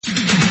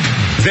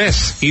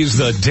This is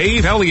the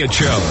Dave Elliott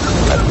Show.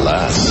 At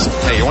last.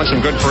 Hey, you want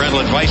some good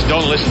parental advice?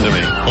 Don't listen to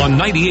me. On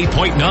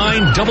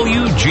 98.9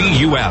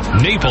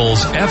 WGUF,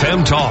 Naples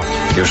FM Talk.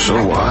 You're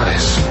so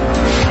wise.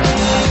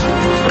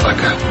 You're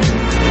like a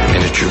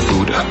miniature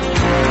Buddha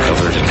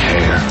covered in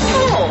hair.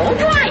 Oh,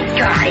 right,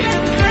 guy.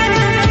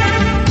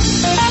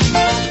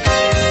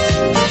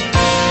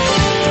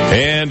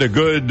 And a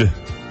good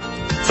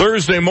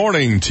Thursday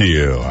morning to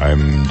you.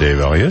 I'm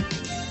Dave Elliott,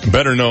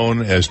 better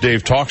known as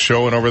Dave Talk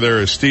Show, and over there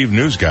is Steve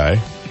News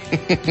Guy.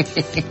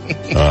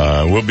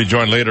 We'll be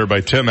joined later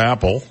by Tim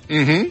Apple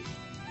and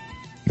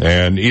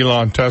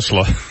Elon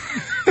Tesla.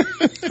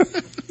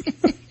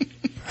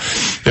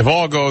 If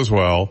all goes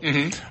well,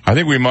 I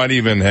think we might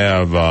even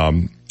have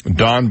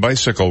Don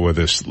Bicycle with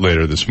us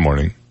later this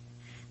morning.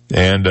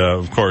 And,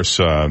 of course,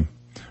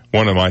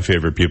 one of my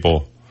favorite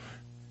people,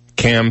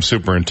 Cam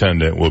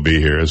Superintendent, will be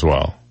here as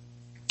well.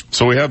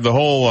 So we have the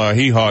whole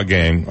hee-haw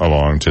gang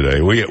along today.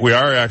 We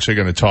are actually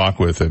going to talk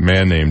with a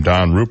man named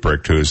Don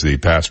Ruprecht, who is the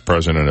past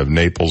president of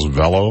Naples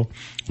Velo,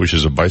 which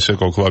is a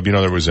bicycle club. You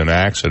know, there was an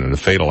accident, a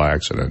fatal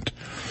accident,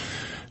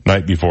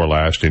 night before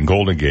last in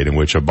Golden Gate, in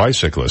which a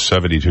bicyclist,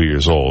 72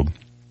 years old,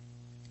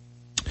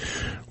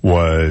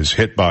 was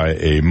hit by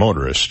a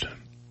motorist.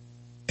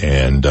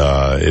 And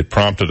it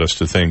prompted us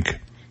to think,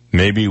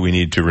 maybe we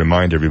need to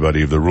remind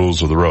everybody of the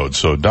rules of the road.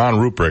 So Don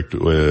Ruprecht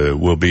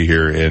will be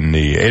here in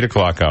the 8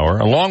 o'clock hour,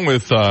 along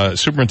with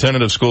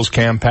Superintendent of Schools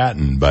Cam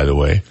Patton, by the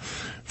way,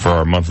 for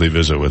our monthly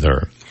visit with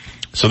her.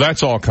 So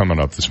that's all coming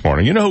up this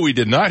morning. You know who we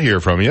did not hear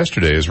from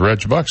yesterday is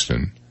Reg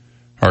Buxton,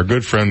 our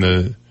good friend,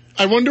 the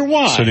I wonder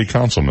why. City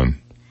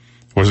Councilman.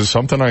 Was it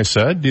something I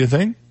said, do you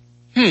think?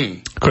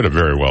 Could have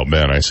very well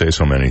been. I say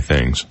so many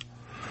things.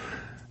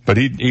 But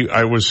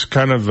I was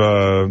kind of,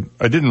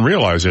 I didn't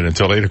realize it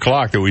until 8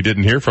 o'clock that we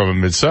didn't hear from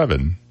him at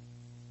 7.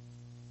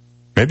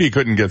 Maybe he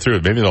couldn't get through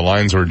it. Maybe the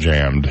lines were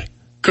jammed.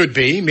 Could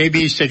be.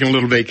 Maybe he's taking a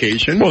little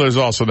vacation. Well, there's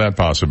also that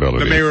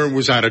possibility. The mayor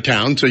was out of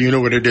town, so you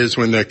know what it is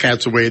when the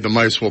cat's away, the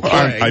mice will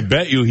play. I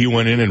bet you he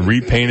went in and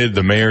repainted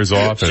the mayor's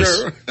office.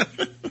 Sure.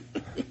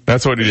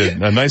 That's what he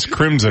did. A nice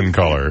crimson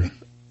color.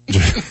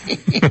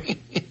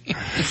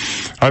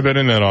 I've been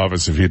in that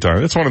office a few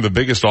times. It's one of the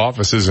biggest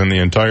offices in the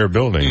entire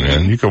building,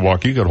 man. You could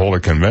hold a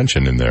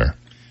convention in there.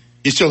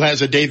 He still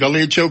has a Dave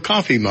Elliott Show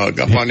coffee mug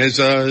up on his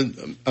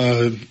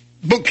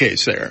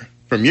bookcase there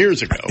from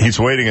years ago. He's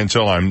waiting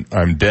until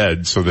I'm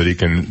dead so that he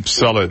can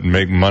sell it and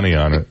make money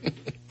on it.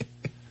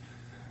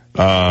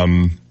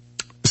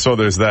 So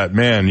there's that.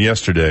 Man,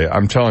 yesterday,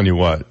 I'm telling you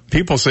what,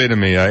 people say to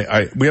me,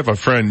 we have a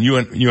friend, you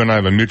and I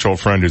have a mutual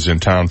friend who's in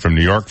town from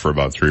New York for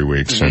about 3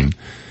 weeks, and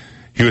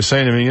he was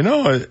saying to me,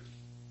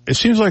 it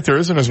seems like there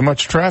isn't as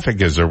much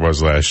traffic as there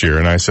was last year.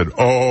 And I said,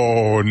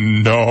 oh,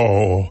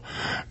 no,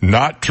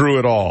 not true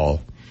at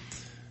all.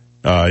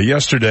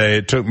 Yesterday,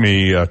 it took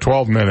me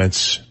 12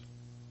 minutes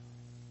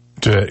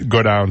to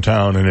go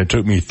downtown, and it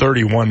took me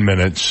 31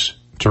 minutes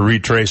to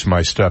retrace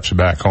my steps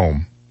back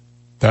home.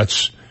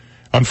 That's,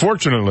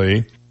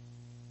 unfortunately,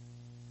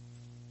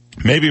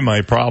 maybe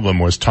my problem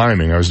was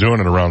timing. I was doing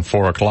it around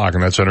 4 o'clock,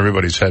 and that's when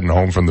everybody's heading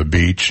home from the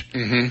beach.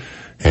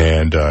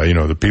 And,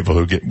 the people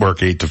who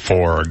work 8 to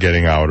 4 are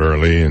getting out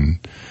early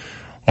and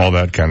all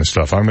that kind of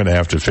stuff. I'm going to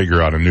have to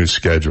figure out a new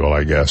schedule,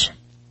 I guess.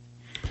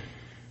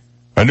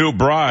 A new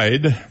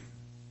bride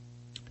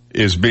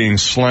is being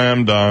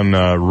slammed on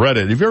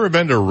Reddit. Have you ever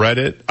been to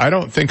Reddit? I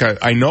don't think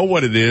I know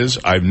what it is.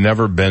 I've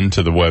never been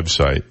to the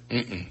website.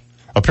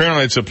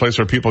 Apparently it's a place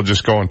where people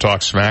just go and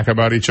talk smack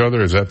about each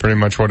other. Is that pretty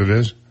much what it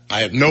is?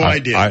 I have no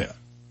idea.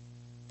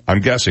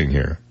 I'm guessing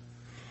here.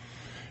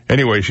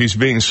 Anyway, she's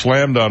being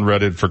slammed on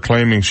Reddit for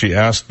claiming she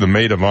asked the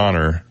maid of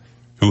honor,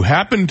 who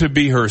happened to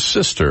be her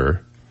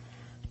sister,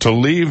 to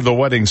leave the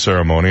wedding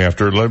ceremony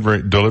after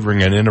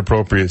delivering an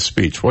inappropriate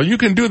speech. Well, you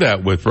can do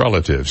that with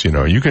relatives,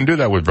 You can do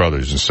that with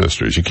brothers and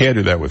sisters. You can't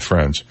do that with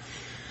friends.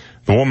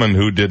 The woman,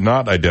 who did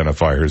not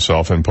identify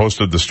herself and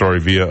posted the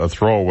story via a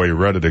throwaway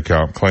Reddit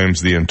account,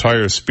 claims the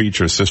entire speech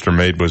her sister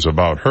made was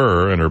about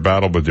her and her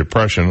battle with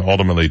depression,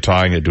 ultimately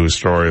tying it to a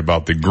story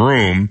about the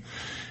groom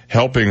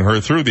helping her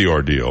through the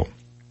ordeal.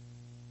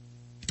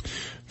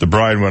 The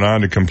bride went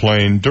on to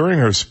complain during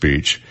her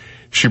speech.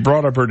 She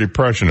brought up her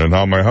depression and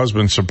how my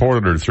husband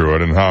supported her through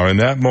it and how in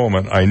that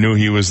moment I knew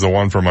he was the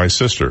one for my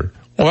sister.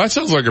 Well, that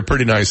sounds like a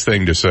pretty nice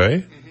thing to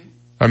say.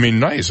 I mean,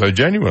 nice,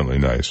 genuinely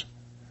nice.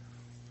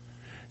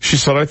 She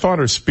said, I thought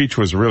her speech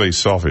was really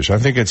selfish. I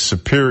think it's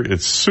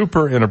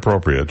super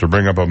inappropriate to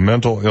bring up a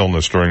mental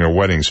illness during a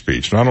wedding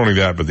speech. Not only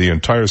that, but the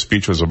entire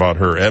speech was about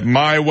her at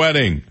my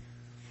wedding.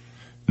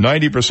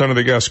 90% of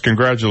the guests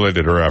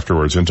congratulated her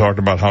afterwards and talked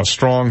about how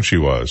strong she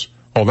was.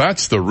 Oh,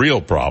 that's the real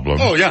problem.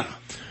 Oh, yeah.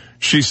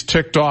 She's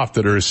ticked off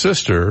that her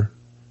sister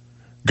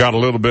got a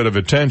little bit of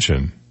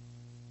attention.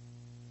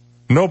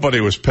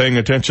 Nobody was paying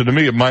attention to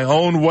me at my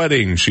own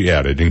wedding, she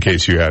added, in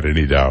case you had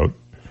any doubt.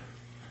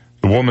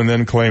 The woman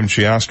then claimed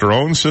she asked her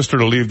own sister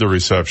to leave the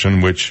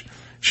reception, which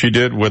she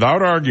did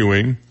without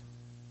arguing,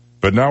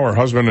 but now her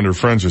husband and her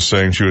friends are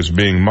saying she was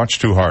being much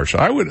too harsh.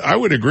 I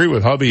would agree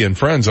with hubby and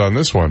friends on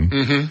this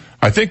one.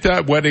 I think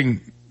that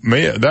wedding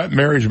that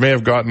marriage may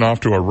have gotten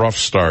off to a rough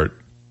start.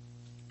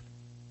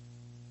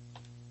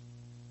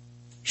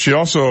 She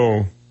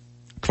also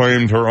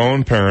claimed her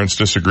own parents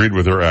disagreed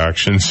with her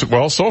actions.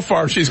 Well, so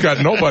far she's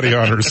got nobody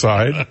on her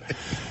side,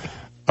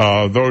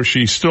 though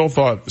she still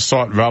sought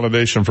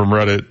validation from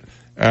Reddit,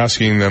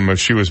 asking them if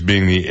she was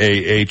being the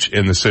AH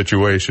in the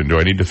situation. Do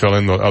I need to fill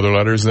in the other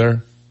letters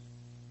there?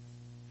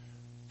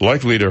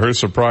 Likely to her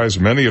surprise,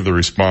 many of the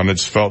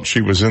respondents felt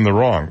she was in the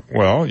wrong.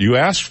 Well, you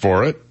asked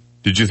for it.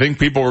 Did you think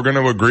people were going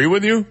to agree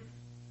with you?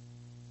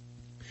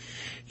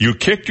 You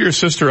kicked your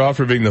sister out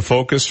for being the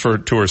focus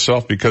to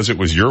herself because it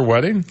was your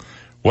wedding?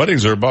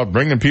 Weddings are about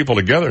bringing people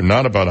together,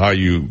 not about how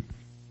you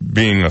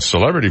being a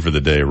celebrity for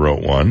the day,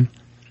 wrote one.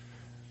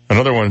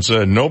 Another one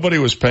said, nobody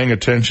was paying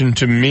attention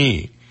to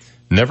me.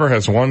 Never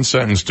has one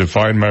sentence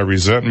defined my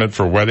resentment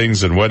for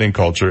weddings and wedding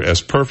culture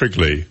as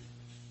perfectly.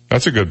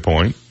 That's a good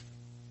point.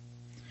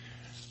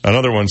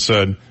 Another one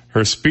said,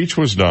 her speech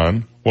was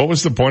done. What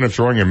was the point of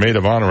throwing your maid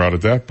of honor out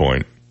at that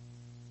point?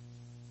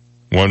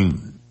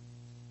 One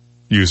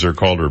user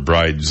called her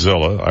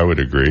Bridezilla. I would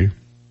agree.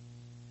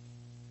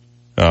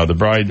 All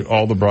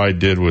the bride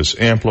did was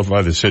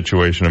amplify the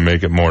situation and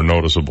make it more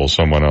noticeable,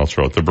 someone else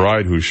wrote. The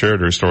bride, who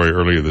shared her story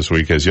earlier this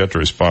week, has yet to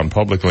respond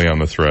publicly on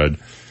the thread,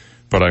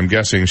 but I'm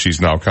guessing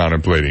she's now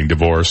contemplating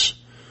divorce.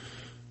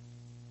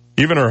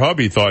 Even her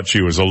hubby thought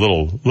she was a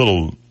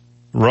little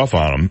rough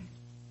on him.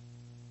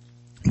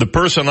 The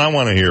person I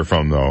want to hear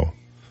from, though,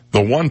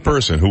 the one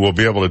person who will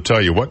be able to tell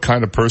you what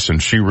kind of person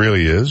she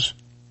really is,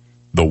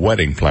 the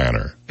wedding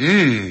planner.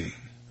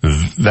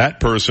 That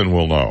person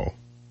will know.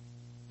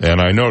 And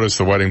I notice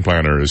the wedding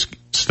planner is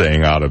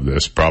staying out of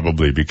this,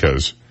 probably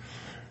because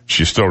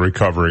she's still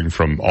recovering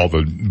from all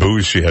the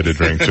booze she had to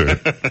drink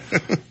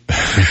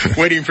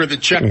Waiting for the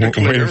check to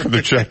clear. Waiting for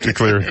the check to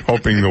clear,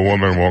 hoping the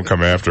woman won't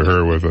come after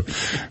her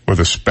with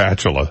a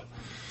spatula.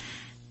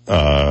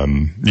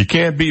 You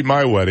can't beat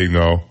my wedding,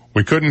 though.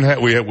 We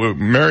were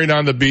married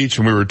on the beach,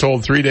 and we were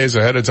told 3 days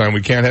ahead of time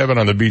we can't have it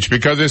on the beach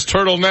because it's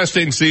turtle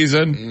nesting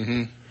season.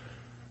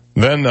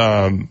 Mm-hmm.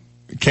 Then,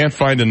 can't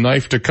find a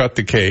knife to cut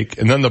the cake,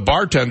 and then the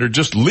bartender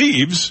just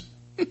leaves.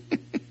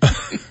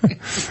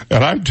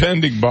 And I'm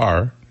tending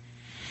bar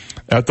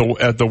at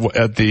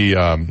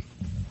the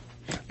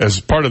as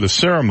part of the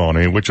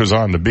ceremony, which was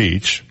on the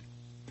beach.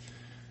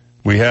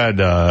 We had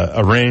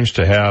arranged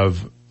to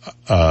have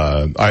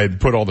I had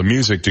put all the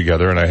music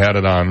together, and I had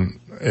it on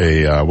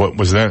what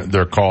was then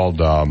they're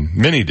called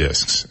mini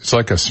discs. It's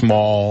like a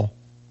small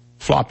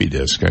floppy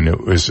disk, and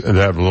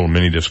they have a little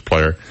mini disc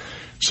player.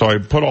 So I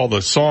put all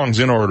the songs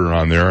in order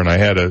on there, and I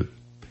had a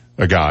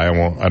guy.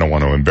 I don't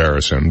want to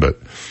embarrass him, but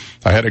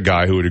I had a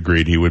guy who had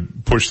agreed he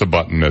would push the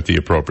button at the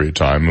appropriate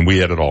time, and we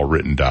had it all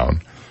written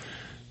down.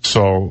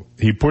 So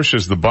he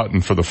pushes the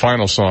button for the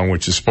final song,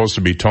 which is supposed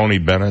to be Tony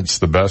Bennett's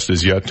 "The Best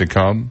Is Yet to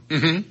Come,"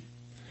 mm-hmm.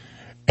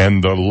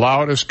 and the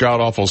loudest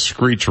god-awful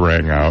screech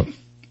rang out.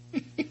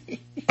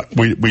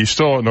 We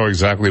still don't know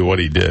exactly what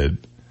he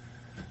did,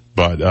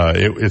 but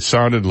it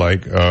sounded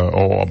like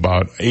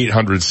about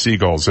 800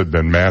 seagulls had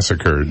been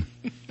massacred.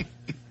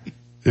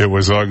 It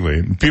was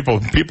ugly.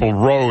 People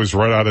rose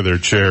right out of their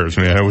chairs,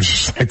 man. It was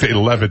just like they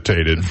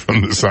levitated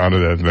from the sound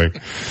of that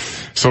thing.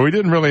 So we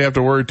didn't really have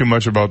to worry too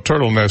much about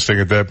turtle nesting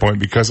at that point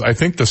because I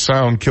think the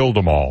sound killed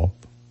them all.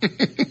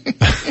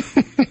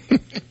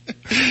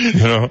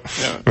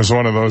 It was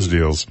one of those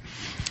deals.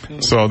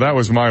 So that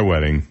was my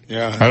wedding.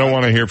 Yeah. I don't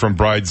want to hear from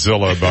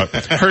Bridezilla about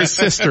her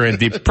sister in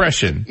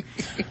depression.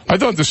 I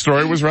thought the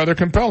story was rather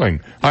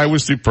compelling. I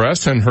was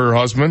depressed and her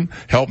husband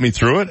helped me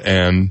through it,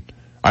 and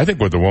I think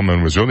what the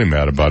woman was really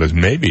mad about is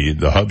maybe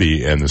the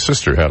hubby and the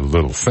sister had a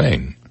little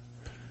thing.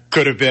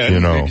 Could have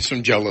been maybe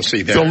some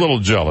jealousy there. There's a little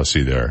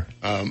jealousy there.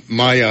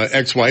 My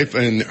ex-wife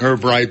and her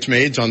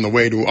bridesmaids on the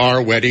way to our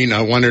wedding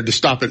wanted to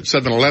stop at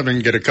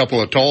 7-Eleven, get a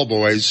couple of tall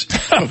boys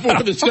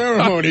before the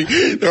ceremony.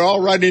 They're all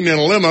riding in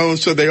a limo,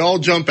 so they all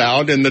jump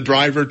out, and the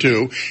driver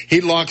too.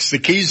 He locks the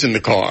keys in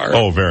the car.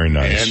 Oh, very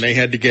nice. And they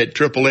had to get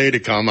AAA to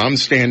come. I'm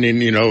standing,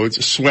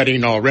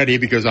 sweating already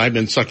because I've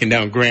been sucking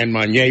down Grand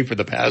Marnier for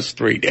the past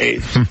 3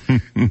 days.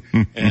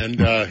 And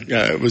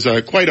it was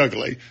quite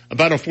ugly.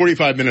 About a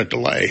 45-minute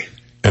delay.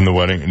 In the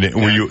wedding,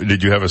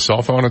 did you have a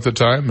cell phone at the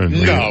time? No,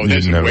 you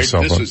didn't have a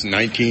cell phone. This was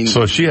 19.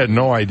 So she had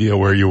no idea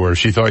where you were.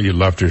 She thought you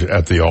left her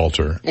at the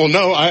altar. Well,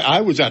 no,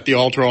 I was at the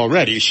altar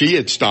already. She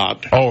had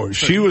stopped. Oh,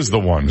 she was the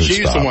one who stopped.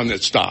 She's the one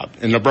that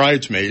stopped. And the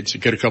bridesmaids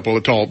get a couple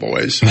of tall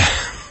boys.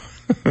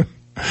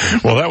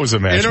 Well, that was a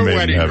match in made a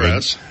wedding in heaven.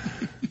 Dress.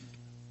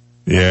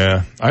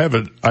 Yeah, I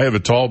have a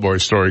tall boy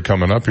story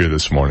coming up here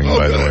this morning.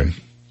 By the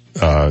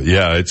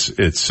way,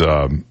 it's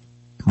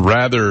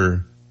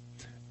rather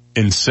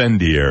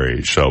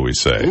incendiary, shall we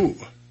say. Ooh.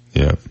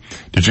 Yeah.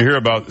 Did you hear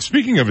about,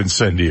 speaking of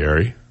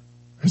incendiary,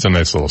 it's a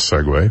nice little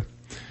segue.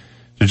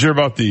 Did you hear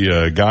about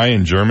the guy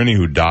in Germany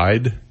who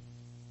died?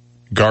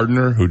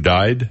 Gardner, who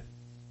died?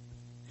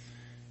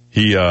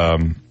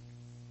 They've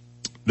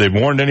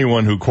warned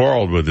anyone who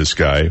quarreled with this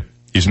guy.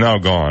 He's now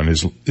gone.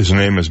 His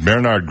name is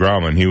Bernhard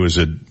Grauman. He was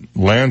a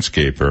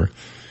landscaper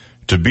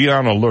to be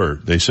on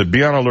alert. They said,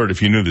 be on alert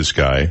if you knew this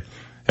guy.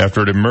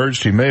 After it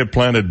emerged, he may have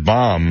planted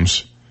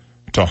bombs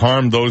to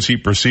harm those he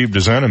perceived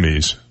as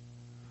enemies.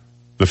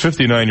 The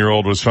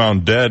 59-year-old was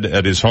found dead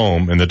at his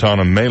home in the town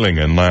of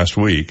Mehlingen last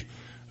week.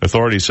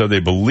 Authorities said they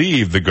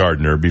believe the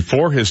gardener,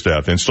 before his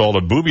death, installed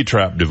a booby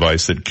trap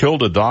device that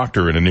killed a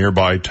doctor in a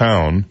nearby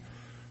town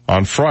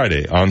on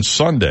Friday. On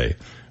Sunday,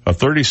 a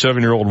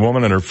 37-year-old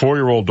woman and her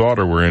 4-year-old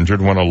daughter were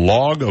injured when a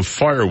log of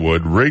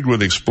firewood rigged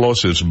with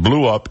explosives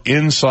blew up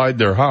inside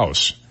their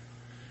house.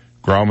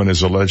 Grauman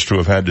is alleged to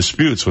have had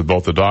disputes with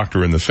both the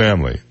doctor and the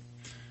family.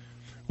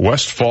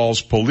 West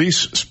Falls police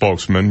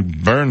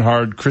spokesman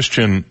Bernhard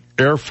Christian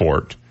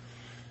Erfurt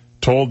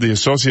told the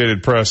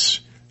Associated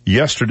Press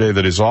yesterday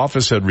that his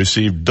office had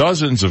received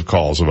dozens of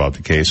calls about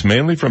the case,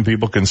 mainly from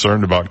people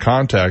concerned about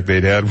contact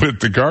they'd had with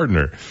the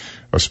gardener.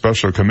 A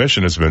special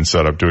commission has been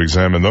set up to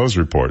examine those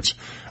reports.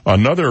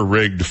 Another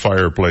rigged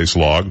fireplace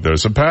log,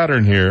 there's a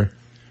pattern here,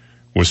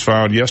 was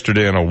found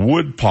yesterday in a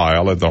wood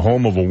pile at the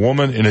home of a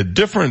woman in a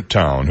different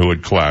town who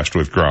had clashed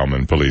with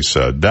Grauman, police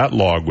said. That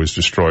log was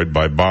destroyed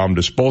by bomb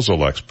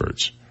disposal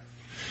experts.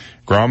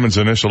 Grauman's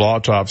initial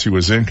autopsy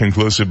was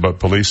inconclusive, but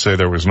police say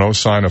there was no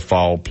sign of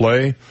foul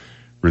play.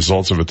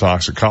 Results of a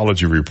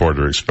toxicology report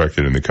are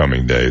expected in the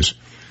coming days.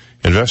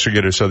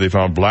 Investigators said they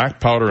found black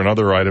powder and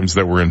other items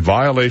that were in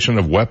violation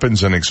of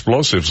weapons and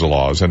explosives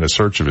laws in a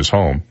search of his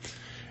home.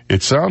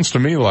 It sounds to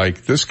me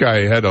like this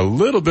guy had a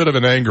little bit of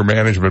an anger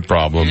management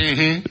problem.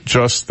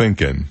 Just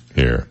thinking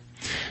here.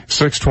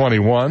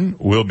 6:21,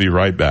 we'll be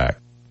right back.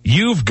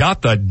 You've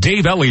got the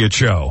Dave Elliott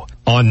Show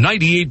on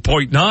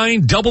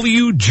 98.9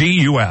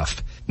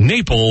 WGUF,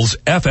 Naples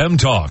FM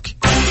Talk.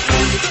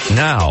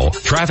 Now,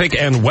 traffic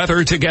and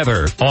weather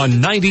together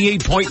on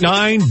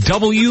 98.9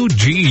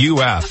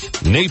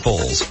 WGUF,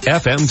 Naples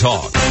FM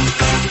Talk.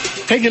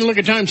 Taking a look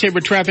at time-saver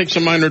traffic,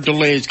 some minor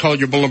delays.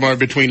 Collier Boulevard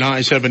between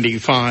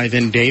I-75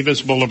 and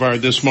Davis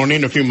Boulevard this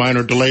morning. A few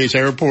minor delays.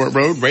 Airport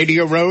Road,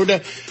 Radio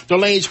Road,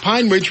 delays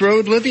Pine Ridge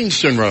Road,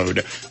 Livingston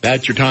Road.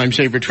 That's your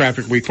time-saver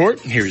traffic report.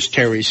 Here's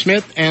Terry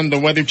Smith and the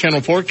Weather Channel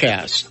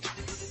forecast.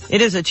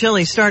 It is a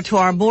chilly start to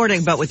our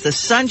morning, but with the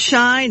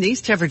sunshine,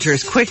 these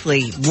temperatures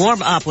quickly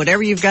warm up.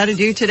 Whatever you've got to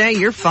do today,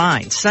 you're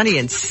fine. Sunny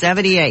and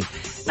 78.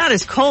 Not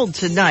as cold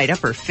tonight,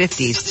 upper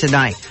 50s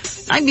tonight.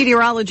 I'm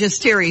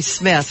meteorologist Terry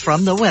Smith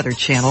from the Weather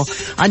Channel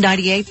on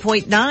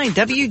 98.9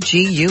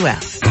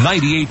 WGUF.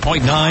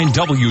 98.9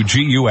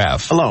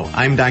 WGUF. Hello,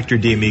 I'm Dr.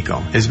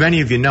 D'Amico. As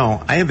many of you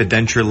know, I have a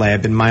denture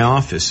lab in my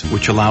office,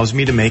 which allows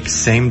me to make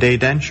same-day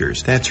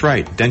dentures. That's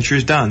right,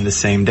 dentures done the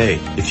same day.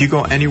 If you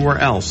go anywhere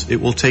else,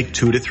 it will take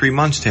 2 to 3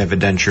 months to have a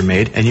denture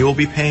made, and you will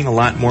be paying a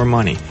lot more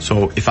money.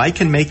 So if I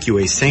can make you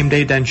a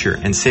same-day denture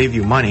and save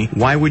you money,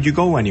 why would you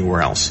go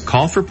anywhere else?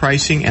 Call for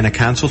pricing and a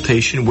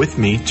consultation with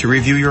me to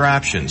review your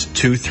options.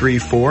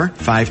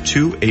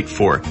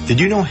 234-5284. Did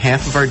you know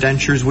half of our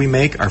dentures we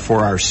make are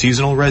for our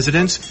seasonal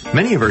residents?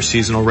 Many of our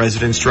seasonal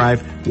residents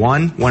drive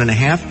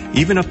 1.5,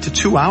 even up to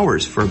 2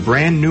 hours for a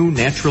brand new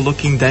natural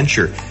looking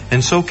denture.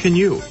 And so can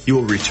you. You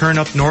will return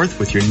up north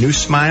with your new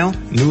smile,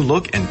 new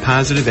look, and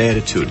positive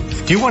attitude.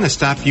 Do you want to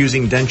stop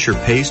using denture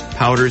paste,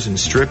 powders, and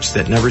strips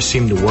that never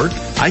seem to work?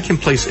 I can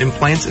place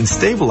implants and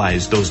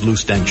stabilize those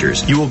loose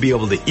dentures. You will be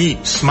able to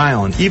eat,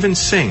 smile, and even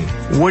sing.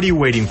 What are you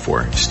waiting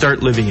for?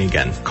 Start living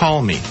again.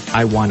 Call me.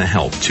 I want to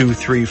help.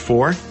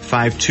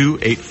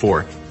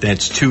 234-5284.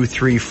 That's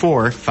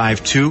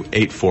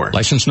 234-5284.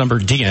 License number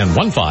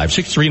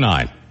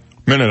DN15639.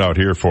 Minute out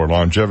here for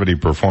Longevity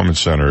Performance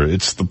Center.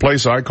 It's the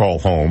place I call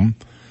home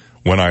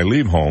when I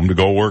leave home to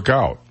go work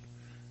out.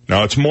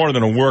 Now, it's more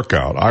than a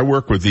workout. I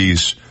work with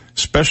these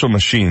special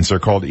machines. They're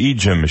called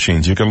eGym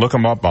machines. You can look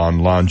them up on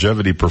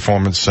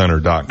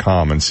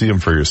longevityperformancecenter.com and see them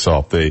for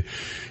yourself. They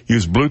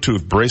use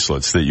Bluetooth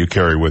bracelets that you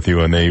carry with you,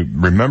 and they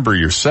remember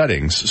your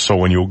settings. So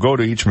when you go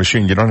to each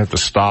machine, you don't have to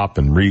stop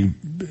and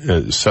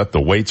reset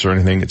the weights or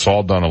anything. It's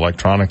all done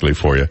electronically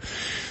for you.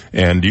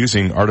 And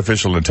using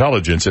artificial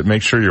intelligence, it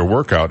makes sure your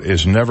workout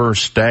is never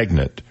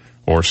stagnant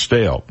or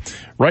stale.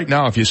 Right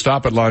now, if you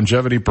stop at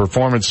Longevity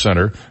Performance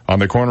Center on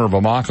the corner of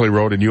Immokalee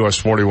Road and US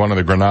 41 in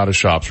the Granada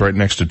Shops right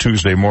next to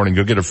Tuesday Morning,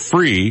 you'll get a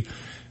free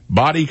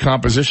body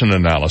composition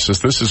analysis.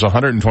 This is a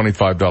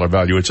 $125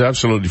 value. It's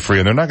absolutely free,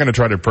 and they're not going to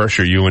try to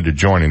pressure you into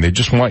joining. They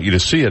just want you to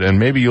see it, and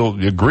maybe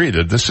you'll agree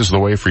that this is the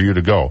way for you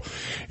to go.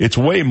 It's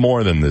way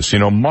more than this. You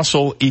know,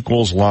 muscle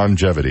equals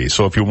longevity.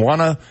 So if you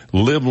want to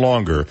live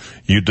longer,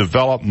 you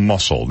develop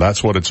muscle.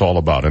 That's what it's all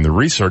about, and the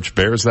research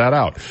bears that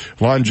out.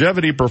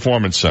 Longevity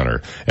Performance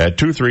Center at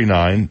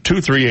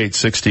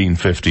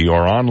 239-238-1650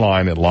 or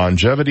online at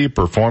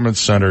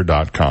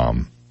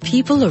longevityperformancecenter.com.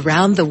 People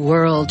around the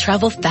world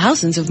travel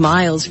thousands of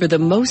miles for the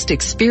most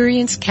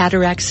experienced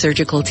cataract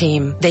surgical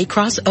team. They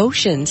cross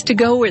oceans to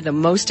go where the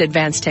most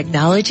advanced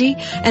technology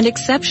and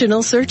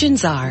exceptional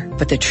surgeons are.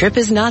 But the trip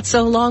is not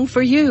so long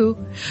for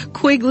you.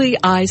 Quigley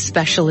Eye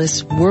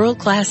Specialists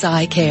World-Class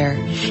Eye Care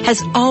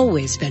has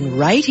always been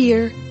right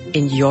here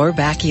in your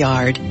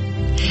backyard.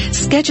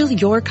 Schedule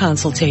your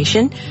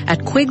consultation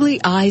at Quigley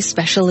Eye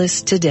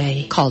Specialist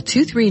today. Call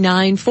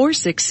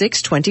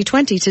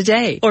 239-466-2020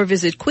 today or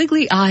visit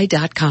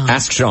QuigleyEye.com.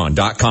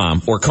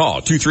 AskSean.com or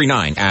call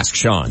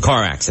 239-ASK-SEAN.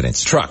 Car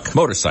accidents, truck,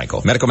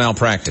 motorcycle, medical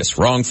malpractice,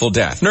 wrongful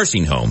death,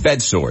 nursing home,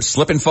 bed sores,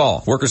 slip and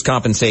fall, workers'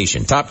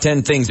 compensation. Top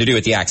 10 things to do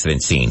at the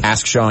accident scene.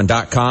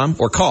 AskSean.com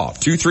or call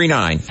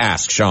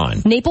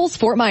 239-ASK-SEAN. Naples,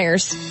 Fort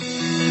Myers.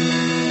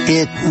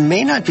 It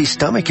may not be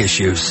stomach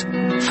issues.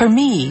 For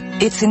me,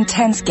 it's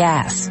intense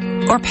gas,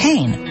 or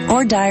pain,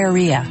 or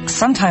diarrhea,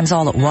 sometimes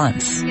all at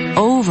once,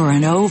 over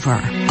and over.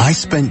 I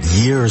spent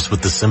years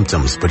with the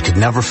symptoms, but could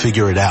never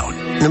figure it out.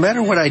 No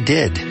matter what I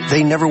did,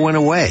 they never went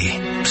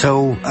away.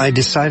 So I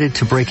decided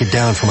to break it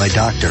down for my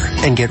doctor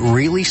and get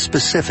really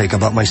specific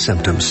about my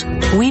symptoms.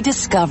 We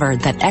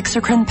discovered that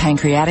exocrine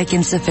pancreatic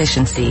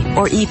insufficiency,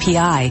 or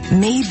EPI,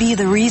 may be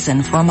the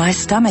reason for my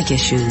stomach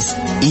issues.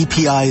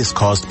 EPI is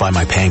caused by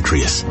my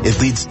pancreas. It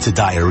leads to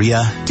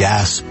diarrhea,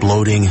 gas,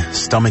 bloating,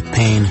 stomach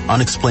pain,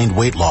 unexplained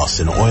weight loss,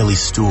 and oily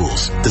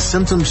stools. The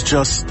symptoms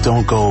just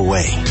don't go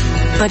away.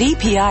 But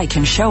EPI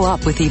can show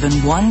up with even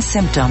one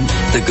symptom.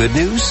 The good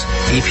news?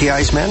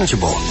 EPI is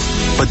manageable.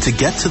 But to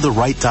get to the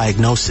right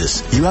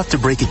diagnosis, you have to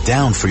break it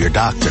down for your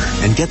doctor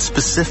and get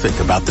specific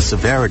about the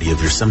severity of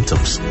your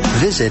symptoms.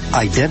 Visit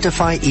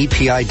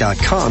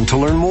identifyepi.com to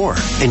learn more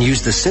and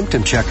use the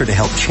symptom checker to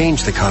help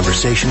change the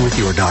conversation with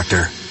your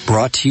doctor.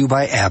 Brought to you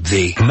by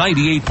AbbVie.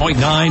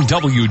 98.9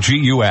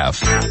 WGUF.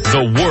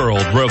 The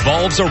world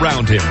revolves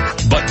around him,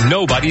 but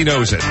nobody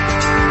knows it.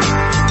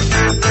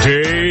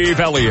 Dave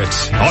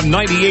Elliott on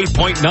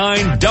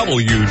 98.9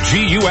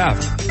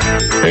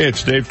 WGUF. Hey,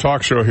 it's Dave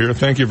Talk Show here.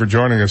 Thank you for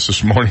joining us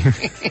this morning.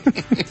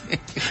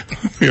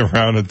 We'll be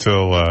around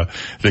until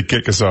they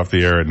kick us off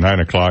the air at 9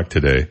 o'clock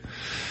today.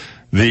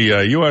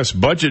 The U.S.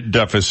 budget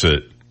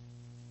deficit,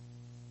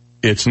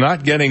 it's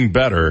not getting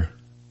better,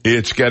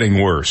 it's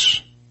getting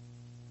worse.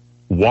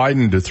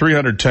 Widened to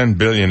 $310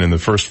 billion in the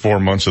first 4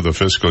 months of the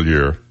fiscal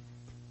year,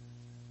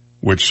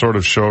 which sort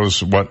of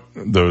shows what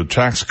the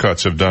tax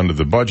cuts have done to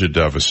the budget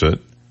deficit,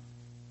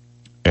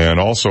 and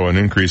also an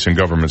increase in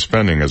government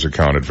spending has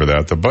accounted for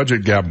that. The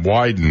budget gap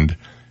widened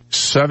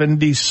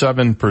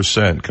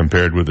 77%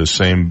 compared with the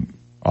same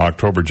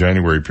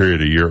October-January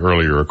period a year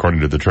earlier, according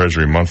to the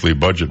Treasury monthly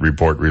budget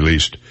report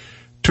released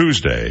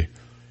Tuesday,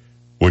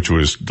 which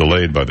was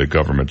delayed by the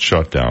government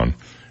shutdown.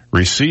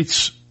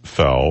 Receipts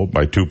fell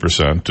by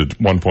 2% to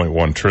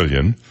 $1.1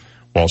 trillion,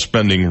 while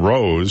spending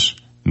rose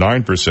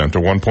 9% to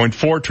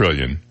 $1.4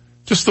 trillion.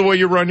 Just the way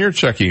you run your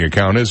checking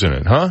account, isn't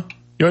it, huh?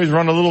 You always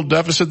run a little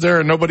deficit there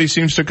and nobody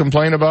seems to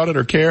complain about it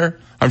or care.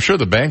 I'm sure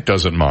the bank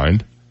doesn't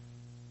mind.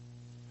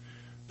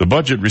 The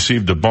budget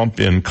received a bump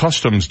in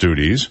customs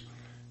duties,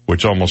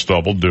 which almost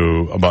doubled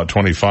to about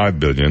 $25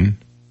 billion.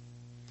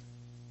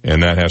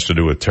 And that has to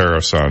do with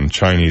tariffs on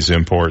Chinese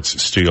imports,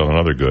 steel, and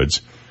other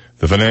goods.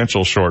 The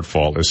financial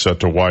shortfall is set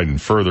to widen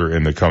further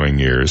in the coming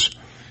years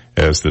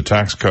as the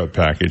tax cut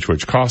package,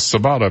 which costs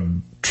about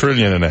 $1.5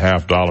 trillion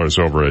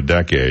over a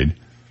decade,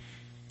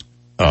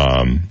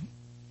 and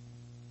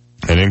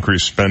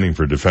increased spending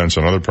for defense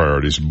and other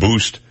priorities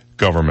boost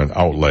government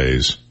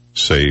outlays,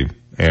 say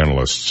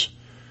analysts.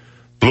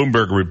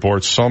 Bloomberg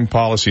reports some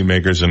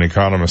policymakers and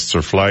economists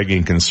are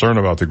flagging concern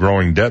about the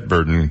growing debt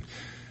burden,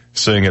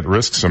 saying it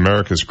risks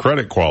America's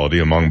credit quality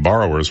among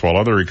borrowers, while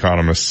other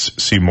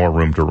economists see more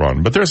room to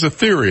run. But there's a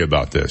theory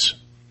about this.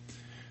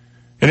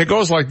 And it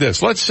goes like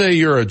this. Let's say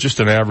you're just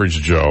an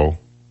average Joe,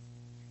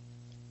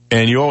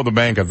 and you owe the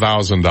bank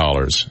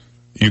 $1,000.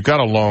 You've got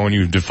a loan,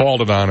 you've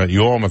defaulted on it,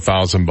 you owe them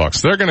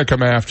 $1,000. They're going to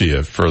come after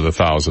you for the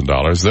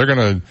 $1,000. They're going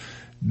to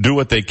do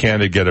what they can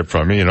to get it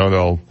from you. You know,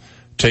 they'll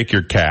take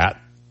your cat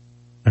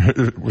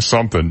or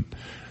something.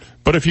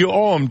 But if you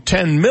owe them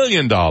 $10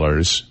 million,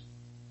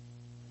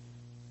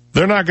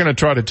 they're not going to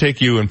try to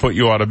take you and put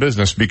you out of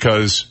business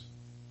because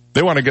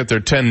they want to get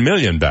their $10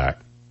 million back.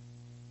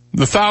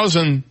 The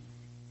 $1,000,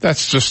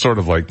 that's just sort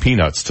of like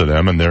peanuts to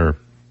them, and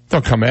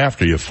they'll come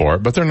after you for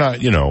it, but they're not,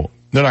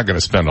 they're not going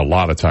to spend a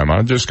lot of time on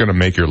it. They're just going to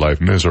make your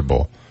life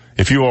miserable.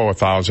 If you owe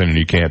 $1,000 and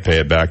you can't pay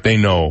it back, they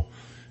know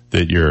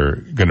that you're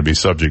going to be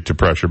subject to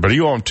pressure. But if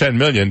you owe them $10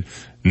 million,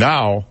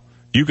 now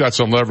you got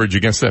some leverage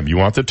against them. You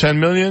want the $10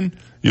 million?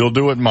 You'll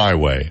do it my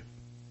way.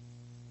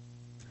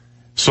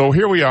 So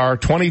here we are,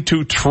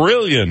 $22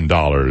 trillion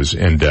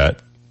in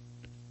debt.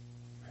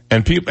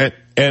 And people,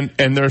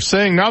 and they're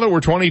saying now that we're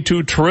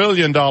 $22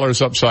 trillion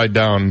upside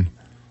down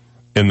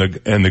in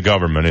the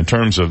government in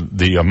terms of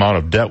the amount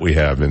of debt we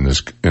have in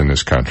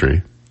this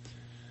country,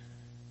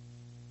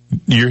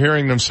 you're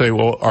hearing them say,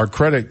 well, our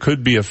credit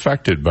could be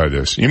affected by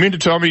this. You mean to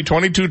tell me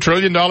 $22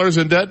 trillion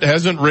in debt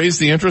hasn't raised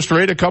the interest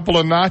rate a couple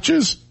of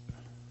notches?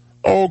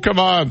 Oh, come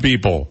on,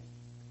 people.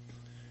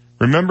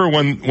 Remember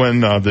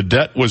when the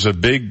debt was a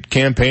big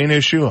campaign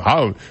issue?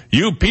 How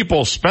you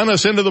people spent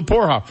us into the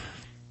poorhouse.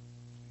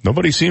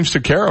 Nobody seems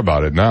to care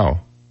about it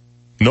now.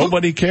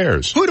 Nobody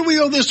cares. Who do we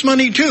owe this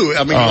money to?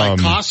 I mean, like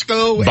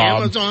Costco,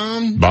 Bob,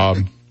 Amazon? Bob.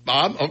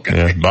 Bob? Okay.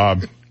 Yeah,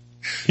 Bob.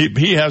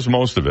 He has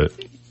most of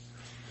it.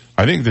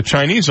 I think the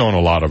Chinese own a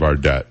lot of our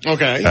debt.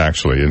 Okay.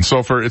 Actually. And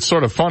so it's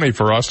sort of funny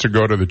for us to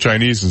go to the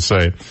Chinese and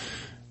say,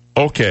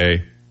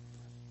 okay,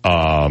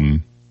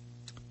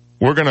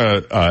 we're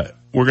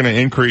gonna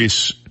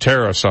increase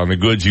tariffs on the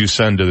goods you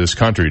send to this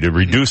country to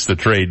reduce the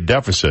trade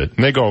deficit.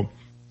 And they go, I'll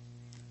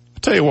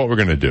tell you what we're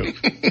gonna do.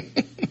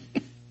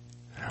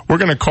 We're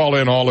gonna call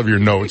in all of your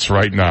notes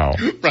right now.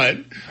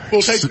 Right.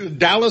 We'll take the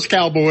Dallas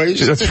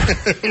Cowboys.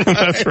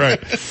 That's right.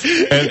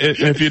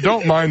 And if you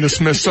don't mind, the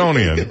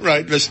Smithsonian.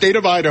 Right. The state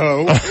of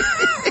Idaho. Right.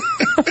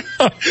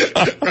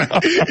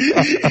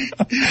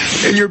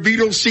 And your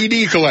Beatles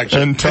CD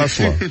collection. And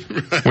Tesla.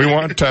 Right. We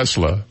want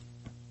Tesla.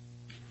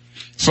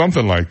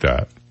 Something like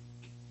that.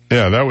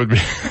 Yeah, that would be.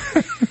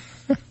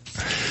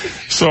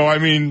 So, I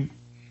mean,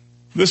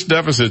 this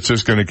deficit's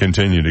just going to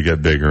continue to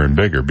get bigger and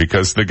bigger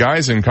because the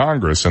guys in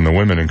Congress and the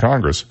women in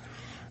Congress,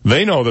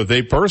 they know that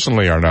they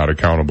personally are not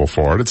accountable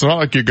for it. It's not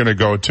like you're going to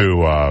go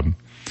to,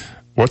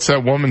 what's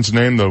that woman's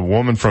name? The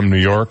woman from New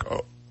York,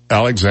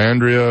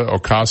 Alexandria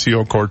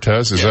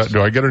Ocasio-Cortez. Is yes. that,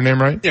 do I get her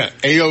name right? Yeah,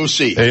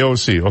 AOC.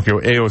 AOC. Okay,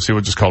 well, AOC,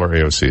 we'll just call her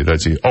AOC.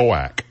 That's the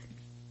OAC.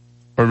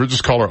 Or we'll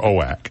just call her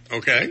OAC.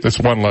 Okay. That's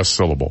one less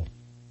syllable.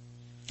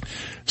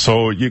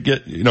 So you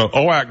get,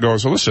 OAC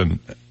goes, well,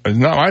 listen, it's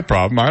not my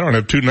problem. I don't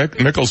have two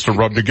nickels to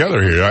rub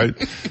together here.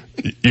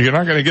 You're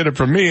not going to get it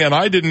from me. And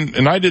I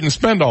didn't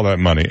spend all that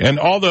money. And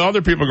all the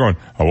other people are going,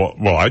 oh,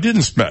 well, I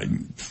didn't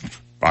sign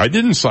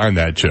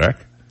that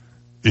check.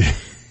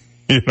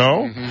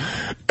 Mm-hmm.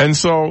 And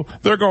so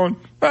they're going,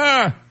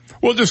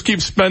 we'll just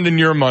keep spending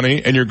your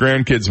money and your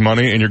grandkids'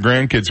 money and your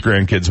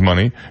grandkids'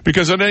 money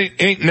because it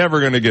ain't never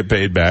going to get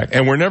paid back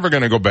and we're never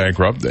going to go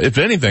bankrupt. If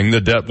anything,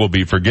 the debt will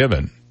be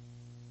forgiven.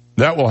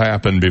 That will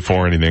happen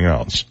before anything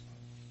else.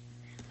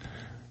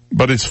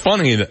 But it's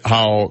funny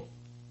how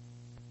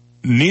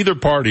neither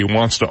party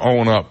wants to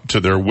own up to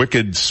their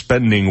wicked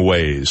spending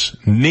ways.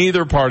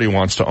 Neither party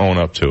wants to own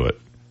up to it.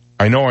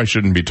 I know I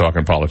shouldn't be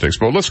talking politics,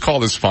 but let's call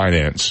this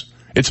finance.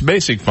 It's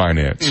basic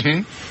finance.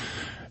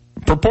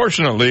 Mm-hmm.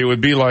 Proportionately, it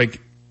would be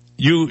like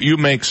you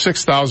make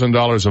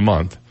 $6,000 a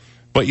month,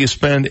 but you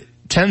spend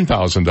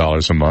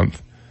 $10,000 a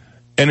month,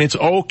 and it's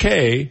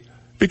okay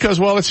because,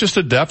 well, it's just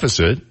a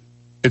deficit.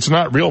 It's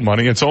not real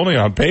money. It's only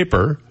on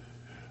paper.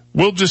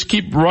 We'll just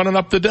keep running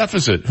up the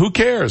deficit. Who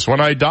cares? When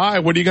I die,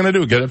 what are you going to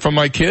do? Get it from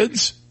my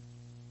kids?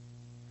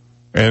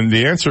 And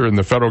the answer in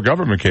the federal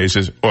government case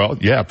is, well,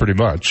 yeah, pretty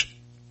much.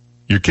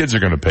 Your kids are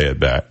going to pay it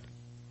back.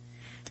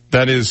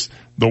 That is,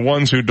 the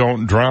ones who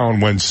don't drown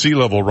when sea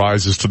level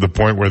rises to the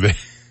point where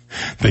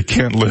they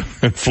can't live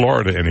in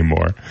Florida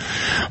anymore.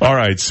 All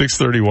right,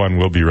 6:31.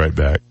 We'll be right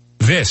back.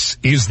 This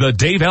is the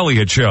Dave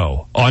Elliott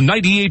Show on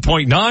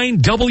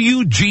 98.9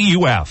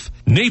 WGUF,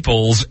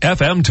 Naples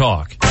FM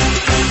Talk.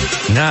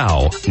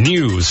 Now,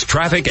 news,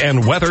 traffic,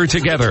 and weather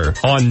together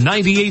on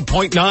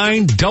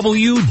 98.9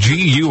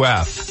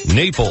 WGUF,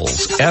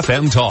 Naples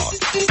FM Talk.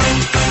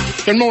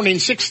 Good morning,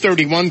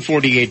 6:31,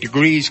 48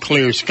 degrees,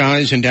 clear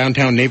skies in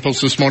downtown Naples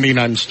this morning.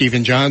 I'm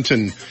Stephen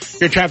Johnson.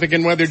 Your traffic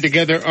and weather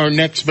together are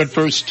next, but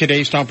first,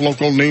 today's top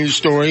local news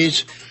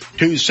stories.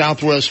 Two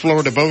Southwest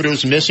Florida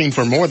boaters missing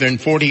for more than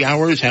 40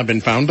 hours have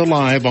been found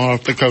alive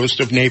off the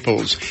coast of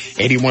Naples.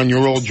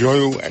 81-year-old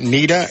Joe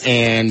Nita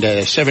and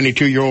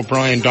 72-year-old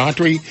Brian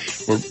Daughtry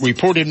were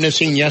reported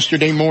missing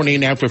yesterday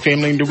morning after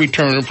failing to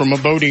return from a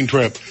boating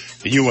trip.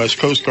 The U.S.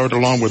 Coast Guard,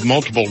 along with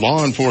multiple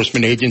law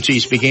enforcement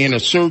agencies, began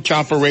a search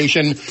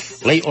operation.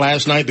 Late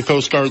last night, the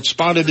Coast Guard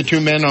spotted the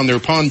two men on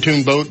their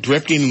pontoon boat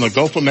drifting in the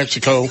Gulf of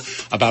Mexico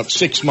about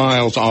 6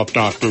 miles off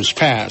Doctors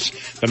Pass.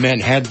 The men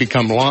had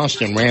become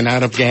lost and ran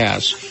out of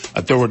gas.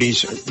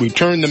 Authorities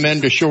returned the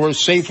men to shore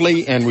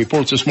safely, and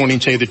reports this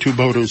morning say the two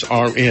boaters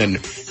are in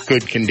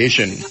good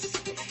condition.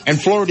 And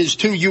Florida's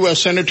two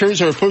U.S.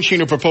 senators are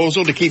pushing a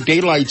proposal to keep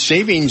daylight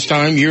savings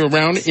time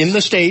year-round in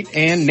the state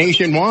and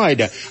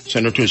nationwide.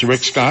 Senators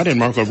Rick Scott and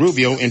Marco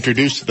Rubio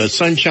introduced the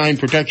Sunshine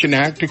Protection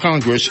Act to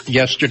Congress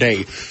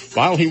yesterday.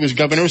 While he was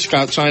governor,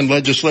 Scott signed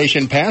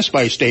legislation passed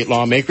by state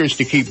lawmakers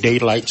to keep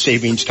daylight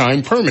savings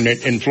time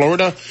permanent in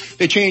Florida.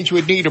 The change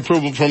would need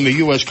approval from the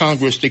U.S.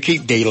 Congress to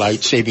keep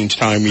daylight savings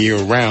time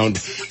year-round.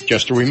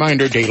 Just a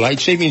reminder, daylight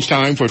savings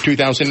time for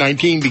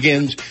 2019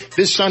 begins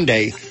this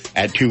Sunday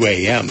at 2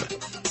 a.m.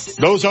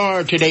 Those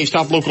are today's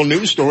top local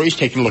news stories.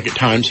 Taking a look at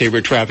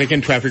time-saver traffic,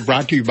 and traffic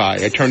brought to you by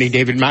Attorney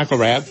David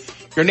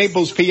McElrath, your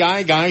Naples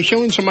PI guy,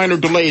 showing some minor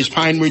delays.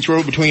 Pine Ridge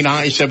Road between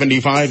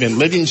I-75 and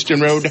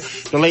Livingston Road.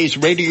 Delays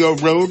Radio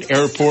Road,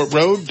 Airport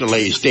Road.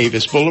 Delays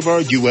Davis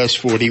Boulevard, US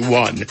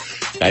 41.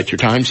 That's your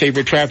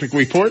time-saver traffic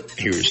report.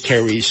 Here's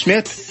Terry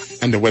Smith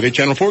and the Weather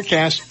Channel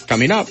forecast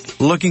coming up.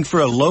 Looking for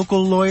a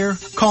local lawyer?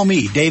 Call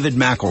me, David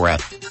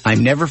McElrath. I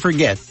never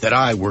forget that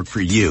I work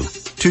for you.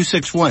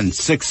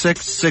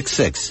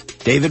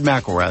 261-6666. David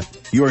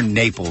McElrath, your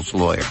Naples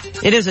lawyer.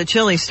 It is a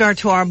chilly start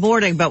to our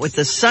morning, but with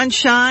the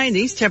sunshine,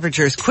 these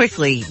temperatures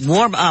quickly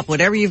warm up.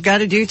 Whatever you've got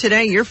to do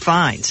today, you're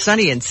fine.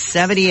 Sunny and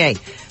 78.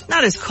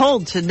 Not as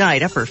cold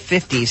tonight, upper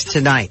 50s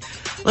tonight.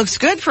 Looks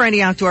good for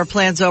any outdoor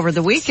plans over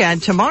the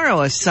weekend.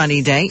 Tomorrow a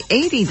sunny day,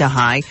 80 the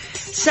high.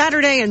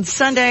 Saturday and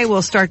Sunday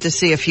we'll start to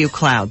see a few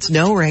clouds.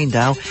 No rain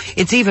though.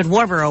 It's even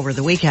warmer over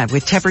the weekend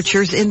with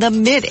temperatures in the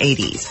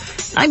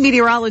mid-80s. I'm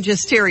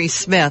meteorologist Terry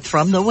Smith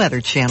from the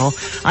Weather Channel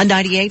on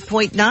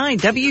 98.9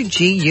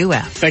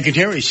 WGUF. Thank you,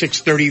 Terry.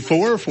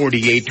 6:34,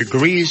 48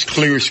 degrees,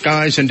 clear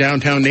skies in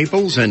downtown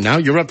Naples, and now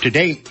you're up to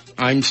date.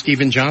 I'm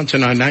Stephen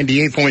Johnson on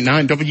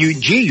 98.9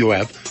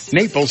 WGUF,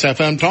 Naples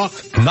FM Talk.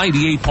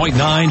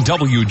 98.9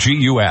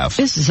 WGUF.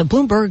 This is a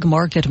Bloomberg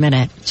Market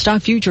Minute.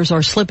 Stock futures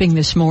are slipping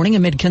this morning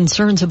amid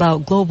concerns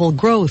about global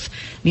growth.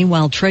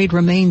 Meanwhile, trade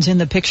remains in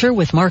the picture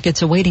with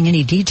markets awaiting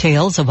any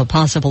details of a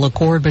possible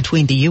accord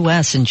between the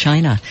U.S. and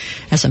China.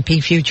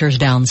 S&P futures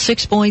down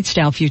 6 points,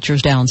 Dow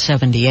futures down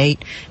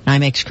 78.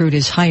 NYMEX crude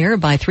is higher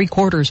by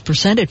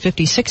 0.75% at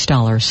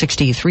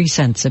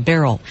 $56.63 a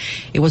barrel.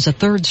 It was a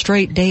third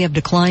straight day of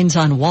declines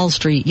on Wall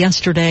Street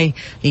yesterday.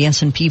 The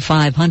S&P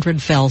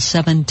 500 fell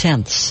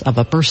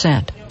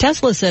 0.7%.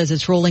 Tesla says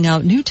it's rolling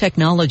out new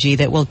technology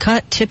that will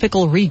cut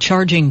typical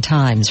recharging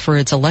times for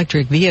its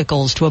electric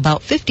vehicles to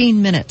about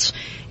 15 minutes.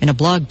 In a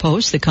blog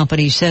post, the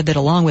company said that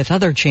along with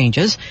other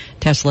changes,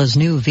 Tesla's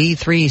new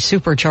V3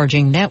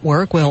 supercharging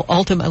network will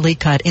ultimately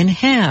cut in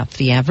half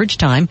the average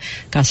time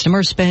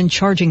customers spend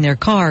charging their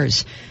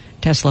cars.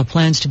 Tesla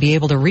plans to be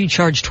able to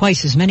recharge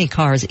twice as many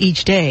cars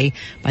each day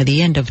by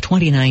the end of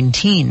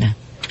 2019.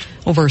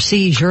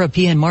 Overseas,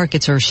 European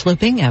markets are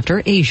slipping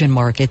after Asian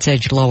markets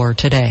edged lower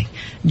today.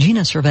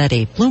 Gina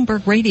Cervetti,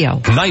 Bloomberg Radio.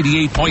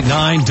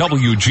 98.9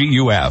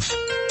 WGUF.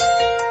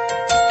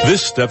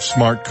 This Step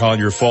Smart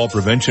Collier Fall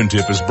Prevention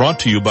Tip is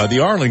brought to you by the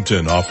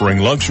Arlington, offering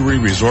luxury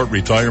resort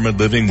retirement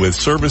living with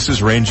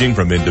services ranging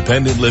from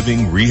independent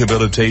living,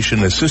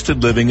 rehabilitation,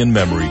 assisted living, and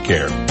memory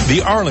care.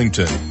 The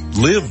Arlington.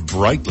 Live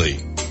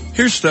brightly.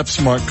 Here's Step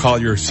Smart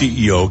Collier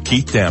CEO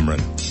Keith Dameron.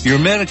 Your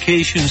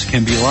medications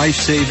can be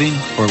life-saving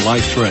or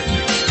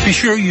life-threatening. Be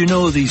sure you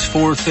know these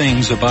 4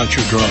 things about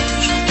your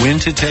drugs. When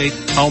to take,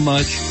 how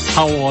much,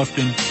 how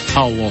often,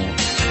 how long.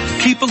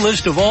 Keep a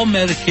list of all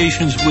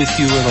medications with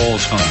you at all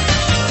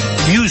times.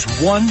 Use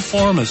one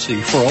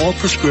pharmacy for all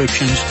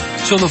prescriptions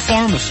so the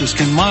pharmacist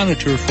can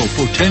monitor for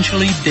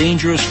potentially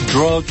dangerous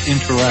drug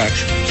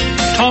interactions.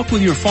 Talk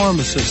with your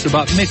pharmacist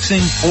about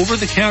mixing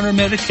over-the-counter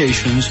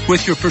medications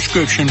with your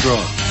prescription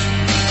drugs.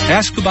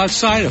 Ask about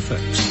side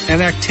effects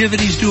and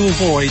activities to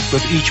avoid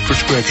with each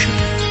prescription.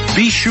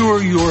 Be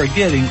sure you are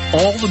getting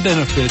all the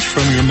benefits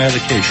from your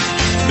medication.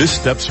 This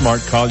Step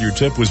Smart Collier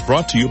Tip was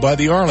brought to you by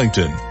the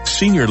Arlington.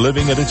 Senior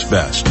living at its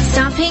best.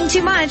 Stop paying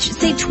too much.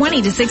 Save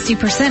 20 to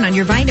 60% on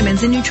your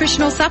vitamins and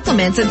nutritional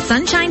supplements at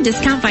Sunshine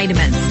Discount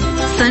Vitamins.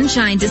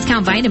 Sunshine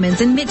Discount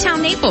Vitamins in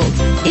Midtown Naples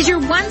is your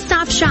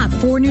one-stop shop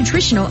for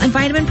nutritional and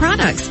vitamin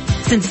products.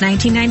 Since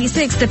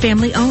 1996, the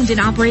family-owned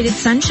and operated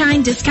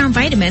Sunshine Discount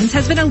Vitamins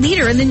has been a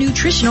leader in the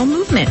nutritional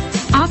movement,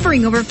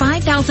 offering over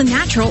 5,000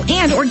 natural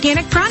and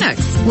organic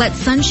products. Let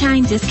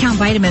Sunshine Discount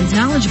Vitamins'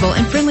 knowledgeable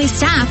and friendly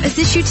staff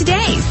assist you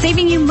today,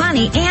 saving you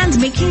money and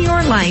making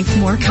your life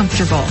more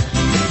comfortable.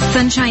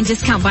 Sunshine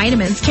Discount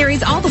Vitamins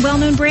carries all the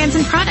well-known brands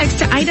and products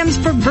to items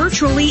for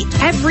virtually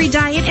every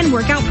diet and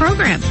workout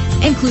program,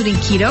 including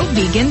keto,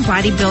 vegan,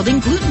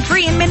 bodybuilding,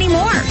 gluten-free, and many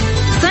more.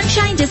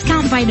 Sunshine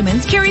Discount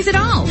Vitamins carries it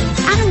all.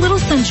 Add a little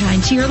sunshine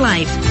to your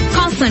life.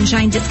 Call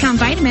Sunshine Discount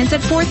Vitamins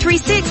at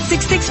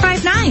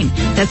 436-6659.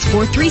 That's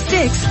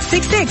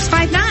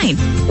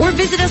 436-6659. Or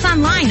visit us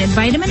online at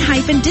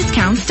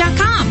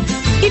vitamin-discounts.com.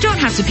 You don't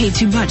have to pay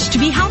too much to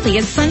be healthy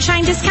at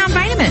Sunshine Discount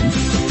Vitamins.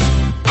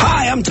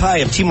 Hi, I'm Ty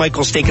of T.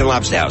 Michael's Steak and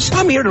Lobster House.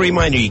 I'm here to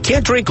remind you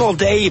can't drink all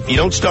day if you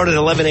don't start at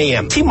 11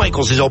 a.m. T.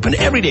 Michael's is open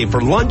every day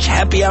for lunch,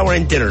 happy hour,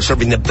 and dinner,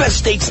 serving the best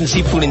steaks and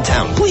seafood in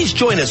town. Please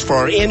join us for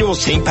our annual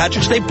St.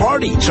 Patrick's Day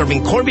party,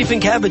 serving corned beef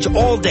and cabbage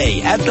all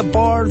day at the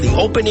bar, the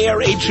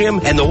open-air atrium,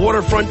 and the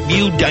waterfront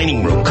view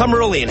dining room. Come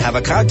early and have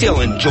a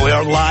cocktail and enjoy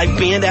our live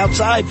band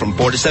outside from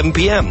 4 to 7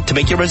 p.m. To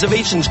make your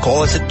reservations,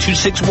 call us at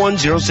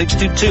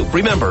 261-0622.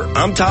 Remember,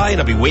 I'm Ty,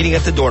 and I'll be waiting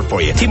at the door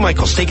for you. T.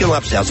 Michael's Steak and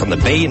Lobster House on the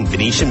Bay in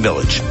Venetian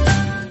Village.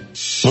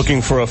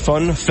 Looking for a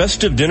fun,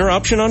 festive dinner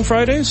option on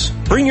Fridays?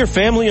 Bring your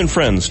family and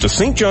friends to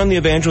St. John the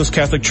Evangelist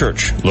Catholic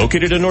Church,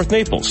 located in North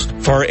Naples,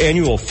 for our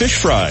annual fish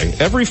fry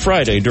every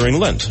Friday during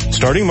Lent.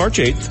 Starting March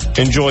 8th,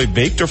 enjoy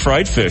baked or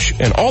fried fish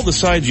and all the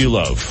sides you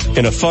love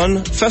in a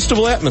fun,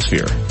 festival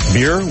atmosphere.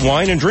 Beer,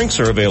 wine, and drinks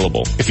are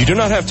available. If you do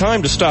not have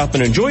time to stop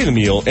and enjoy the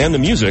meal and the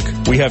music,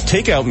 we have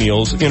takeout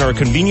meals in our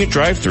convenient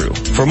drive-thru.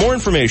 For more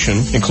information,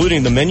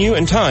 including the menu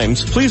and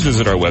times, please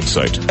visit our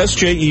website,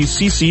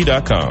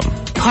 sjecc.com.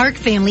 Park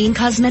Family and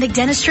Cosmetic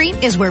Dentistry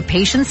is where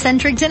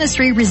patient-centric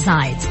dentistry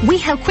resides. We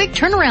have quick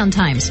turnaround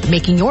times,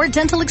 making your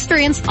dental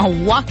experience a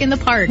walk in the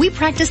park. We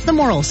practice the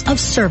morals of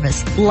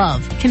service,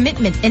 love,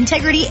 commitment,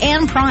 integrity,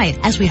 and pride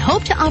as we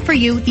hope to offer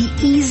you the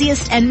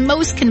easiest and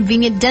most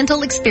convenient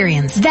dental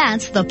experience.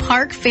 That's the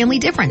Park Family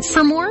difference.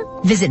 For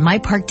more, visit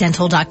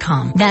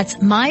myparkdental.com. That's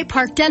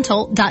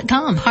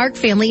myparkdental.com. Park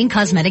Family and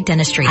Cosmetic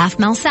Dentistry,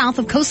 half-mile south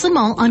of Coastland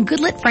Mall on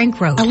Goodlet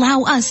Frank Road.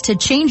 Allow us to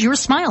change your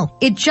smile.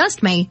 It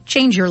just may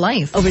change your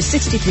life. Over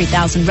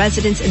 63,000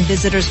 residents and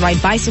visitors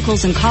ride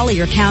bicycles in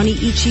Collier County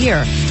each year.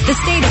 The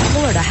state of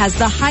Florida has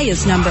the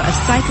highest number of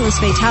cyclist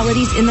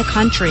fatalities in the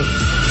country.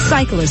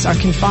 Cyclists are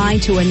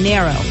confined to a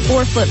narrow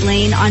 4-foot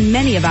lane on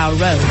many of our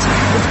roads,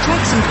 with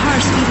trucks and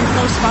cars speeding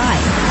close by.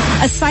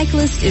 A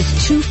cyclist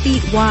is 2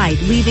 feet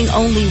wide, leaving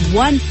only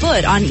 1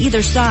 foot on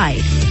either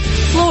side.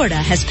 Florida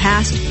has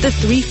passed the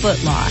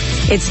 3-foot law.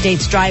 It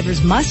states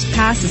drivers must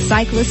pass a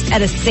cyclist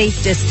at a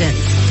safe distance.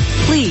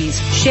 Please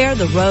share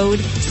the road,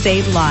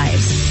 save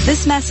lives.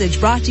 This message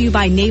brought to you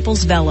by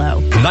Naples Velo.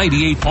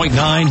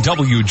 98.9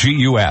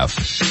 WGUF.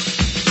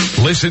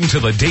 Listen to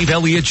the Dave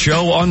Elliott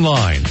Show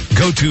online.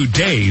 Go to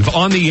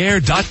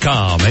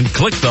DaveOnTheAir.com and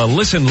click the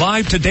Listen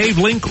Live to Dave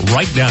link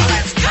right now.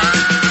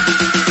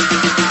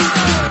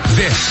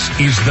 This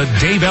is the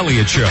Dave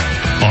Elliott Show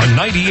on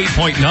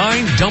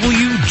 98.9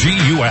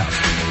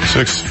 WGUF.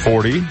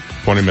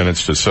 6:40, 20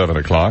 minutes to 7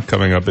 o'clock.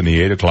 Coming up in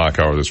the 8 o'clock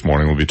hour this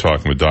morning, we'll be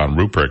talking with Don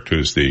Ruprecht,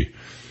 who's the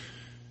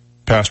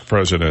past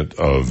president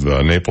of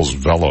Naples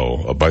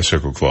Velo, a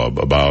bicycle club,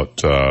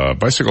 about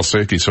bicycle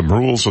safety, some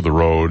rules of the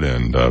road,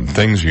 and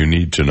things you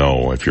need to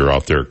know if you're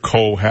out there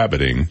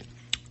cohabiting.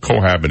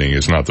 Cohabiting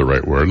is not the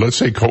right word. Let's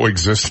say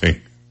coexisting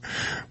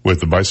with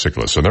the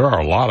bicyclists. And there are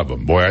a lot of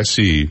them. Boy, I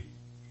see,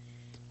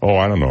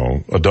 I don't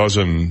know,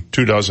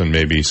 2 dozen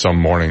maybe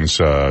some mornings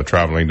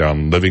traveling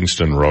down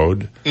Livingston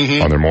Road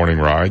on their morning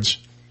rides.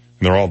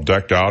 And they're all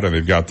decked out, and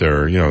they've got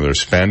their, their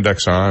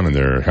spandex on and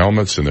their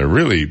helmets, and they're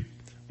really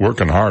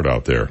working hard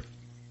out there.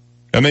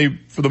 And they,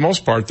 for the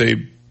most part,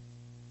 they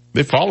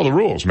follow the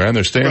rules, man.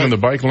 They're staying in the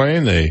bike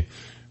lane. They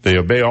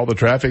obey all the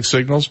traffic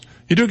signals.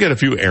 You do get a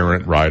few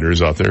errant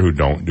riders out there who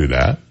don't do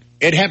that.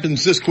 It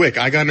happens this quick.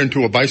 I got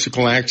into a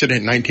bicycle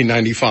accident in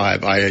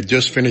 1995. I had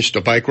just finished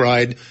a bike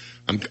ride.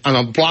 I'm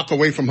a block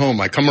away from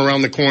home. I come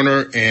around the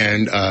corner,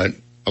 and a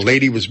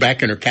lady was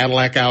backing her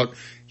Cadillac out.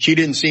 She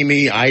didn't see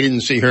me. I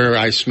didn't see her.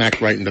 I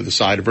smacked right into the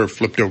side of her,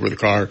 flipped over the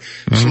car,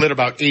 slid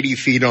about 80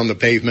 feet on the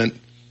pavement.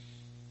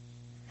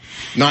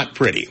 Not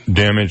pretty.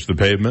 Damaged the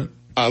pavement?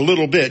 A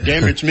little bit.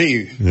 Damaged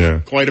me. Yeah.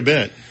 Quite a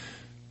bit.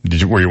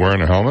 Were you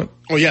wearing a helmet?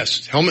 Oh,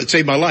 yes. Helmet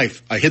saved my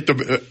life. I hit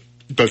the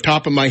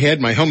top of my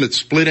head. My helmet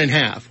split in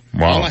half.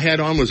 Wow. All I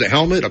had on was a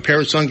helmet, a pair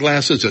of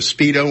sunglasses, a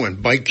Speedo,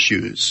 and bike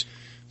shoes.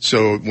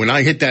 So when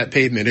I hit that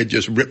pavement, it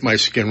just ripped my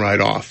skin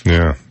right off.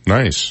 Yeah.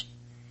 Nice.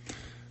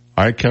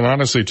 I can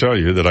honestly tell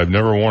you that I've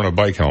never worn a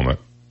bike helmet.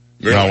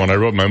 Really? Now, when I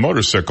rode my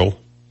motorcycle,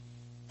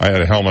 I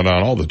had a helmet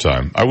on all the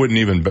time. I wouldn't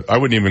even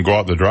go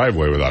out the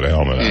driveway without a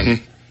helmet on.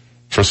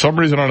 For some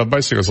reason on a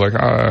bicycle, it's like,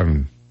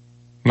 I'm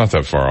not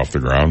that far off the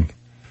ground.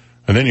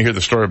 And then you hear the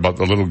story about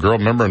the little girl.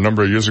 Remember a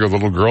number of years ago, the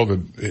little girl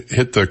that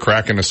hit the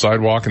crack in the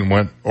sidewalk and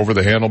went over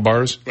the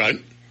handlebars? Right.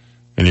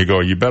 And you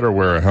go, you better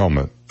wear a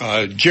helmet.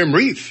 Jim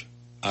Reef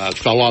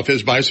fell off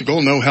his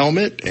bicycle, no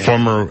helmet.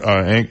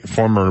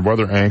 Former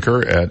weather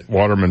anchor at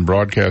Waterman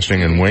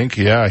Broadcasting in Wink.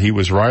 Yeah, he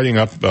was riding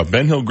up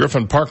Ben Hill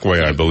Griffin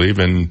Parkway, I believe,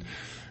 in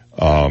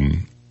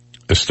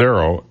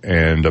Estero,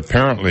 and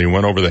apparently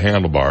went over the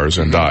handlebars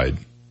and died.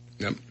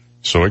 Yep.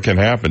 So it can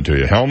happen to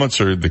you.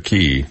 Helmets are the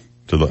key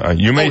to the.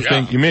 You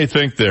may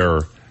think they're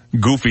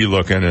goofy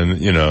looking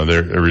and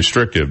they're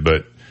restrictive,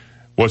 but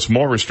what's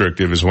more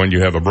restrictive is when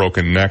you have a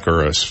broken neck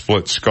or a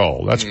split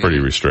skull. That's pretty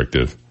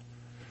restrictive.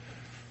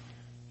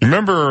 You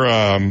remember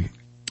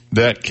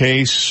that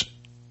case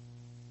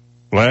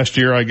last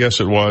year, I guess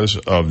it was,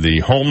 of the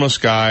homeless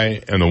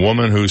guy and the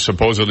woman who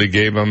supposedly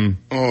gave him.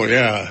 Oh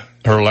yeah.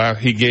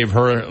 He gave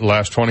her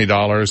last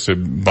 $20 to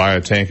buy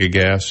a tank of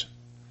gas.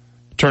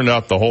 Turned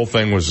out the whole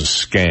thing was a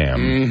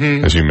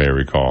scam, as you may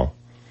recall.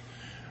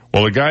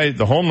 Well,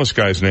 the homeless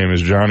guy's name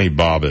is Johnny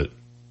Bobbitt.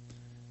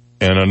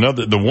 And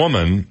the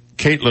woman,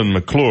 Caitlin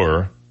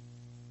McClure,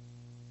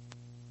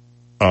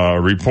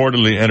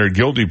 reportedly entered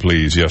guilty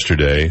pleas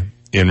yesterday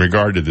in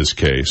regard to this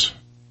case.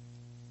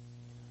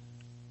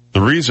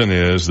 The reason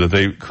is that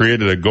they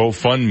created a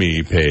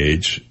GoFundMe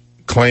page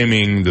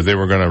claiming that they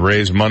were going to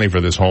raise money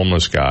for this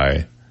homeless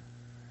guy.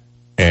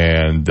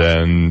 And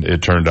then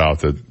it turned out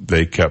that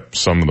they kept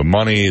some of the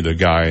money. The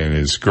guy and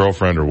his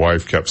girlfriend or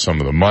wife kept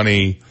some of the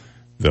money.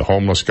 The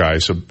homeless guy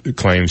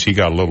claims he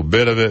got a little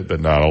bit of it,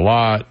 but not a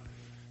lot.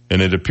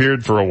 And it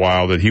appeared for a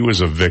while that he was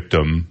a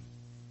victim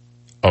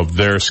of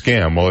their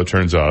scam. Well, it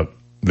turns out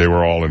they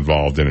were all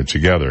involved in it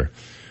together.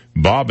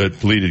 Bobbitt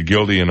pleaded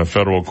guilty in a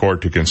federal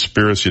court to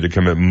conspiracy to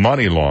commit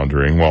money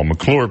laundering, while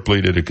McClure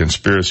pleaded a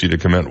conspiracy to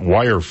commit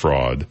wire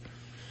fraud.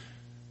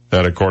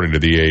 That according to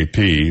the AP.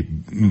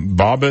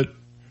 Bobbitt,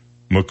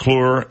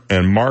 McClure,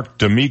 and Mark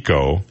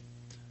D'Amico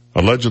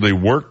allegedly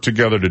worked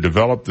together to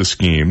develop the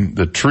scheme.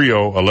 The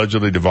trio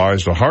allegedly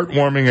devised a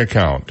heartwarming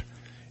account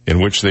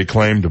in which they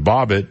claimed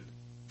Bobbitt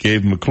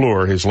gave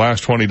McClure his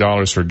last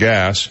 $20 for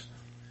gas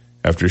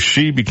after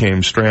she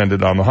became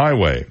stranded on the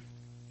highway.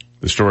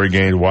 The story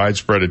gained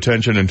widespread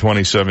attention in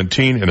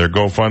 2017, and their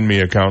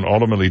GoFundMe account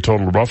ultimately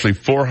totaled roughly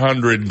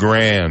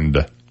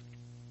 $400,000.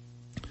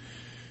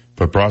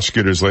 But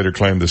prosecutors later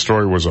claimed the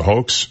story was a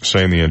hoax,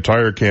 saying the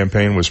entire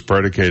campaign was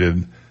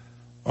predicated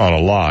on a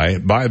lie.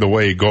 By the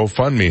way,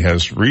 GoFundMe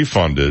has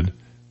refunded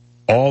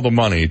all the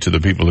money to the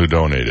people who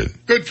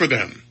donated. Good for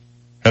them.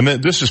 And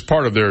this is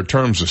part of their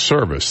terms of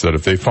service, that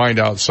if they find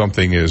out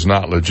something is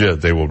not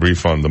legit, they will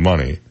refund the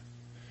money.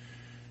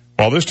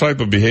 While this type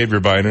of behavior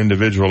by an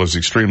individual is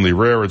extremely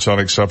rare, it's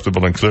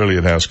unacceptable and clearly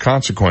it has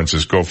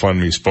consequences,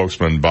 GoFundMe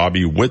spokesman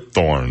Bobby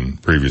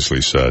Whitthorne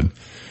previously said.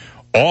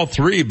 All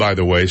three, by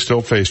the way,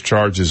 still face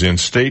charges in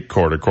state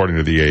court, according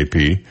to the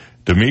AP.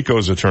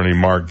 D'Amico's attorney,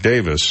 Mark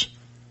Davis,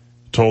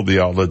 told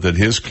the outlet that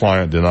his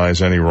client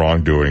denies any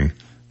wrongdoing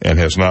and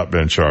has not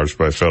been charged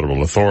by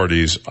federal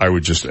authorities. I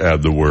would just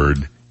add the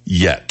word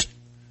yet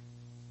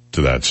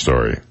to that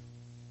story.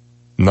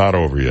 Not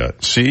over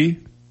yet. See?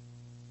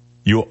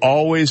 You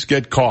always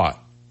get caught.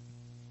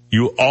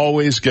 You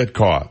always get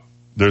caught.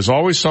 There's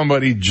always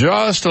somebody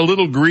just a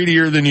little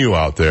greedier than you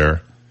out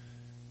there,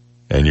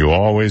 and you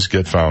always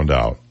get found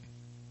out.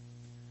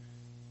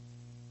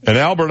 An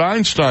Albert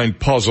Einstein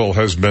puzzle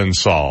has been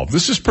solved.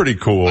 This is pretty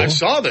cool. I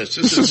saw this.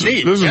 This is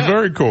neat. This is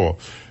very cool.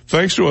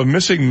 Thanks to a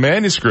missing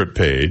manuscript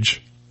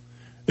page,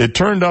 it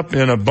turned up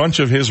in a bunch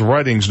of his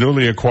writings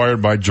newly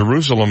acquired by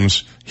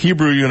Jerusalem's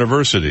Hebrew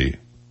University.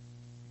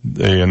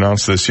 They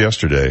announced this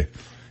yesterday.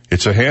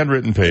 It's a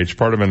handwritten page,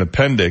 part of an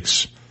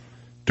appendix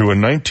to a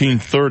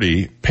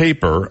 1930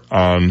 paper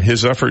on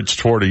his efforts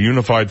toward a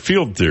unified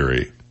field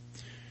theory.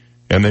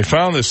 And they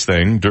found this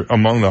thing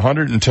among the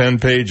 110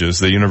 pages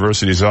the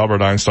university's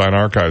Albert Einstein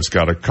archives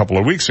got a couple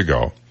of weeks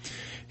ago.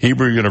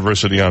 Hebrew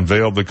University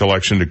unveiled the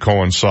collection to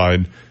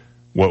coincide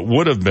what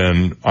would have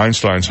been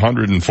Einstein's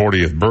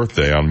 140th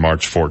birthday on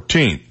March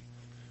 14th.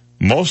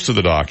 Most of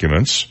the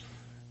documents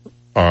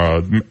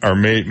are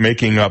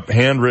making up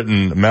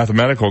handwritten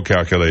mathematical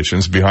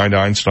calculations behind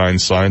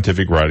Einstein's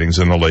scientific writings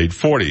in the late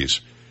 40s.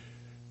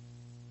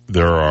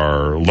 There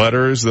are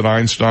letters that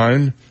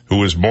Einstein, who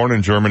was born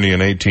in Germany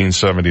in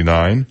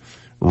 1879,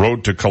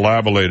 wrote to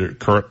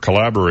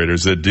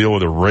collaborators that deal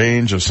with a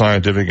range of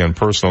scientific and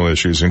personal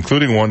issues,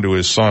 including one to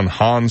his son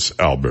Hans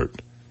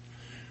Albert.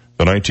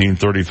 The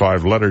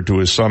 1935 letter to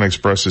his son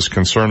expresses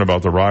concern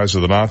about the rise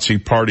of the Nazi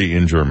Party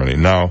in Germany.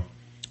 Now,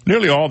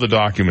 nearly all the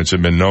documents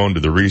have been known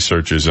to the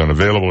researchers and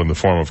available in the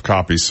form of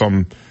copies,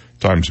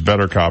 sometimes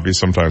better copies,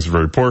 sometimes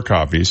very poor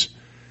copies.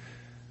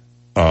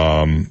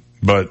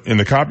 But in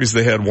the copies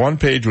they had, one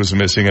page was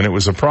missing, and it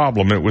was a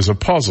problem. It was a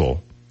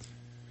puzzle.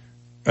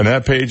 And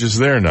that page is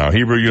there now.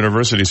 Hebrew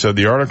University said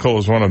the article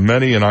is one of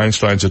many in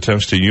Einstein's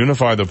attempts to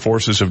unify the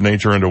forces of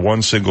nature into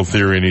one single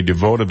theory, and he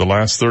devoted the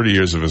last 30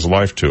 years of his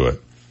life to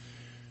it.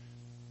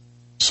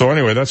 So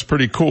anyway, that's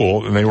pretty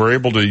cool, and they were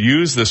able to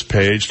use this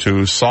page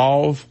to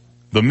solve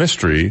the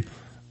mystery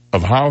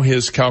of how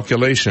his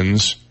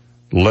calculations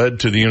led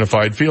to the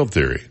unified field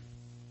theory.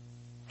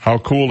 How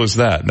cool is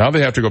that? Now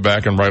they have to go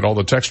back and write all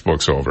the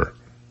textbooks over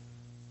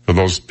for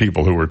those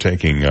people who were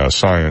taking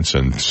science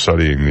and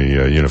studying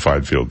the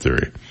unified field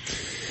theory.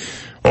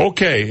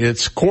 Okay,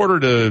 it's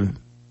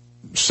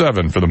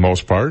 6:45 for the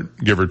most part,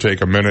 give or take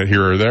a minute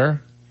here or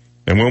there.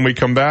 And when we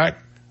come back,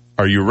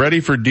 are you ready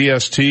for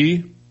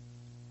DST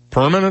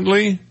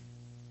permanently?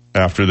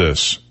 After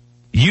this.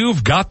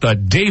 You've got the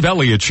Dave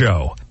Elliott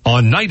Show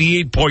on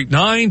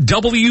 98.9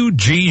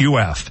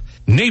 WGUF,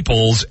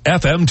 Naples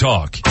FM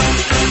Talk.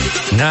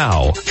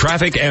 Now,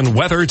 traffic and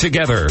weather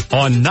together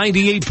on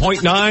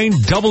 98.9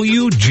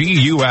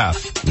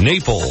 WGUF,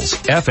 Naples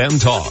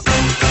FM Talk.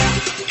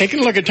 Taking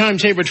a look at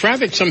time-saver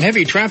traffic, some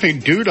heavy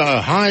traffic due to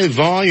high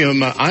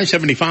volume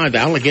I-75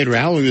 Alligator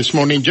Alley this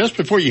morning just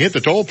before you hit the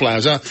toll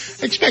plaza.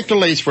 Expect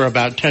delays for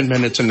about 10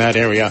 minutes in that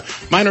area.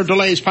 Minor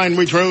delays, Pine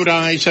Ridge Road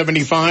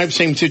I-75,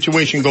 same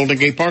situation, Golden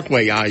Gate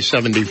Parkway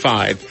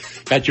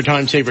I-75. That's your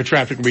time-saver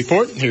traffic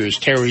report. Here's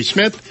Terry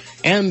Smith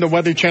and the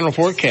Weather Channel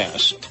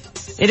forecast.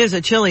 It is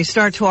a chilly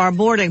start to our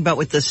morning, but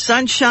with the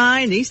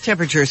sunshine, these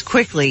temperatures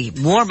quickly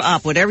warm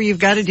up. Whatever you've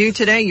got to do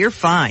today, you're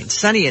fine.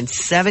 Sunny and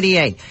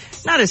 78.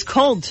 Not as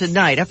cold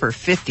tonight, upper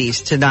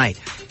 50s tonight.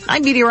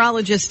 I'm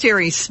meteorologist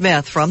Terry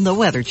Smith from the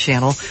Weather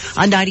Channel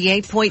on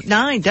 98.9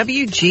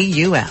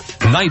 WGUF.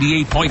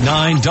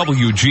 98.9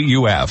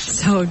 WGUF.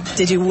 So,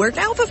 did you work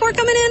out before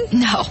coming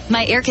in? No,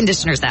 my air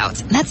conditioner's out.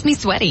 That's me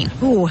sweating.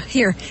 Ooh,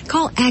 here,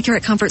 call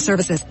Accurate Comfort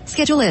Services.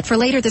 Schedule it for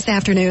later this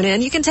afternoon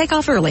and you can take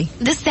off early.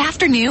 This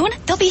afternoon?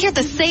 They'll be here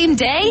the same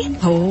day?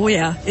 Oh,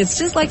 yeah. It's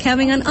just like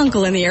having an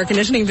uncle in the air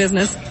conditioning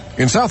business.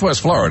 In Southwest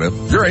Florida,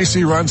 your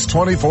AC runs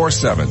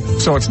 24/7.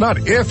 So it's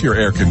not if your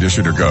air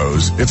conditioner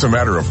goes, it's a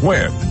matter of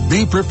when.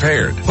 Be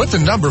prepared. Put the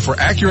number for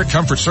Accurate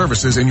Comfort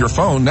Services in your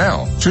phone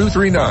now.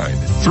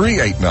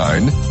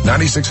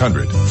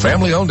 239-389-9600.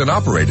 Family owned and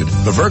operated,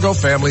 the Virgo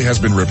family has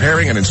been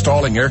repairing and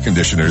installing air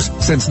conditioners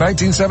since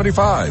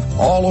 1975,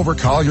 all over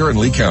Collier and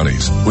Lee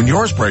counties. When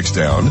yours breaks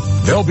down,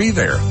 they'll be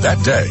there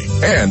that day.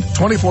 And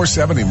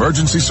 24/7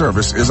 emergency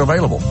service is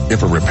available.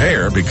 If a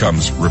repair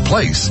becomes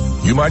replace,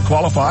 you might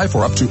qualify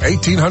for up to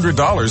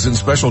 $1,800 in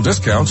special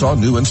discounts on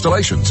new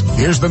installations.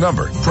 Here's the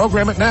number.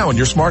 Program it now on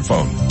your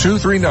smartphone.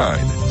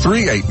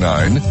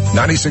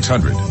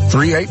 239-389-9600.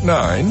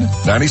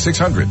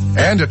 389-9600.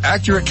 And at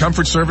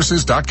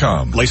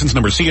AccurateComfortServices.com. License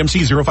number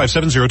CMC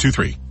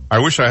 057023. I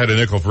wish I had a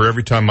nickel for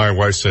every time my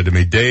wife said to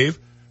me, Dave,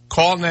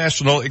 call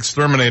National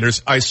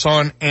Exterminators. I saw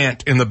an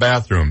ant in the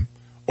bathroom.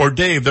 Or,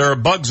 Dave, there are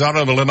bugs out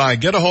on the lanai.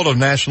 Get a hold of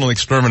National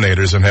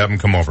Exterminators and have them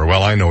come over.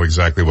 Well, I know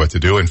exactly what to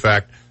do. In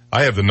fact,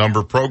 I have the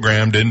number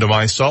programmed into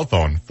my cell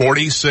phone.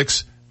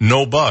 46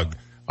 no bug.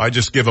 I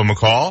just give them a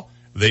call.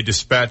 They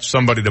dispatch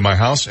somebody to my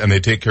house and they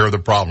take care of the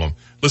problem.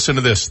 Listen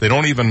to this. They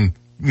don't even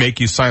make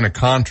you sign a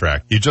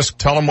contract. You just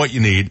tell them what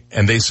you need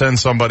and they send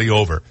somebody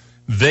over.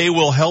 They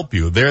will help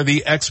you. They're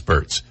the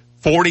experts.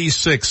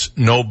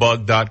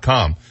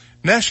 46nobug.com.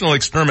 National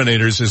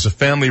Exterminators is a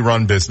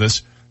family-run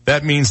business.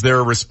 That means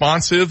they're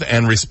responsive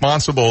and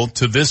responsible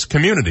to this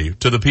community,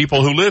 to the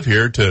people who live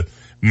here, to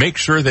make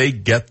sure they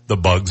get the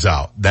bugs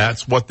out.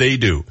 That's what they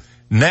do.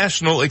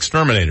 National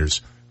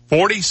Exterminators.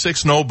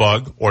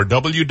 46nobug or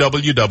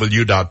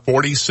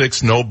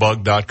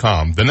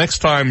www.46nobug.com. The next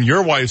time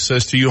your wife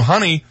says to you,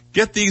 honey,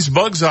 get these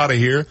bugs out of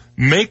here,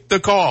 make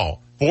the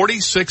call.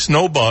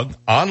 46nobug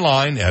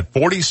online at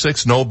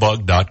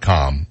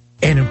 46nobug.com.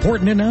 An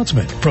important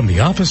announcement from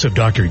the office of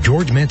Dr.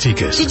 George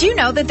Mantikas. Did you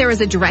know that there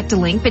is a direct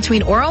link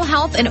between oral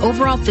health and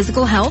overall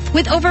physical health?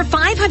 With over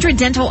 500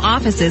 dental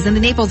offices in the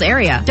Naples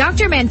area,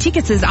 Dr.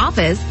 Mantikas'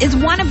 office is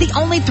one of the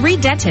only 3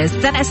 dentists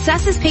that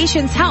assesses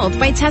patients' health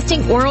by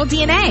testing oral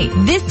DNA.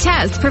 This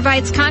test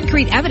provides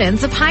concrete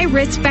evidence of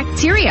high-risk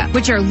bacteria,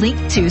 which are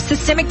linked to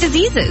systemic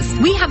diseases.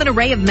 We have an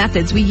array of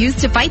methods we use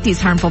to fight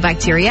these harmful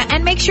bacteria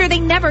and make sure they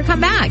never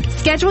come back.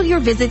 Schedule your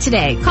visit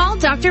today. Call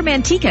Dr.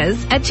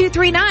 Mantikas at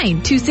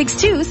 239-262-6000.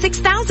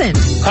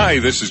 Hi,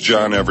 this is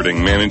John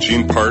Everding,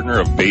 managing partner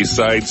of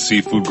Bayside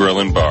Seafood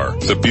Grill and Bar.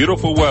 The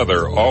beautiful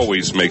weather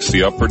always makes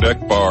the Upper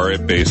Deck Bar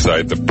at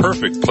Bayside the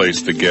perfect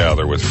place to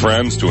gather with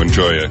friends to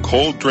enjoy a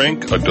cold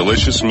drink, a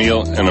delicious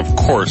meal, and of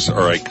course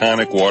our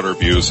iconic water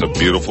views of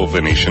beautiful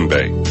Venetian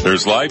Bay.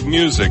 There's live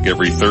music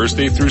every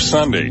Thursday through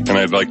Sunday, and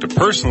I'd like to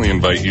personally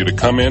invite you to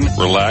come in,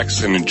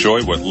 relax, and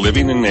enjoy what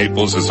living in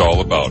Naples is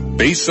all about.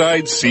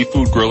 Bayside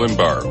Seafood Grill and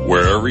Bar,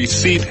 where every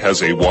seat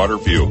has a water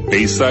view.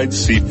 Bayside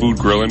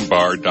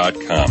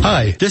SeafoodGrillAndBar.com.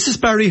 Hi, this is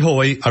Barry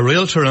Hoy, a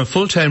realtor and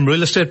full-time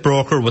real estate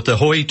broker with the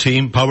Hoy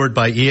team powered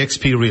by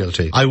eXp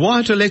Realty. I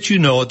wanted to let you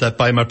know that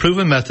by my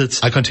proven methods,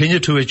 I continue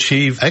to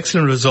achieve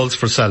excellent results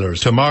for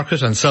sellers to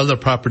market and sell their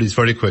properties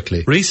very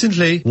quickly.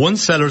 Recently, one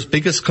seller's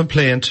biggest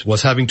complaint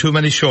was having too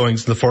many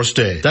showings the first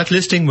day. That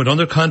listing went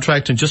under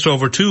contract in just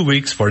over 2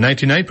 weeks for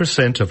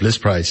 99% of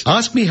list price.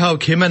 Ask me how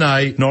Kim and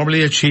I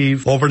normally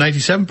achieve over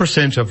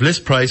 97% of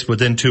list price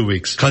within 2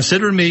 weeks.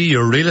 Consider me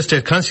your real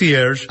estate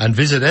concierge and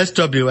visit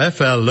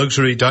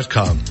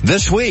SWFLluxury.com.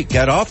 This week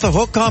at Off the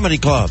Hook Comedy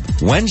Club.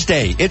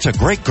 Wednesday, it's a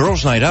great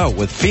girls' night out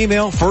with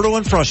Female, Fertile,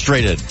 and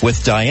Frustrated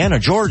with Diana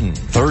Jordan.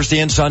 Thursday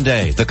and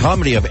Sunday, the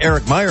comedy of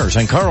Eric Myers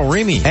and Carl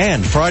Remy.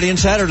 And Friday and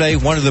Saturday,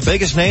 one of the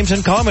biggest names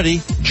in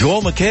comedy,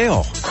 Joel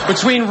McHale.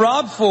 Between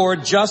Rob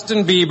Ford,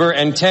 Justin Bieber,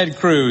 and Ted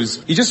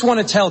Cruz, you just want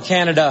to tell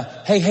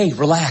Canada, hey,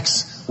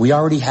 relax. We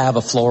already have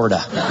a Florida.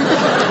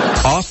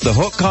 Off the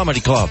Hook Comedy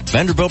Club,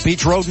 Vanderbilt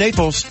Beach Road,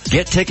 Naples.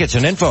 Get tickets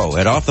and info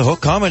at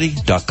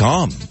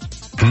offthehookcomedy.com.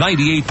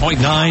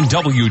 98.9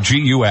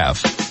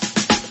 WGUF.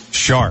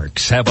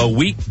 Sharks have a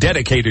week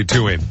dedicated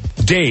to him.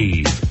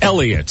 Dave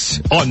Elliott's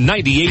on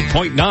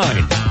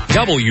 98.9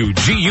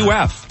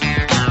 WGUF.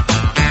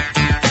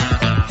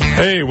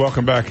 Hey,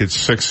 welcome back. It's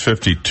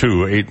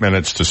 6:52, 8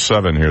 minutes to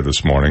 7 here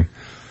this morning.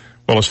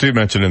 Well, as Steve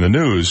mentioned in the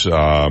news,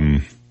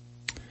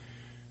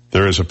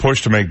 there is a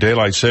push to make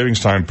daylight savings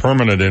time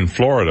permanent in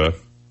Florida,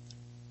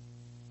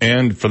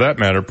 and for that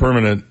matter,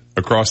 permanent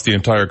across the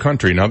entire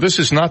country. Now, this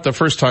is not the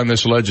first time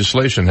this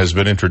legislation has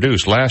been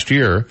introduced. Last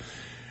year,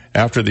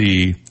 after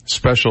the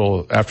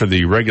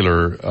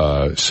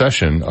regular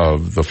session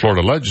of the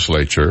Florida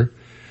legislature,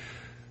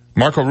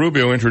 Marco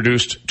Rubio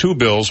introduced 2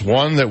 bills,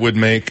 one that would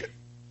make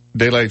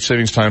daylight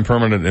savings time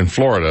permanent in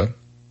Florida,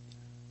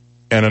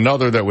 and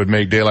another that would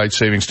make daylight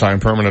savings time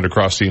permanent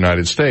across the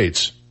United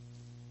States.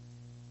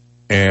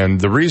 And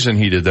the reason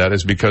he did that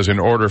is because in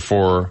order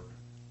for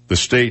the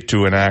state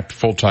to enact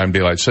full-time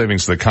daylight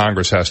savings, the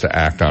Congress has to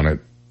act on it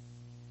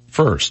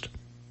first.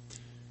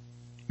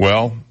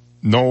 Well,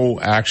 no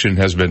action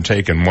has been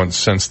taken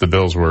since the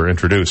bills were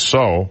introduced.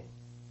 So,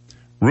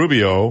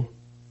 Rubio,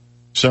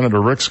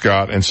 Senator Rick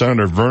Scott, and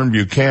Representative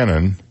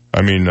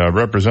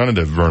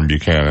Vern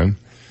Buchanan,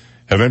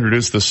 have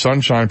introduced the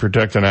Sunshine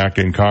Protecting Act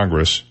in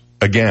Congress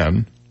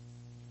again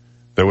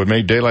that would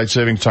make daylight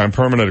savings time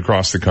permanent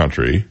across the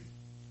country.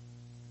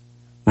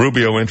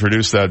 Rubio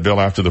introduced that bill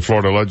after the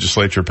Florida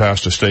legislature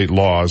passed a state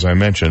law, as I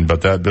mentioned,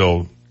 but that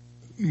bill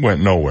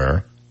went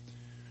nowhere.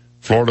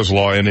 Florida's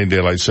law ending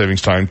daylight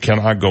savings time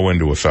cannot go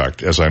into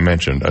effect, as I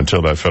mentioned,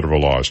 until that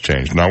federal law is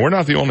changed. Now, we're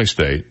not the only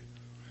state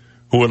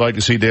who would like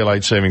to see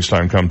daylight savings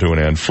time come to an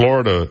end.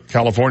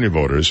 California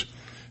voters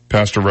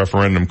passed a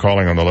referendum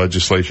calling on the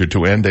legislature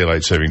to end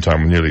daylight saving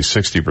time with nearly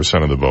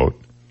 60% of the vote.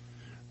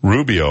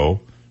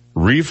 Rubio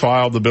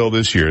refiled the bill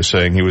this year,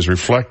 saying he was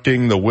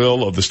reflecting the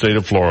will of the state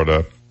of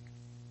Florida,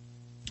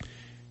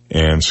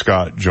 and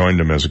Scott joined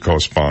him as a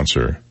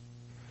co-sponsor.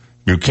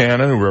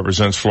 Buchanan, who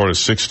represents Florida's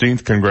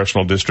 16th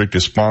congressional district,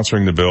 is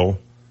sponsoring the bill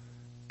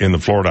in the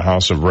Florida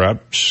House of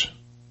Reps.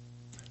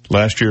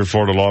 Last year,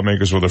 Florida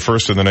lawmakers were the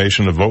first in the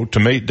nation to vote to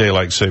make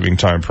daylight saving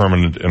time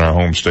permanent in our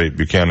home state.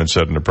 Buchanan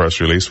said in a press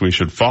release, "We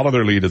should follow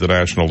their lead at the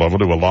national level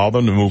to allow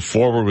them to move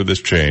forward with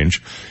this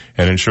change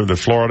and ensure that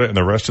Florida and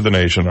the rest of the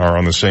nation are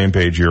on the same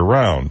page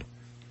year-round.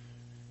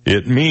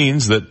 It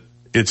means that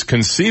it's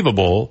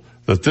conceivable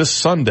that this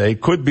Sunday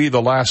could be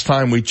the last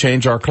time we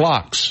change our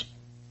clocks,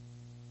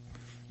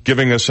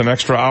 giving us an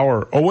extra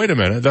hour." Oh, wait a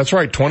minute. That's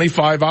right.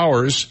 25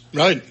 hours.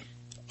 Right.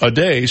 A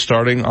day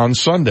starting on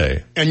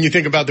Sunday. And you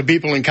think about the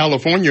people in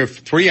California,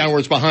 3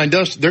 hours behind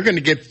us, they're going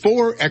to get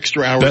 4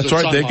 extra hours. That's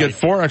right. Sunlight. They get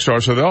 4 extra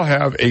hours. So they'll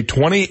have a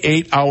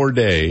 28-hour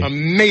day.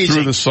 Amazing.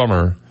 Through the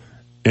summer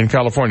in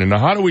California. Now,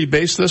 how do we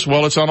base this?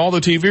 Well, it's on all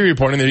the TV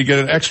reporting that you get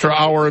an extra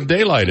hour of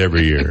daylight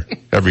every year,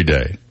 every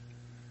day.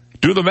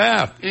 Do the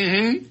math.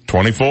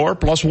 24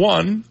 plus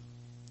 1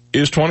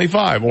 is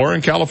 25. Or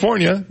in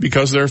California,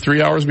 because they're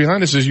 3 hours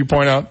behind us, as you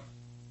point out,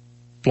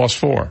 plus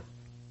 4.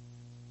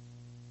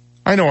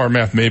 I know our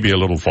math may be a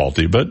little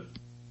faulty, but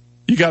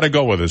you got to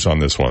go with us on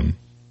this one.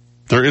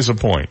 There is a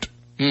point.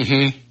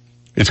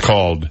 It's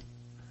called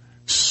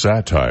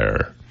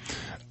satire.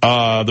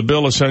 The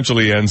bill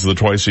essentially ends the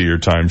twice-a-year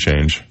time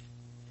change,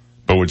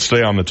 but would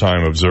stay on the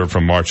time observed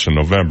from March to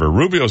November.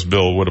 Rubio's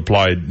bill would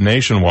apply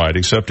nationwide,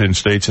 except in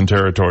states and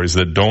territories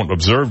that don't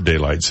observe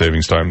daylight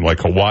savings time,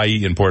 like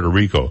Hawaii and Puerto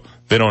Rico.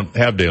 They don't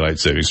have daylight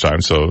savings time,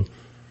 so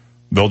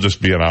they'll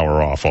just be an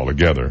hour off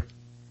altogether.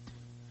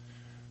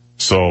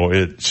 So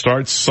it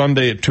starts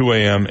Sunday at 2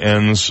 a.m.,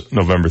 ends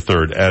November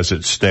 3rd, as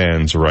it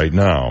stands right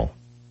now.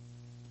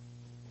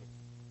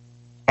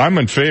 I'm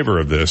in favor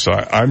of this.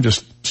 I'm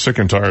just sick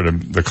and tired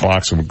of the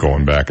clocks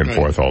going back and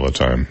forth all the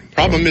time.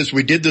 Problem is,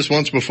 we did this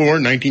once before,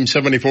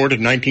 1974 to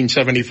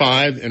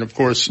 1975, and of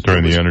course...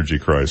 During the energy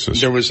crisis.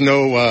 There was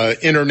no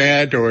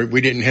internet, or we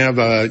didn't have,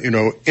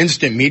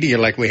 instant media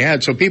like we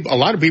had, so a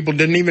lot of people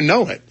didn't even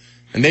know it.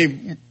 And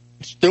they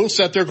still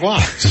set their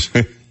clocks.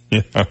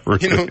 Yeah,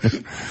 really.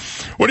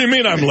 What do you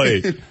mean I'm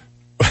late?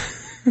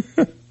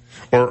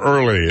 Or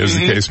early, as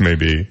the case may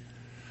be.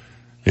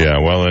 Yeah,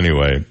 well,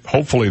 anyway,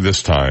 hopefully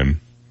this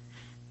time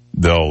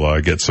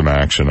they'll get some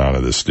action out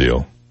of this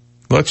deal.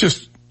 Let's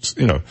just,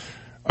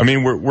 I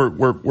mean,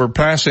 we're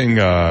passing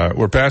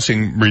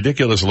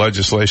ridiculous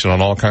legislation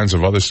on all kinds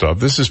of other stuff.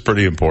 This is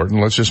pretty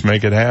important. Let's just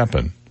make it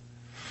happen.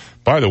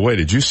 By the way,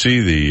 did you see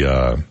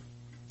the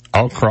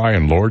outcry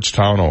in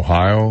Lordstown,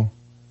 Ohio,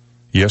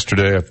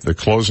 yesterday at the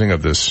closing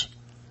of this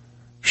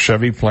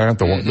Chevy plant?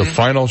 The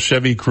final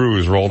Chevy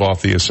Cruze rolled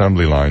off the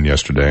assembly line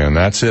yesterday, and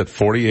that's it.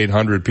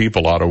 4,800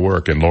 people out of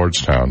work in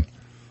Lordstown.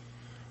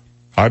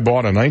 I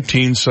bought a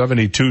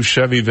 1972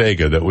 Chevy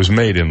Vega that was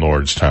made in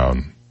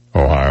Lordstown,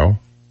 Ohio.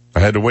 I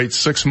had to wait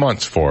 6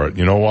 months for it.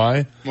 You know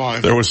why?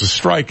 Why? There was a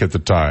strike at the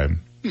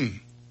time.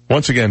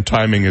 Once again,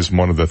 timing is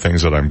one of the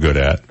things that I'm good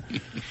at.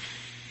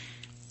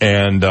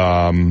 And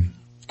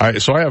I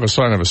have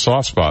a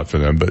soft spot for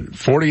them, but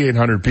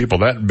 4,800 people,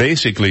 that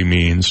basically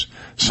means,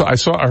 so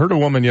I heard a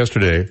woman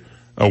yesterday,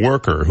 a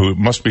worker who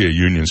must be a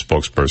union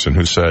spokesperson,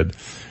 who said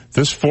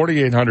this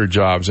 4,800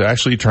 jobs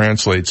actually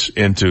translates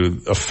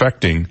into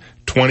affecting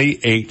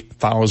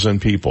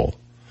 28,000 people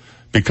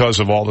because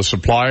of all the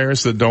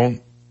suppliers that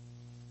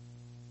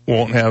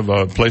won't have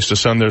a place to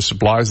send their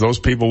supplies. Those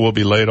people will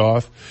be laid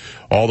off.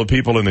 All the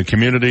people in the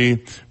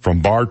community,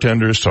 from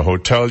bartenders to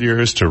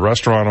hoteliers to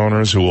restaurant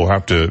owners, who will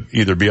have to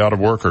either be out of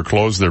work or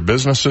close their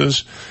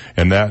businesses,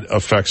 and that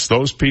affects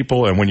those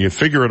people. And when you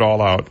figure it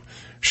all out,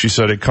 she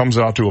said it comes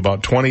out to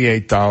about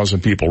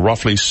 28,000 people,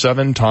 roughly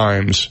 7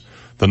 times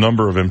the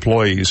number of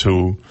employees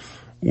who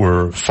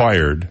were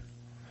fired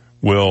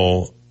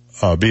will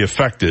be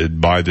affected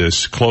by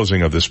this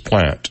closing of this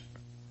plant.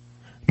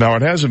 Now,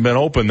 it hasn't been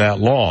open that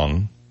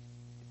long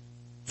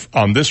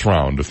on this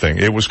round of thing.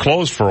 It was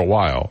closed for a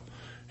while,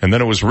 and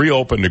then it was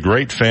reopened to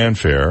great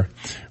fanfare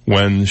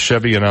when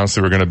Chevy announced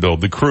they were going to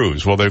build the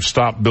Cruze. Well, they've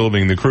stopped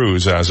building the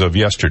Cruze as of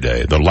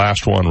yesterday. The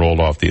last one rolled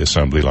off the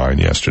assembly line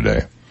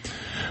yesterday.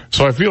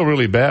 So I feel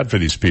really bad for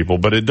these people,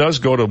 but it does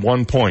go to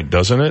one point,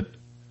 doesn't it?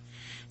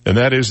 And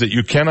that is that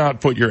you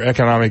cannot put your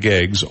economic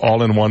eggs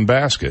all in one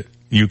basket.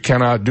 You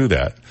cannot do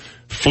that.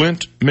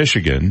 Flint,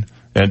 Michigan,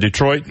 and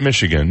Detroit,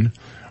 Michigan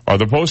are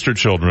the poster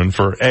children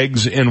for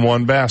eggs in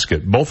one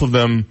basket. Both of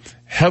them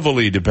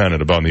heavily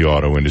dependent upon the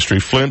auto industry.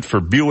 Flint for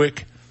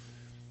Buick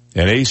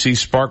and AC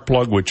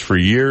Sparkplug, which for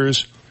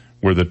years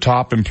were the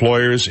top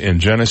employers in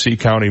Genesee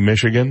County,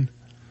 Michigan.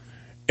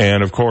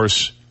 And, of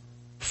course,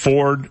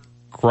 Ford,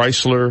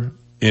 Chrysler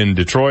in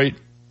Detroit,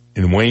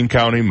 in Wayne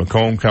County,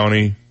 Macomb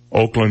County,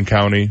 Oakland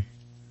County.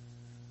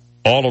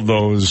 All of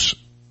those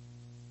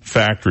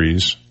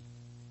factories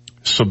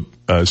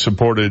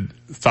supported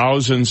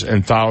thousands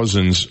and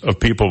thousands of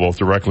people, both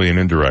directly and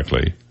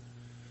indirectly.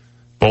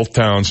 Both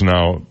towns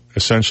now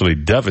essentially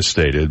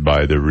devastated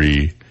by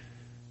the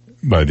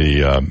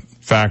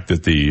fact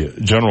that the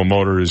General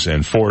Motors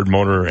and Ford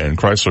Motor and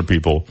Chrysler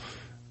people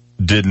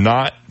did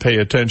not pay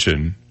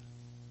attention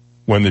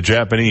when the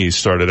Japanese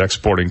started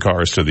exporting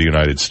cars to the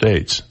United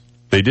States.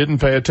 They didn't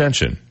pay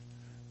attention.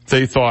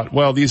 They thought,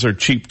 well, these are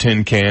cheap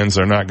tin cans.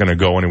 They're not going to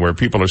go anywhere.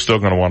 People are still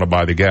going to want to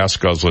buy the gas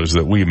guzzlers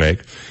that we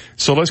make.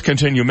 So let's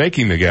continue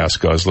making the gas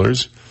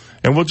guzzlers,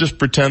 and we'll just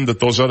pretend that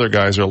those other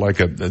guys are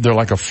they're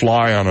like a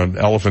fly on an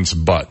elephant's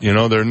butt. You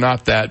know, they're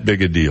not that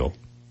big a deal.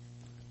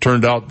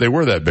 Turned out they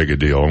were that big a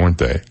deal, weren't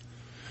they?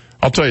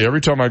 I'll tell you,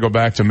 every time I go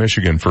back to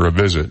Michigan for a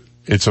visit,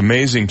 it's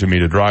amazing to me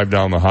to drive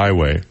down the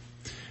highway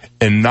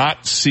and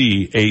not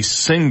see a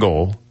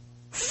single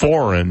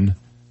foreign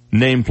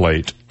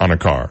nameplate on a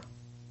car.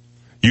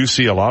 You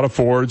see a lot of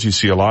Fords, you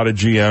see a lot of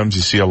GMs,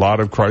 you see a lot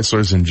of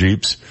Chryslers and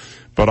Jeeps,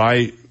 but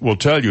I will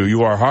tell you,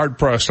 you are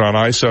hard-pressed on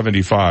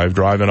I-75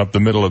 driving up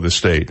the middle of the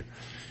state.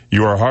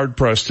 You are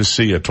hard-pressed to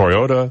see a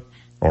Toyota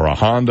or a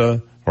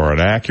Honda or an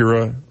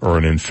Acura or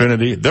an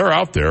Infiniti. They're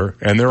out there,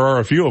 and there are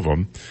a few of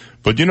them.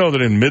 But you know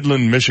that in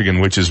Midland,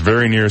 Michigan, which is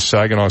very near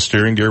Saginaw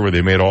Steering Gear, where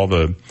they made a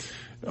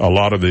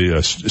lot of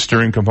the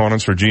steering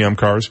components for GM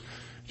cars,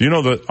 do you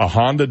know that a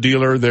Honda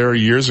dealer there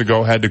years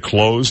ago had to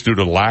close due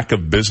to lack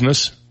of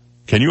business?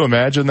 Can you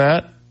imagine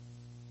that?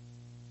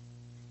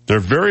 They're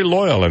very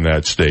loyal in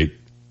that state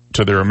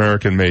to their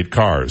American-made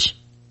cars,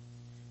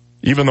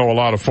 even though a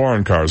lot of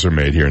foreign cars are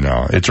made here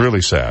now. It's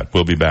really sad.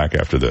 We'll be back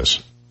after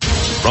this.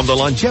 From the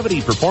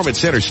Longevity Performance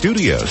Center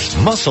studios,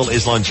 muscle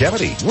is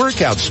longevity.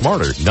 Work out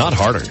smarter, not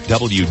harder.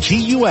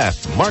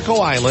 WGUF, Marco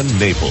Island,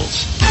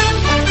 Naples.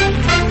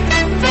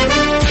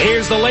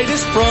 Here's the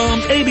latest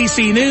from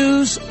ABC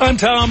News. I'm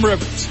Tom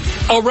Rivers.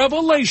 A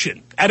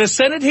revelation at a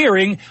Senate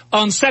hearing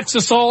on sex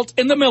assault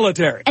in the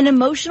military. An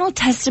emotional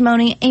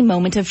testimony, a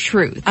moment of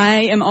truth.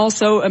 I am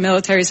also a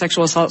military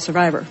sexual assault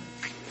survivor.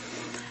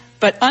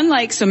 But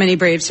unlike so many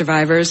brave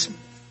survivors,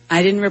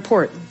 I didn't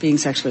report being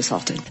sexually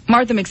assaulted.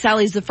 Martha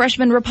McSally is the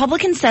freshman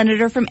Republican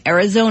senator from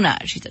Arizona.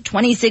 She's a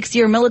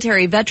 26-year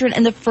military veteran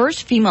and the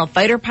first female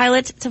fighter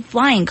pilot to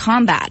fly in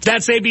combat.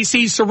 That's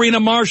ABC's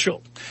Serena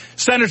Marshall.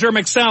 Senator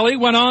McSally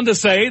went on to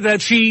say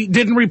that she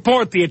didn't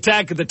report the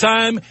attack at the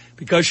time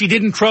because she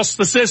didn't trust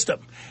the system.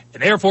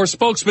 An Air Force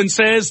spokesman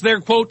says they're,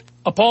 quote,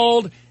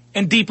 appalled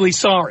and deeply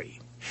sorry.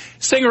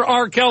 Singer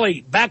R.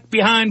 Kelly back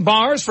behind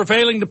bars for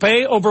failing to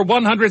pay over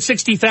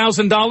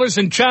 $160,000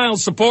 in child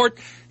support.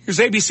 Here's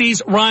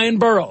ABC's Ryan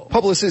Burrow.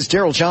 Publicist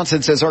Daryl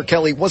Johnson says R.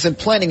 Kelly wasn't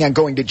planning on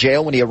going to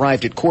jail when he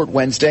arrived at court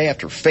Wednesday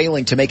after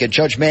failing to make a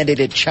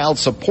judge-mandated child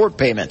support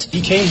payment.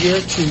 He came here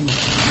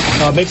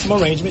to make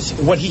some arrangements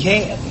with what he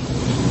had.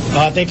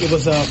 I think it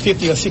was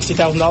 $50,000 or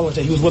 $60,000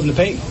 that he was willing to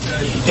pay.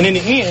 And in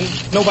the end,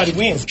 nobody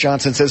wins.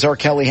 Johnson says R.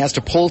 Kelly has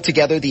to pull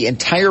together the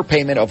entire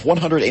payment of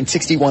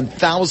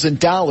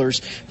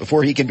 $161,000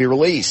 before he can be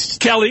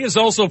released. Kelly is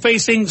also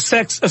facing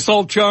sex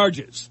assault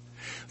charges.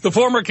 The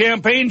former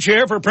campaign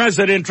chair for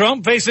President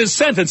Trump faces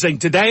sentencing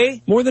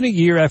today. More than a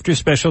year after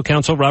special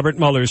counsel Robert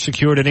Mueller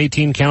secured an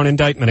 18-count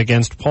indictment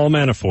against Paul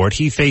Manafort,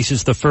 he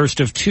faces the first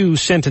of two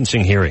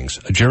sentencing hearings.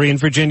 A jury in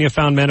Virginia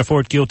found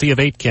Manafort guilty of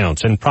 8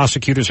 counts, and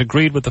prosecutors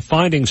agreed with the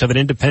findings of an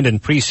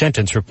independent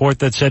pre-sentence report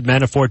that said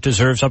Manafort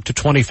deserves up to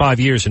 25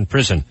 years in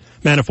prison.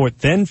 Manafort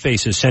then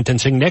faces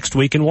sentencing next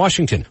week in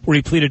Washington, where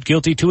he pleaded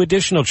guilty to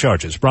additional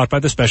charges brought by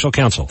the special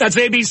counsel. That's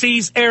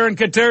ABC's Aaron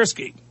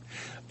Katersky.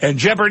 And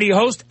Jeopardy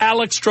host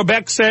Alex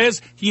Trebek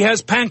says he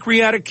has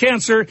pancreatic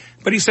cancer,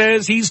 but he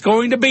says he's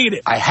going to beat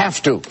it. I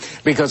have to,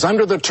 because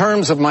under the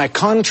terms of my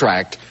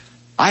contract,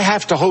 I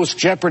have to host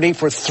Jeopardy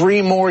for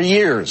 3 more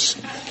years.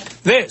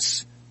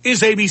 This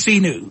is ABC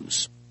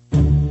News.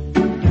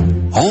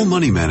 All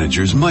money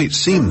managers might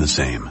seem the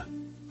same,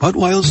 but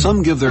while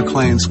some give their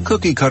clients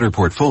cookie-cutter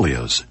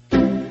portfolios,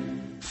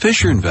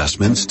 Fisher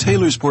Investments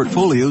tailors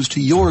portfolios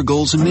to your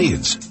goals and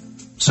needs.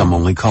 Some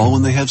only call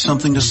when they have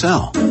something to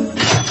sell.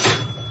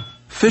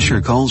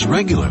 Fisher calls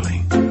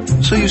regularly,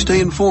 so you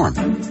stay informed.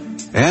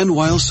 And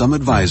while some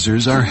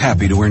advisors are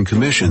happy to earn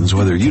commissions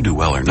whether you do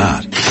well or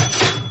not,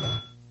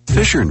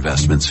 Fisher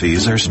Investments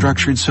fees are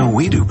structured so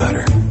we do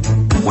better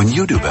when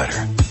you do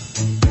better.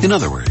 In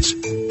other words,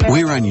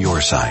 we're on your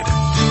side.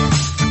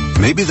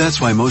 Maybe that's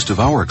why most of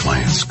our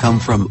clients come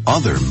from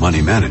other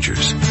money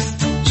managers.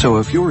 So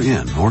if you're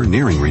in or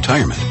nearing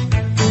retirement,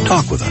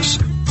 talk with us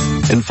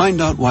and find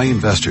out why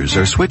investors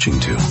are switching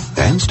to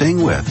and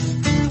staying with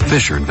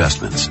Fisher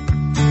Investments.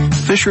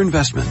 Fisher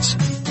Investments.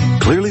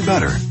 Clearly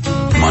better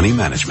money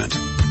management.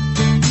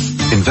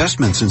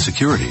 Investments in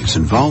securities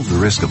involve the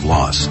risk of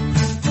loss.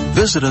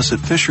 Visit us at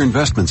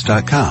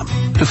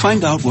FisherInvestments.com to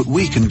find out what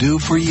we can do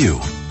for you.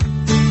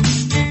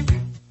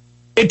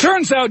 It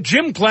turns out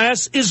gym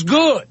class is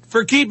good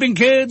for keeping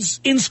kids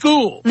in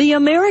school. The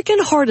American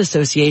Heart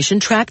Association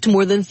tracked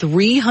more than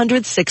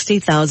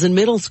 360,000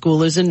 middle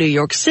schoolers in New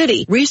York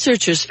City.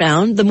 Researchers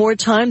found the more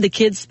time the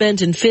kids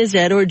spent in phys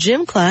ed or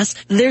gym class,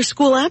 their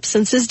school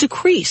absences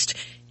decreased.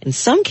 In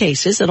some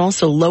cases, it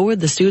also lowered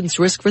the students'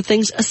 risk for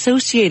things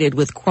associated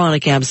with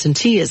chronic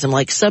absenteeism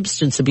like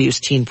substance abuse,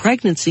 teen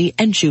pregnancy,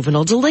 and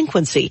juvenile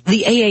delinquency.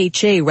 The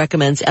AHA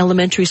recommends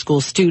elementary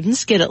school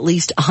students get at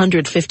least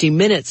 150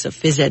 minutes of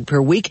phys ed per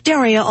week.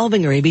 Daria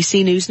Albinger,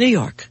 ABC News, New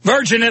York.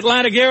 Virgin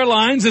Atlantic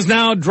Airlines is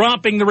now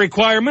dropping the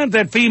requirement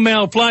that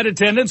female flight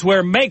attendants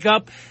wear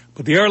makeup,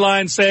 but the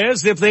airline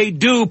says if they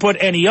do put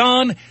any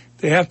on,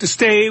 they have to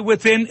stay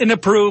within an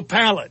approved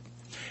palette.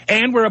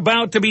 And we're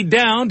about to be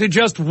down to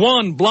just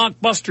one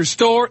Blockbuster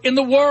store in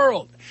the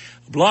world.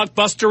 A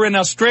Blockbuster in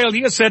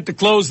Australia set to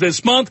close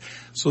this month,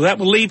 so that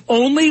will leave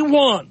only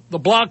one, the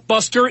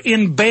Blockbuster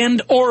in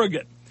Bend,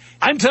 Oregon.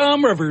 I'm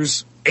Tom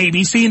Rivers,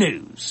 ABC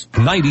News.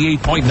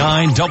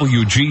 98.9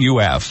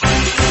 WGUF.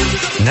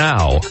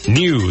 Now,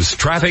 news,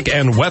 traffic,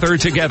 and weather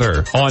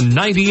together on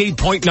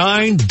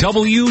 98.9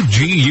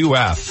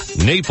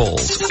 WGUF.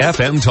 Naples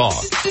FM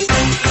Talk.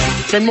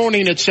 Good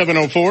morning at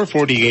 7:04,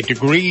 48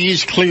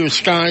 degrees, clear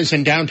skies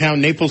in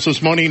downtown Naples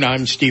this morning.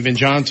 I'm Stephen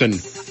Johnson.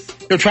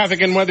 Your traffic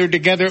and weather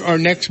together are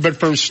next, but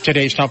first,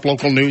 today's top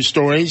local news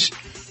stories.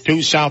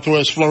 2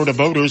 Southwest Florida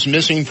boaters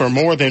missing for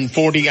more than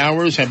 40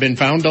 hours have been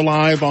found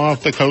alive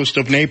off the coast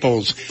of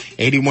Naples.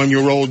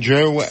 81-year-old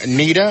Joe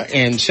Nita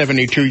and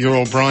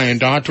 72-year-old Brian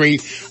Daughtry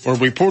were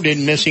reported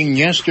missing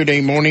yesterday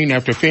morning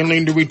after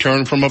failing to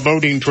return from a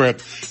boating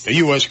trip. The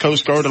U.S.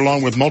 Coast Guard,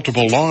 along with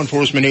multiple law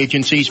enforcement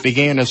agencies,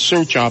 began a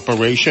search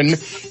operation,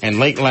 and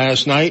late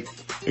last night,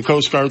 the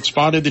Coast Guard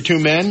spotted the 2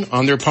 men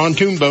on their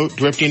pontoon boat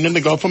drifting in the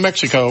Gulf of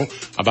Mexico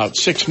about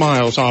 6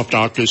 miles off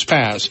Doctors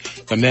Pass.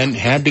 The men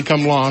had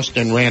become lost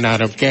and ran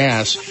out of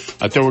gas.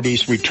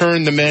 Authorities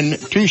returned the men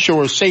to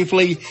shore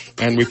safely,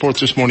 and reports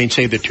this morning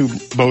say the 2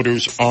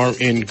 boaters are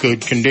in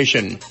good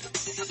condition.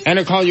 And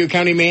a Collier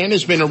County man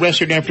has been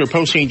arrested after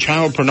posting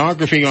child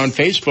pornography on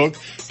Facebook.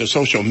 The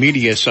social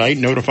media site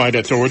notified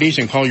authorities,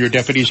 and Collier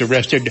deputies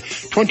arrested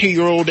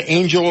 20-year-old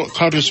Angel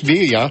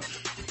Cartesvilla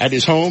at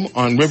his home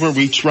on River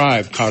Reach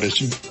Drive.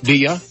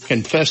 Cartesvilla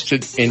confessed to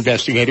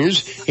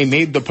investigators he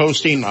made the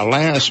posting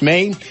last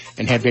May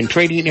and had been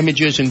trading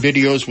images and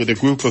videos with a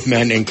group of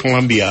men in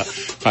Colombia.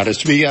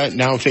 Cartesvilla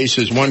now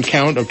faces 1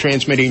 count of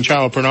transmitting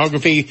child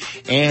pornography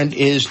and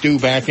is due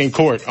back in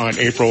court on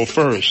April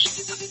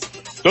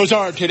 1st. Those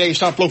are today's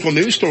top local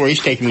news stories.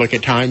 Taking a look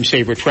at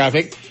time-saver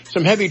traffic.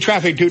 Some heavy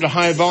traffic due to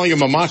high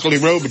volume on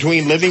Immokalee Road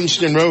between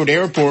Livingston Road,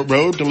 Airport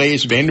Road,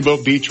 delays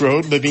Vanderbilt Beach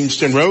Road,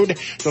 Livingston Road,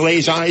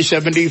 delays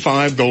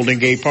I-75 Golden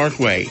Gate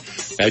Parkway.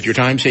 That's your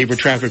time-saver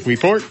traffic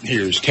report.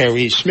 Here's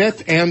Terry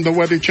Smith and the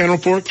Weather Channel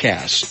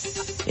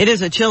forecast. It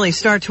is a chilly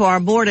start to our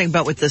morning,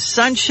 but with the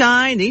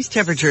sunshine, these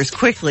temperatures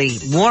quickly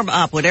warm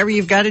up. Whatever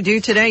you've got to do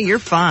today, you're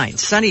fine.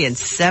 Sunny and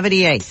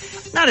 78.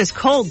 Not as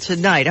cold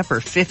tonight, upper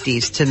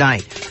 50s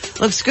tonight.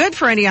 Looks good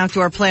for any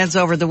outdoor plans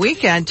over the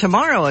weekend.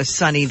 Tomorrow a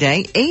sunny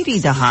day, 80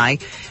 the high.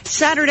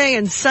 Saturday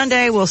and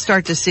Sunday we'll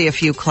start to see a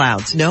few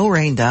clouds. No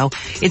rain though.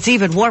 It's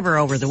even warmer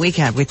over the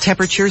weekend with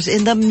temperatures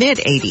in the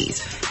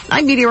mid-80s.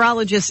 I'm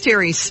meteorologist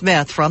Terry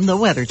Smith from the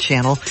Weather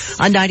Channel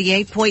on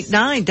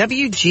 98.9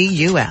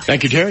 WGUF.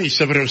 Thank you, Terry.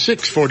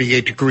 7:06,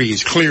 48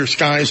 degrees, clear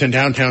skies in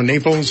downtown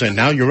Naples, and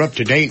now you're up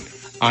to date.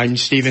 I'm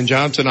Stephen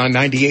Johnson on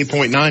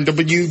 98.9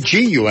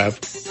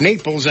 WGUF,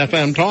 Naples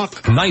FM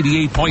Talk.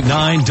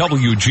 98.9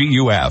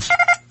 WGUF.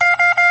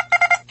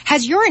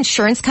 Has your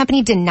insurance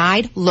company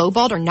denied,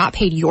 lowballed, or not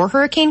paid your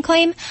hurricane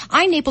claim?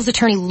 I'm Naples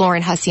attorney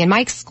Lauren Hussey, and my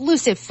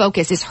exclusive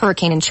focus is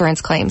hurricane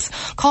insurance claims.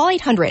 Call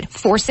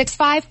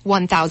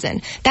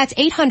 800-465-1000. That's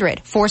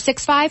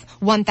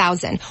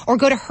 800-465-1000. Or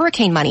go to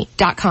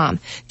hurricanemoney.com.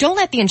 Don't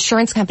let the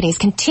insurance companies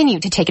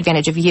continue to take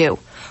advantage of you.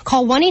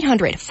 Call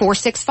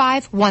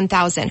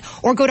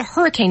 1-800-465-1000 or go to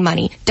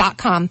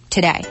hurricanemoney.com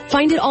today.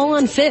 Find it all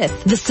on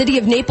 5th, the city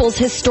of Naples'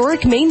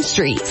 historic Main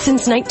Street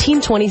since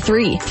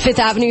 1923. 5th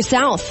Avenue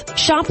South.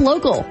 Shop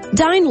local,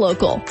 dine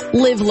local,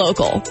 live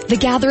local. The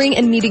gathering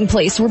and meeting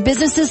place where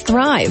businesses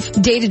thrive.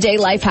 Day-to-day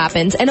life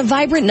happens and a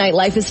vibrant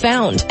nightlife is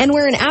found. And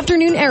where an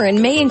afternoon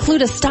errand may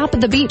include a stop at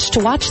the beach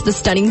to watch the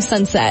stunning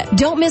sunset.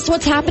 Don't miss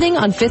what's happening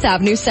on 5th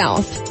Avenue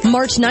South.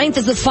 March 9th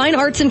is the Fine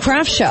Arts and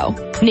Crafts Show.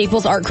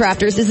 Naples Art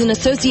Crafters is an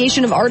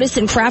association of artists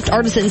and craft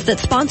artisans that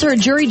sponsor a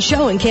juried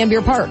show in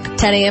Cambier Park,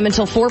 10 a.m.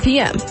 until 4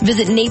 p.m.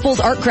 Visit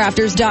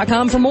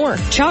NaplesArtCrafters.com for more.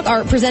 Chalk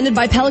art presented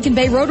by Pelican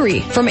Bay Rotary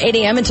from 8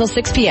 a.m. until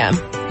 6 p.m.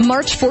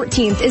 March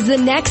 14th is the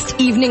next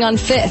evening on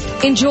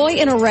 5th. Enjoy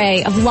an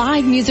array of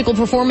live musical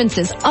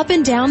performances up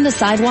and down the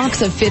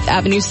sidewalks of 5th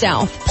Avenue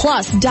South.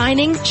 Plus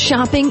dining,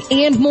 shopping,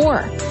 and more.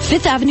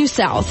 5th Avenue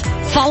South.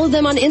 Follow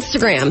them on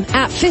Instagram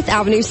at 5th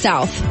Avenue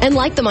South and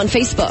like them on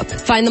Facebook.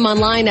 Find them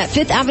online at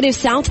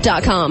 5thAvenueSouth.com.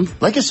 LegacyOptionsSouth.com.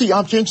 Legacy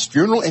Options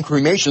Funeral and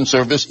Cremation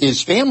Service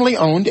is family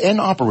owned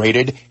and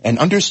operated and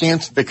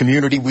understands the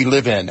community we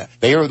live in.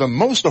 They are the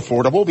most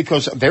affordable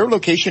because their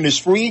location is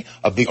free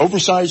of the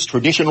oversized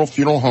traditional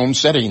funeral home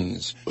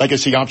settings.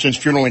 Legacy Options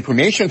Funeral and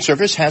Cremation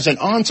Service has an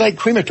on-site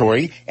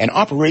crematory and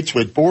operates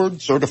with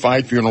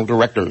board-certified funeral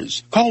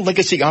directors. Call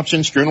Legacy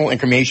Options Funeral and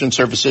Cremation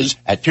Services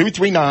at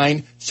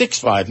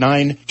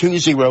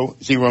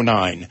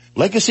 239-659-2009.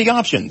 Legacy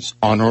Options.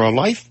 Honor a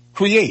life.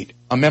 Create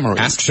a memory.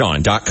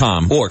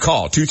 AskSean.com or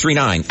call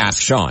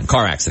 239-ASK-SEAN.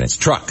 Car accidents,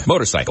 truck,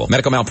 motorcycle,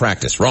 medical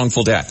malpractice,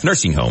 wrongful death,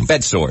 nursing home,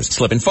 bed sores,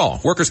 slip and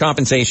fall, workers'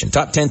 compensation.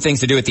 Top 10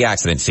 things to do at the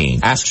accident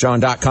scene.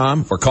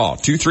 AskSean.com or call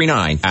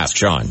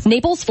 239-ASK-SEAN.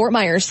 Naples, Fort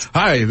Myers.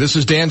 Hi, this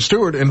is Dan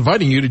Stewart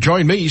inviting you to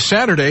join me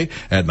Saturday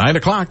at 9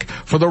 o'clock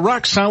for the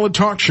Rock Solid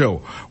Talk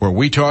Show, where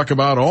we talk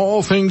about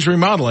all things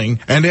remodeling.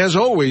 And as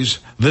always,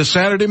 this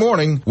Saturday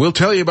morning, we'll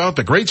tell you about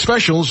the great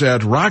specials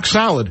at Rock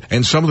Solid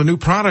and some of the new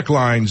product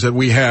lines that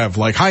we have,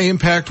 like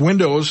high-impact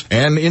windows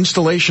and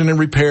installation and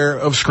repair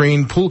of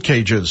screen pool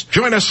cages.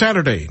 Join us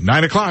Saturday,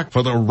 9 o'clock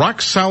for the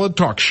Rock Solid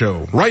Talk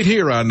Show, right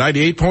here on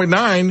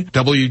 98.9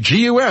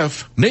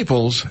 WGUF,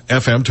 Naples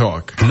FM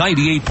Talk.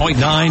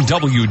 98.9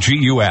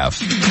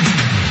 WGUF.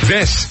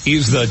 This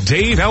is the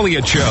Dave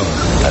Elliott Show.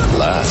 At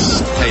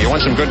last. Hey, you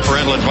want some good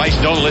parental advice?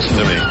 Don't listen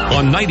to me.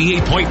 On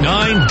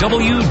 98.9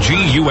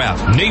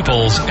 WGUF,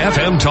 Naples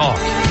FM Talk.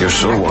 You're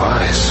so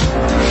wise.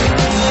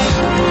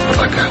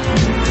 Like a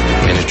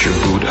miniature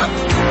Buddha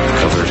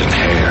covered in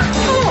hair.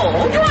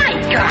 Oh,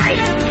 right, guys.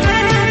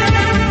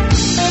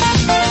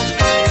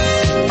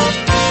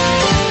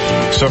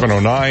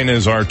 7:09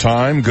 is our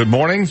time. Good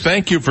morning.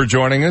 Thank you for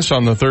joining us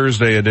on the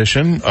Thursday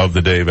edition of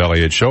the Dave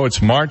Elliott Show. It's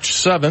March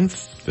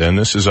 7th, and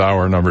this is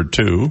hour number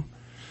 2.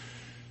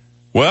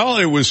 Well,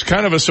 it was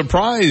kind of a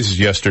surprise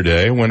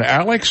yesterday when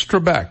Alex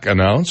Trebek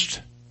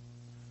announced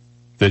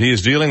that he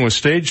is dealing with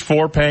stage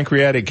 4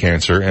 pancreatic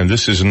cancer, and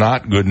this is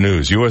not good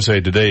news.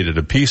 USA Today did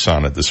a piece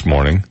on it this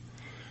morning,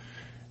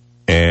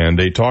 and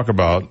they talk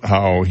about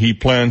how he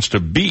plans to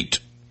beat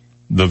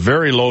the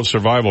very low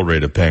survival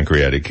rate of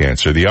pancreatic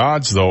cancer. The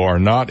odds, though, are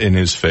not in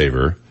his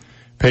favor.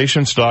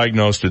 Patients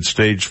diagnosed at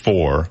stage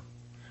 4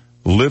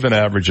 live an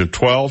average of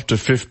 12 to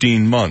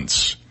 15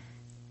 months,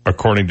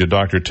 according to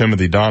Dr.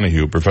 Timothy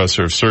Donahue,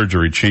 professor of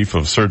surgery, chief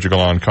of surgical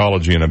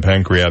oncology, and a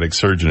pancreatic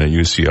surgeon at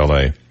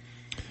UCLA.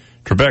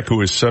 Trebek,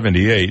 who is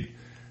 78,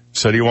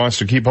 said he wants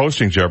to keep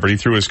hosting Jeopardy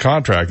through his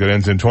contract that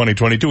ends in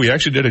 2022. He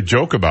actually did a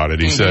joke about it.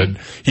 He said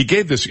he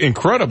gave this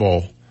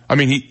incredible,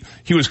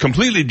 he was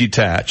completely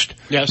detached,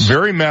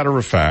 very matter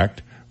of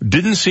fact,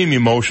 didn't seem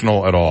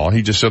emotional at all.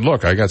 He just said,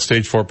 look, I got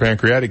stage 4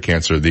 pancreatic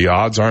cancer. The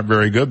odds aren't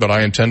very good, but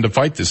I intend to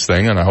fight this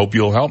thing, and I hope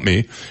you'll help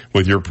me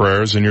with your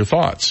prayers and your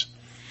thoughts.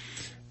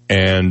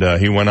 And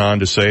he went on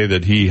to say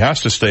that he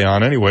has to stay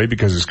on anyway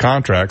because his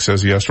contract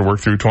says he has to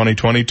work through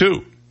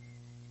 2022.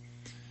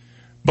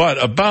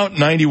 But about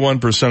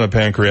 91% of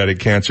pancreatic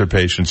cancer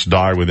patients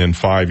die within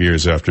 5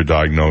 years after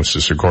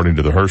diagnosis, according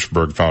to the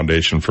Hirschberg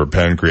Foundation for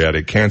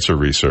Pancreatic Cancer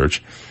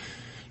Research.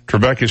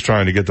 Trebek is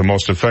trying to get the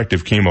most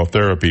effective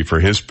chemotherapy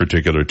for his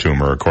particular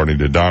tumor, according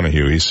to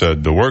Donahue. He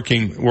said the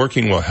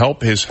working will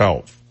help his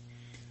health.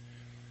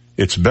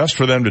 It's best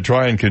for them to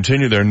try and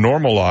continue their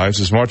normal lives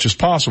as much as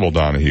possible,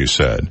 Donahue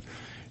said.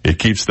 It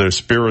keeps their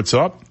spirits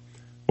up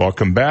while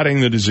combating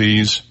the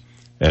disease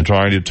and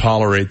trying to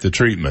tolerate the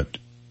treatment.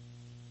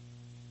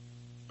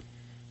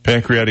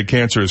 Pancreatic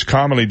cancer is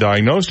commonly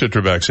diagnosed at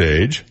Trebek's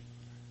age,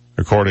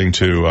 according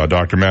to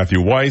Dr.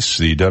 Matthew Weiss,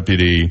 the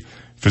deputy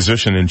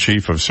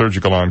physician-in-chief of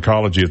surgical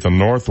oncology at the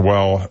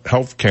Northwell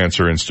Health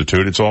Cancer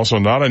Institute. It's also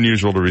not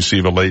unusual to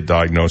receive a late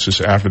diagnosis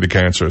after the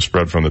cancer has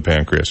spread from the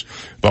pancreas.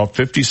 About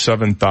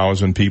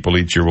 57,000 people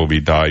each year will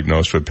be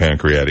diagnosed with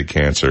pancreatic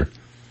cancer.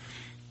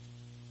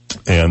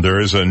 And there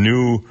is a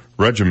new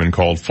regimen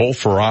called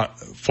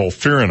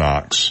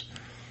FOLFIRINOX,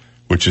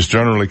 which is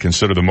generally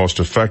considered the most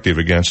effective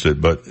against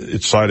it, but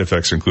its side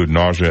effects include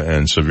nausea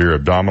and severe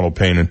abdominal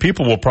pain. And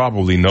people will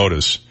probably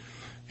notice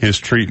his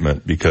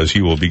treatment because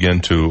he will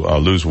begin to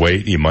lose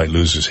weight. He might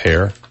lose his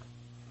hair.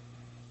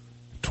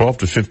 12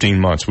 to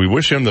 15 months. We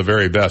wish him the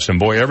very best. And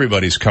boy,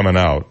 everybody's coming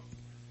out.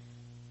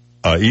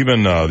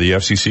 Even the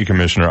FCC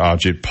Commissioner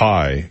Ajit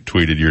Pai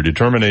tweeted, "Your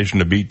determination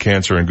to beat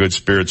cancer and good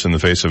spirits in the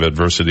face of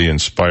adversity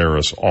inspire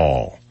us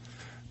all."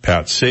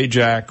 Pat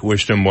Sajak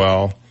wished him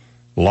well.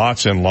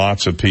 Lots and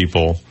lots of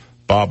people.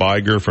 Bob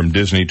Iger from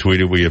Disney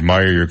tweeted, "We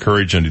admire your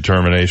courage and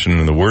determination.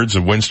 In the words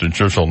of Winston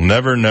Churchill,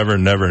 never, never,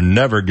 never,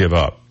 never give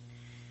up."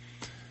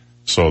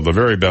 So the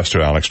very best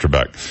to Alex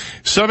Trebek.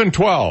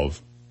 7:12.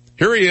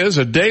 Here he is,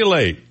 a day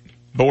late,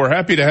 but we're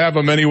happy to have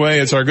him anyway.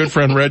 It's our good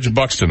friend Reg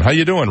Buxton. How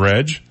you doing,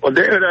 Reg? Well,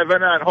 David, I've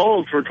been on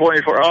hold for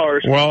 24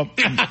 hours. Well,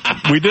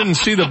 we didn't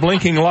see the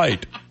blinking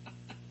light.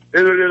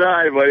 Neither did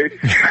I, buddy.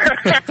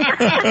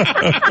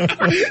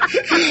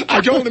 I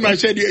told him, I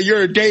said,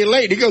 "You're a day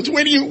late." He goes,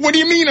 what do you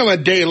mean I'm a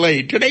day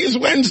late? Today is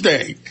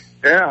Wednesday.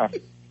 Yeah.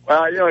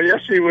 Well,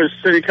 yesterday was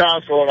city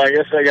council, and I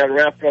guess I got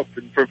wrapped up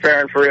in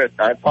preparing for it.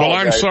 I apologize. Well,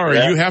 I'm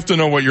sorry. You have to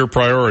know what your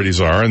priorities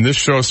are, and this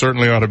show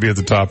certainly ought to be at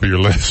the top of your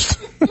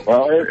list.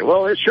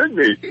 Well, it should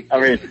be. I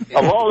mean,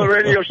 of all the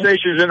radio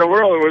stations in the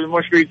world, there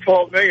must be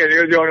 12 million.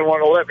 You're the only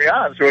one to let me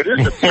on, so it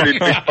is a pretty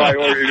big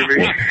priority to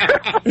me.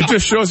 It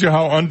just shows you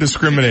how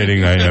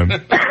undiscriminating I am.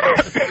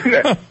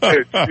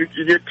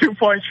 You get 2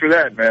 points for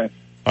that, man.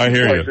 I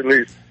hear you. At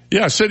least.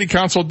 Yeah, city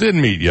council did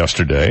meet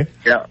yesterday.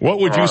 Yeah. What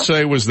would you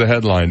say was the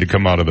headline to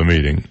come out of the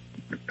meeting?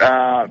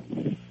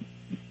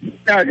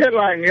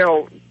 Headline,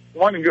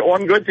 one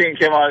good thing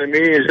came out of the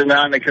meeting is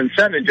on the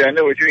consent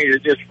agenda, which means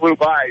it just flew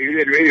by. You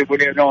didn't read it, we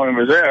didn't know it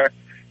was there.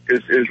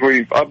 Is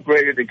we've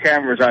upgraded the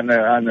cameras on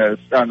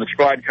the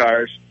squad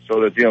cars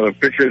so that the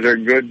pictures are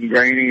good and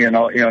grainy and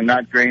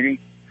not grainy.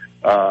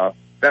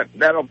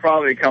 That'll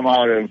probably come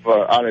out of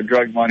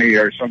drug money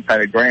or some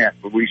kind of grant,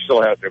 but we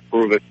still have to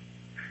approve it.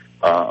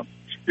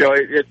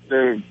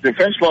 The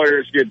defense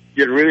lawyers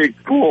get really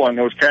cool on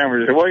those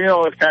cameras. Well,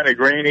 it's kind of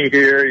grainy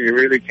here. You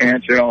really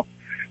can't, So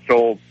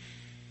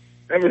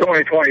it was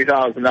only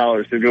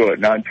 $20,000 to do it.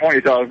 Now,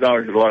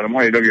 $20,000 is a lot of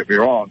money. Don't get me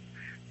wrong,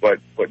 but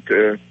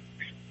if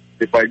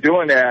by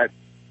doing that,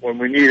 when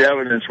we need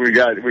evidence, we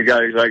got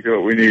exactly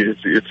what we need.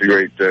 It's a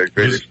great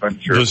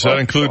expenditure. Does that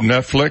include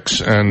Netflix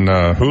and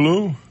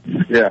Hulu?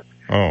 Yeah.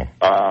 Oh.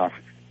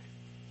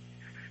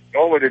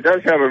 No, but it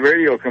does have a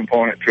radio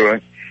component to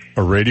it.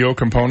 A radio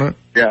component?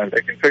 Yeah,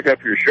 they can pick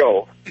up your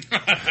show.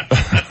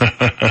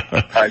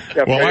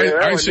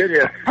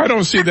 I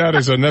don't see that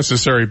as a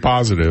necessary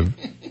positive.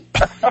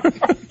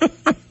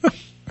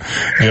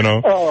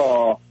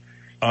 Oh,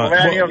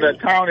 the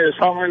town is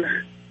humming.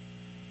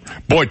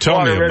 Boy,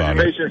 tell me about it.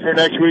 Reservation for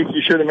next week.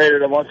 You should have made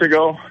it a month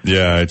ago.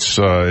 Yeah, it's.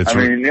 People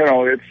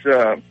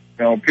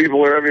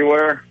are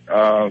everywhere.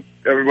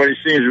 Everybody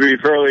seems to be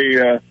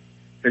fairly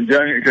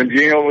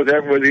congenial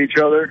with each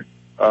other.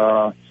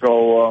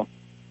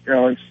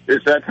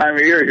 It's that time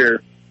of year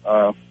here.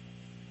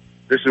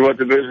 This is what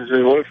the businesses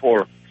live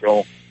for.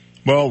 So.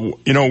 Well,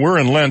 we're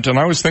in Lent, and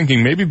I was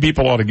thinking maybe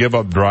people ought to give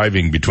up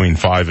driving between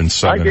 5 and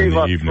 7 in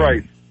the evening. I gave up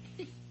tripe.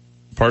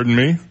 Pardon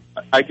me?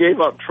 I gave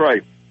up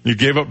tripe. You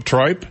gave up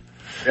tripe?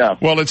 Yeah.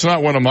 Well, it's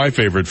not one of my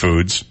favorite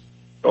foods.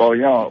 Oh,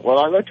 yeah. Well,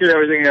 I looked at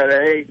everything that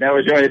I ate, and that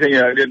was the only thing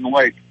that I didn't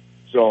like.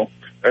 So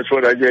that's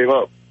what I gave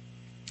up.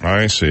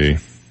 I see.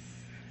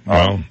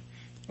 Well,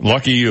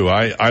 lucky you.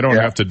 I don't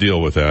have to deal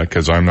with that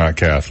because I'm not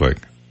Catholic.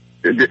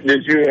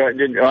 Did you?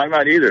 I'm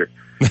not either.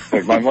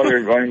 But my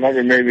mother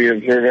made me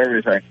observe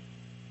everything.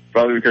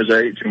 Probably because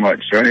I ate too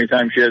much. So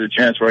anytime she had a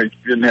chance where I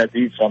didn't have to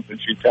eat something,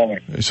 she'd tell me.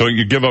 So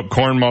you give up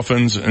corn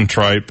muffins and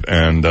tripe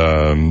and,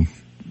 I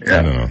don't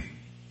know.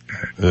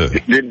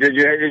 Did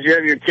you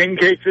have your king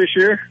cake this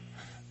year?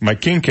 My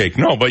king cake?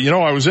 No, but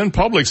I was in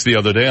Publix the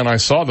other day and I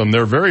saw them.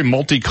 They're very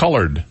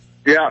multicolored.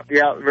 Yeah,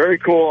 very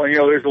cool. And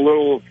there's a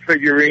little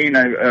figurine.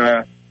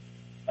 I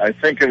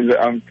think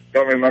I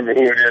don't remember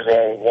who it is.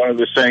 One of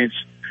the saints.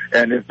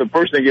 And if the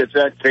person that gets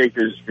that cake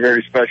is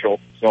very special,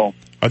 so.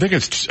 I think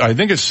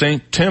it's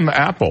Saint Tim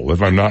Apple,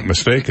 if I'm not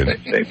mistaken.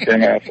 Saint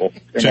Tim Apple.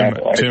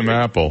 Tim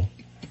Apple.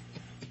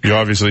 You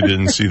obviously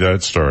didn't see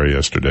that story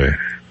yesterday.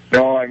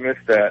 No, I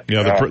missed that.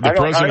 Yeah, the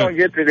president. I don't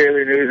get the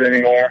Daily News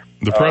anymore.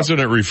 The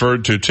president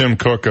referred to Tim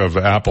Cook of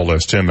Apple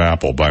as Tim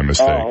Apple by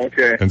mistake. Oh,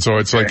 okay. And so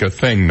it's like a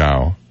thing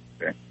now.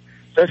 Okay.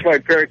 Since my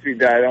parakeet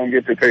died, I don't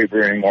get the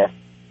paper anymore.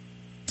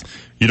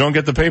 You don't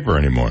get the paper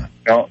anymore?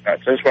 No,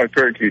 since my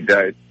parakeet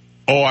died.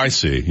 Oh, I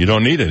see. You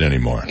don't need it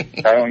anymore. I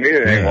don't need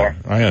it anymore.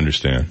 I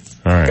understand.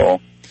 All right.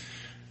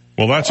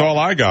 Well, that's all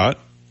I got.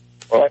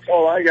 Well, that's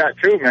all I got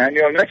too, man.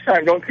 Next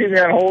time, don't keep me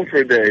on hold for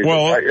a day.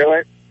 Well, you're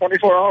like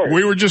 24 hours.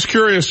 We were just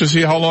curious to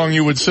see how long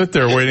you would sit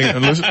there waiting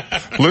and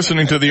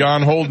listening to the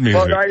on-hold music.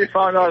 Well, now you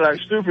found out I'm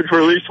stupid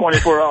for at least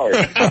 24 hours.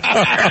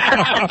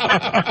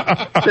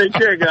 Take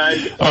care,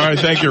 guys. All right,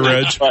 thank you,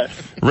 Reg. Bye.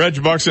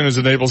 Reg Buxton is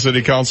a Naples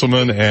City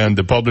Councilman and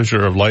the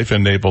publisher of Life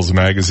in Naples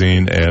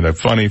magazine and a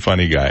funny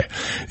guy.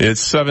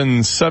 It's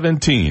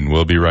 7:17.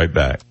 We'll be right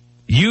back.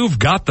 You've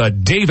got the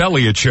Dave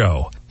Elliott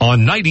Show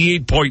on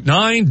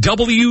 98.9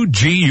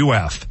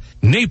 WGUF.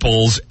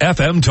 Naples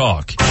FM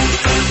Talk.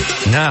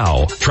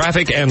 Now,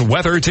 traffic and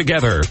weather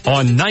together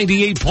on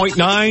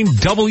 98.9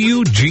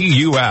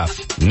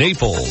 WGUF.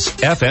 Naples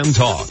FM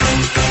Talk.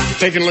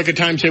 Taking a look at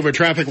time-saver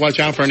traffic. Watch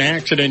out for an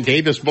accident.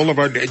 Davis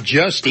Boulevard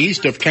just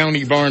east of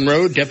County Barn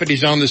Road.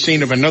 Deputies on the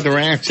scene of another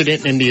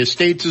accident in the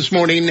Estates this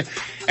morning.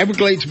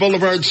 Everglades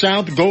Boulevard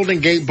South, Golden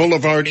Gate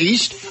Boulevard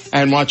East.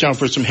 And watch out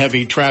for some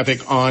heavy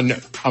traffic on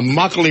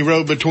Immokalee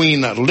Road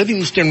between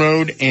Livingston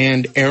Road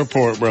and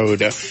Airport Road.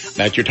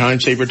 That's your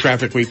time-saver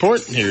traffic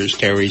report. Here's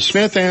Terry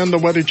Smith and the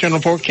Weather Channel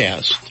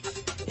forecast.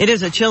 It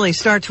is a chilly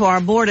start to our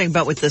morning,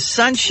 but with the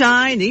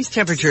sunshine, these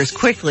temperatures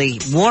quickly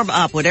warm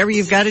up. Whatever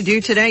you've got to do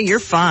today, you're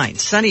fine.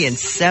 Sunny and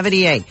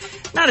 78.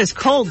 Not as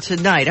cold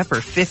tonight, upper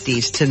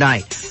 50s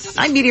tonight.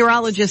 I'm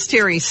meteorologist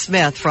Terry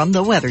Smith from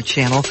the Weather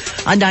Channel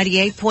on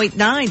 98.9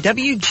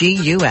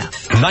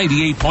 WGUF.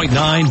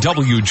 98.9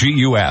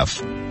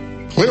 WGUF.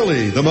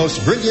 Clearly the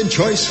most brilliant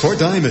choice for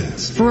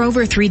diamonds. For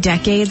over 3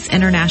 decades,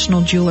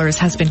 International Jewelers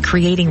has been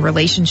creating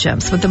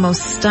relationships with the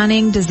most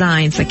stunning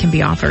designs that can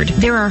be offered.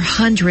 There are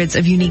hundreds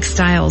of unique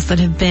styles that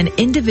have been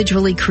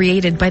individually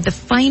created by the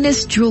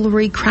finest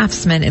jewelry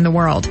craftsmen in the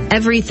world.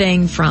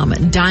 Everything from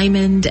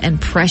diamond and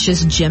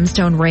precious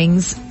gemstone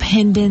rings,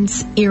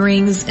 pendants,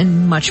 earrings,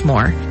 and much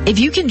more. If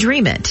you can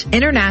dream it,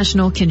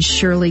 International can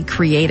surely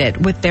create it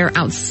with their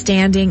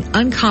outstanding,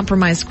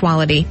 uncompromised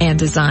quality and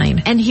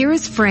design. And here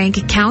is Frank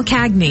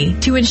Calcagney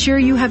to ensure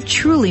you have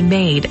truly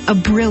made a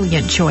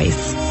brilliant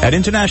choice. At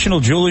International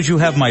Jewelers, you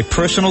have my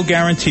personal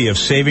guarantee of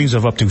savings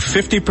of up to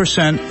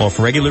 50% off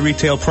regular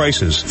retail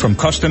prices, from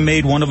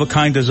custom-made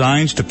one-of-a-kind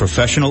designs to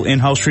professional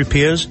in-house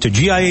repairs to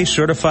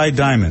GIA-certified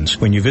diamonds.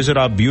 When you visit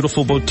our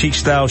beautiful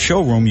boutique-style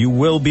showroom, you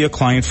will be a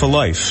client for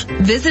life.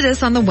 Visit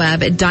us on the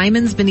web at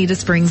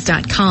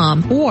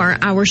diamondsbonitasprings.com or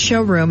our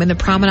showroom in the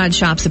Promenade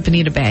Shops at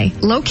Bonita Bay,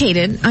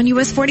 located on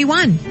US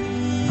 41.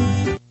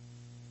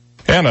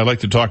 And I'd like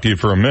to talk to you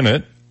for a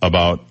minute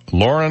about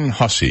Lauren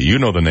Hussey. You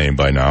know the name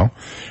by now.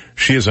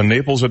 She is a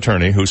Naples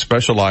attorney who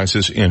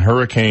specializes in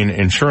hurricane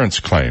insurance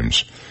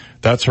claims.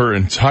 That's her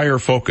entire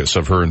focus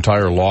of her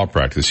entire law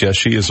practice. Yes,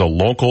 she is a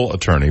local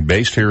attorney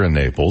based here in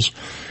Naples,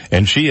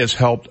 and she has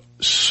helped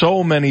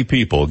so many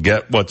people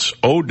get what's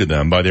owed to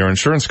them by their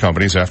insurance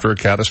companies after a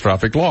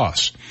catastrophic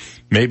loss.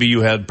 Maybe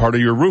you had part of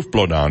your roof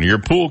blow down, or your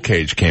pool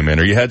cage came in,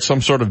 or you had some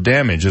sort of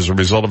damage as a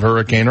result of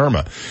Hurricane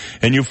Irma,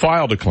 and you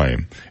filed a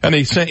claim, and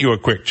they sent you a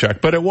quick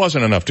check, but it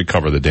wasn't enough to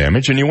cover the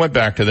damage, and you went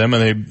back to them,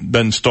 and they've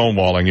been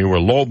stonewalling you, or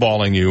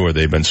lowballing you, or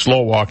they've been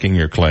slow-walking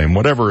your claim,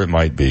 whatever it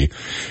might be.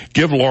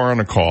 Give Lauren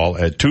a call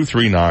at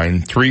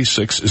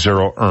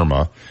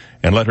 239-360-IRMA,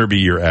 and let her be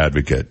your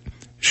advocate.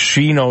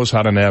 She knows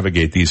how to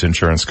navigate these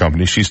insurance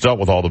companies. She's dealt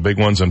with all the big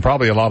ones and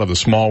probably a lot of the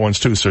small ones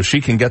too, so she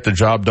can get the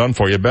job done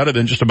for you better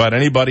than just about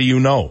anybody you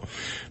know.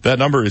 That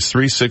number is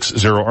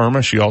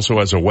 360-IRMA. She also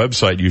has a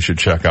website you should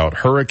check out,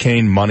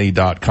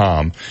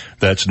 hurricanemoney.com.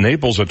 That's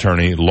Naples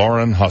attorney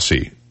Lauren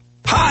Hussey.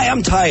 Hi,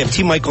 I'm Ty of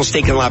T. Michael's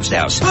Steak and Lobster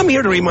House. I'm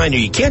here to remind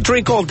you can't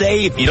drink all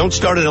day if you don't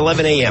start at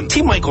 11 a.m.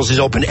 T. Michael's is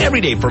open every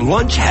day for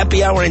lunch,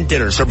 happy hour, and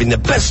dinner, serving the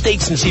best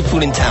steaks and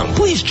seafood in town.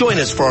 Please join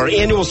us for our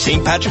annual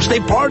St. Patrick's Day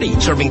party,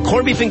 serving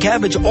corned beef and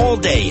cabbage all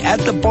day at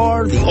the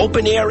bar, the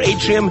open-air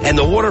atrium, and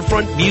the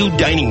waterfront view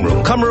dining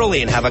room. Come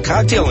early and have a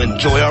cocktail and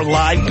enjoy our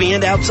live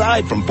band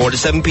outside from 4 to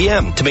 7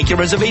 p.m. To make your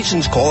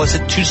reservations, call us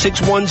at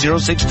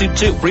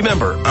 261-0622.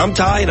 Remember, I'm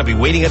Ty, and I'll be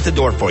waiting at the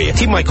door for you.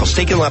 T. Michael's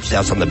Steak and Lobster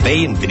House on the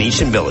Bay in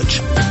Venetian Village.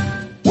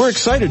 We're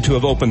excited to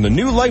have opened the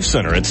new Life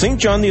Center at St.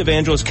 John the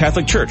Evangelist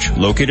Catholic Church,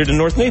 located in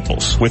North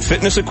Naples. With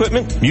fitness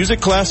equipment,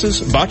 music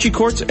classes, bocce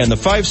courts, and the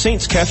Five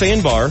Saints Cafe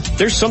and Bar,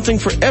 there's something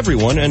for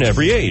everyone and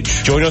every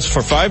age. Join us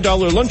for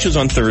 $5 lunches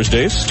on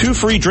Thursdays, 2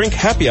 free drink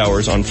happy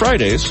hours on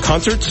Fridays,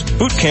 concerts,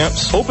 boot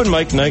camps, open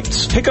mic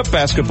nights, pickup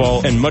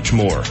basketball, and much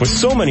more. With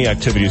so many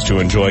activities to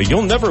enjoy,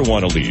 you'll never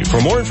want to leave.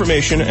 For more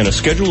information and a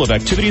schedule of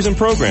activities and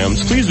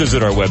programs, please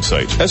visit our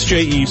website,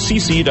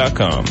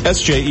 sjecc.com.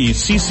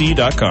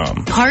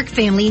 sjecc.com. Park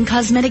Family and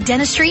Cosmetic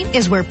Dentistry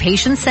is where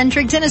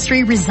patient-centric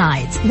dentistry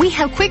resides. We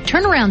have quick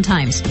turnaround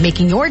times,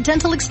 making your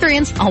dental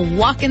experience a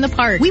walk in the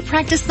park. We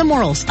practice the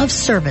morals of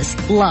service,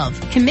 love,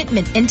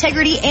 commitment,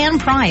 integrity, and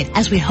pride,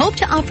 as we hope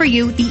to offer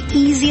you the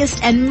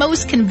easiest and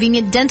most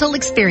convenient dental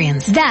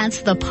experience.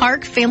 That's the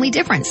Park Family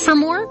difference. For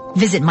more,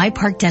 visit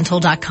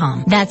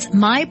myparkdental.com. That's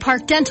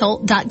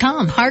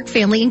myparkdental.com. Park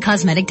Family and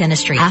Cosmetic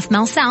Dentistry, half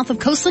mile south of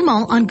Coastland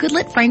Mall on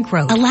Goodlet Frank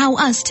Road. Allow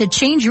us to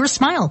change your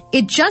smile.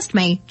 It just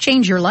may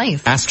change your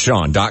life.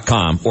 AskSean.com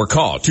or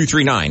call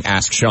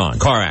 239-ASK-SEAN.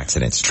 Car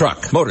accidents,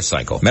 truck,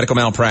 motorcycle, medical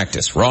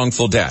malpractice,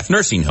 wrongful death,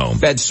 nursing home,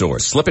 bed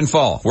sores, slip and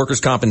fall,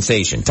 workers'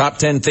 compensation. Top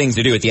 10 things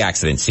to do at the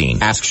accident scene.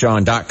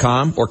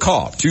 AskSean.com or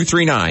call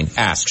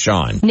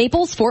 239-ASK-SEAN.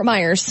 Naples, Fort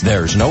Myers.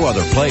 There's no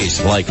other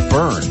place like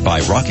Burn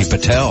by Rocky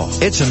Patel.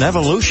 It's an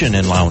evolution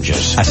in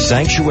lounges, a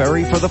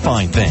sanctuary for the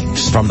fine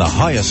things. From the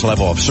highest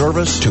level of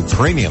service to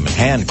premium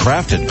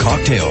handcrafted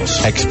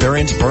cocktails.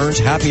 Experience Burn's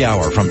happy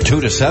hour from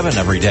 2 to 7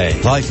 every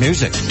day. Live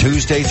music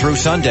Tuesday through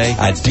Sunday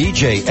at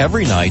DJ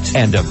every night,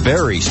 and a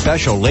very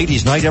special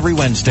ladies night every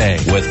Wednesday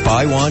with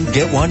buy one,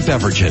 get one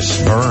beverages.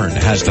 Burn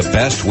has the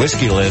best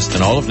whiskey list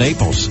in all of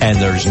Naples, and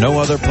there's no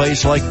other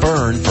place like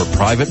Burn for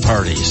private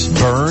parties.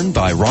 Burn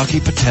by Rocky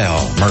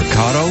Patel,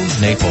 Mercado,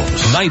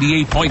 Naples.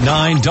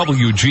 98.9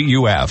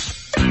 WGUF.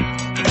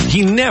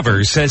 He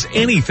never says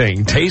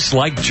anything tastes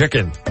like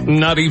chicken.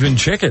 Not even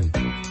chicken.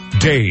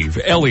 Dave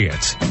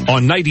Elliott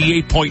on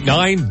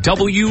 98.9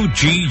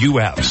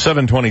 WGUF.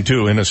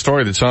 722, in a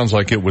story that sounds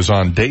like it was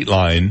on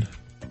Dateline,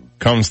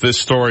 comes this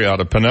story out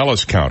of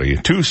Pinellas County.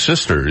 2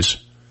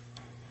 sisters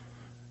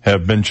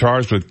have been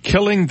charged with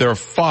killing their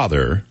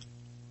father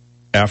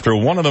after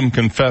one of them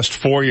confessed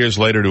 4 years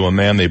later to a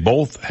man they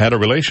both had a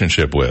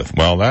relationship with.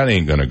 Well, that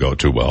ain't going to go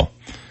too well.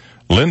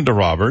 Linda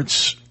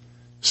Roberts,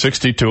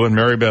 62, and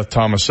Mary Beth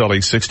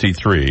Tomaselli,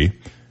 63,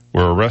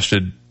 were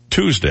arrested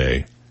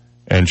Tuesday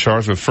and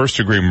charged with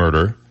first-degree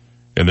murder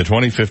in the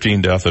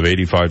 2015 death of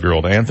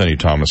 85-year-old Anthony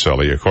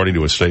Tomaselli, according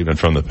to a statement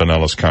from the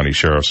Pinellas County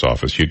Sheriff's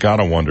Office. You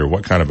gotta wonder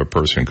what kind of a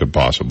person could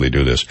possibly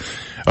do this,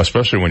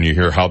 especially when you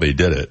hear how they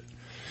did it.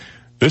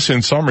 This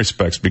in some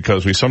respects,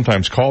 because we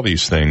sometimes call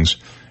these things,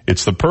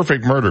 it's the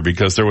perfect murder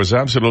because there was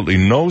absolutely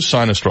no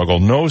sign of struggle,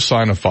 no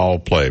sign of foul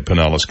play,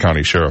 Pinellas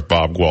County Sheriff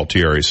Bob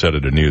Gualtieri said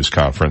at a news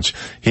conference.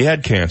 He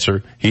had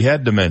cancer, he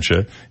had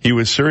dementia, he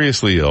was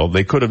seriously ill,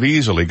 they could have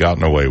easily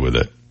gotten away with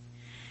it.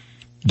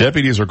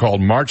 Deputies were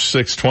called March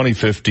 6,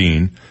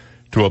 2015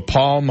 to a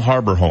Palm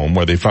Harbor home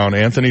where they found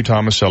Anthony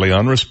Tomaselli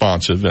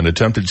unresponsive and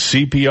attempted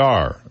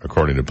CPR,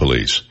 according to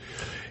police.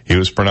 He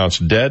was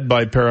pronounced dead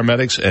by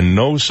paramedics and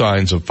no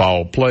signs of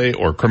foul play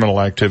or criminal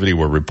activity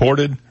were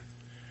reported.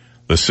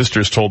 The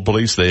sisters told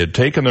police they had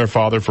taken their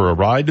father for a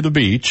ride to the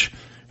beach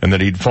and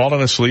that he'd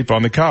fallen asleep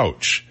on the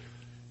couch.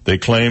 They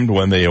claimed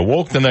when they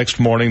awoke the next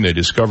morning, they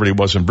discovered he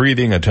wasn't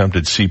breathing,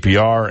 attempted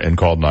CPR, and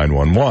called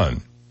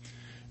 911.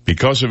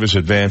 Because of his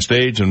advanced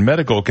age and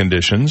medical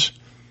conditions,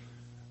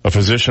 a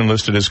physician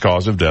listed his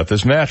cause of death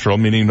as natural,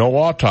 meaning no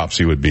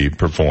autopsy would be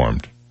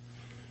performed.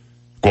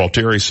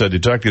 Gualtieri said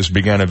detectives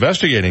began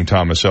investigating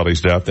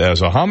Tomaselli's death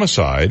as a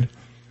homicide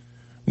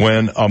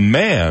when a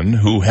man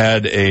who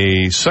had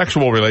a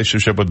sexual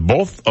relationship with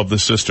both of the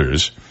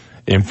sisters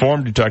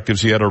informed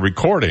detectives he had a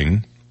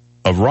recording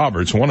of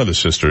Roberts, one of the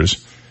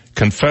sisters,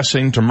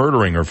 confessing to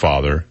murdering her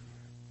father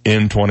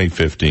in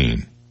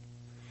 2015.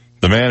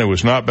 The man, who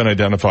has not been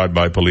identified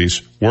by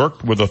police,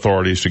 worked with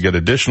authorities to get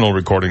additional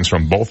recordings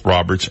from both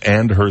Roberts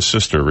and her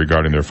sister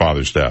regarding their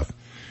father's death.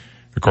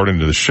 According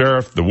to the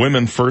sheriff, the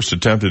women first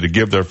attempted to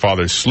give their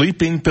father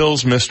sleeping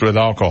pills mixed with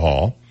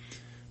alcohol,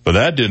 but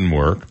that didn't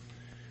work.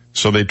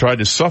 So they tried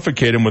to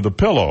suffocate him with a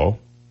pillow.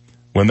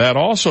 When that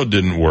also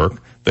didn't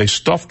work, they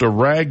stuffed a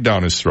rag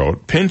down his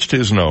throat, pinched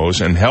his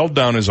nose, and held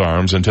down his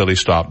arms until he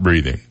stopped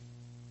breathing.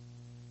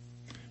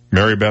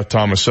 Mary Beth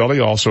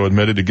Tomaselli also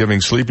admitted to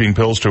giving sleeping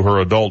pills to her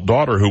adult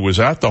daughter who was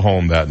at the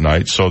home that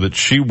night so that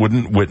she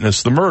wouldn't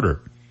witness the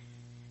murder.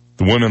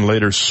 The women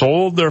later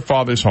sold their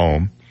father's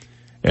home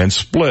and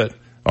split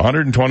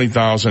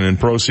 $120,000 in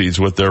proceeds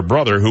with their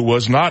brother who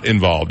was not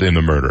involved in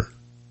the murder.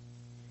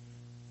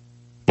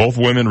 Both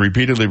women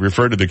repeatedly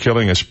referred to the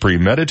killing as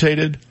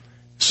premeditated,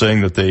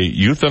 saying that they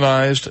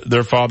euthanized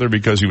their father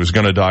because he was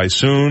going to die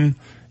soon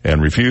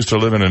and refused to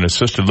live in an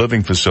assisted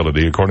living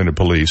facility, according to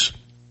police.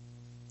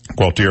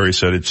 Gualtieri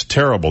said it's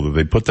terrible that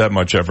they put that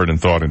much effort and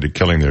thought into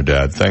killing their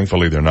dad.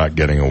 Thankfully, they're not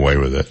getting away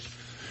with it.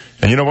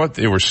 And you know what?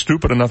 They were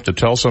stupid enough to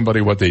tell somebody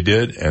what they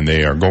did, and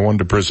they are going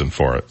to prison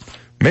for it.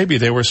 Maybe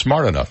they were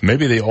smart enough.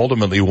 Maybe they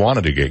ultimately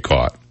wanted to get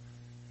caught.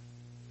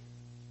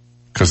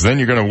 Because then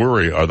you're going to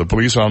worry, are the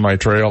police on my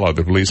trail? Are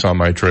the police on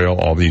my trail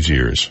all these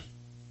years?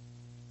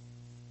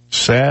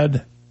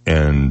 Sad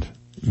and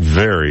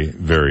very,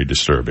 very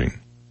disturbing.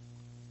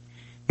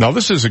 Now,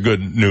 this is a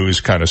good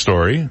news kind of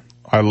story.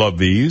 I love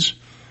these.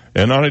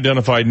 An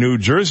unidentified New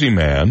Jersey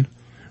man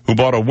who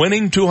bought a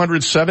winning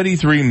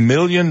 $273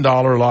 million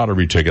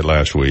lottery ticket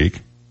last week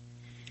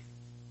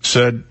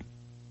said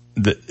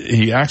that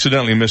he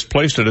accidentally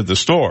misplaced it at the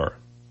store.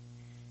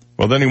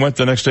 Well, then he went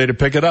the next day to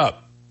pick it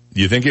up.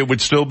 Do you think it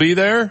would still be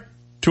there?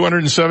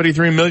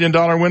 $273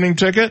 million winning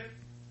ticket?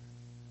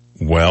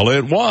 Well,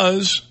 it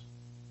was.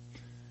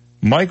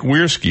 Mike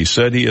Wiersky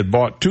said he had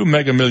bought 2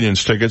 Mega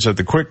Millions tickets at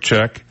the Quick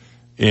Check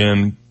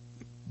in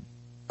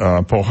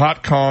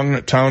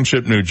Pohatcong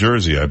Township, New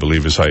Jersey, I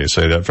believe is how you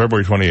say that,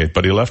 February 28th,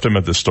 but he left them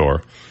at the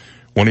store.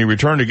 When he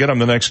returned to get them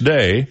the next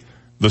day,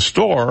 the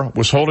store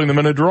was holding them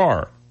in a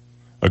drawer.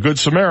 A Good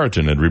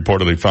Samaritan had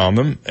reportedly found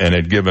them and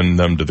had given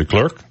them to the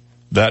clerk.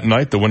 That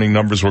night, the winning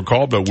numbers were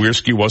called, but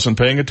Wiersky wasn't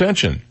paying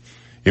attention.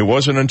 It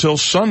wasn't until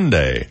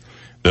Sunday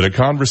that a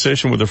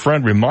conversation with a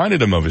friend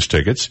reminded him of his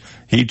tickets.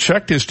 He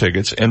checked his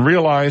tickets and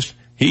realized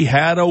he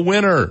had a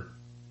winner.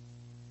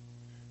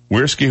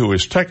 Wiersky, who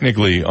is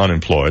technically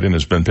unemployed and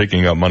has been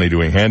picking up money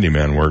doing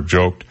handyman work,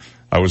 joked,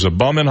 "I was a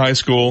bum in high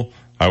school.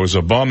 I was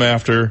a bum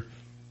after.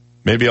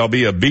 Maybe I'll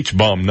be a beach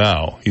bum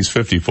now." He's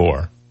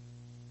 54.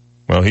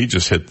 Well, he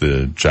just hit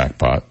the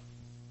jackpot.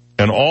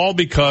 And all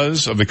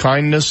because of the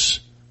kindness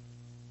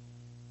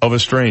of a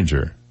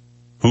stranger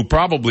who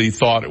probably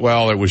thought,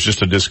 well, it was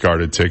just a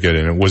discarded ticket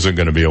and it wasn't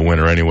going to be a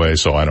winner anyway,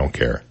 so I don't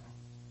care.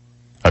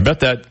 I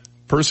bet that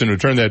person who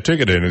turned that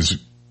ticket in is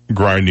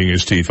grinding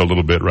his teeth a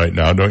little bit right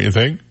now, don't you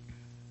think?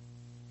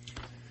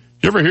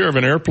 You ever hear of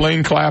an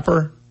airplane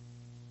clapper?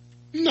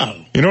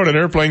 No. You know what an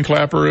airplane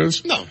clapper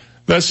is? No.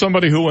 That's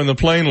somebody who, when the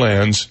plane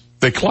lands,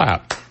 they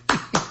clap.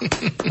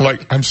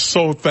 Like, I'm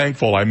so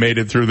thankful I made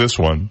it through this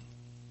one.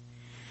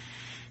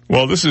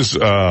 Well, this is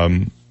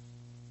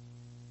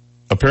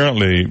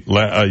apparently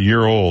a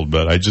year old,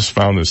 but I just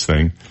found this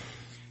thing.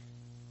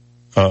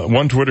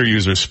 One Twitter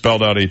user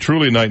spelled out a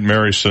truly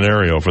nightmarish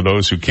scenario for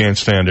those who can't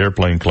stand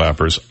airplane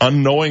clappers,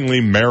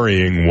 unknowingly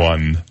marrying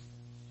one.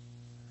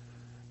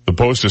 The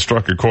post has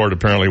struck a chord,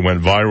 apparently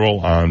went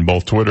viral on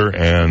both Twitter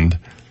and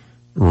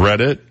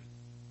Reddit.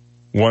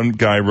 One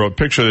guy wrote,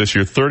 "Picture this,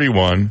 you're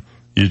 31,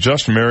 You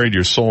just married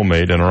your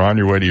soulmate and are on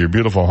your way to your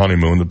beautiful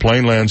honeymoon. The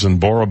plane lands in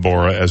Bora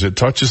Bora. As it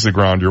touches the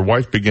ground, your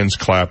wife begins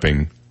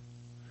clapping.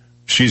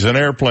 She's an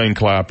airplane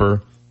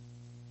clapper.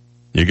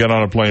 You get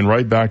on a plane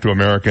right back to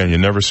America and you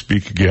never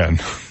speak again.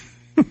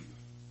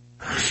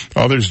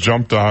 Others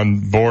jumped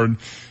on board,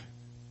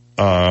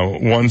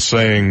 one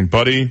saying,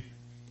 buddy,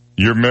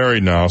 you're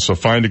married now, so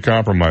find a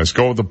compromise.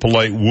 Go with the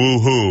polite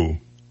woo-hoo.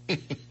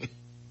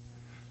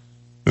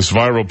 This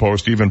viral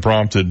post even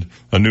prompted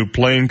a new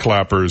plane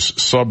clappers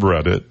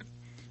subreddit.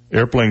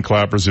 Airplane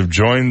clappers have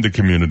joined the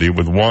community,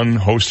 with one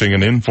hosting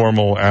an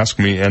informal Ask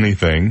Me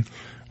Anything.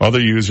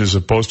 Other users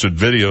have posted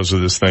videos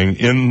of this thing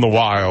in the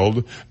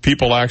wild.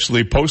 People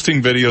actually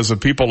posting videos of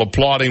people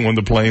applauding when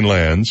the plane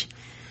lands.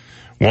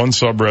 One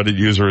subreddit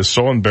user is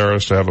so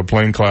embarrassed to have a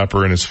plane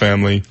clapper in his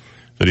family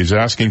that he's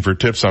asking for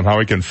tips on how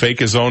he can fake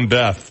his own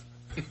death.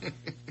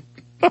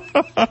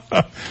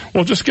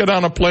 Well, just get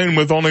on a plane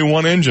with only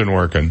one engine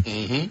working.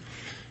 Mm-hmm.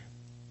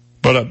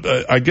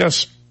 But I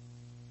guess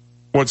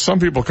what some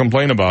people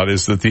complain about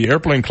is that the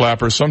airplane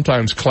clappers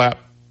sometimes clap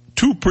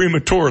too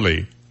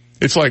prematurely.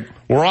 It's like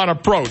we're on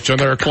approach and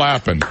they're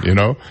clapping, you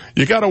know.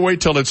 You got to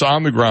wait till it's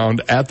on the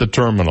ground at the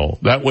terminal.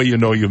 That way you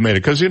know you've made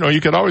it. Because, you know,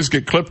 you could always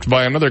get clipped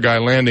by another guy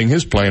landing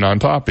his plane on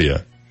top of you.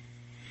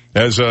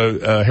 As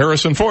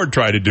Harrison Ford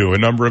tried to do a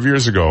number of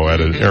years ago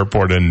at an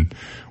airport in,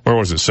 where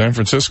was it, San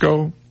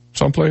Francisco?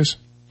 Someplace?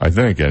 I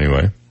think,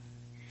 anyway.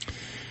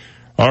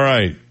 All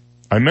right.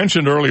 I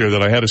mentioned earlier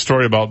that I had a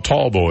story about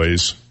tall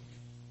boys.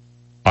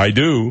 I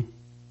do.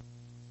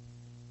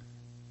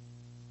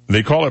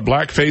 They call it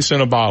blackface in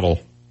a bottle.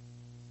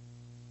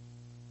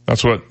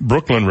 That's what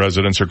Brooklyn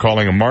residents are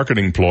calling a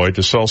marketing ploy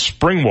to sell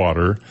spring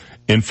water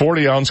in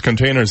 40-ounce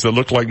containers that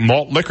look like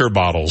malt liquor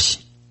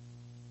bottles.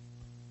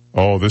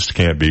 Oh, this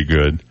can't be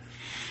good.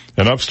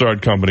 An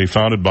upstart company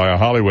founded by a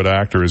Hollywood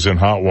actor is in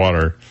hot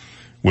water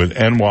with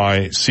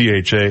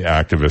NYCHA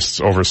activists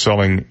over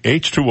selling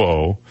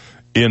H2O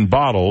in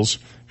bottles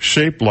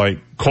shaped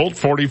like Colt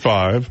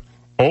 45,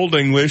 Old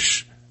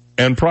English,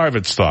 and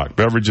private stock,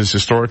 beverages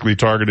historically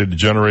targeted to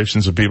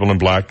generations of people in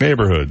black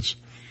neighborhoods.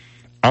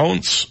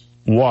 Ounce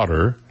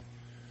Water,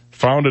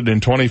 founded in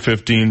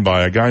 2015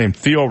 by a guy named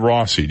Theo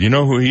Rossi. Do you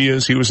know who he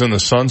is? He was in the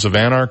Sons of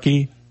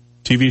Anarchy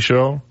TV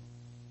show.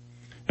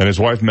 And his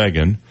wife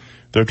Megan.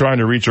 They're trying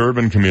to reach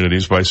urban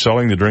communities by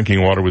selling the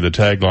drinking water with the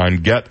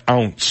tagline, Get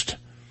Ounced,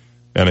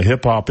 and a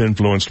hip-hop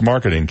influenced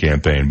marketing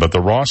campaign. But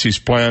the Rossi's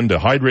plan to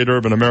hydrate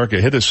urban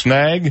America hit a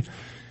snag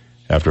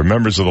after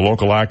members of the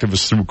local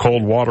activists threw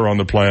cold water on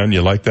the plan.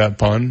 You like that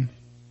pun?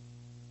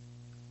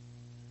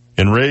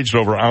 Enraged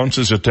over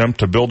Ounce's attempt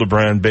to build a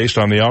brand based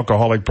on the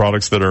alcoholic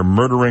products that are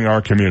murdering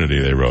our community,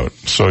 they wrote.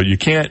 So you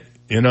can't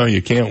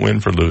win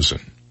for losing.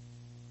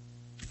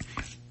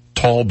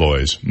 Tall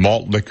boys,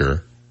 malt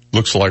liquor,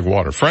 looks like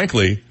water.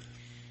 Frankly,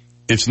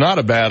 it's not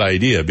a bad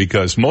idea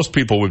because most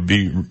people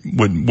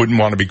wouldn't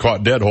want to be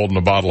caught dead holding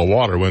a bottle of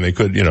water when they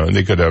could,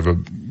 they could have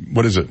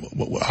what is it?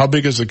 How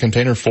big is the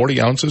container? 40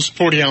 ounces?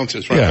 40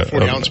 ounces, right? Yeah,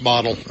 40 ounce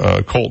bottle.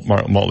 Colt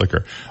malt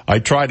liquor. I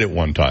tried it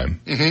one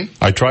time. Mm-hmm.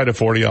 I tried a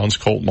 40 ounce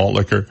Colt malt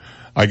liquor.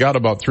 I got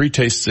about 3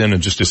 tastes in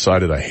and just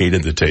decided I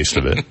hated the taste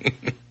of it.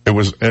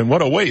 And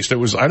what a waste.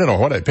 I don't know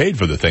what I paid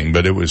for the thing,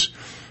 but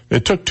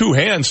it took 2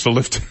 hands to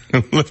lift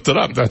it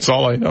up. That's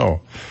all I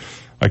know.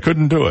 I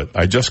couldn't do it.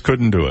 I just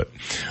couldn't do it.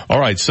 All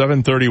right,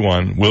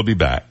 7:31. We'll be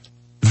back.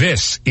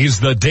 This is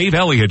the Dave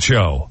Elliott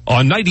Show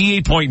on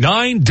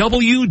 98.9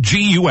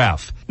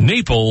 WGUF,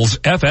 Naples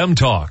FM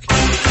Talk.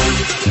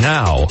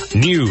 Now,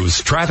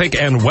 news, traffic,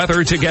 and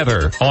weather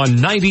together on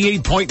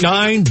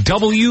 98.9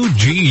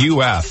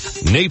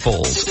 WGUF,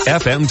 Naples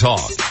FM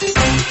Talk.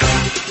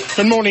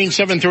 Good morning,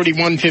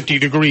 7:31, 50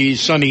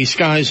 degrees, sunny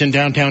skies in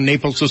downtown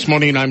Naples this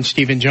morning. I'm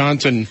Stephen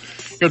Johnson.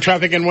 Your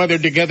traffic and weather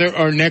together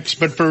are next,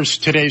 but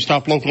first, today's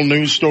top local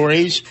news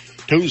stories.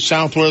 2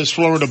 Southwest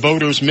Florida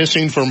boaters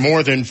missing for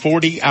more than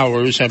 40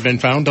 hours have been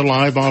found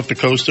alive off the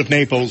coast of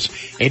Naples.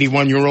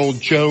 81-year-old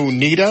Joe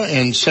Nita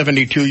and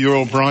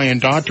 72-year-old Brian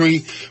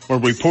Daughtry were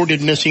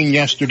reported missing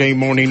yesterday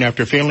morning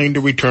after failing to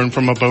return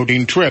from a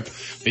boating trip.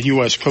 The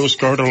U.S. Coast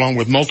Guard, along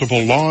with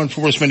multiple law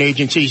enforcement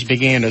agencies,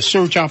 began a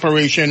search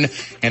operation,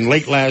 and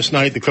late last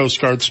night, the Coast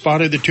Guard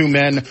spotted the 2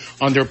 men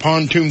on their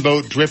pontoon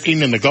boat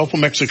drifting in the Gulf of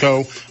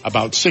Mexico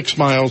about 6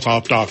 miles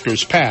off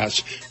Doctors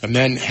Pass. The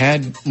men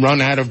had run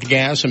out of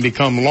gas and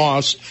become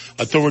lost.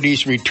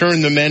 Authorities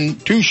returned the men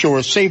to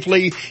shore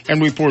safely,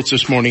 and reports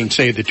this morning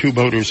say the 2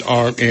 boaters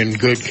are in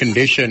good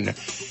condition.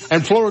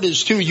 And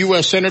Florida's 2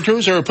 U.S.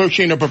 senators are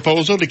pushing a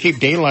proposal to keep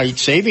daylight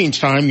savings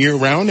time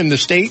year-round in the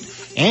state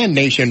and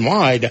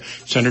nationwide.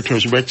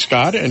 Senators Rick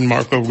Scott and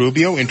Marco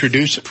Rubio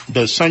introduced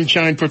the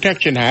Sunshine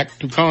Protection Act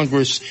to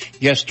Congress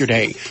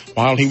yesterday.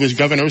 While he was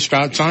governor,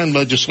 Scott signed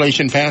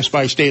legislation passed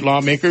by state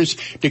lawmakers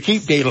to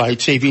keep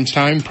daylight savings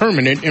time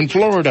permanent in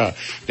Florida.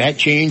 That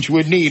change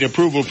would need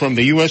approval from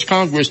the U.S.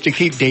 Congress to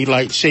keep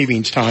daylight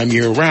savings time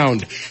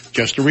year-round.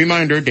 Just a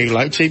reminder,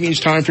 daylight savings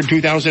time for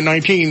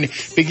 2019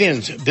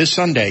 begins this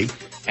Sunday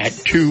at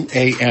 2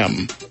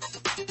 a.m.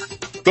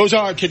 Those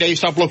are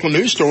today's top local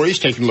news stories.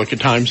 Taking a look at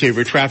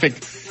time-saver traffic.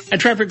 And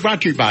traffic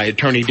brought to you by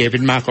Attorney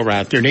David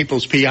McElrath, their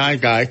Naples PI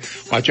guy.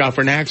 Watch out for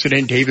an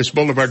accident, Davis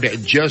Boulevard,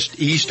 just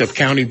east of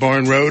County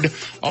Barn Road.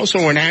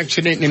 Also an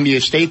accident in the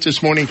Estates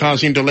this morning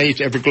causing delays,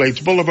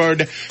 Everglades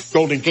Boulevard,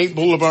 Golden Gate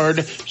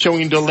Boulevard,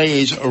 showing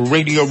delays,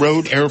 Radio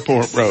Road,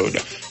 Airport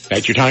Road.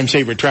 That's your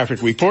time-saver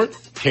traffic report.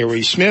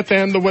 Terry Smith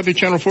and the Weather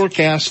Channel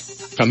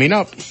forecast coming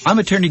up. I'm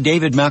Attorney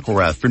David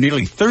McElrath. For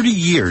nearly 30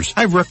 years,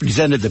 I've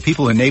represented the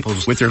people in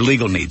Naples with their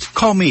legal needs.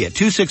 Call me at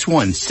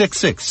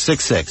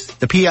 261-6666.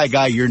 The PI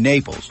Guy, your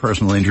Naples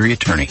personal injury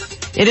attorney.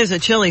 It is a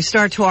chilly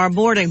start to our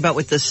morning, but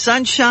with the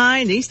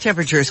sunshine, these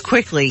temperatures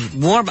quickly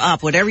warm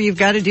up. Whatever you've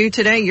got to do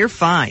today, you're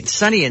fine.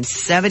 Sunny and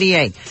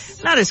 78.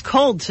 Not as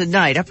cold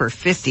tonight, upper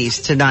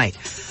 50s tonight.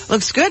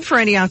 Looks good for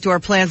any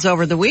outdoor plans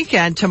over the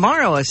weekend.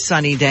 Tomorrow a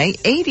sunny day,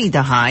 80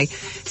 the high.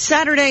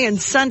 Saturday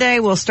and Sunday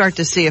we'll start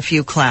to see a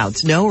few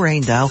clouds. No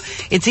rain though.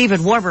 It's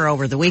even warmer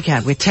over the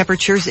weekend with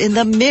temperatures in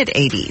the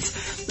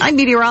mid-80s. I'm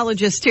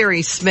meteorologist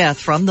Terry Smith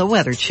from the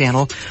Weather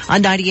Channel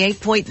on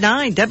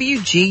 98.9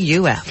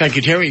 WGUF. Thank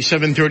you, Terry.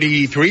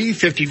 7:33,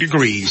 50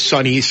 degrees,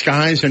 sunny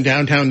skies in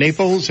downtown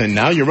Naples. And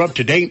now you're up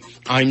to date.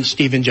 I'm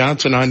Stephen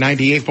Johnson on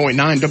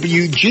 98.9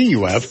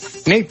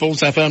 WGUF,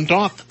 Naples FM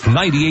Talk.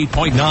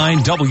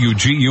 98.9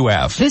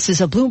 WGUF. This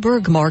is a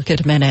Bloomberg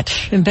Market Minute.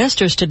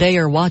 Investors today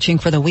are watching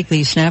for the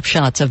weekly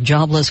snapshots of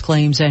jobless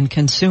claims and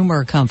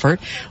consumer comfort.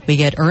 We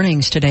get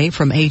earnings today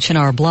from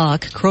H&R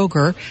Block,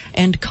 Kroger,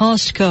 and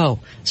Costco.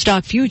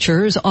 Stock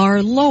futures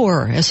are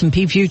lower.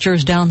 S&P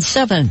futures down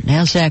 7.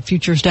 NASDAQ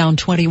futures down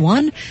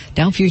 21.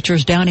 Dow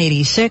futures down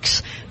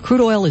 86.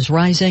 Crude oil is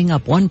rising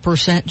up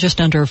 1%, just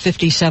under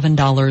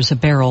 $57 a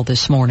barrel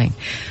this morning.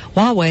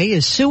 Huawei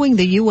is suing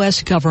the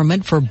U.S.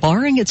 government for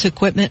barring its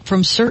equipment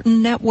from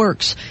certain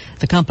networks.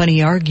 The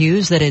company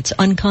argues that it's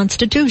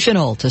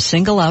unconstitutional to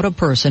single out a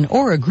person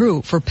or a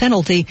group for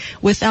penalty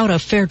without a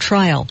fair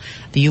trial.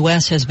 The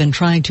U.S. has been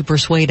trying to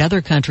persuade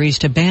other countries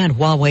to ban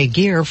Huawei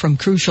gear from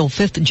crucial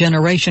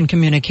fifth-generation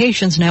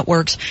communications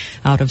networks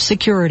out of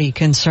security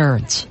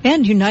concerns.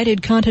 And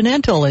United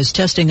Continental is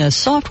testing a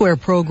software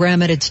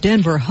program at its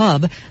Denver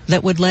hub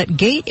that would let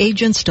gate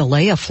agents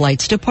delay a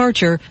flight's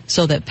departure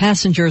so that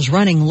passengers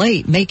running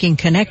late making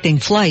connecting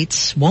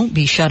flights won't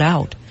be shut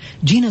out.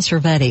 Gina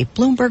Cervetti,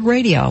 Bloomberg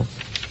Radio.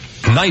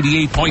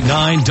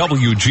 98.9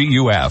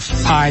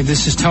 WGUF. Hi,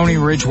 this is Tony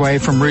Ridgway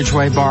from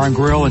Ridgway Bar and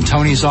Grill and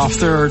Tony's Off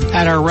 3rd.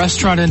 At our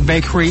restaurant and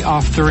bakery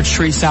off 3rd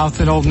Street South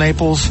in Old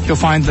Naples, you'll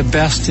find the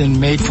best in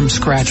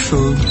made-from-scratch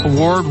food,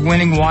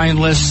 award-winning wine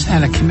lists,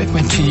 and a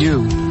commitment to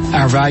you,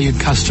 our valued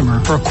customer.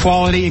 For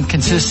quality and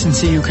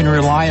consistency, you can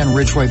rely on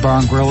Ridgway Bar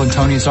and Grill and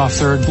Tony's Off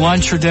 3rd.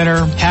 Lunch or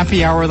dinner,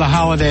 happy hour of the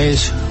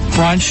holidays,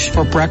 brunch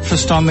or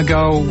breakfast on the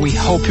go, we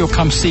hope you'll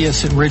come see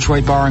us at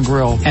Ridgway Bar and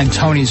Grill and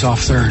Tony's Off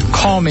 3rd.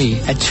 Call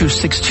me at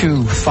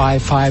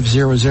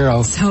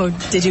 262-5500. So,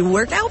 did you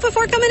work out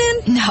before coming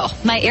in? No,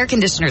 my air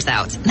conditioner's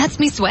out. That's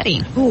me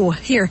sweating. Ooh,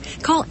 here,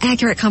 call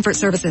Accurate Comfort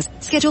Services.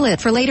 Schedule it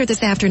for later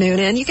this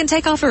afternoon and you can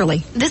take off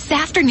early. This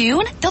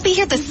afternoon? They'll be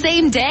here the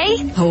same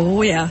day?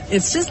 Oh yeah,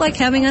 it's just like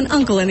having an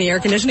uncle in the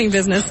air conditioning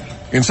business.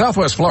 In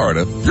Southwest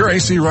Florida, your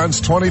AC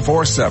runs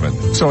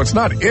 24/7. So it's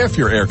not if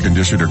your air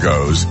conditioner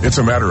goes, it's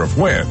a matter of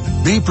when.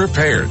 Be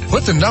prepared.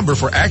 Put the number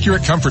for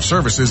Accurate Comfort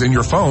Services in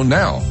your phone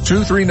now.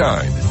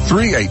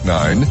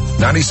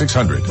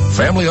 239-389-9600.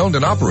 Family owned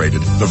and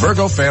operated, the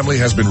Virgo family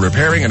has been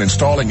repairing and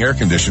installing air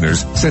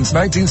conditioners since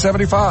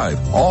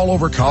 1975, all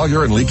over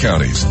Collier and Lee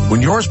counties.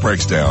 When yours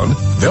breaks down,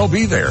 they'll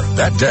be there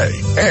that day.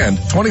 And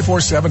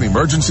 24/7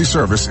 emergency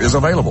service is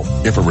available.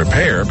 If a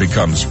repair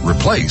becomes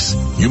replace,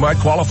 you might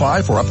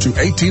qualify for up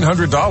to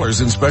 $1,800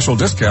 in special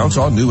discounts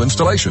on new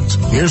installations.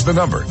 Here's the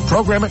number.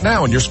 Program it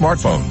now on your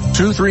smartphone.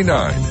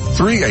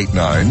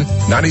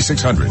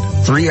 239-389-9600.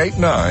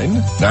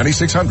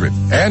 389-9600.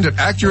 And at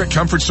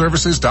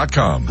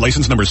AccurateComfortServices.com.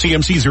 License number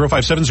CMC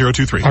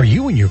 057023. Are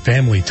you and your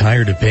family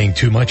tired of paying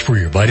too much for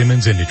your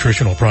vitamins and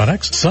nutritional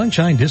products?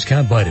 Sunshine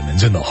Discount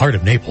Vitamins in the heart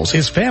of Naples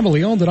is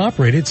family owned and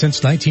operated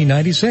since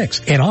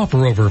 1996 and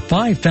offer over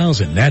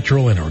 5,000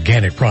 natural and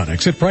organic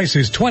products at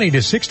prices 20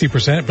 to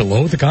 60%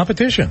 below the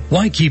competition.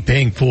 Why keep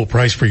paying full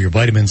price for your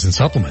vitamins and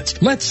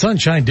supplements? Let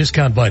Sunshine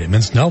Discount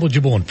Vitamins'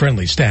 knowledgeable and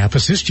friendly staff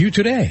assist you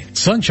today.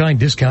 Sunshine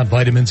Discount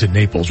Vitamins in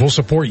Naples will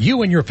support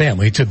you and your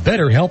family to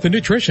better health and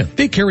nutrition.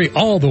 They carry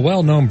all the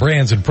well-known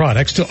brands and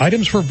products to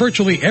items for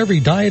virtually every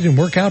diet and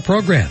workout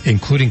program,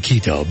 including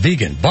keto,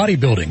 vegan,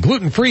 bodybuilding,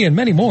 gluten-free, and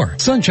many more.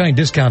 Sunshine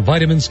Discount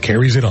Vitamins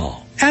carries it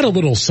all. Add a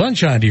little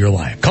sunshine to your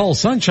life. Call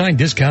Sunshine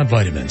Discount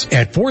Vitamins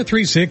at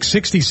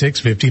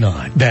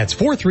 436-6659. That's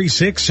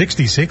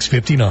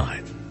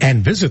 436-6659.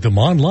 and visit them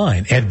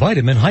online at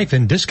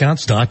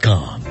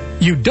vitamin-discounts.com.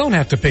 You don't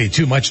have to pay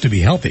too much to be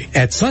healthy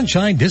at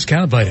Sunshine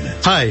Discount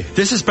Vitamins. Hi,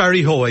 this is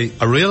Barry Hoey,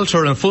 a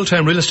realtor and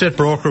full-time real estate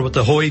broker with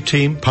the Hoey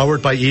team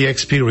powered by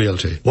eXp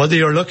Realty. Whether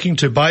you're looking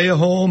to buy a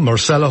home or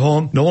sell a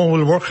home, no one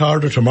will work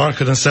harder to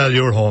market and sell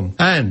your home.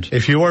 And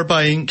if you are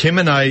buying, Kim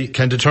and I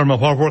can determine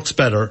what works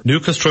better,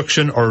 new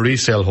construction or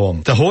resale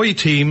home. The Hoey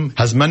team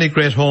has many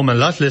great home and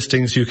lot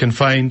listings you can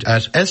find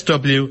at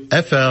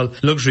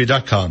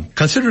swflluxury.com.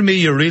 Consider me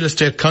your real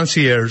estate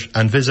concierge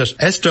and visit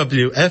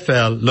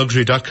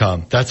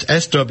swflluxury.com. That's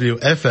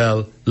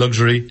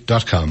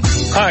swflluxury.com.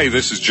 Hi,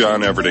 this is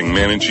John Everding,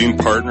 managing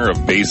partner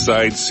of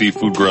Bayside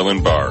Seafood Grill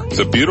and Bar.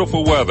 The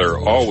beautiful weather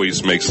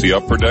always makes the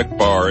Upper Deck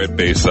Bar at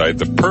Bayside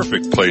the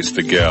perfect place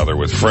to gather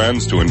with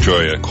friends to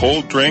enjoy a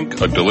cold drink,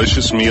 a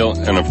delicious meal,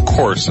 and of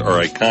course our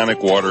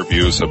iconic water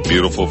views of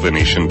beautiful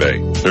Venetian Bay.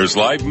 There's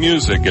live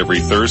music every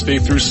Thursday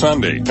through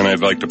Sunday, and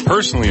I'd like to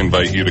personally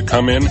invite you to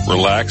come in,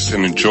 relax,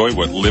 and enjoy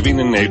what living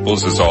in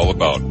Naples is all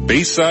about.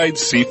 Bayside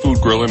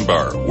Seafood Grill and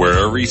Bar,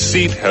 where every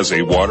seat has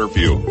a water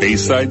view.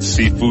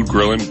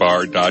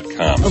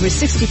 BaysideSeafoodGrillAndBar.com. Over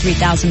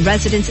 63,000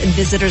 residents and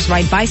visitors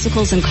ride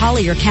bicycles in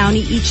Collier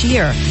County each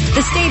year.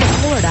 The state of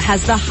Florida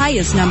has the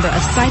highest number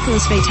of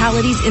cyclist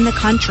fatalities in the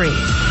country.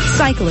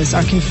 Cyclists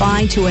are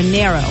confined to a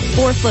narrow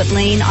 4-foot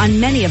lane on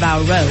many of our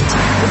roads,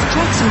 with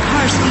trucks and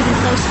cars speeding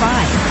close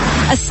by.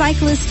 A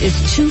cyclist is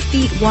 2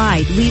 feet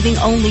wide, leaving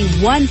only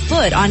 1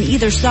 foot on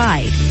either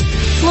side.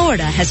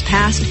 Florida has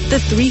passed the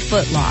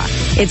 3-foot law.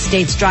 It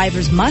states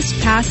drivers must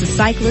pass a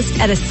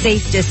cyclist at a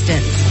safe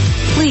distance.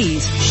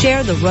 Please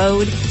share the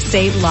road,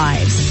 save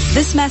lives.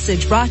 This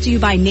message brought to you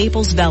by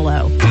Naples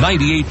Velo.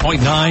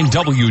 98.9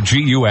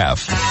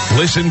 WGUF.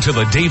 Listen to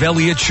the Dave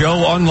Elliott Show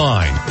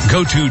online.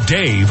 Go to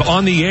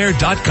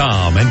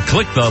DaveOnTheAir.com and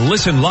click the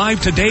Listen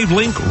Live to Dave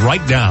link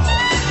right now.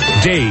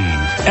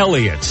 Dave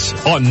Elliott's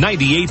on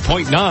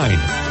 98.9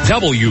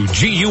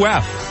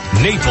 WGUF.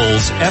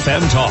 Naples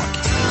FM Talk.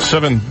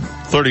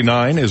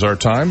 7:39 is our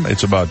time.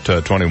 It's about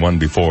 21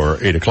 before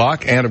 8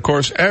 o'clock. And, of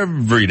course,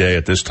 every day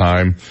at this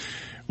time,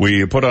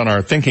 we put on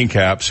our thinking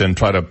caps and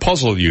try to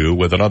puzzle you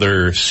with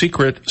another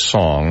secret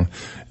song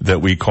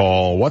that we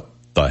call, what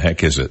the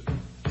heck is it?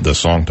 The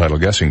song title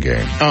guessing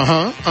game.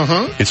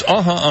 It's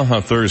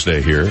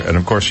Thursday here. And,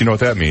 of course, you know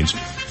what that means.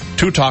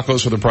 2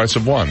 tacos for the price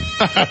of 1.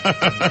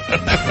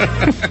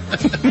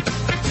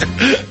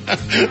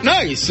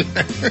 Nice.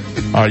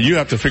 You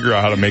have to figure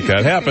out how to make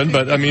that happen,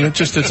 but I mean,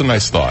 it's a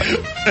nice thought.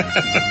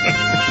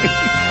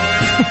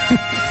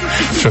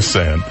 Just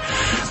saying.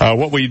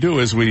 What we do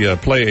is we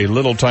play a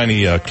little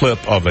tiny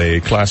clip of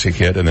a classic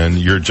hit, and then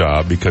your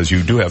job, because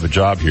you do have a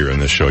job here in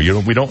this show.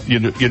 You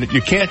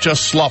can't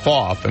just slough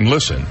off and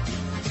listen.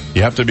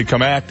 You have to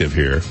become active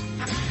here.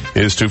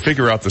 Is to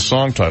figure out the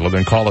song title,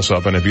 then call us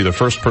up, and if you're the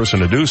first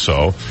person to do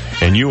so,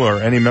 and you or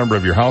any member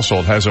of your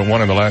household hasn't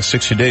won in the last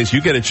 60 days,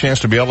 you get a chance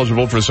to be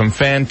eligible for some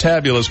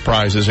fantabulous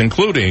prizes,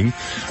 including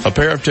a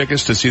pair of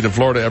tickets to see the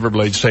Florida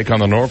Everblades take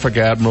on the Norfolk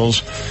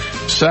Admirals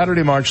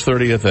Saturday, March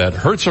 30th at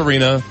Hertz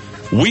Arena.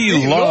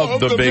 We love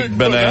the Big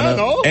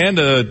Banana, and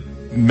a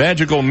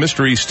magical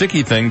mystery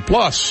sticky thing,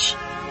 plus,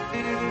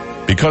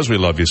 because we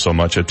love you so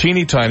much, a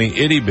teeny tiny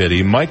itty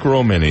bitty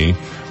micro mini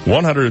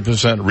 100%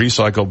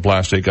 recycled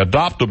plastic,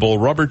 adoptable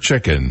rubber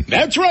chicken.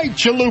 That's right,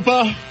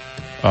 Chalupa.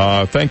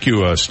 Thank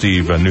you,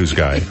 Steve, news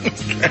guy.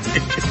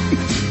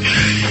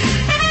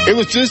 It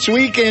was this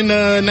week in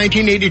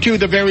 1982,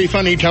 the very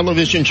funny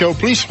television show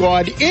Police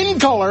Squad in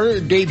Color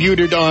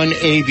debuted on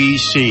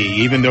ABC.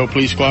 Even though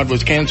Police Squad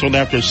was canceled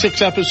after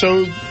 6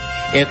 episodes,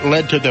 it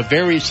led to the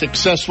very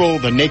successful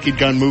The Naked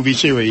Gun movie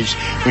series.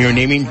 We are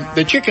naming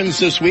the chickens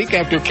this week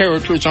after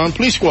characters on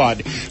Police Squad.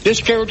 This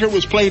character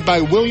was played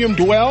by William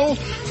Dwell,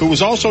 who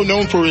was also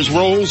known for his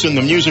roles in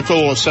the musical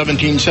of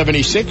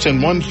 1776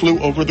 and One Flew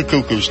Over the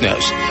Cuckoo's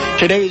Nest.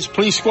 Today's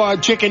Police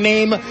Squad chicken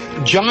name,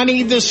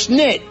 Johnny the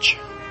Snitch.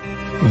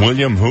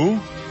 William who?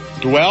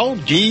 Dwell,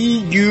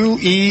 D-U-E-L-L.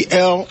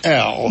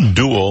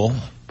 Dwell.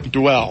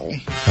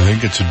 I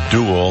think it's a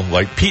duel,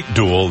 like Pete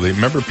Duel.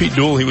 Remember Pete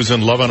Duel? He was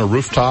in Love on a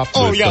Rooftop.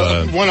 Oh,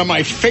 yeah, one of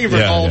my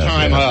favorite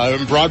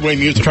all-time Broadway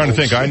musicals. I'm trying to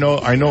think. I know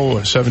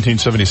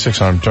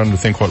 1776. I'm trying to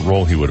think what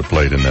role he would have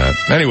played in that.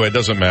 Anyway, it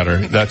doesn't matter.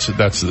 That's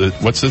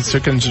what's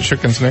the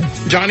chicken's name?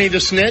 Johnny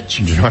the Snitch.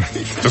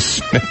 Johnny the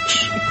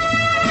Snitch.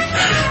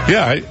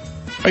 Yeah,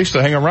 I used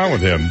to hang around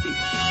with him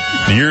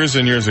years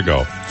and years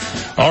ago.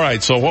 All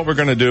right, so what we're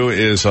going to do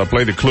is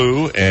play the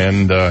clue,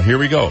 and here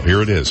we go.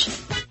 Here it is.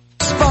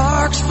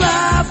 Sparks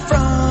fly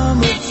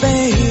from her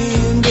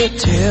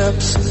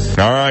fingertips.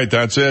 All right,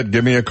 that's it.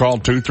 Give me a call,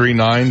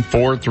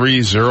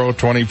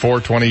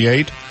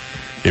 239-430-2428.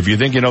 If you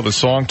think you know the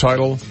song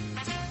title,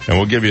 and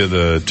we'll give you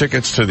the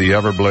tickets to the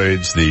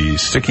Everblades, the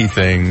sticky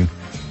thing,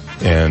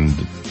 and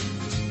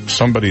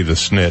somebody the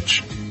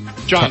snitch.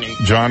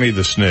 Johnny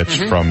the Snitch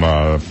from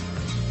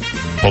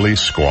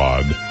Police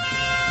Squad.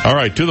 All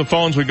right, to the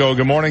phones we go.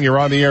 Good morning, you're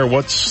on the air.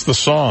 What's the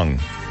song?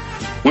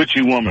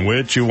 Witchy Woman.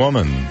 Witchy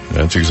Woman.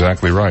 That's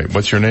exactly right.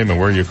 What's your name and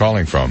where are you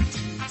calling from?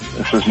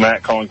 This is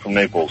Matt calling from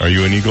Naples. Are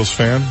you an Eagles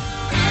fan?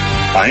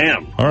 I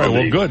am. All right,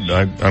 well, good.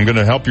 I'm going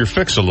to help your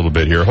fix a little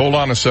bit here. Hold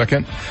on a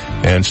second,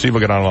 and Steve will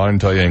get online and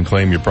tell you and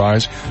claim your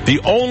prize. The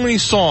only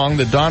song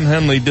that Don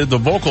Henley did the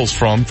vocals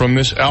from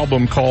this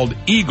album called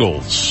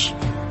Eagles,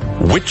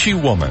 Witchy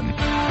Woman.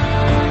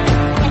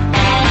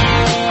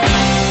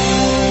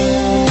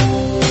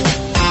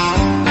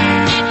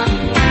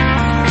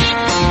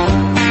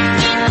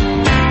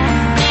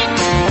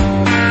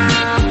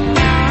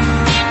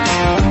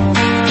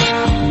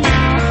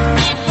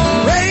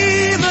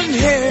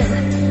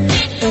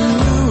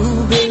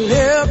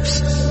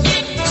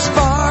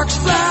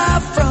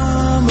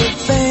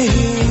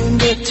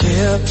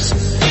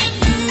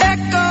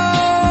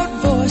 Echoed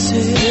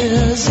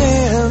voices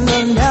in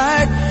the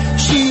night.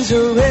 She's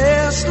a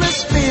restless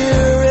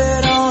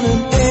spirit on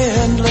an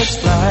endless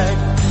flight.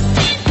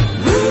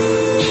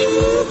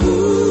 Ooh,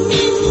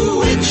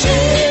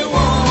 witchy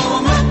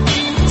woman,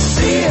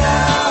 see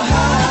how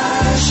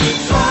high she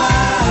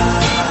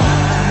flies.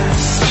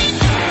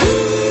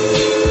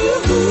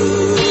 Ooh,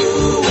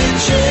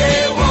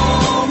 witchy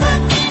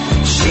woman,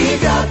 she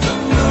got the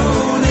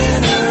moon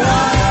in her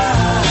eye.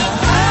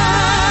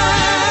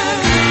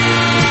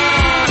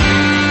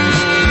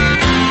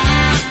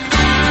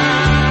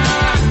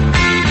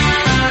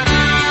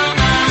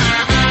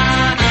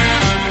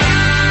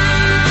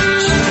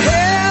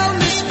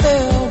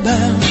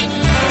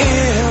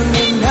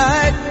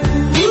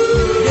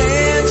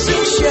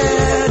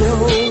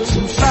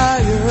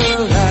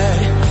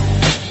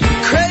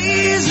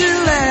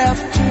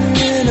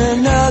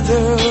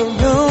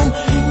 Room,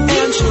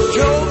 and she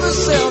drove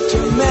herself to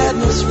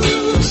madness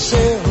with a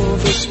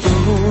silver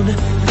spoon.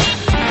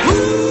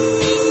 Ooh,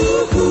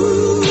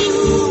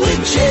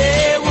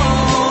 witchy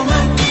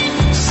woman,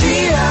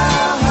 see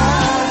how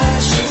high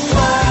she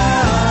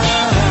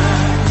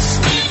flies.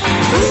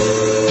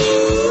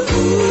 Ooh,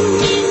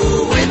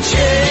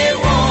 witchy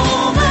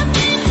woman,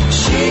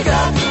 she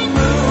got the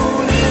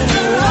moon in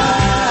her eye.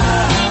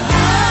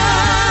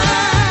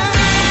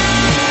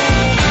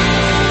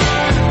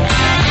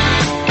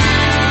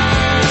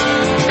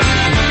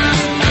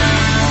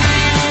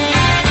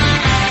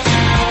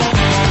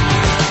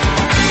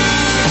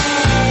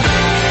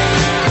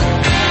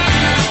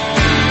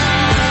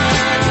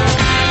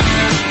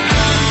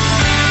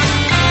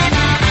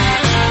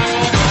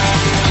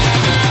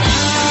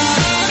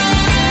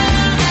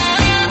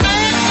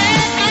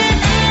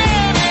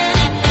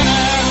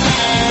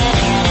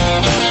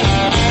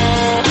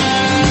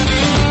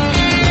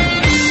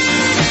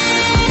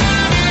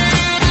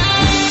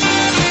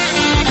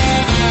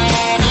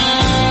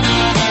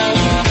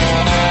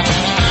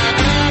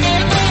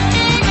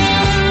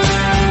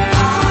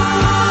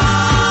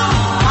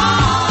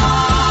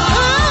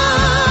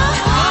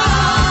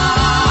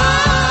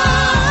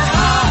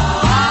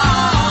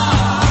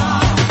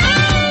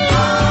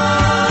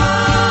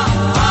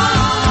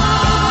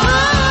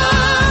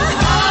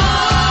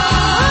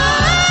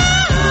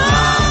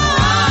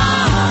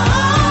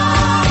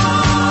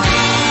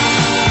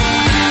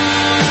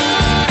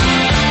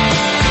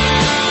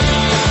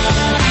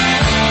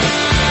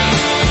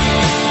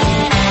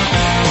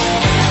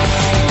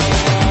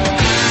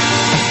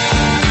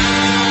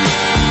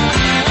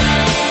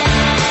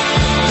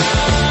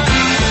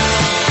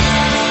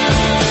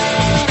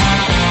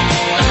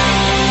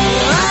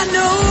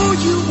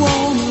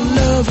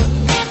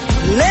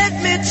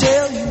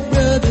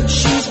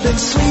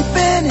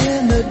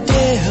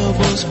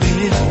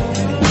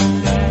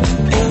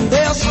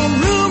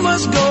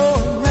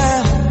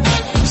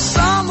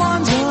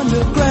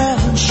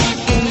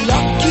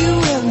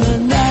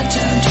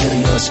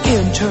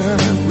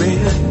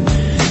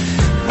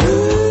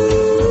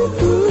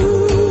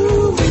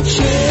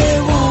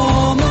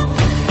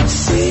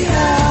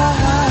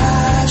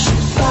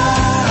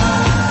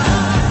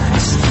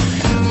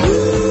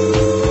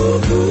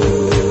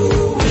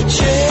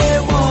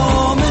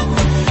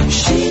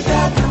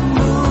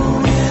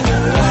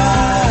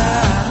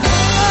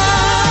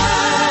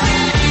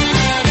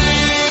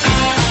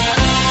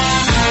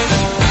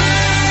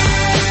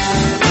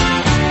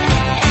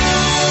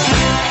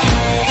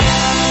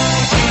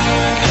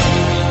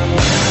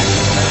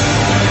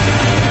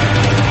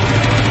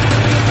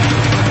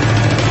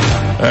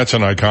 That's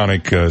an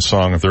iconic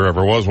song if there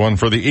ever was one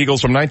for the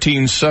Eagles from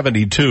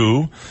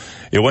 1972.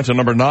 It went to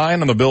number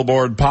 9 on the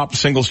Billboard Pop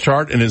Singles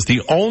Chart and is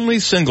the only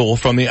single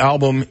from the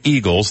album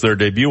Eagles, their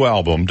debut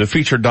album, to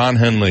feature Don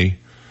Henley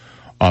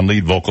on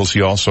lead vocals.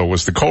 He also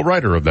was the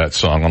co-writer of that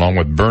song along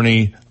with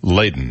Bernie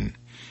Layden.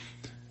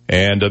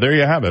 And there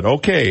you have it.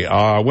 Okay,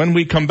 when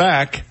we come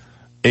back,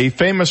 a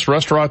famous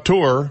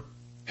restaurateur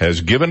has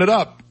given it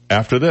up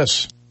after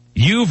this.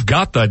 You've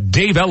got the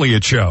Dave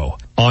Elliott Show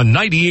on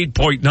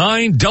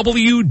 98.9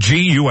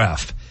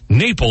 WGUF,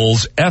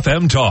 Naples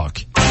FM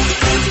Talk.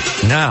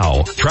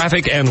 Now,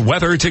 traffic and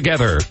weather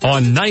together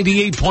on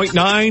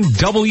 98.9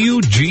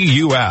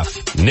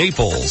 WGUF,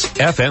 Naples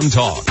FM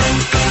Talk.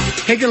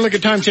 Taking a look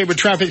at time-saver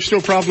traffic,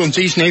 still problems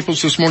East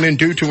Naples this morning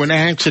due to an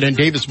accident.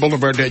 Davis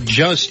Boulevard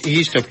just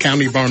east of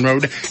County Barn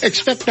Road.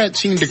 Expect that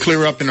scene to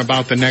clear up in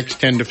about the next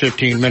 10 to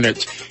 15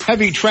 minutes.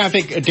 Heavy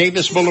traffic at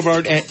Davis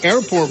Boulevard at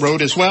Airport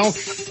Road as well.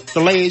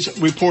 Delays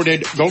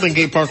reported Golden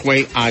Gate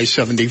Parkway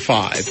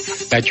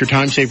I-75. That's your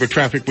time-saver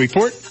traffic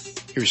report.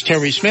 Here's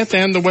Terry Smith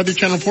and the Weather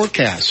Channel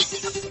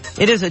forecast.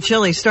 It is a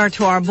chilly start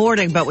to our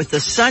morning, but with the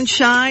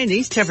sunshine,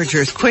 these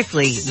temperatures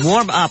quickly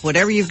warm up.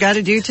 Whatever you've got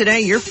to do today,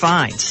 you're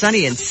fine.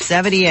 Sunny and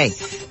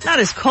 78. Not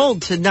as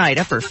cold tonight,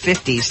 upper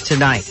 50s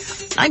tonight.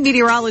 I'm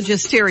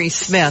meteorologist Terry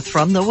Smith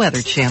from the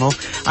Weather Channel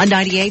on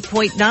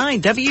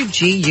 98.9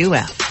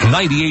 WGUF.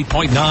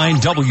 98.9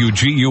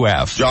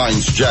 WGUF.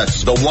 Giants,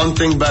 Jets. The one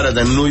thing better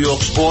than New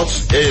York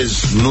sports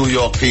is New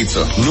York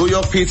pizza. New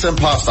York Pizza and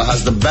Pasta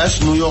has the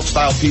best New York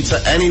style pizza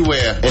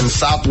anywhere in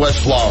Southwest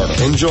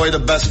Florida. Enjoy the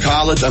best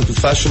college and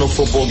professional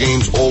football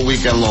games all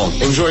weekend long.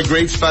 Enjoy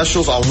great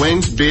specials on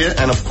wings, beer,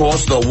 and of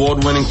course the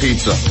award-winning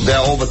pizza. There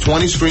are over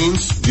 20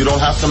 screens. You don't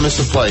have to miss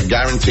a play,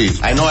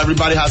 guaranteed. I know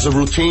everybody has a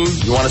routine.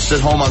 You want to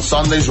sit home on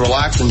Sundays,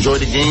 relax, enjoy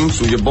the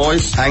games with your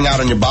boys, hang out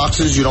in your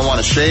boxes. You don't want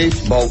to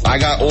shave, but I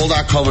got all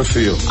that covered for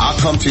you. I'll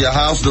come to your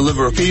house,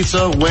 deliver a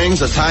pizza,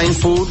 wings, Italian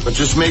food, but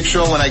just make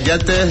sure when I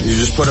get there, you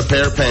just put a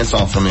pair of pants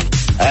on for me.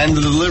 And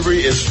the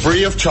delivery is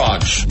free of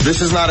charge.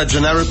 This is not a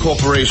generic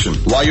corporation.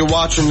 While you're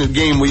watching the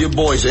game with your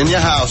boys in your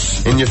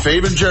house, in your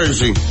favorite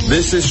jersey,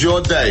 this is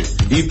your day.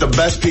 Eat the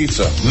best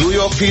pizza. New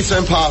York Pizza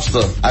and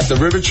Pasta at the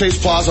River Chase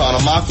Plaza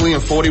on Immokalee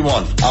and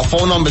 41. Our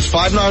phone number is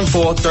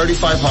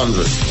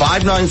 594-3500.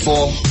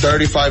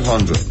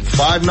 594-3500.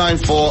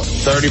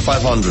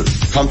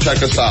 594-3500. Come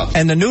check us out.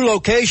 And the new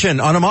location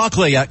on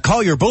Immokalee at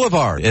Collier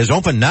Boulevard is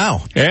open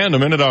now. And a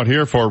minute out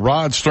here for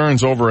Rod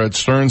Stearns over at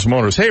Stearns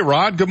Motors. Hey,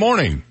 Rod, good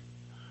morning.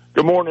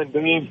 Good morning,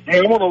 Dave. Hey,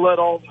 I want to let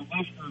all the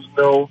listeners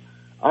know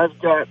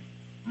I've got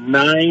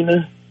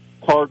 9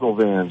 cargo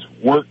vans,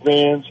 work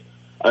vans.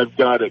 I've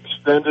got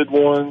extended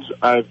ones.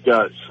 I've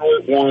got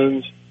short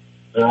ones.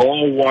 They're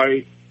all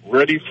white,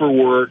 ready for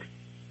work.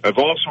 I've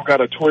also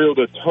got a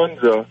Toyota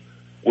Tundra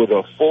with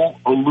a full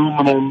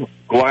aluminum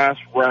glass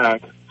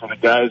rack for the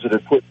guys that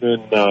are putting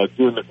in,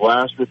 doing the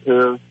glass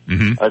repair.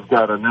 Mm-hmm. I've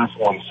got an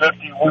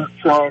F-150 work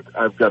truck.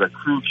 I've got a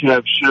crew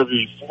cab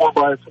Chevy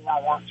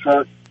 4x4 work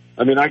truck.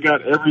 I mean, I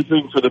got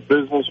everything for the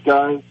business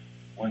guys.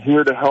 We're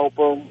here to help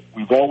them.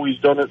 We've always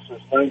done it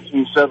since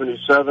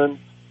 1977,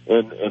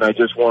 and I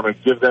just want to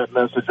give that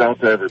message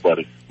out to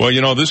everybody. Well, you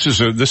know, this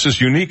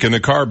is unique in the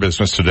car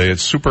business today.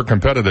 It's super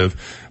competitive,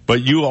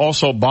 but you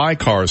also buy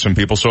cars from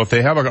people. So if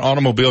they have an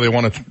automobile they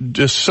want to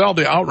just sell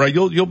the outright,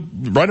 you'll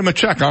write them a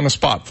check on the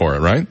spot for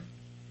it, right?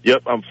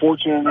 Yep, I'm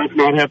fortunate enough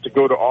not have to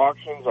go to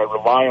auctions. I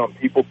rely on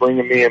people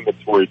bringing me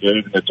inventory,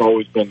 Dave, and it's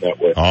always been that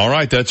way. All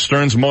right, that's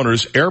Stearns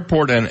Motors,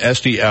 Airport and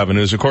SD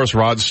Avenues. Of course,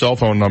 Rod's cell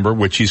phone number,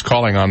 which he's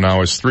calling on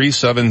now, is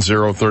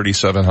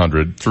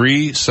 370-3700.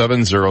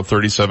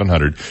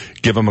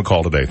 370-3700. Give him a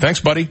call today.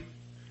 Thanks, buddy.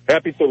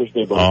 Happy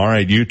Thursday, buddy. All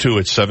right, you too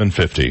at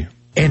 7:50.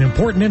 An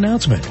important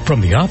announcement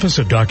from the office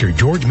of Dr.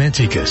 George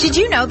Mantikas. Did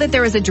you know that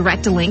there is a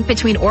direct link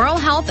between oral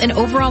health and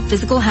overall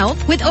physical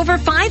health? With over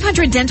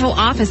 500 dental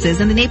offices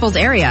in the Naples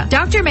area,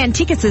 Dr.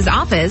 Mantikas'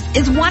 office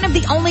is one of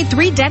the only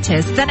 3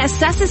 dentists that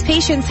assesses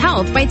patients'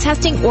 health by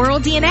testing oral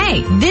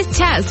DNA. This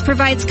test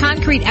provides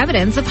concrete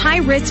evidence of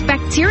high-risk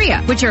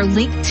bacteria, which are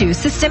linked to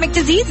systemic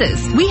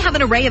diseases. We have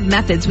an array of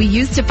methods we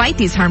use to fight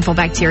these harmful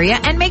bacteria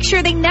and make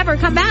sure they never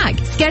come back.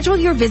 Schedule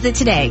your visit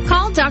today.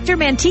 Call Dr.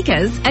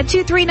 Mantikas at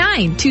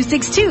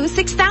 239-262-6000.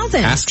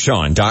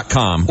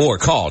 AskSean.com or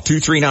call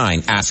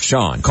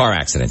 239-ASK-SEAN. Car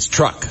accidents,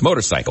 truck,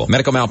 motorcycle,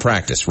 medical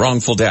malpractice,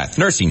 wrongful death,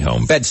 nursing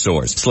home, bed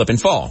sores, slip and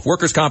fall,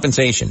 workers'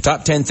 compensation.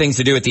 Top 10 things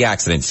to do at the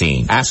accident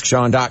scene.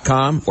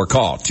 AskSean.com or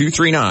call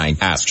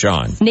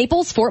 239-ASK-SEAN.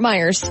 Naples, Fort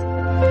Myers.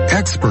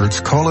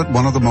 Experts call it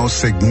one of the most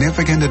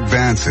significant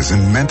advances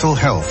in mental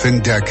health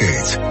in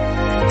decades.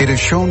 It has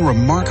shown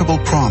remarkable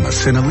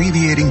promise in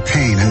alleviating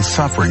pain and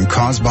suffering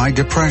caused by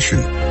depression,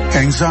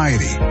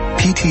 anxiety,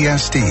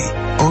 PTSD,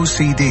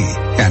 OCD,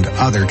 and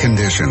other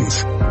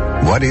conditions.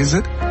 What is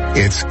it?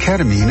 It's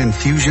ketamine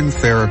infusion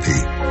therapy,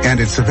 and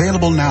it's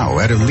available now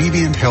at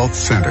Alleviant Health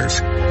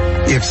Centers.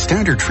 If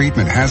standard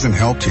treatment hasn't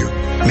helped you,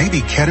 maybe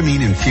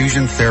ketamine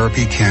infusion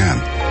therapy can.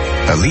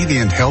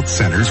 Alleviant Health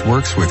Centers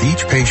works with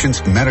each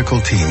patient's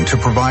medical team to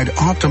provide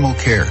optimal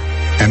care,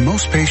 and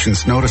most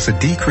patients notice a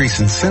decrease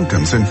in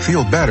symptoms and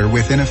feel better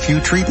within a few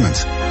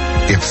treatments.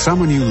 If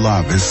someone you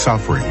love is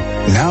suffering,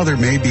 now there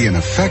may be an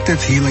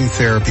effective healing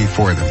therapy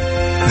for them.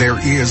 There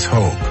is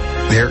hope.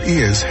 There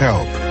is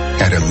help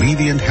at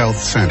Alleviant Health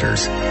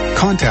Centers.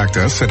 Contact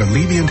us at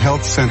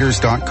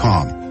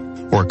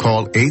AlleviantHealthCenters.com or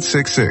call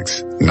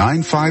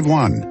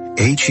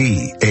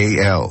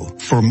 866-951-HEAL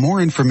for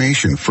more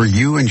information for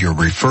you and your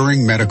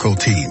referring medical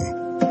team.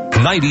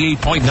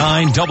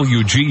 98.9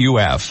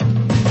 WGUF.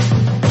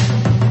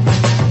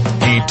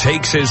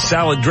 takes his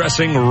salad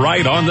dressing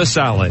right on the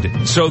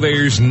salad, so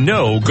there's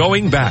no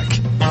going back.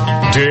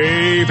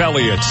 Dave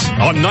Elliott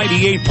on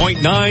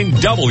 98.9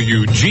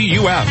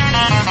 WGUF.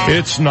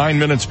 It's 9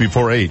 minutes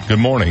before 8. Good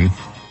morning,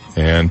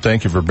 and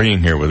thank you for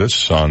being here with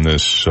us on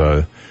this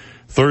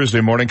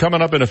Thursday morning.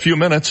 Coming up in a few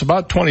minutes,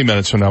 about 20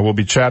 minutes from now, we'll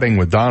be chatting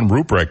with Don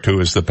Ruprecht, who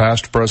is the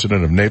past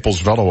president of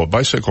Naples Velo, a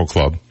bicycle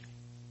club.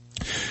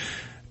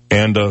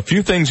 And a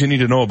few things you need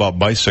to know about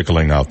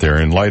bicycling out there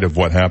in light of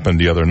what happened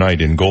the other night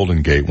in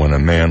Golden Gate when a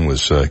man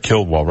was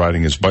killed while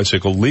riding his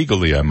bicycle,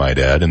 legally, I might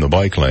add, in the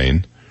bike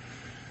lane.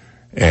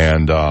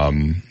 And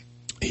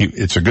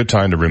it's a good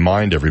time to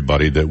remind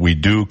everybody that we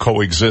do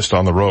coexist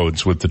on the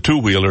roads with the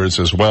two-wheelers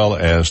as well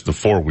as the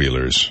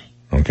four-wheelers.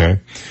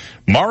 Okay?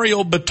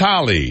 Mario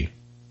Batali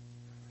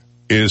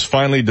is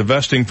finally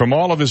divesting from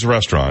all of his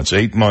restaurants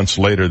 8 months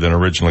later than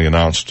originally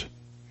announced,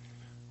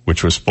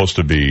 which was supposed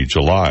to be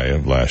July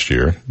of last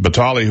year.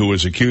 Batali, who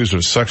was accused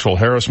of sexual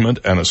harassment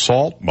and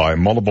assault by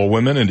multiple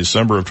women in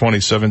December of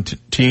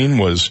 2017,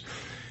 was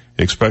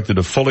expected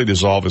to fully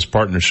dissolve his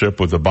partnership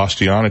with the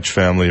Bastianich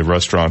family of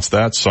restaurants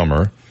that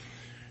summer,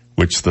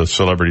 which the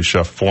celebrity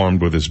chef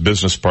formed with his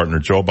business partner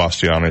Joe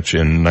Bastianich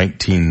in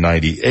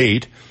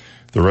 1998.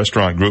 The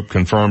restaurant group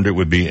confirmed it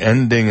would be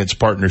ending its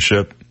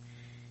partnership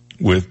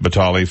with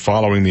Batali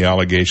following the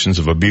allegations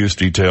of abuse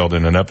detailed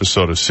in an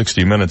episode of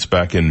 60 Minutes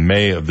back in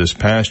May of this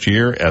past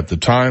year. At the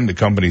time, the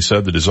company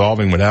said the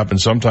dissolving would happen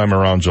sometime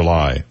around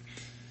July.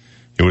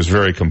 It was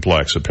very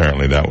complex,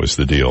 apparently that was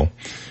the deal.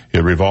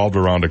 It revolved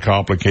around a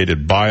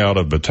complicated buyout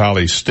of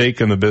Batali's stake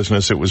in the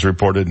business, it was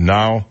reported.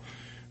 Now,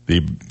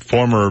 the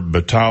former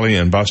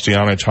Batali and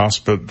Bastianich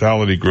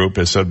Hospitality Group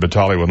has said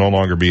Batali will no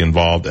longer be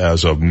involved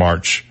as of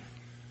March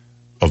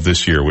of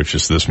this year, which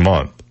is this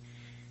month.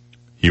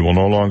 He will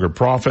no longer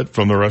profit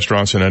from the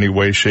restaurants in any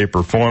way, shape,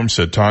 or form,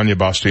 said Tanya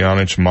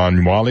Bastianich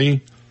Manuali.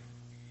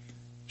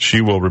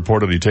 She will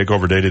reportedly take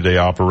over day-to-day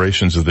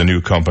operations of the new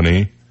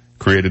company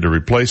created to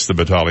replace the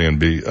Batali and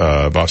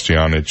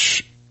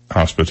Bastianich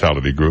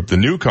Hospitality Group. The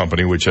new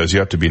company, which has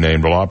yet to be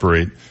named, will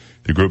operate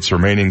the group's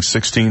remaining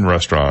 16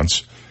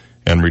 restaurants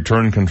and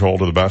return control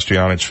to the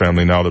Bastianich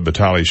family now that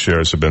Batali's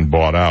shares have been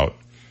bought out.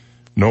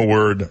 No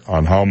word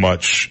on how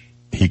much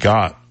he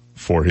got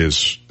for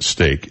his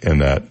stake in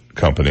that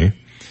company.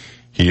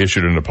 He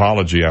issued an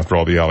apology after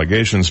all the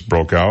allegations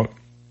broke out.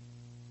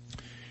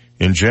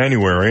 In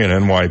January, an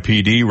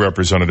NYPD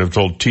representative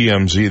told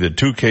TMZ that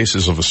 2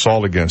 cases of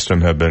assault against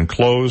him have been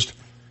closed,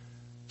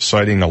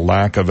 citing a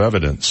lack of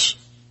evidence.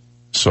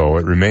 So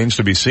it remains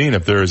to be seen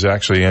if there is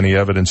actually any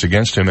evidence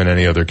against him in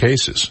any other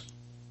cases.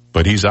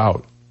 But he's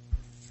out.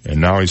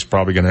 And now he's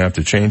probably going to have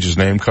to change his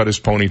name, cut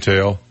his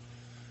ponytail,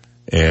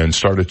 and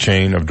start a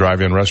chain of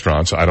drive-in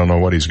restaurants. I don't know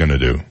what he's going to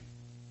do.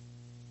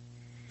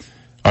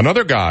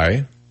 Another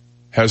guy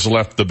has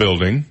left the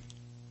building.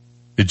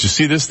 Did you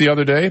see this the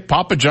other day?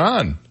 Papa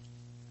John.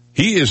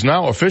 He is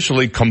now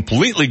officially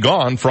completely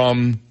gone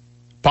from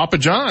Papa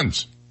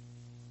John's.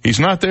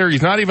 He's not there.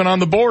 He's not even on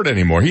the board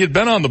anymore. He had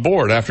been on the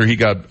board after he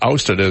got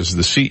ousted as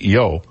the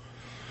CEO.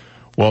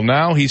 Well,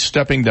 now he's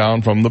stepping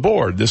down from the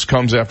board. This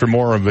comes after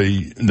more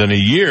than a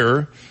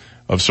year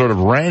of sort of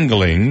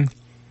wrangling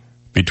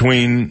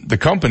between the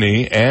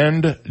company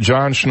and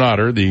John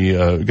Schnatter,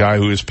 the guy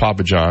who is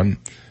Papa John,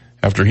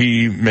 after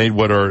he made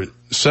what are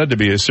said to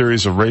be a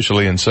series of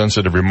racially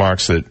insensitive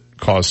remarks that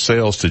caused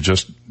sales to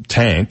just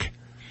tank.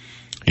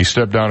 He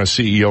stepped down as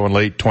CEO in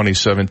late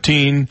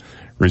 2017,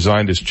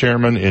 resigned as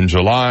chairman in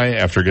July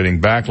after getting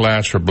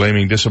backlash for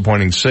blaming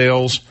disappointing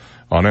sales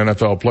on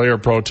NFL player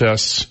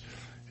protests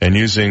and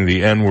using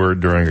the N-word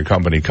during a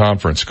company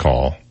conference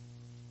call.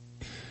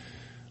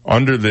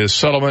 Under this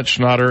settlement,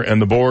 Schnatter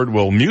and the board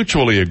will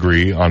mutually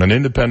agree on an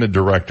independent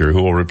director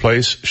who will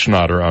replace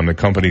Schnatter on the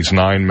company's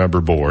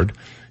 9-member board.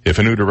 If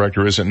a new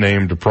director isn't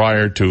named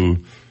prior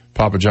to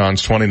Papa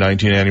John's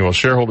 2019 annual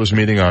shareholders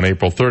meeting on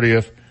April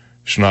 30th,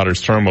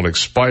 Schnatter's term will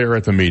expire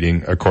at the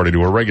meeting, according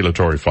to a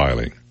regulatory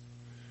filing.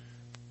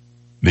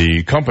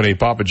 The company,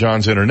 Papa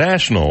John's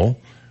International,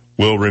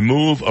 will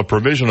remove a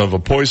provision of a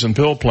poison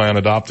pill plan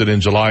adopted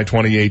in July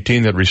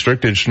 2018 that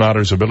restricted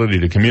Schnatter's ability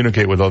to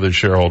communicate with other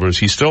shareholders.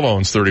 He still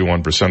owns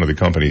 31% of the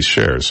company's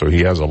shares, so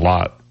he has a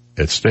lot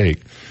at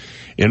stake.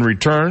 In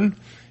return,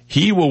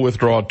 he will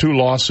withdraw 2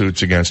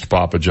 lawsuits against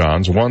Papa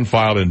John's. One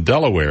filed in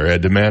Delaware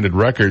had demanded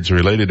records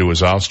related to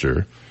his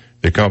ouster.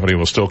 The company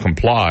will still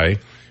comply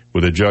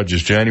with a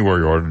judge's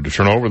January order to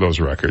turn over those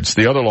records.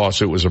 The other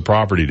lawsuit was a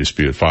property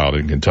dispute filed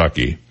in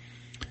Kentucky.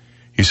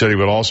 He said he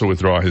would also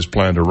withdraw his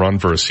plan to run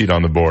for a seat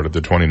on the board at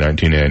the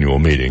 2019 annual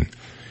meeting.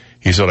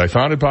 He said, I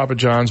founded Papa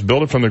John's,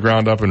 built it from the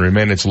ground up, and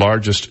remain its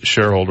largest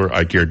shareholder.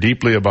 I care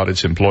deeply about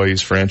its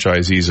employees,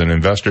 franchisees, and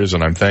investors,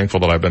 and I'm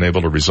thankful that I've been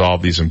able to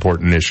resolve these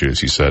important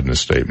issues, he said in a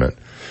statement.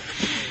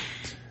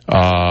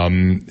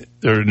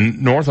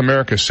 North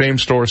America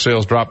same-store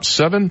sales dropped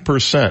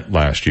 7%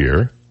 last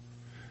year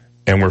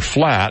and were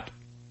flat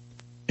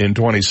in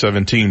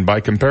 2017.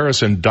 By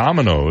comparison,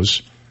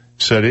 Domino's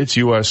said its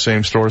U.S.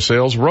 same-store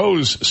sales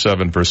rose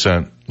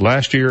 7%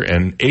 last year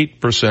and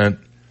 8%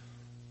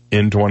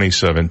 in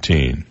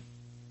 2017.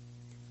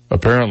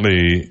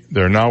 Apparently,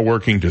 they're now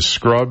working to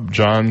scrub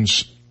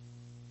John's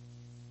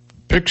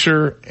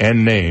picture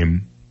and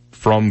name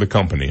from the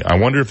company. I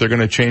wonder if they're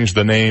going to change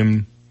the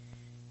name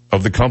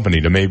of the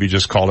company to maybe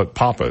just call it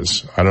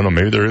Papa's. I don't know,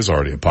 maybe there is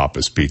already a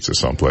Papa's Pizza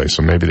someplace,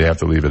 so maybe they have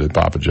to leave it at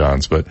Papa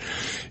John's. But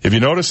if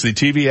you notice the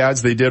TV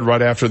ads they did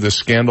right after this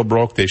scandal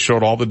broke, they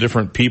showed all the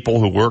different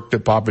people who worked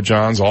at Papa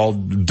John's, all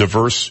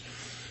diverse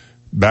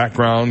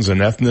backgrounds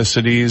and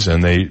ethnicities,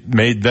 and they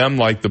made them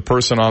like the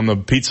person on the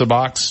pizza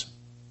box.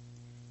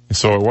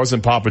 So it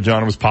wasn't Papa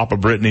John, it was Papa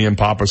Brittany and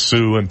Papa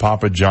Sue and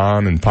Papa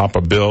John and Papa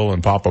Bill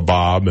and Papa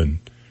Bob and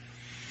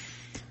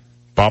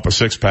Papa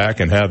Six Pack,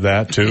 and have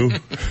that too.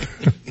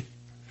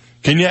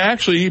 Can you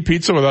actually eat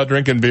pizza without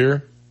drinking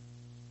beer?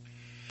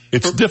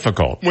 It's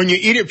difficult. When you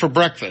eat it for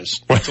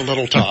breakfast, it's a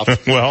little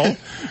tough. Well,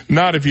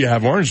 not if you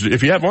have orange juice.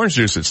 If you have orange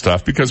juice, it's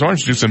tough because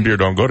orange juice and beer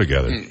don't go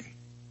together.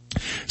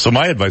 So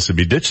my advice would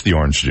be ditch the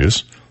orange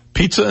juice,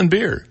 pizza and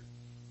beer.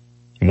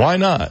 Why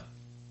not?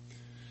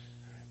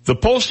 The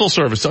Postal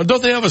Service,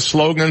 don't they have a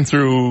slogan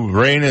through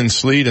rain and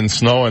sleet and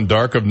snow and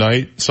dark of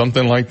night?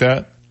 Something like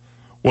that?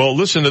 Well,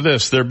 listen to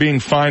this. They're being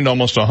fined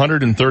almost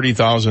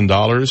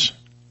 $130,000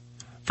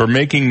 for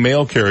making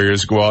mail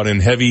carriers go out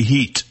in heavy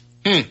heat.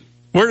 I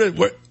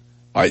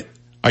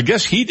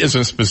guess heat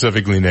isn't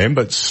specifically named,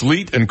 but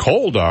sleet and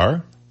cold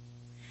are.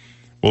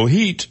 Well,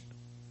 heat,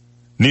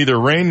 neither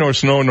rain nor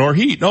snow nor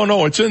heat.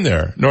 No, it's in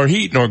there. Nor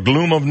heat nor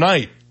gloom of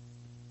night.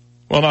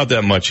 Well, not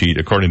that much heat,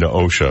 according to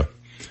OSHA.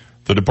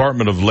 The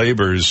Department of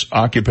Labor's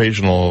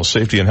Occupational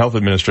Safety and Health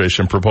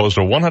Administration proposed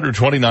a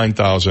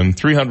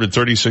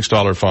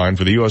 $129,336 fine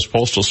for the U.S.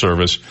 Postal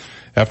Service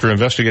after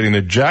investigating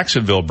the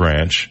Jacksonville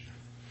branch.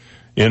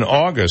 In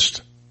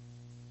August,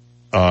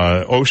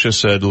 OSHA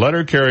said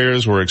letter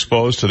carriers were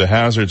exposed to the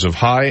hazards of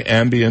high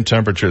ambient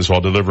temperatures while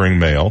delivering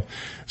mail.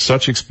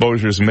 Such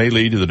exposures may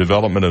lead to the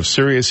development of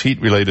serious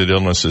heat-related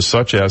illnesses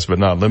such as, but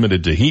not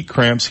limited to, heat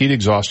cramps, heat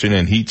exhaustion,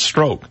 and heat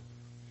stroke.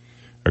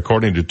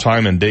 According to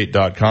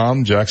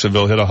timeanddate.com,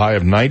 Jacksonville hit a high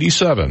of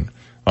 97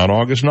 on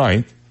August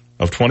 9th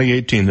of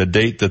 2018, the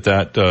date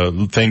that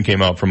thing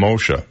came out from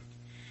OSHA.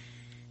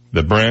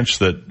 The branch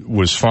that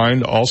was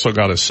fined also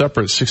got a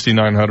separate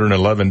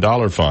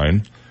 $6,911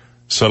 fine,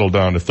 settled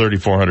down to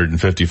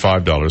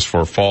 $3,455 for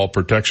a fall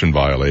protection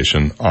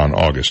violation on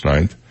August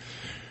 9th.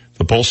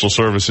 The Postal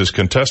Service is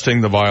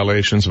contesting the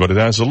violations, but it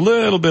has a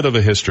little bit of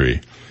a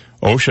history.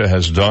 OSHA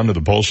has done to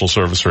the Postal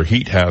Service for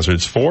heat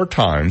hazards 4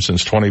 times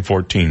since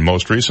 2014,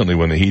 most recently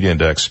when the heat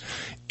index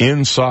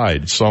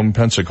inside some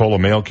Pensacola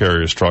mail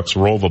carriers trucks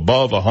rose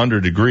above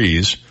 100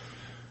 degrees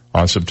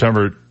on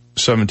September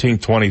 17,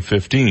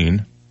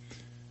 2015.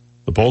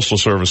 The Postal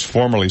Service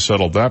formally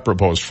settled that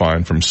proposed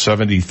fine from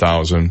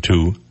 $70,000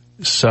 to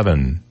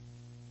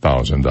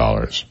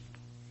 $7,000.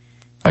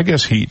 I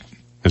guess heat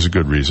is a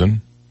good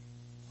reason.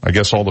 I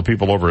guess all the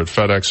people over at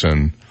FedEx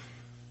and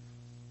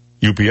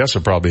UPS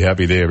are probably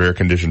happy they have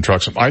air-conditioned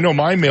trucks. I know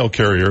my mail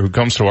carrier who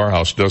comes to our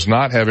house does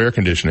not have air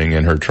conditioning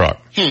in her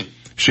truck.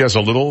 She has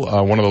a little,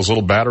 one of those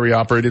little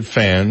battery-operated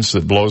fans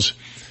that blows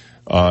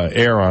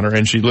air on her,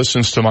 and she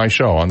listens to my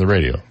show on the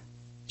radio.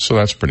 So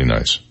that's pretty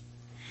nice.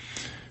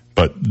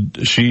 But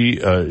she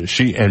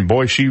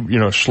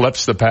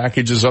schleps the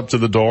packages up to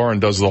the door and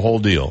does the whole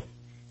deal.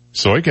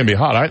 So it can be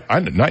hot.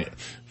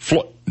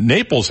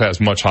 Naples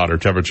has much hotter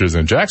temperatures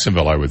than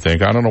Jacksonville, I would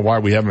think. I don't know why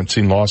we haven't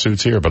seen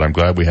lawsuits here, but I'm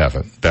glad we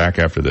haven't. Back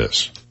after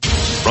this.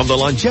 From the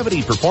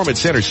Longevity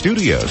Performance Center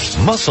studios,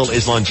 muscle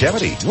is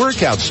longevity.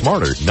 Work out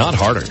smarter, not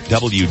harder.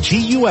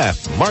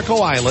 WGUF, Marco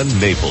Island,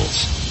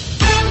 Naples.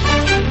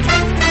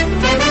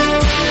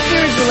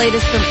 Here's the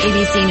latest from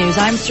ABC News.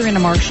 I'm Serena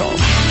Marshall.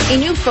 A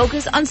new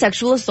focus on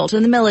sexual assault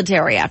in the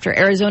military after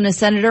Arizona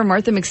Senator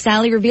Martha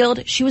McSally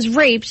revealed she was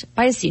raped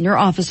by a senior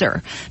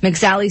officer.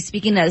 McSally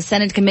speaking at a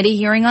Senate committee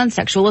hearing on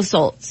sexual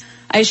assaults.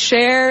 I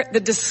share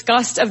the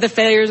disgust of the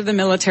failures of the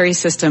military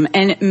system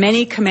and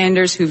many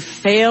commanders who've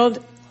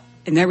failed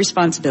in their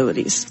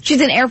responsibilities.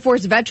 She's an Air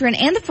Force veteran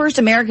and the first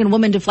American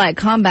woman to fly a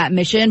combat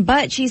mission,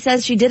 but she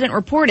says she didn't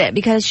report it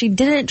because she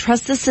didn't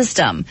trust the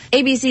system.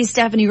 ABC's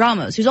Stephanie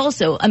Ramos, who's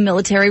also a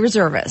military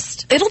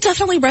reservist. It'll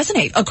definitely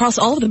resonate across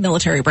all of the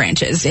military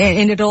branches,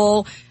 and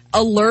it'll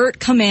alert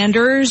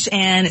commanders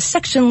and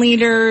section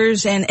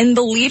leaders and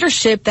the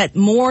leadership that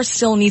more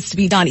still needs to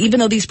be done. Even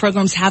though these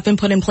programs have been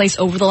put in place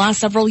over the last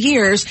several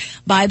years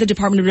by the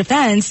Department of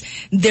Defense,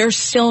 there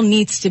still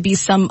needs to be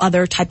some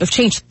other type of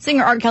change.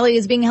 Singer R. Kelly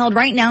is being held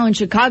right now in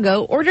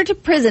Chicago, ordered to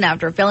prison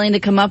after failing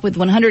to come up with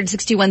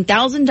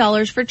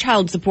 $161,000 for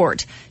child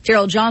support.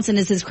 Gerald Johnson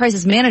is his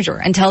crisis manager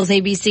and tells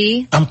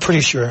ABC, I'm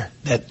pretty sure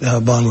that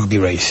bond will be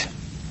raised.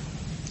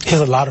 He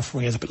has a lot of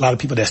friends, a lot of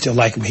people that still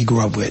like him he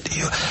grew up with.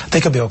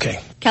 They could be okay.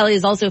 Kelly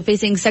is also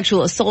facing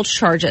sexual assault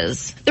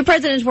charges. The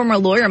president's former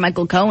lawyer,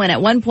 Michael Cohen, at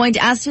one point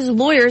asked his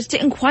lawyers to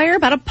inquire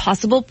about a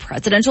possible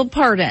presidential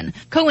pardon.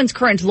 Cohen's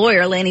current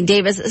lawyer, Lanny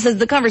Davis, says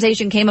the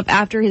conversation came up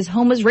after his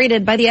home was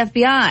raided by the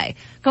FBI.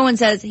 Cohen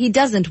says he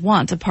doesn't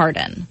want a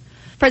pardon.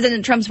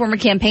 President Trump's former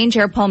campaign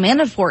chair, Paul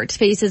Manafort,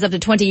 faces up to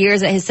 20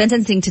 years at his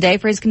sentencing today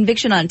for his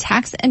conviction on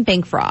tax and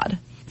bank fraud.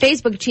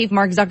 Facebook chief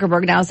Mark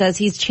Zuckerberg now says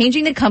he's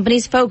changing the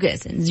company's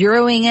focus and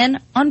zeroing in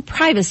on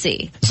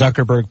privacy.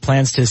 Zuckerberg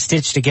plans to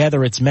stitch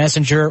together its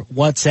Messenger,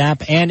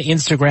 WhatsApp, and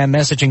Instagram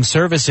messaging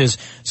services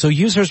so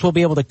users will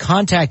be able to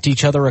contact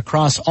each other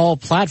across all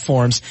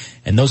platforms,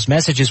 and those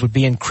messages would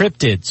be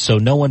encrypted so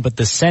no one but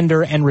the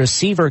sender and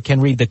receiver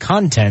can read the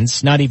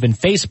contents, not even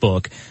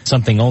Facebook,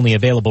 something only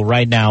available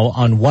right now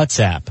on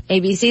WhatsApp.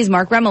 ABC's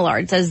Mark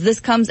Remillard says this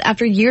comes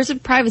after years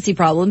of privacy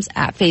problems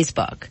at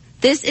Facebook.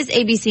 This is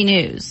ABC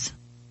News.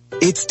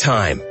 It's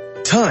time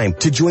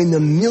to join the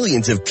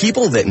millions of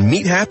people that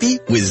meet happy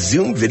with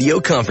Zoom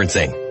video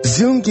conferencing.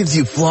 Zoom gives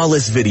you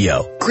flawless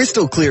video,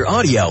 crystal clear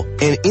audio,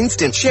 and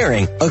instant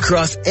sharing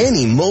across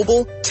any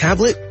mobile,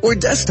 tablet, or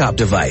desktop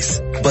device.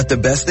 But the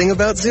best thing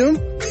about Zoom?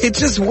 It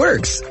just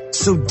works.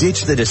 So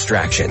ditch the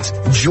distractions,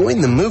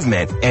 join the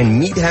movement, and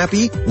meet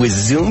happy with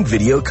Zoom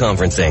video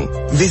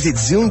conferencing. Visit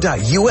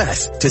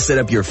Zoom.us to set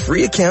up your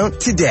free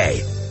account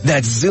today.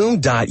 That's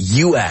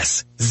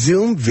Zoom.us.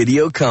 Zoom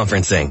video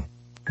conferencing.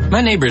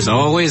 My neighbors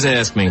always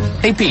ask me,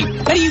 "Hey Pete,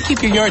 how do you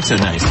keep your yard so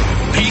nice?"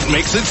 Pete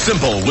makes it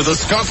simple with a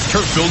Scott's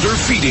Turf Builder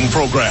feeding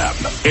program.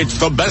 It's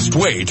the best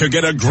way to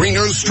get a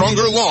greener,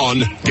 stronger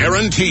lawn,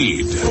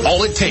 guaranteed.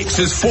 All it takes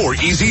is 4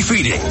 easy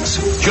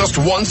feedings. Just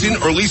once in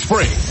early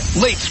spring,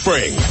 late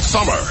spring,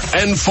 summer,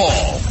 and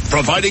fall.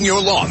 Providing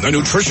your lawn the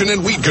nutrition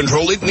and weed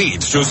control it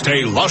needs to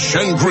stay lush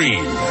and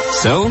green.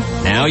 So,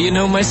 now you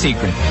know my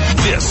secret.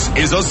 This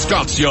is a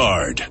Scott's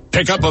Yard.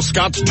 Pick up a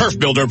Scott's Turf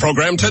Builder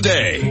program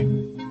today.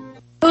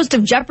 Host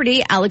of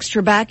Jeopardy, Alex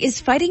Trebek, is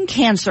fighting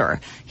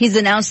cancer. He's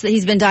announced that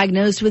he's been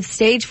diagnosed with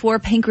stage 4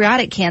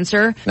 pancreatic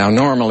cancer. Now,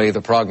 normally the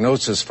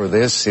prognosis for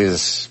this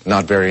is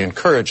not very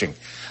encouraging,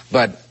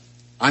 but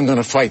I'm going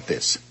to fight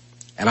this,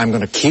 and I'm going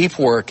to keep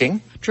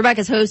working. Trebek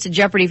has hosted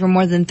Jeopardy for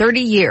more than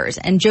 30 years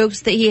and jokes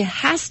that he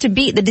has to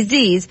beat the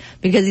disease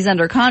because he's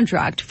under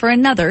contract for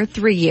another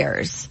 3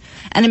 years.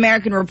 An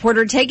American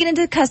reporter taken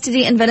into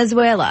custody in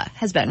Venezuela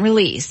has been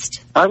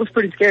released. I was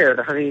pretty scared.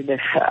 I mean,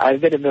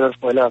 I've been in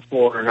Venezuela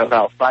for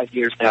about 5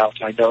 years now,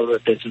 so I know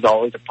that this is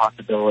always a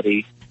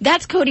possibility.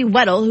 That's Cody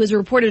Weddle, who has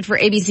reported for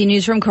ABC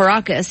News from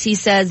Caracas. He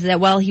says that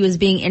while he was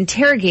being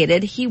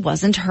interrogated, he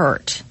wasn't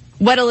hurt.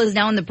 Weddle is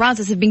now in the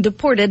process of being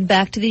deported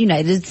back to the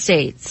United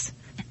States.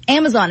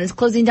 Amazon is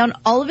closing down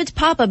all of its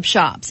pop-up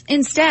shops.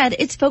 Instead,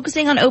 it's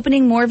focusing on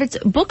opening more of its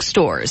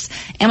bookstores.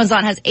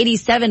 Amazon has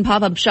 87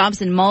 pop-up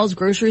shops in malls,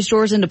 grocery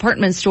stores, and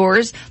department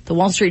stores. The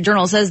Wall Street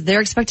Journal says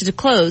they're expected to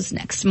close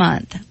next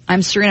month.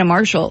 I'm Serena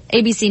Marshall,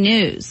 ABC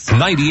News.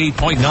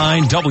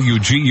 98.9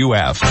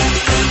 WGUF.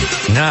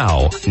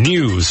 Now,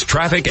 news,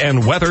 traffic,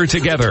 and weather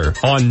together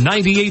on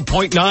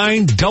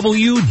 98.9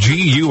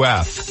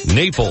 WGUF.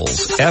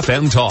 Naples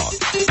FM Talk.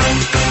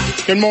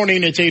 Good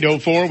morning. It's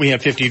 8:04. We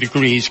have 50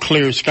 degrees,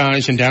 clear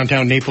skies in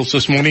downtown Naples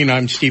this morning.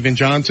 I'm Stephen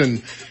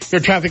Johnson.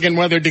 Your traffic and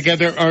weather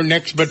together are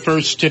next, but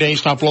first,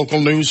 today's top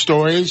local news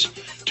stories.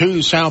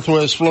 2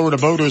 Southwest Florida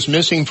boaters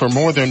missing for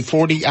more than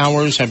 40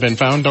 hours have been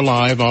found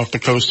alive off the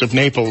coast of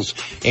Naples.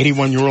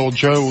 81-year-old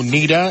Joe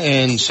Nita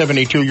and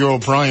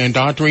 72-year-old Brian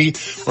Daughtry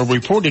were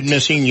reported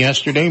missing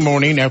yesterday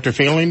morning after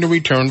failing to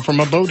return from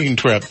a boating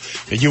trip.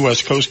 The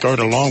U.S. Coast Guard,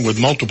 along with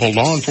multiple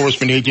law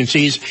enforcement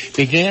agencies,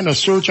 began a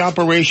search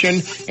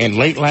operation, and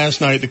late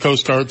last night, the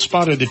Coast Guard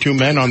spotted the 2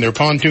 men on their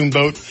pontoon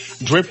boat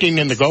drifting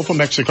in the Gulf of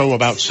Mexico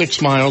about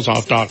 6 miles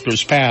off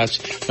Doctors Pass.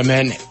 The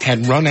men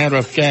had run out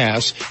of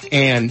gas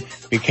and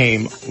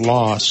became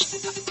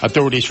lost.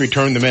 Authorities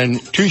returned the men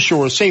to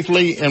shore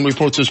safely, and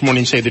reports this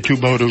morning say the 2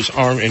 boaters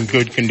are in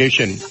good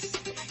condition.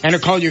 And a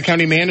Collier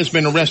County man has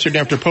been arrested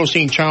after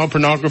posting child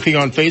pornography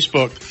on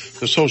Facebook.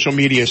 The social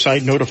media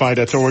site notified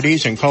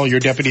authorities, and Collier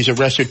deputies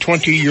arrested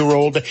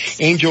 20-year-old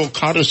Angel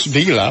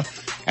Carasvilla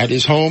at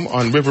his home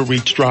on River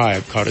Reach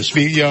Drive.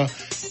 Carasvilla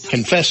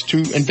confessed to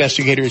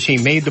investigators he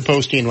made the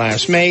posting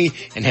last May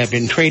and had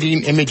been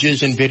trading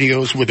images and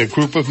videos with a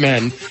group of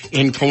men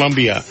in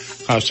Colombia.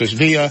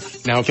 Carasvilla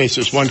now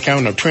faces 1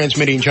 count of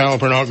transmitting child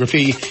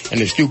pornography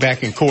and is due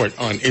back in court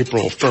on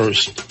April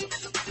 1st.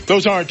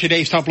 Those are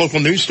today's top local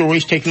news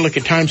stories. Taking a look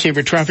at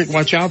time-saver traffic.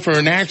 Watch out for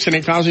an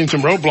accident causing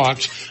some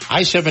roadblocks.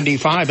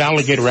 I-75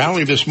 Alligator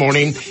Alley this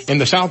morning in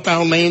the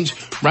southbound lanes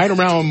right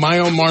around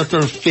mile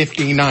marker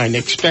 59.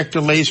 Expect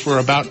delays for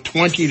about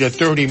 20 to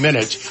 30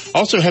 minutes.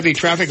 Also heavy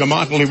traffic on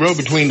Motley Road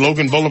between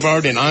Logan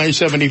Boulevard and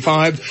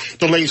I-75.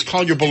 Delays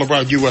Collier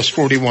Boulevard, US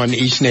 41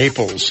 East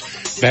Naples.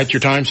 That's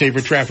your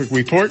time-saver traffic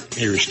report.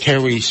 Here's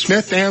Terry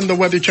Smith and the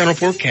Weather Channel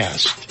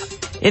forecast.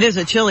 It is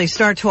a chilly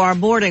start to our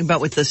morning, but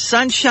with the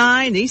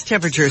sunshine, these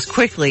temperatures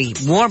quickly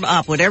warm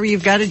up. Whatever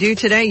you've got to do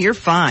today, you're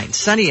fine.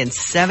 Sunny and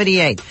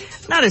 78.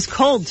 Not as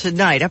cold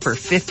tonight, upper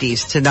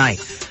 50s tonight.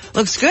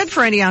 Looks good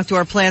for any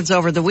outdoor plans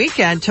over the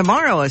weekend.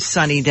 Tomorrow, a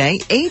sunny day,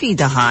 80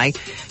 the high.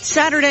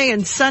 Saturday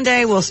and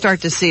Sunday, we'll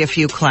start to see a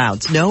few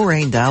clouds. No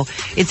rain, though.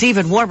 It's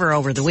even warmer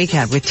over the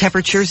weekend with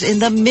temperatures in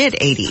the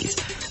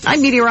mid-80s.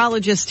 I'm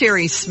meteorologist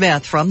Terry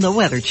Smith from the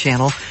Weather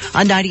Channel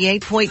on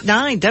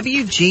 98.9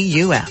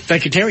 WGUF.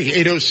 Thank you, Terry.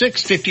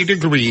 8:06, 50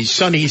 degrees,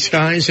 sunny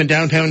skies in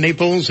downtown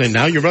Naples, and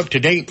now you're up to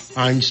date.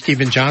 I'm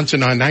Stephen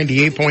Johnson on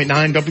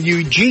 98.9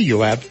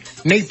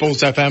 WGUF,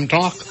 Naples FM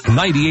Talk.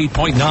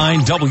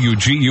 98.9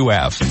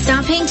 WGUF.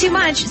 Stop paying too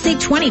much. Save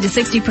 20 to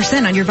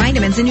 60% on your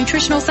vitamins and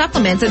nutritional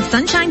supplements at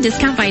Sunshine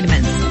Discount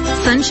Vitamins.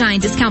 Sunshine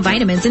Discount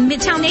Vitamins in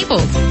Midtown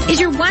Naples is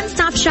your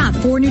one-stop shop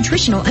for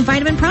nutritional and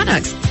vitamin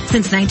products.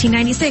 Since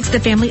 1996, the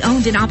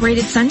family-owned and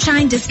operated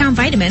Sunshine Discount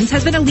Vitamins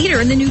has been a leader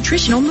in the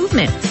nutritional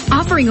movement,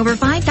 offering over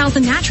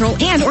 5,000 natural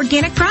and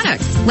organic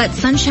products. Let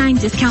Sunshine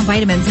Discount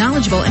Vitamins'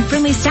 knowledgeable and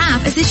friendly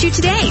staff assist you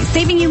today,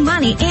 saving you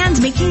money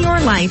and making your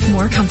life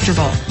more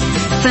comfortable.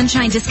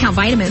 Sunshine Discount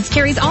Vitamins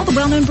carries all the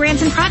well-known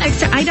brands and products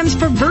to items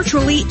for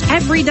virtually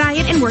every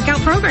diet and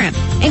workout program,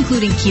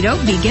 including keto,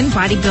 vegan,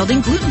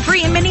 bodybuilding,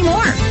 gluten-free, and many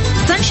more.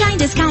 Sunshine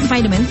Discount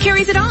Vitamins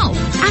carries it all.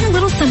 Add a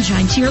little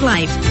sunshine to your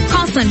life.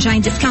 Call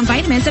Sunshine Discount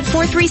Vitamins at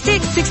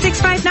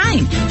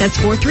 436-6659. That's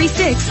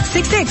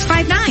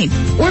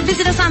 436-6659. Or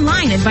visit us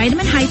online at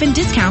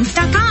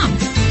vitamin-discounts.com.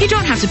 You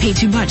don't have to pay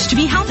too much to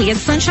be healthy at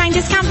Sunshine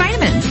Discount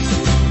Vitamins.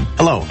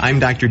 Hello, I'm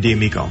Dr.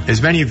 D'Amico.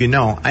 As many of you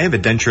know, I have a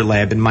denture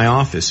lab in my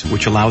office,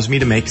 which allows me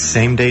to make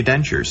same-day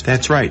dentures.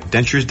 That's right,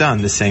 dentures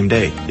done the same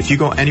day. If you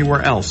go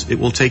anywhere else, it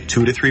will take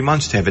 2 to 3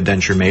 months to have a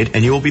denture made,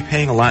 and you will be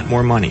paying a lot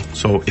more money.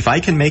 So if I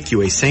can make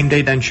you a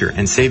same-day denture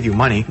and save you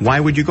money, why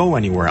would you go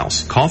anywhere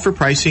else? Call for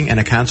pricing and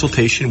a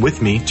consultation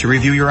with me to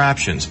review your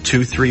options.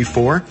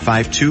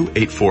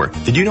 234-5284.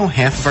 Did you know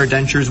half of our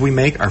dentures we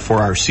make are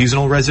for our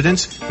seasonal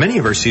residents? Many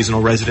of our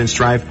seasonal residents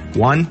drive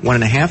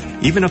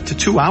 1.5, even up to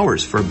 2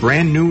 hours for a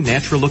brand new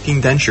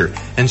natural-looking denture,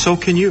 and so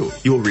can you.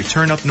 You will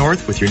return up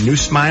north with your new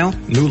smile,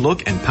 new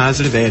look, and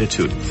positive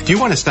attitude. Do you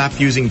want to stop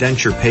using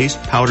denture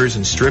paste, powders,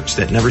 and strips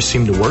that never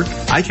seem to work?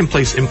 I can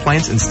place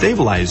implants and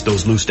stabilize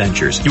those loose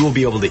dentures. You will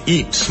be able to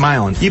eat,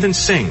 smile, and even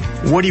sing.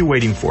 What are you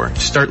waiting for?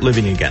 Start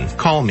living again.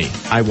 Call me.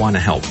 I want to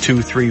help.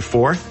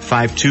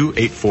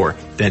 234-5284.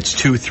 That's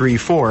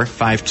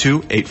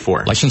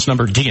 234-5284. License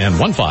number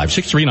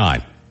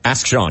DN15639.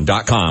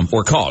 AskSean.com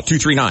or call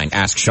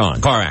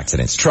 239-ASK-SEAN. Car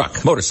accidents,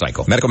 truck,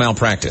 motorcycle, medical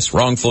malpractice,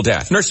 wrongful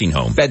death, nursing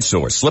home, bed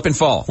sores, slip and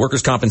fall,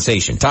 workers'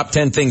 compensation. Top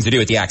 10 things to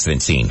do at the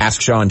accident scene.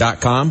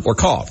 AskSean.com or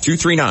call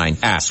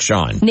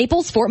 239-ASK-SEAN.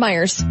 Naples, Fort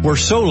Myers. We're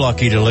so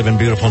lucky to live in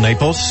beautiful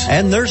Naples,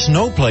 and there's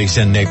no place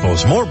in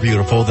Naples more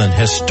beautiful than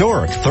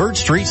historic 3rd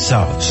Street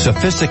South.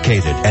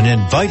 Sophisticated and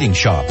inviting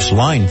shops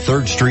line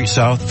 3rd Street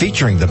South,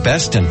 featuring the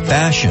best in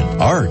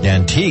fashion, art,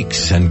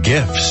 antiques, and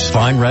gifts.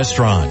 Fine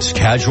restaurants,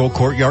 casual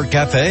courtyard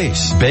cafes,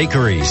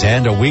 bakeries,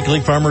 and a weekly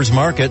farmers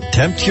market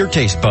tempt your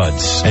taste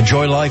buds.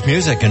 Enjoy live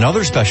music and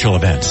other special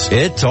events.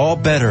 It's all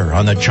better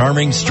on the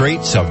charming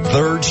streets of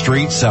 3rd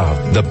Street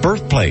South, the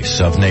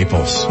birthplace of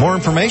Naples. More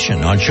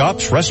information on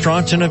shops,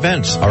 restaurants, and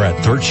events are at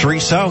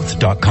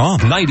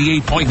 3rdstreetsouth.com.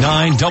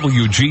 98.9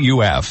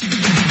 WGUF.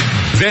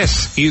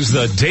 This is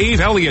the Dave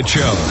Elliott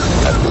Show.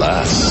 At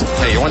last.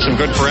 Hey, you want some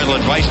good parental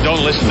advice?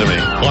 Don't listen to me.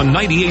 On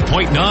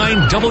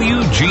 98.9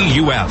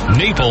 WGUF,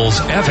 Naples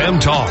FM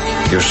Talk.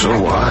 You're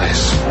so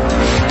wise.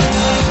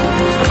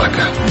 Like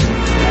a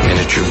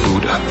miniature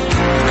Buddha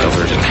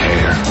covered in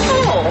hair.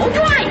 Oh,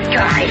 right,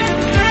 guys.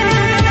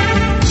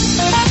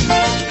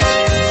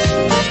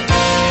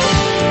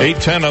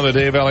 8:10 on the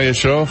Dave Elliott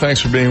Show. Thanks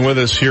for being with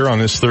us here on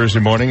this Thursday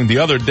morning. The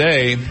other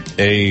day,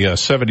 a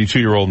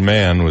 72-year-old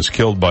man was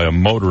killed by a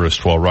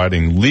motorist while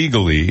riding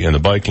legally in the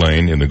bike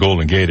lane in the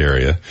Golden Gate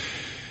area.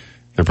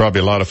 There are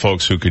probably a lot of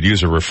folks who could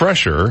use a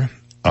refresher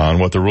on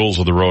what the rules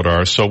of the road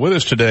are. So with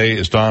us today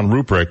is Don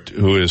Ruprecht,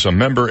 who is a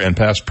member and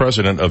past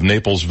president of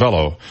Naples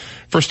Velo.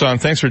 First, Don,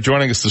 thanks for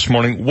joining us this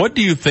morning. What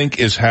do you think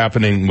is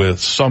happening with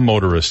some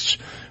motorists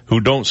who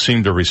don't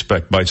seem to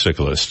respect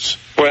bicyclists?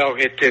 Well,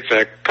 it's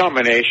a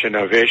combination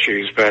of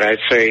issues, but I'd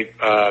say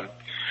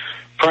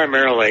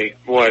primarily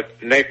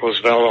what Naples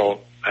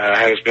Velo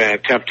has been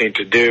attempting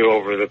to do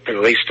over at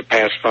least the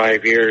past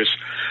 5 years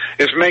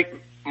is make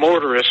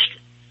motorists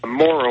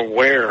more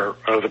aware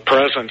of the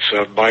presence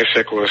of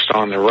bicyclists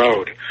on the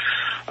road.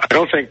 I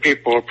don't think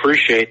people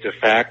appreciate the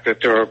fact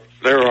that there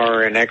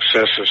are in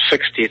excess of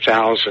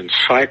 60,000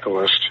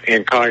 cyclists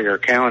in Collier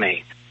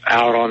County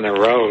out on the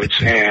roads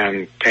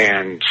and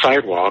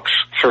sidewalks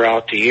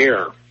throughout the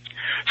year.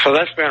 So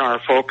that's been our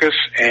focus,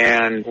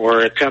 and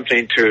we're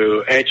attempting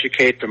to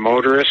educate the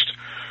motorist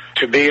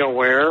to be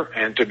aware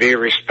and to be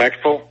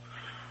respectful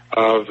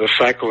of the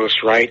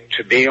cyclist's right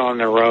to be on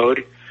the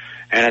road.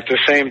 And at the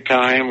same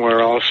time,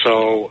 we're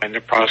also in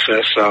the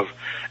process of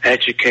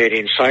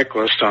educating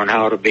cyclists on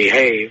how to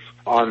behave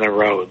on the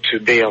road, to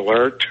be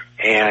alert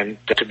and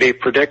to be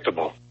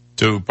predictable.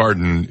 To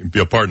pardon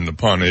the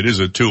pun, it is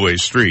a two-way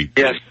street.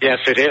 Yes,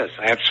 it is.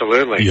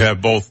 Absolutely. You have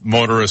both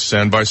motorists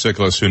and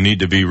bicyclists who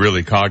need to be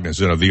really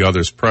cognizant of the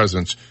other's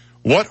presence.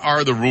 What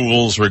are the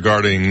rules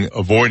regarding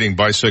avoiding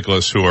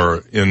bicyclists who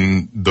are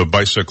in the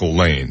bicycle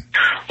lane?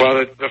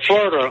 Well, the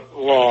Florida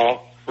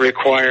law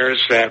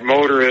requires that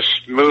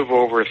motorists move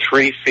over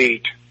 3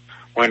 feet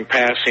when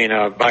passing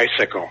a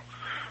bicycle.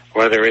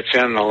 whether it's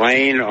in the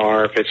lane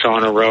or if it's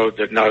on a road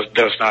that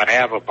does not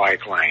have a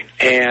bike lane.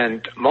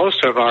 And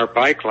most of our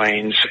bike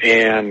lanes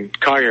in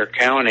Collier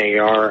County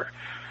are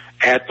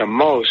at the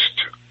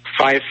most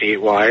 5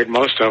 feet wide.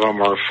 Most of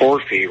them are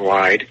 4 feet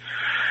wide.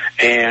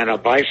 And a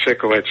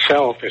bicycle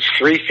itself is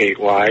 3 feet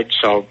wide.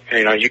 So,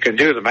 you can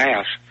do the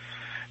math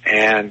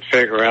and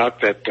figure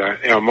out that,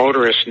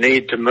 motorists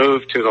need to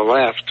move to the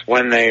left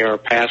when they are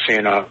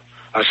passing a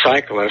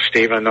cyclist,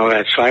 even though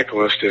that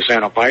cyclist is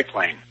in a bike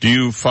lane. Do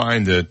you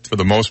find that, for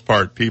the most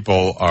part,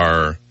 people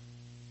are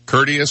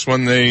courteous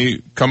when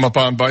they come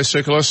upon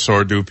bicyclists,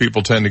 or do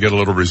people tend to get a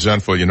little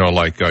resentful,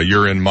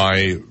 you're in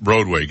my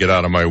roadway, get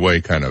out of my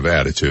way kind of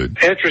attitude?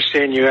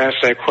 Interesting you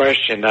asked that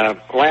question.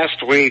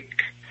 Last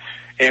week,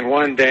 in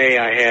one day,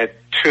 I had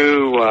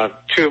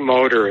two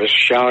motorists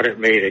shout at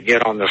me to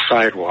get on the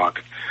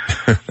sidewalk.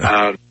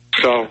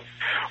 So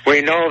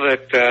we know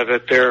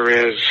that there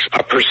is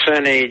a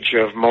percentage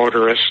of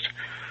motorists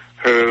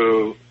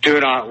who do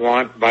not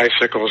want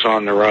bicycles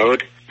on the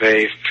road.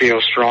 They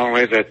feel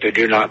strongly that they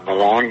do not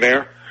belong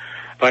there.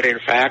 But in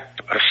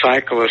fact, a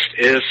cyclist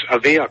is a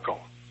vehicle,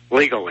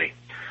 legally.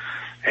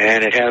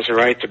 And it has a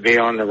right to be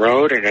on the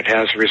road, and it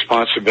has a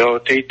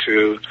responsibility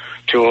to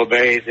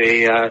obey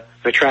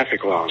the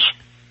traffic laws.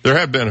 There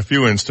have been a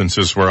few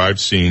instances where I've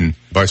seen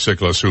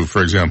bicyclists who,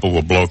 for example,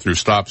 will blow through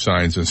stop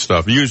signs and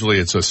stuff. Usually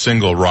it's a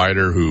single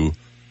rider who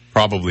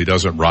probably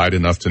doesn't ride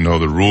enough to know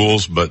the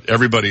rules, but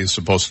everybody is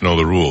supposed to know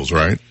the rules,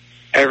 right?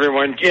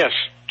 Everyone, yes.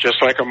 Just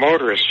like a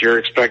motorist, you're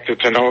expected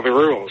to know the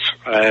rules,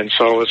 and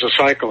so is a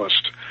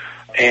cyclist.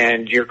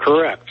 And you're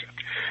correct.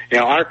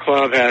 Our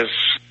club has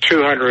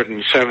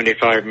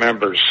 275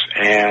 members,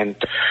 and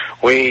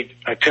we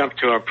attempt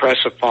to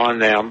impress upon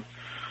them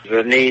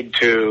the need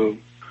to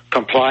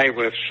comply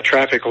with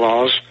traffic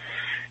laws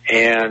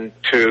and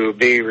to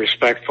be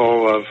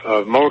respectful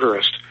of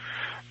motorists.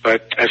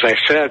 But as I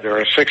said, there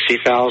are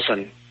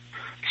 60,000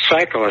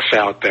 cyclists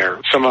out there.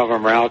 Some of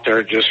them are out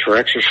there just for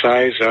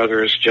exercise,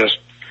 others just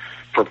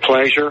for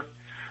pleasure.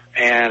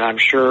 And I'm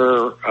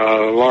sure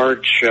a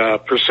large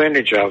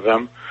percentage of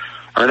them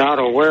are not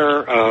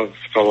aware of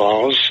the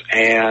laws,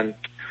 and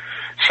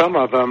some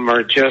of them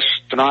are just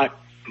not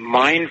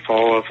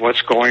mindful of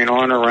what's going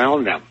on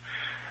around them.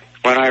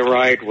 When I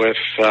ride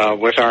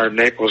with our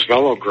Naples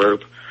Velo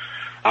group,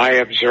 I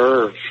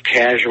observe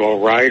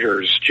casual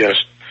riders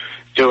just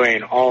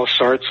doing all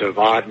sorts of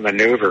odd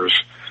maneuvers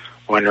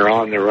when they're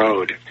on the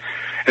road.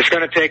 It's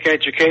going to take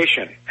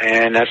education,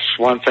 and that's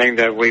one thing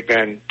that we've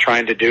been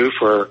trying to do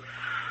for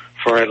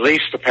at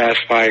least the past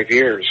 5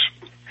 years.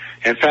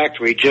 In fact,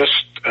 we just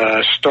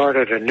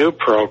started a new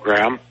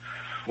program.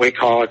 We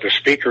call it the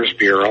Speakers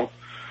Bureau,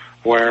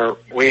 where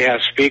we have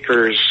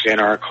speakers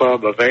in our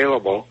club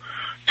available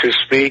to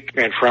speak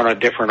in front of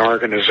different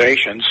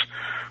organizations,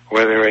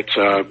 whether it's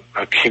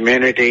a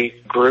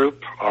community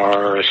group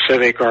or a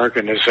civic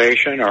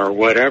organization or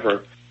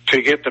whatever,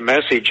 to get the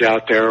message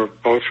out there,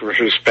 both with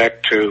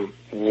respect to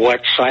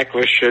what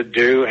cyclists should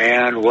do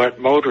and what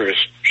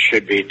motorists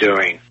should be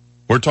doing.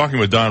 We're talking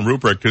with Don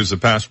Ruprecht, who's the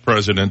past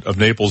president of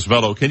Naples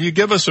Velo. Can you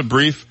give us a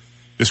brief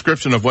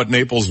description of what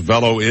Naples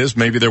Velo is?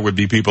 Maybe there would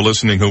be people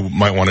listening who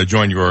might want to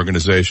join your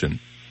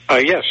organization.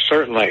 Yes,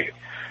 certainly.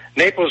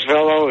 Naples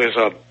Velo is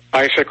a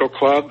bicycle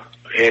club.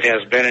 It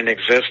has been in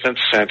existence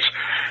since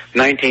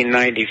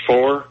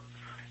 1994,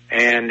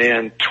 and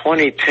in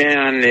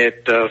 2010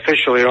 it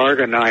officially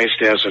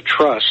organized as a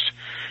trust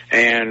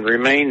and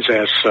remains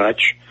as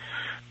such.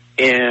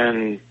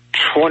 In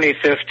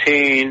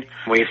 2015,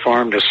 we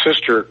formed a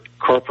sister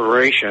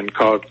corporation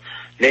called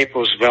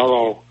Naples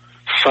Velo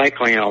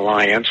Cycling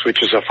Alliance,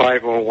 which is a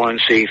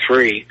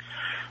 501c3,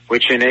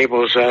 which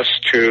enables us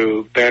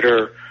to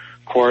better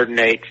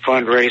coordinate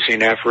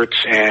fundraising efforts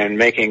and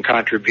making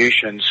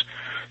contributions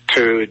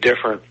to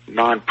different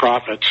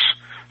nonprofits,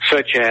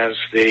 such as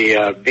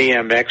the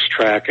BMX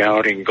track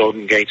out in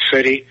Golden Gate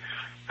City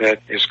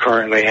that is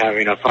currently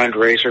having a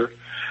fundraiser.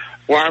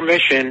 Well, our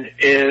mission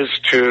is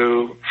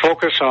to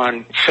focus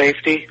on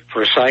safety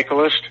for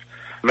cyclists,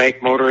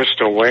 make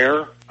motorists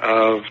aware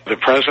of the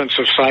presence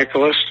of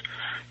cyclists,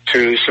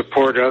 to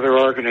support other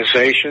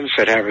organizations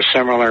that have a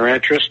similar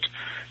interest,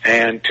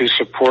 and to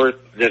support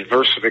the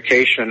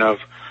diversification of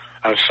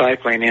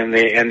cycling in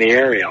the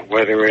area,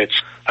 whether it's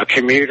a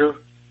commuter,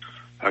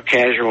 a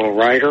casual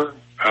rider,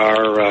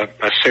 or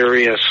a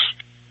serious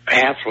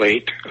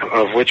athlete,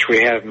 of which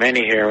we have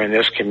many here in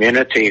this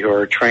community who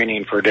are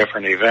training for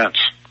different events.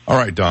 All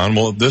right, Don.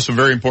 Well, this is a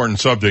very important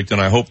subject, and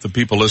I hope the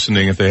people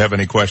listening, if they have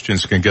any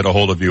questions, can get a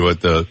hold of you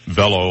at the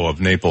Velo of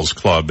Naples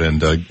Club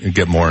and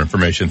get more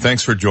information.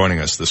 Thanks for joining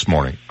us this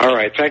morning. All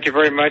right. Thank you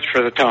very much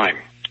for the time.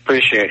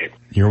 Appreciate it.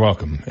 You're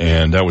welcome.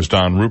 And that was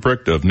Don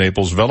Ruprecht of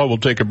Naples Velo. We'll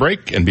take a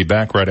break and be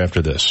back right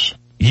after this.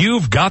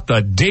 You've got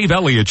the Dave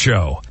Elliott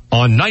Show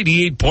on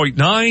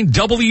 98.9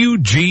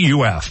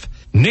 WGUF,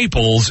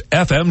 Naples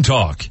FM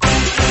Talk.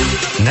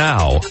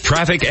 Now,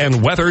 traffic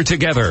and weather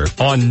together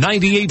on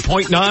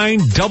 98.9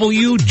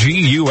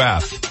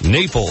 WGUF,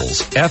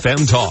 Naples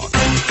FM Talk.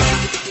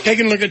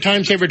 Taking a look at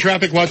time saver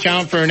traffic. Watch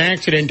out for an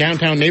accident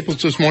downtown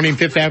Naples this morning,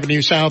 5th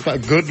Avenue South,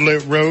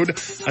 Goodlit Road.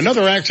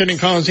 Another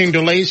accident causing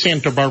delays,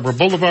 Santa Barbara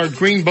Boulevard,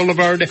 Green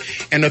Boulevard,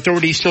 and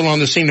authorities still on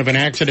the scene of an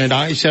accident,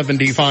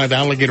 I-75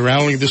 Alligator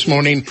Alley this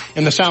morning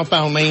in the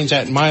southbound lanes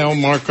at mile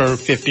marker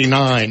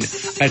 59.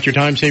 That's your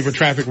time saver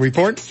traffic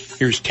report.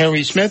 Here's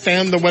Terry Smith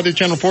and the Weather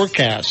Channel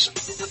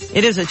forecast.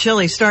 It is a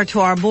chilly start to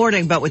our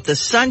morning, but with the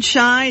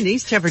sunshine,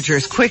 these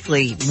temperatures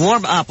quickly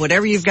warm up.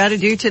 Whatever you've got to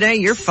do today,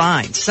 you're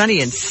fine.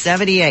 Sunny and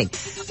 78.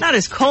 Not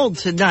as cold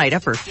tonight,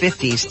 upper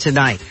 50s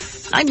tonight.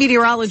 I'm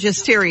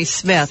meteorologist Terry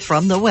Smith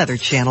from the Weather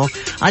Channel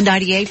on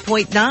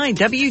 98.9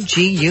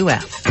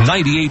 WGUF.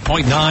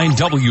 98.9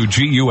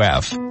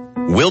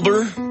 WGUF.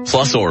 Wilbur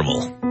plus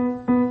Orville.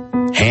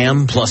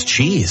 Ham plus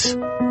cheese.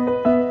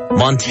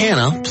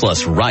 Montana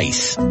plus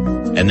rice.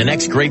 And the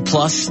next great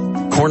plus,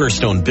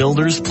 Cornerstone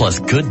Builders plus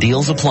Good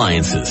Deals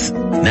Appliances.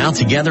 Now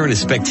together in a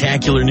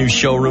spectacular new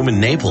showroom in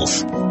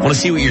Naples. Want to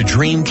see what your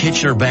dream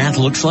kitchen or bath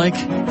looks like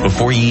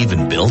before you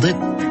even build it?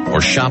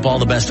 Or shop all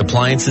the best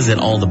appliances at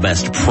all the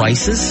best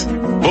prices?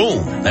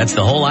 Boom! That's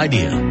the whole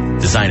idea.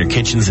 Designer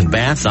kitchens and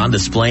baths on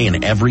display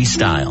in every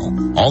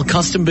style. All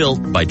custom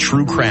built by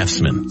true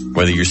craftsmen.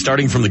 Whether you're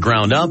starting from the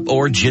ground up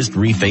or just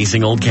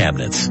refacing old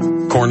cabinets.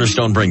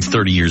 Cornerstone brings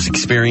 30 years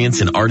experience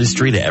and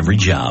artistry to every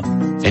job.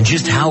 And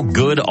just how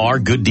good are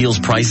Good Deals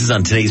prices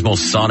on today's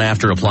most sought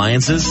after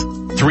appliances?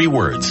 3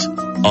 words.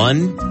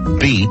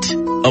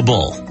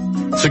 Unbeatable.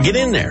 So get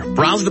in there.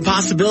 Browse the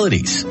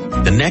possibilities.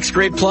 The next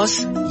great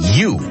plus,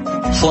 you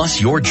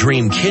plus your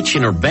dream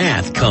kitchen or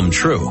bath come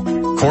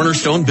true.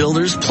 Cornerstone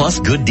Builders plus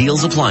Good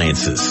Deals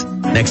Appliances.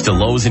 Next to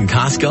Lowe's and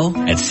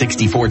Costco at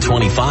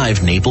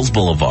 6425 Naples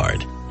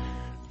Boulevard.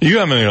 You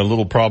having a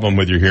little problem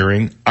with your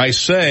hearing? I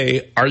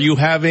say, are you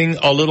having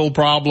a little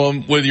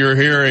problem with your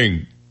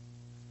hearing?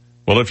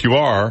 Well, if you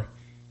are,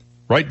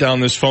 write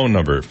down this phone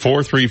number,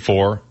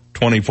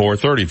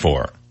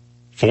 434-2434.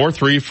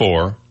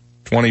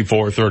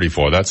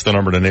 434-2434. That's the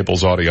number to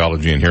Naples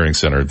Audiology and Hearing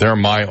Center. They're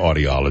my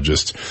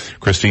audiologists.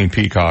 Christine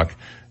Peacock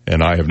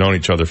and I have known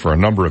each other for a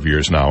number of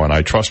years now, and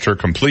I trust her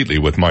completely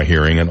with my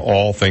hearing and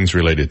all things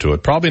related to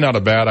it. Probably not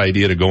a bad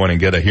idea to go in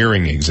and get a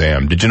hearing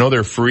exam. Did you know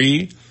they're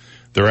free?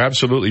 They're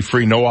absolutely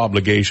free, no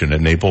obligation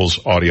at Naples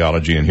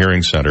Audiology and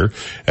Hearing Center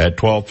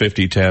at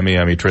 1250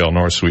 Tamiami Trail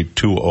North Suite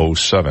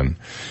 207.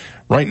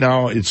 Right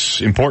now, it's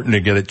important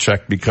to get it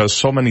checked because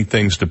so many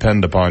things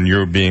depend upon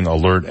you being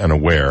alert and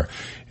aware,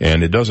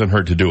 and it doesn't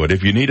hurt to do it.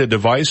 If you need a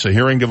device, a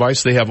hearing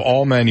device, they have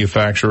all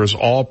manufacturers,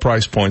 all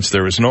price points.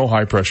 There is no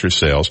high-pressure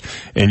sales,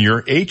 and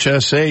your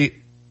HSA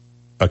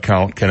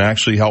account can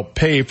actually help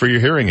pay for your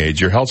hearing aids,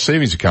 your health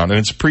savings account,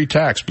 and it's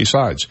pre-tax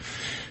besides.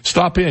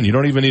 Stop in. You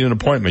don't even need an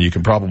appointment. You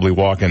can probably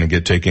walk in and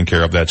get taken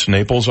care of. That's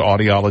Naples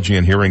Audiology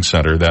and Hearing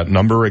Center. That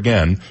number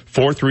again,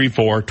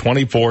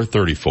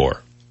 434-2434.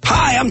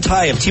 Hi, I'm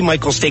Ty of T.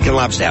 Michael's Steak and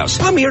Lobster House.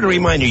 I'm here to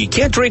remind you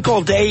can't drink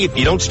all day if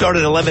you don't start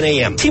at 11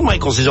 a.m. T.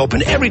 Michael's is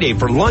open every day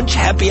for lunch,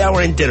 happy hour,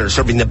 and dinner,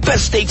 serving the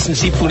best steaks and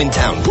seafood in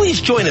town. Please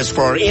join us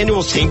for our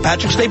annual St.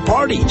 Patrick's Day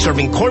party,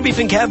 serving corned beef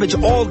and cabbage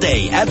all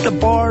day at the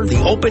bar,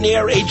 the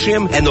open-air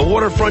atrium, and the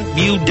waterfront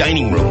view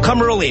dining room.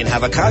 Come early and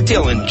have a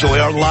cocktail and enjoy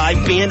our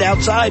live band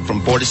outside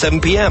from 4 to 7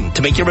 p.m.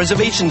 To make your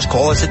reservations,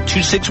 call us at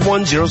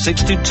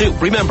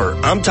 261-0622. Remember,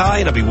 I'm Ty,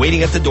 and I'll be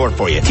waiting at the door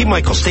for you. T.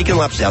 Michael's Steak and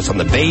Lobster House on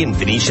the Bay in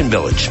Venetian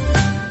Village.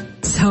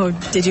 So,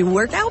 did you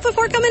work out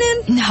before coming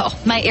in? No,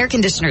 my air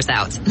conditioner's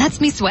out.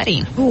 That's me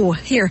sweating. Ooh,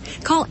 here,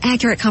 call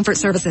Accurate Comfort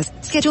Services.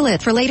 Schedule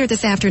it for later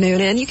this afternoon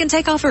and you can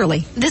take off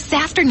early. This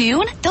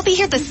afternoon? They'll be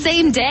here the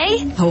same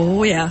day?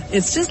 Oh yeah,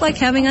 it's just like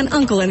having an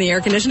uncle in the air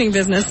conditioning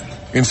business.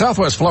 In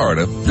Southwest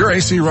Florida, your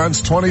AC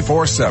runs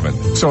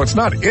 24/7. So it's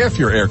not if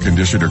your air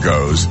conditioner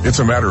goes, it's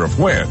a matter of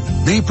when.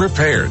 Be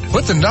prepared.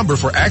 Put the number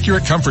for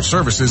Accurate Comfort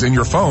Services in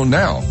your phone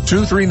now.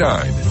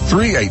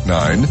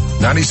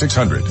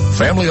 239-389-9600.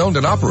 Family owned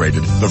and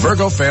operated, the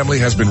Virgo family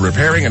has been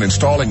repairing and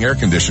installing air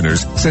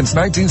conditioners since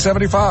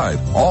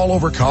 1975, all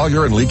over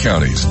Collier and Lee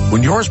counties.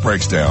 When yours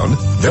breaks down,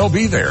 they'll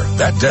be there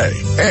that day.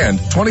 And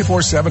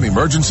 24/7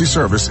 emergency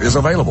service is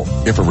available.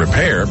 If a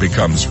repair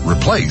becomes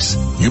replace,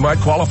 you might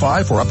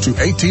qualify for up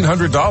to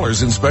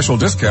 $1,800 in special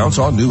discounts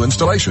on new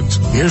installations.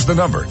 Here's the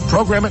number.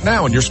 Program it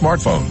now on your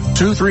smartphone.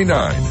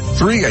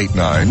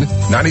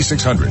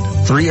 239-389-9600.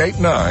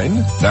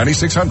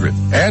 389-9600.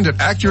 And at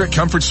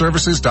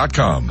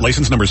AccurateComfortServices.com.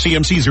 License number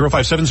CMC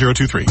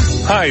 057023.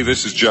 Hi,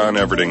 this is John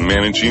Everding,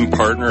 managing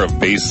partner of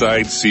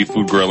Bayside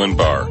Seafood Grill and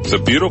Bar. The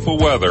beautiful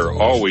weather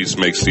always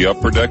makes the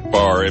Upper Deck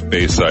Bar at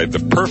Bayside the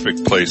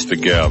perfect place to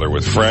gather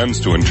with friends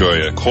to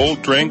enjoy a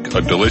cold drink, a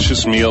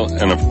delicious meal,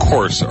 and of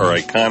course our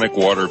iconic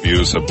water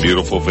views of beautiful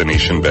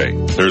Venetian Bay.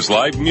 There's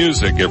live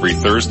music every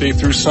Thursday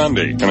through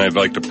Sunday, and I'd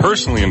like to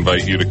personally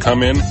invite you to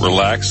come in,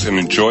 relax, and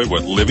enjoy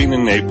what living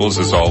in Naples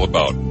is all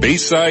about.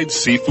 Bayside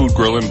Seafood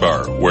Grill and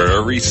Bar, where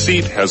every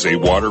seat has a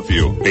water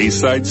view.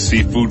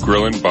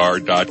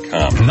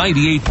 BaysideSeafoodGrillAndBar.com.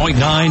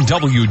 98.9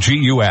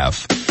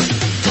 WGUF.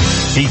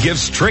 He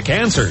gives trick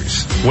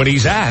answers when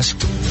he's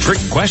asked trick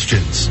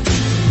questions.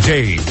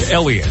 Dave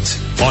Elliott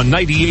on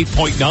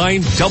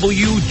 98.9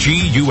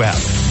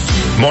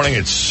 WGUF. Morning,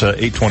 it's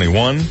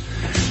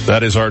 8:21.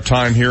 That is our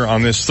time here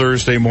on this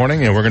Thursday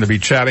morning, and we're going to be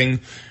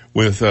chatting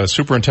with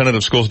Superintendent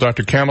of Schools,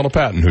 Dr. Kamala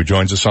Patton, who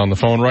joins us on the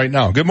phone right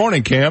now. Good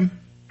morning, Cam.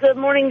 Good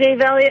morning, Dave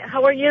Elliott.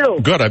 How are you?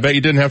 Good. I bet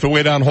you didn't have to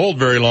wait on hold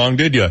very long,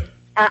 did you?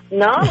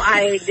 No,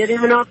 I didn't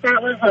even know if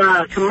that was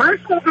a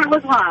commercial or it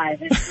was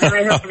live. I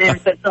heard an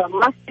answer, so it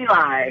must be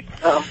live.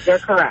 So you're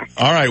correct.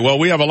 All right. Well,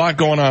 we have a lot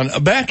going on.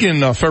 Back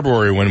in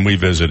February when we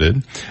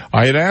visited,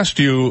 I had asked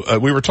you,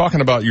 we were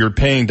talking about your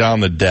paying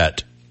down the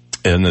debt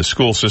in the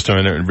school system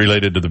and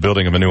related to the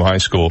building of a new high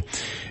school.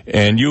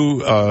 And you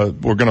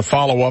were going to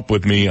follow up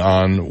with me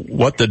on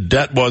what the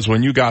debt was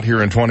when you got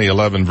here in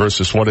 2011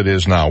 versus what it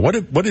is now.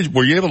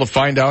 Were you able to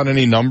find out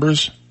any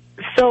numbers?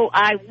 So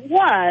I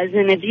was,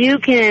 and if you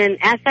can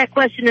ask that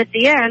question at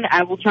the end,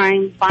 I will try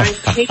and find a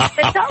page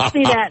that tells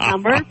me that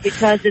number,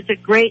 because it's a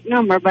great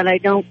number, but I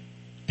don't.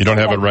 You don't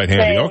have it right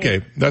handy. Okay,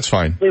 that's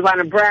fine. We want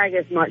to brag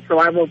as much, so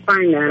I will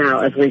find that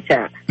out as we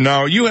chat.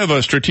 Now, you have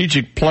a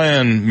strategic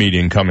plan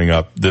meeting coming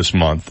up this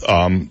month,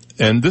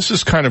 and this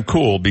is kind of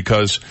cool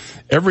because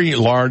every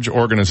large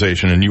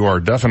organization, and you are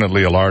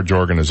definitely a large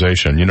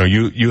organization, you know,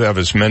 you have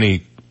as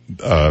many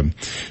I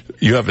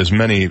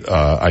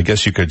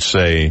guess you could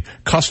say,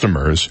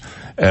 customers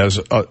as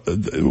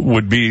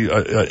would be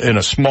in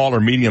a small or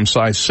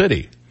medium-sized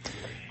city.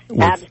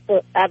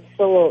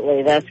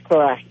 Absolutely, that's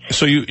correct.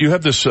 So you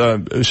have this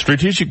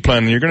strategic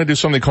plan, and you're going to do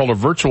something called a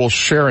virtual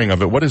sharing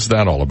of it. What is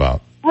that all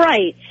about?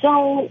 Right.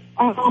 So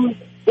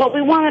what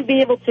we want to be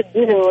able to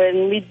do,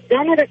 and we've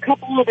done it a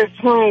couple other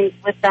times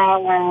with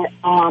our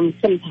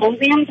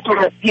symposiums for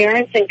our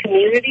parents and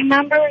community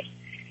members.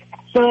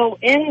 So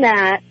in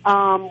that,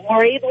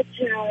 we're able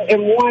to,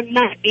 in one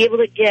night, be able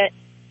to get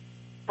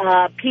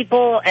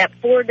people at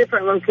 4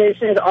 different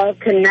locations all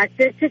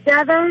connected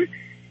together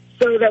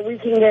so that we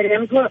can get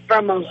input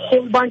from a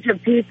whole bunch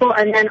of people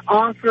and then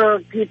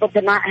offer people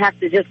to not have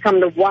to just come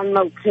to one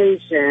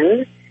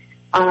location,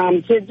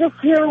 to just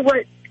hear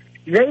what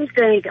they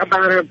think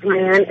about our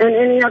plan and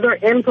any other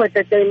input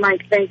that they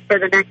might think for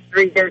the next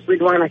 3 years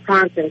we'd want to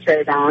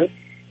concentrate on.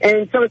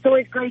 And so it's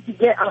always great to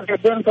get other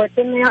inputs.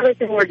 And the other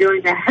thing we're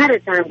doing ahead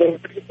of time,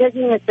 Dave, is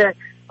taking it to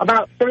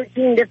about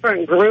 13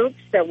 different groups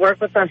that work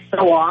with us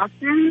so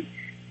often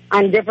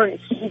on different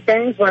key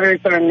things, whether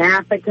it's our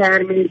NAP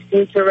academies,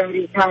 Future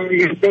Ready,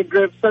 Colleges, big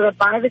groups, so that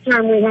by the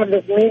time we have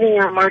this meeting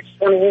on March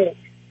 28th,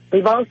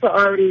 we've also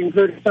already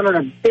included some of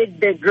the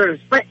big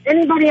groups. But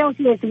anybody else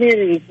in the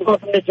community is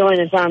welcome to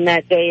join us on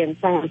that day and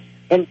time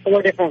in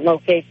 4 different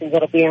locations.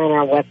 It'll be on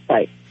our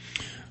website.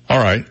 All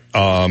right.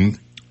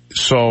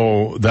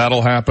 So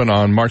that'll happen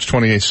on March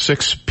 28th,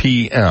 6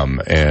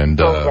 p.m. And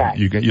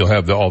you'll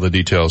have all the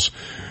details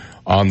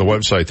on the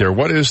website there.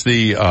 What is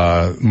the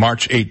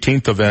March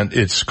 18th event?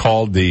 It's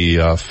called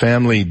the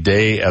Family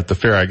Day at the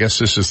Fair. I guess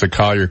this is the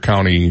Collier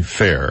County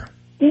Fair.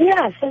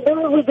 Yeah, so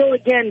there we go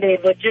again,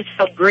 Dave, with just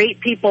how great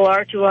people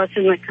are to us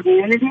in the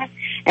community.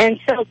 And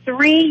so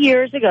 3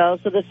 years ago,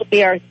 so this will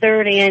be our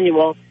 3rd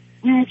annual,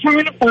 we were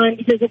trying to find,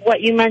 because of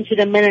what you mentioned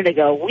a minute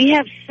ago, we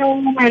have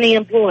so many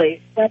employees,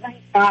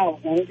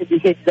 7,000 to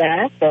be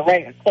exact, so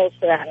right close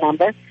to that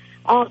number.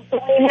 So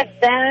we have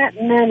that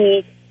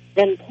many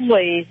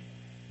employees.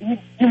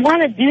 You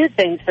want to do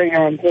things for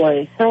your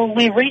employees. So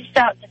we reached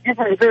out to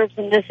different groups,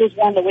 and this is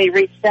one that we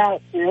reached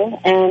out to,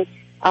 and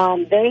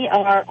they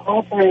are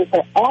offering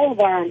for all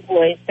of our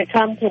employees to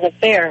come to the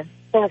fair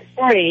for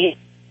free.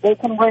 They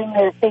can bring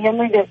their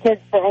family, their kids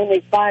for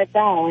only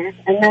 $5,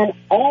 and then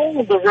all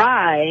of the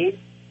rides,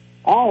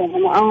 all of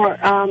them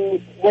are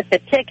with the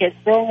tickets.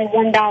 They're only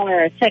 $1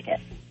 a ticket.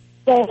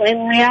 So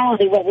in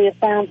reality, what we have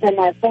found from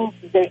our folks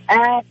is they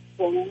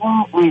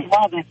absolutely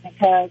love it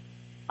because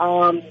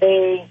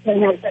they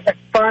can have such a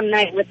fun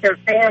night with their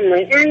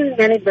family, and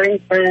then it brings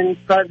friends,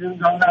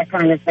 cousins, all that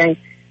kind of thing.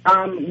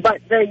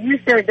 But the youth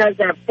fair does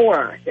that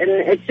for us, and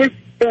it's just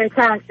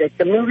fantastic.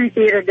 The movie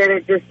theater did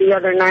it just the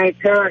other night,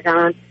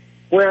 Paragon,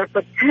 where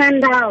for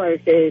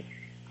 $10,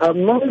 a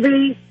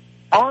movie,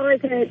 all they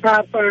can eat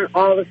popcorn,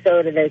 all the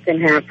soda they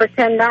can have for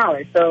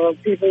 $10. So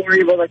people were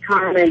able to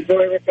come and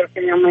enjoy with their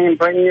family and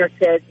bring your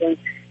kids. And,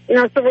 you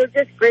know, so we're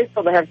just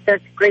grateful to have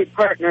such great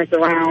partners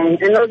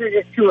around. And those are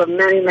just 2 of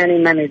many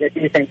that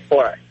do things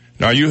for us.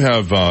 Now you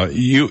have,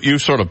 you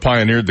sort of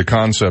pioneered the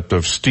concept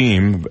of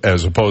STEAM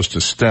as opposed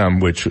to STEM,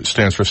 which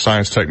stands for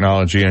Science,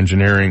 Technology,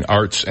 Engineering,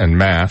 Arts, and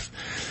Math.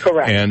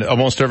 Correct. And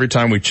almost every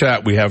time we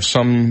chat, we have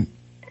some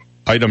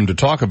item to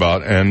talk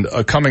about. And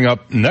coming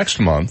up next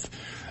month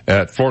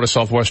at Florida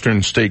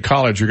Southwestern State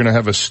College, you're going to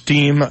have a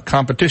STEAM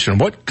competition.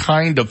 What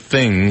kind of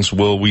things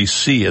will we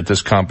see at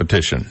this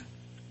competition?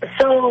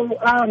 So, 2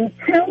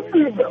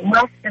 is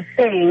left the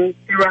same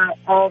throughout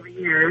all the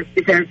years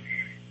because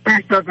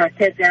first of our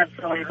kids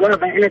absolutely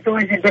love it, and it's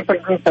always a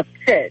different group of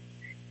kids.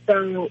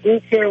 So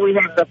each year we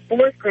have the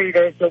 4th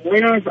graders, the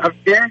winners of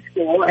their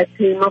school, a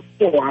team of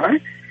 4.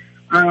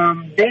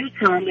 They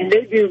come and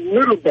they do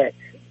Little Bits.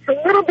 So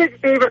Little Bits,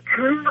 they were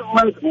kind of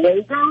like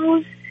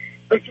Legos,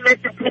 but you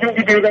have to put them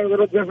together a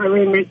little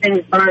differently and make things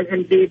buzz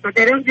and beep. But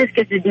they don't just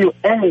get to do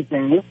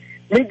anything.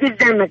 We give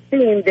them a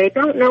theme. They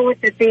don't know what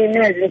the theme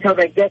is until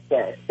they get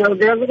there. So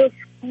their little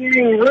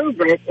steering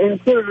rubric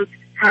includes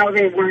how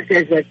they work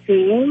as a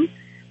team,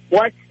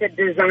 what's the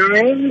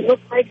design look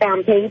like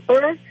on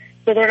paper.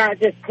 So they're not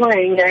just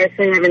playing, they're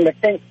actually having to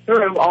think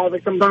through all the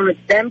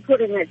components, then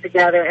putting it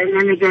together, and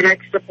then they get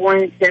extra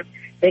points if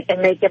they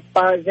can make it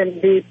buzz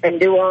and beep and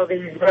do all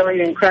these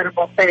really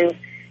incredible things.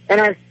 And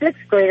our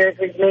sixth graders,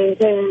 we've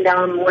maintained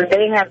when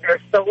they have their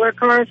solar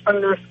cars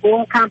from their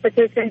school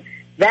competition,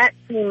 that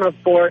team of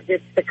 4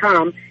 gets to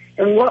come.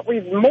 And what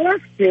we've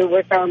morphed to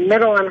with our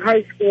middle and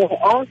high school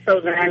also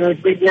then is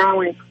we've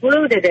now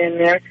included in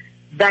there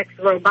Vex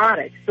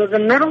Robotics. So the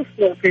middle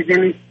school kids,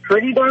 and it's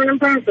pretty darn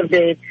impressive,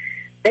 Dave,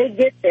 they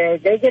get there,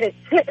 they get a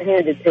kit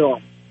handed to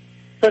them.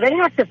 So they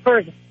have to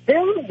first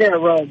build their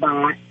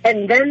robot,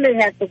 and then they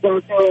have to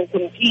go through and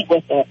compete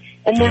with it.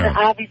 And then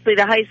obviously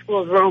the high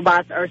school's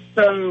robots are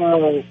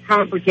so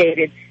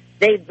complicated.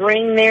 They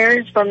bring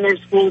theirs from their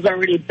schools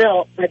already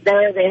built, but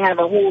there they have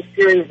a whole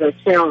series of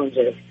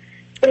challenges.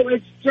 So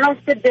it's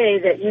just a day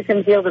that you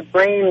can feel the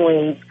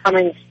brainwaves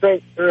coming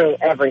straight through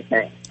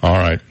everything. All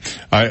right.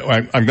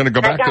 I'm going to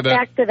go back to that. I got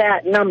back to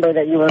that number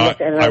that you were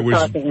looking at. I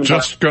was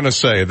just going to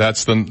say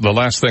that's the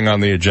last thing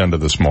on the agenda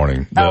this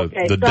morning.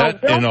 The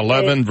debt in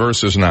 11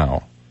 versus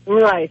now.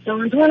 Right.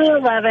 So in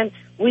 2011,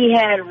 we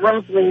had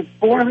roughly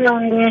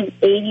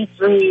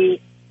 $483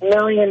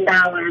 million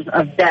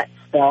of debt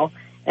still.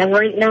 And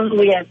right now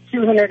we have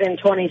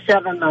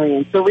 $227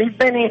 million. So we've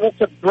been able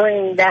to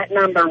bring that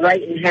number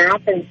right in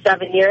half in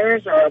 7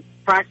 years, or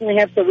approximately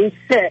half. So we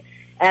sit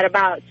at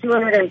about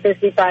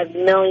 $255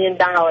 million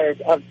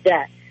of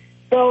debt.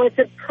 So it's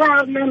a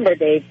proud number,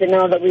 Dave, to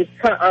know that we've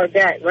cut our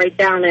debt right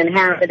down in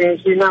half. And as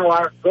you know,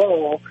 our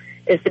goal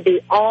is to be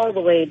all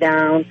the way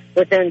down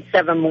within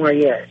 7 more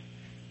years.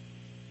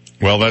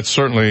 Well, that's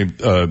certainly,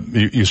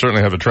 you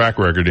certainly have a track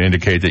record to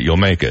indicate that you'll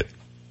make it.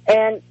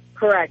 And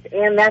correct.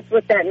 And that's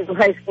what that new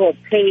high school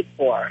paid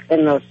for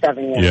in those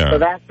 7 years. Yeah. So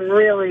that's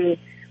really,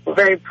 we're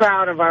very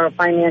proud of our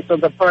financial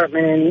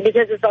department, and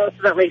because it's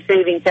ultimately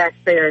saving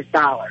taxpayers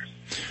dollars.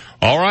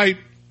 All right.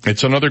 It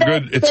sounds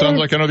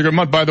like another good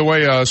month. By the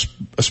way,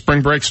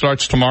 spring break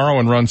starts tomorrow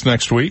and runs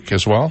next week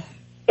as well.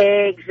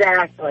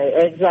 Exactly.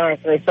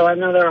 So I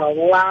know there are a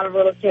lot of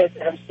little kids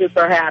that are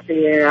super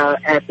happy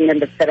at the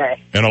end of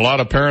today. And a lot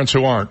of parents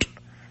who aren't.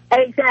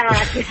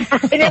 Exactly. I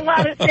didn't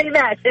want to say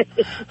that.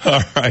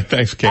 All right.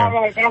 Thanks, Cam. All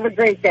right. Have a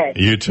great day.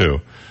 You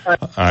too.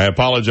 I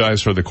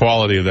apologize for the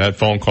quality of that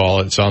phone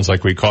call. It sounds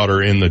like we caught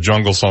her in the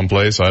jungle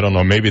someplace. I don't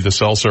know. Maybe the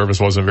cell service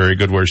wasn't very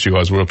good where she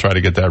was. We'll try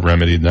to get that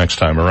remedied next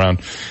time around.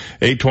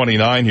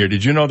 8:29 here.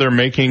 Did you know they're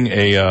making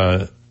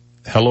a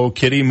Hello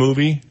Kitty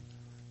movie?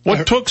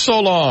 What took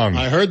so long?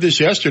 I heard this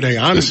yesterday.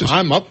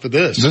 I'm up for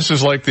this. This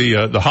is like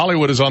the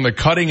Hollywood is on the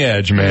cutting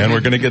edge, man.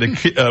 We're going to get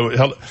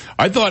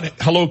I thought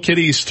Hello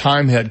Kitty's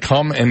time had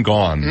come and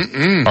gone.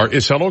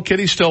 Is Hello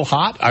Kitty still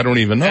hot? I don't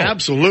even know.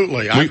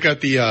 Absolutely. I've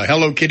got the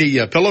Hello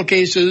Kitty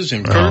pillowcases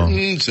and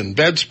curtains and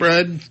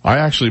bedspread. I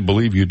actually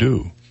believe you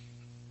do.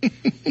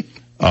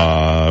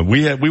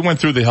 We went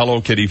through the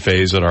Hello Kitty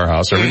phase at our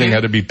house. Everything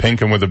had to be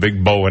pink and with a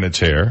big bow in its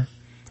hair.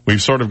 We've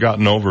sort of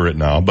gotten over it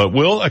now. But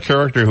will a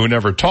character who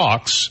never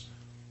talks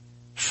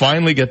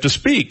finally get to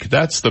speak?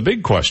 That's the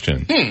big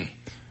question.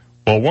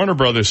 Well, Warner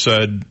Brothers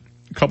said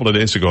a couple of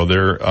days ago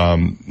they're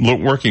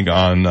working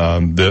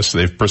on this.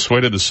 They've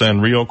persuaded the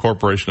Sanrio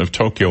Corporation of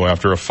Tokyo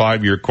after a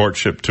 5-year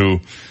courtship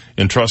to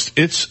entrust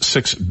its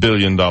 $6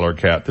 billion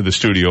cat to the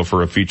studio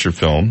for a feature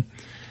film.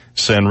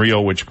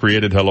 Sanrio, which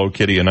created Hello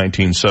Kitty in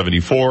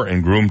 1974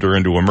 and groomed her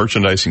into a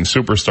merchandising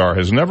superstar,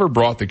 has never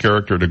brought the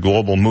character to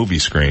global movie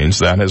screens.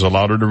 That has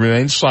allowed her to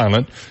remain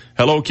silent.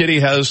 Hello Kitty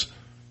has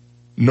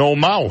no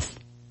mouth.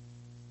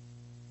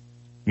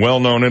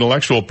 Well-known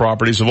intellectual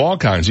properties of all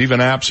kinds,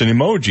 even apps and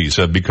emojis,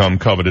 have become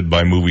coveted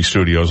by movie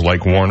studios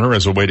like Warner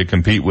as a way to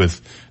compete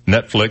with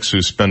Netflix,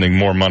 who's spending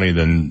more money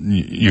than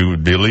you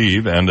would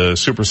believe, and a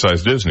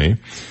supersized Disney.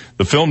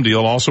 The film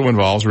deal also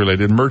involves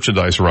related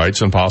merchandise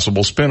rights and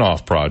possible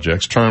spin-off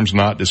projects, terms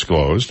not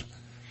disclosed.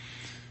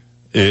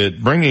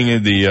 Bringing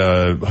in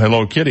the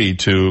Hello Kitty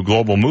to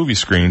global movie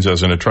screens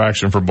as an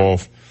attraction for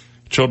both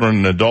children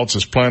and adults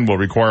as planned will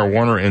require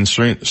Warner and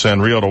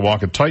Sanrio to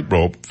walk a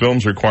tightrope.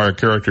 Films require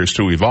characters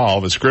to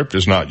evolve. A script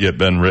has not yet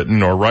been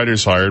written or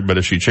writers hired, but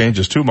if she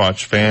changes too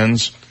much,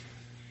 fans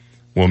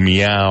will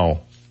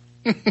meow.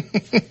 Well,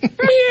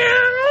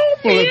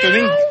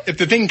 if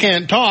the thing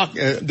can't talk,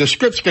 the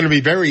script's going to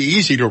be very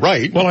easy to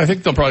write. Well, I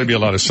think there'll probably be a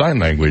lot of sign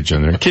language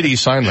in there. Kitty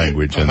sign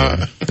language in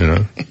there, you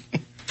know.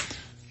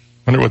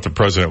 Wonder what the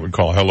president would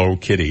call Hello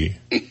Kitty.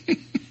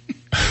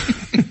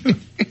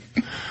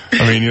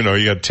 I mean, you know,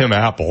 you got Tim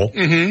Apple.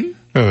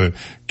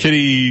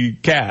 Kitty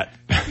Cat.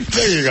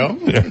 There you go.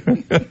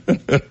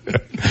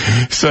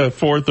 So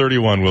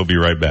 4:31, we'll be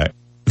right back.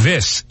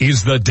 This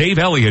is the Dave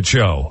Elliott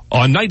Show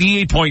on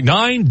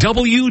 98.9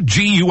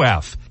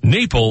 WGUF.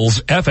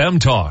 Naples FM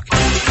Talk.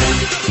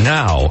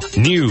 Now,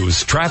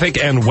 news,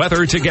 traffic, and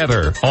weather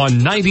together on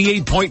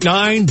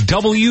 98.9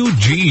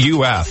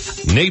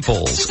 WGUF.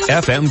 Naples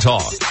FM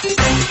Talk.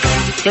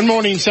 Good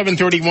morning,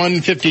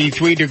 7:31,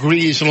 53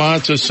 degrees,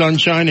 lots of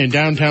sunshine in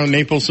downtown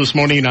Naples this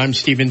morning. I'm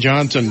Stephen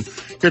Johnson.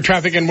 Your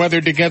traffic and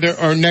weather together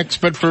are next,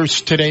 but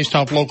first, today's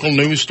top local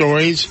news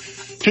stories.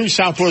 2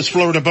 Southwest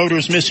Florida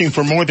boaters missing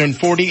for more than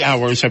 40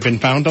 hours have been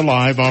found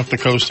alive off the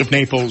coast of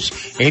Naples.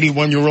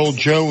 81-year-old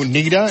Joe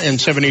Nita and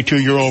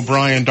 72-year-old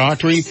Brian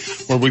Daughtry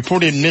were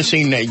reported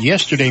missing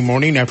yesterday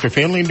morning after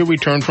failing to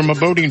return from a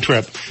boating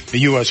trip. The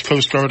U.S.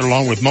 Coast Guard,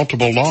 along with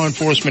multiple law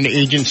enforcement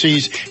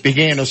agencies,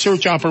 began a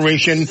search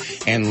operation,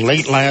 and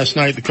late last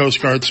night the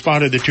Coast Guard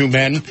spotted the 2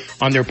 men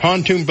on their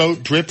pontoon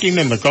boat drifting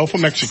in the Gulf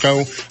of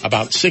Mexico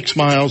about 6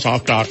 miles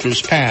off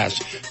Doctors Pass.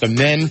 The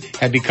men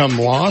had become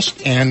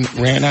lost and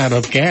ran out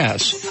of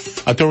gas.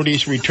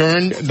 Authorities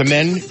returned the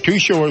men to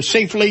shore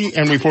safely,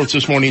 and reports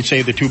this morning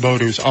say the 2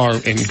 boaters are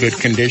in good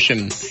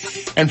condition.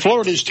 And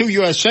Florida's 2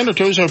 U.S.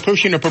 senators are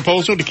pushing a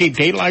proposal to keep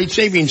daylight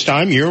savings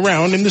time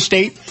year-round in the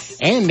state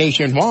and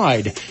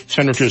nationwide.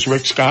 Senators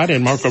Rick Scott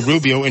and Marco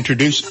Rubio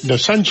introduced the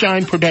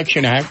Sunshine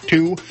Protection Act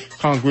to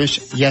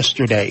Congress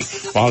yesterday.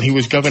 While he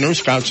was governor,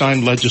 Scott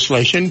signed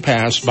legislation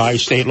passed by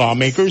state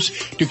lawmakers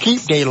to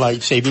keep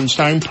daylight savings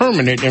time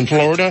permanent in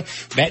Florida.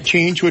 That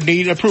change would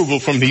need approval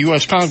from the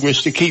U.S.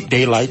 Congress to keep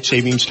daylight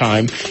savings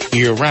time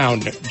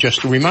year-round.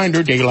 Just a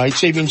reminder, daylight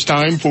savings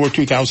time for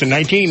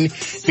 2019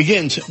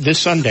 begins this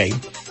Sunday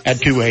at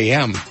 2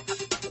 a.m.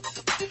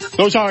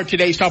 Those are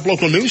today's top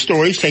local news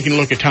stories. Taking a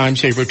look at time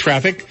saver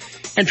traffic.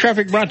 And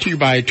traffic brought to you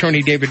by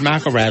Attorney David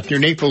McElrath, your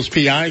Naples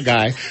PI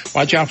guy.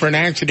 Watch out for an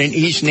accident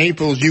East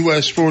Naples,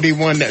 US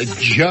 41,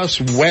 just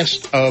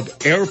west of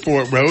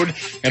Airport Road.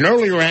 An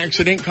earlier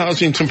accident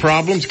causing some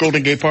problems,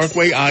 Golden Gate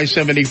Parkway,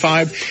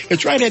 I-75.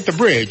 It's right at the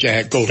bridge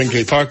at Golden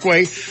Gate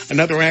Parkway.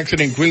 Another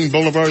accident, Green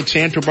Boulevard,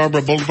 Santa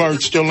Barbara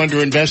Boulevard, still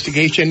under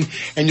investigation.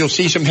 And you'll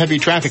see some heavy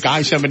traffic,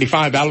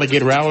 I-75,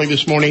 Alligator Alley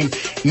this morning,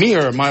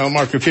 near mile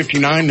marker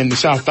 59 in the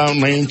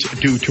southbound lanes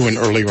due to an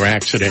earlier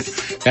accident.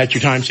 That's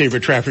your time saver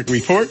traffic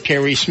report.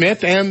 Terry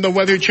Smith and the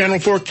Weather Channel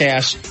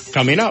forecast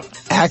coming up.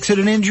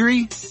 Accident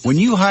injury? When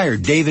you hire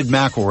David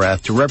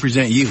McElrath to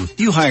represent you,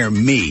 you hire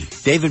me,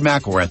 David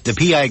McElrath, the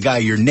PI guy,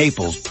 your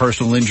Naples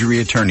personal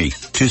injury attorney.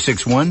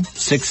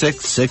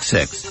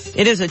 261-6666.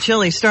 It is a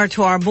chilly start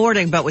to our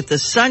morning, but with the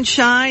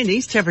sunshine,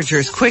 these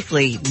temperatures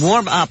quickly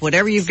warm up.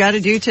 Whatever you've got to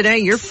do today,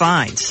 you're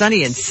fine.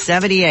 Sunny and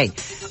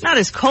 78. Not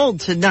as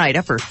cold tonight,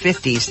 upper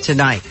 50s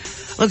tonight.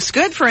 Looks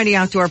good for any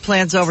outdoor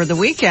plans over the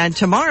weekend.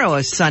 Tomorrow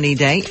a sunny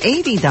day,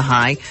 80 the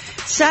high.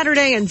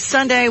 Saturday and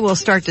Sunday we'll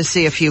start to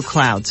see a few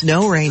clouds.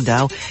 No rain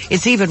though.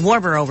 It's even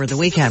warmer over the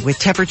weekend with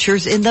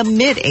temperatures in the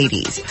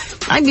mid-80s.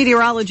 I'm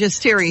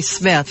meteorologist Terry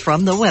Smith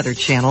from the Weather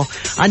Channel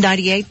on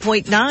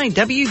 98.9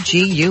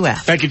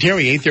 WGUF. Thank you,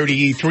 Terry.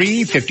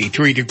 8:33,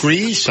 53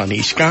 degrees,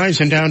 sunny skies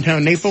in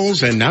downtown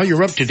Naples. And now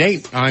you're up to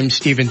date. I'm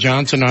Stephen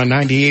Johnson on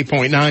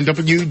 98.9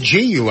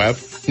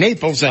 WGUF.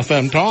 Naples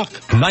FM Talk.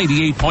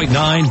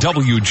 98.9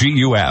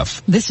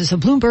 WGUF. This is a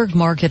Bloomberg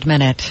Market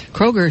Minute.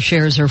 Kroger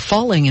shares are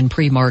falling in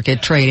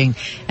pre-market trading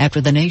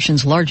after the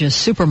nation's largest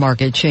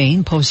supermarket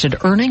chain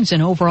posted earnings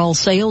and overall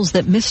sales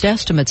that missed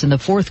estimates in the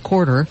fourth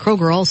quarter.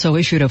 Kroger also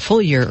issued a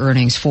full-year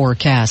earnings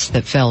forecast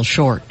that fell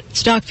short.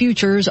 Stock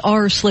futures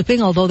are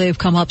slipping, although they've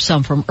come up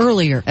some from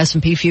earlier.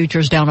 S&P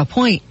futures down a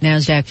point,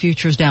 NASDAQ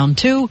futures down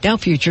 2, Dow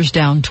futures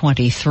down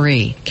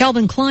 23.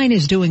 Calvin Klein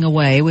is doing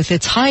away with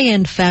its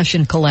high-end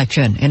fashion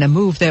collection in a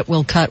move that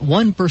will cut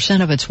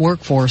 1% of its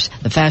workforce.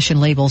 The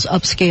fashion label's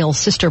upscale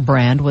sister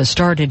brand was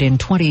started in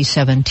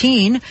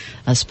 2017.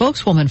 A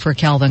spokeswoman for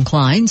Calvin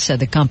Klein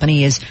said the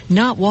company is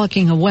not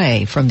walking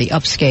away from the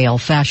upscale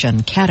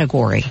fashion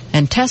category.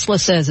 And Tesla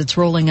says it's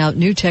rolling out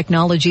new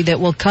technology that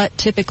will cut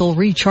typical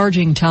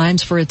recharging times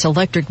for its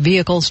electric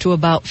vehicles to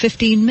about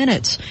 15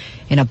 minutes.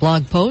 In a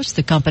blog post,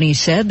 the company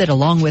said that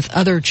along with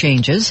other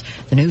changes,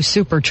 the new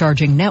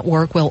supercharging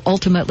network will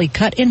ultimately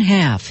cut in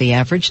half the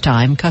average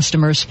time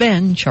customers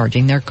spend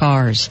charging their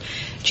cars.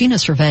 Gina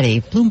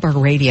Cervetti, Bloomberg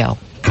Radio.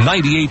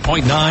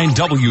 98.9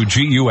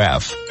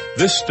 WGUF.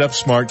 This Step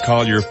Smart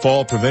Collier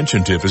Fall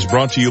Prevention Tip is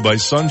brought to you by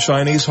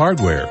Sunshine Ace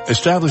Hardware.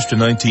 Established in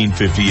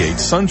 1958,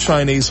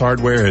 Sunshine Ace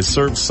Hardware has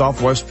served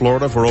Southwest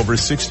Florida for over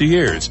 60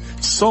 years.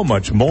 So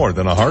much more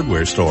than a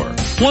hardware store.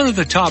 One of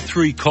the top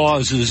 3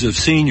 causes of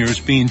seniors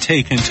being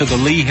taken to the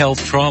Lee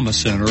Health Trauma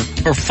Center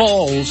are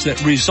falls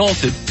that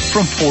resulted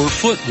from poor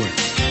footwear.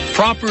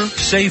 Proper,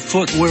 safe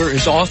footwear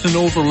is often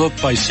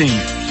overlooked by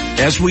seniors.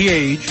 As we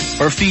age,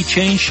 our feet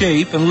change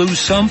shape and lose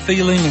some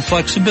feeling and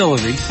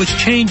flexibility, which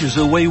changes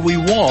the way we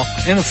walk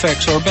and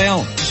affects our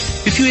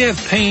balance. If you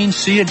have pain,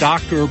 see a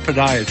doctor or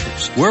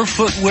podiatrist. Wear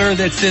footwear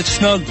that fits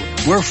snugly.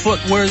 Wear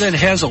footwear that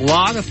has a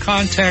lot of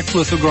contact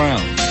with the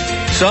ground.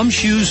 Some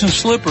shoes and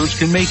slippers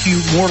can make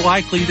you more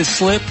likely to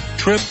slip,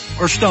 trip,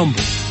 or stumble.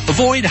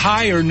 Avoid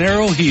high or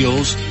narrow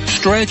heels,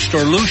 stretched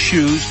or loose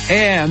shoes,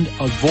 and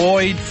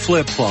avoid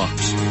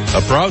flip-flops.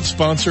 A proud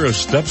sponsor of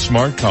Step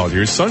Smart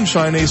Colliers,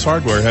 Sunshine Ace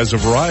Hardware has a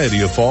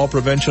variety of fall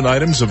prevention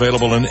items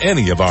available in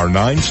any of our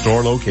 9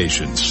 store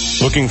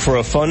locations. Looking for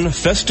a fun,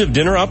 festive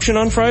dinner option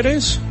on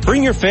Fridays?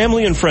 Bring your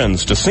family and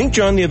friends to St.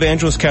 John the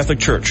Evangelist Catholic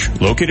Church,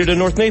 located in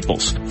North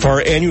Naples, for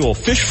our annual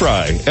fish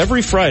fry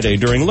every Friday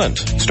during Lent.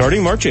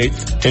 Starting March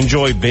 8th,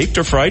 enjoy baked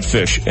or fried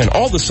fish and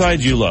all the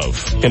sides you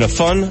love in a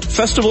fun,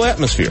 festival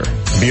atmosphere.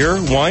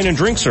 Beer, wine, and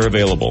drinks are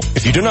available.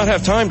 If you do not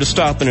have time to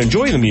stop and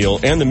enjoy the meal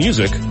and the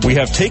music, we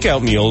have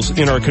takeout meals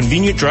in our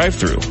convenient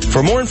drive-thru.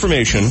 For more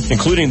information,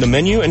 including the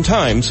menu and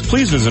times,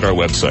 please visit our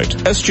website,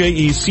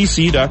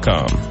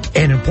 sjecc.com.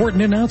 An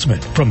important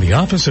announcement from the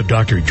office of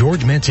Dr.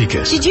 George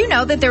Mantzoukas. Did you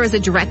know that there is a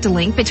direct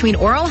link between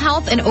oral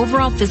health and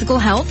overall physical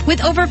health?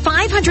 With over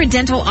 500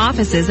 dental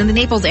offices in the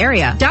Naples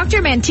area,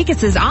 Dr.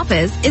 Mantzoukas'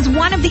 office is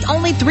one of the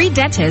only 3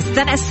 dentists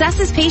that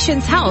assesses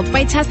patients' health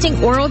by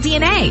testing oral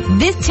DNA.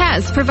 This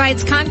test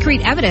provides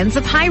concrete evidence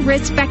of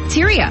high-risk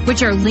bacteria,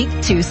 which are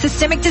linked to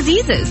systemic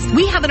diseases.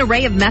 We have an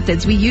array of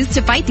methods we use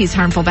to fight these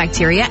harmful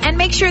bacteria and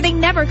make sure they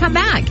never come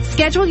back.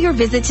 Schedule your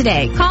visit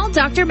today. Call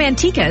Dr.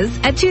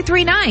 Mantzoukas at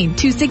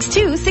 239-262-6000.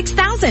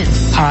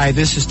 Hi,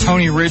 this is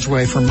Tony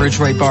Ridgway from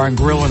Ridgway Bar and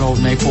Grill in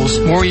Old Naples.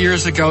 More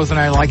years ago than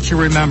I like to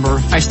remember,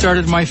 I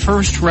started my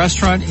first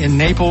restaurant in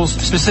Naples,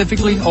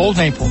 specifically Old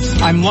Naples.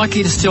 I'm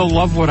lucky to still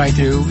love what I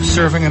do,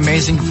 serving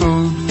amazing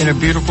food in a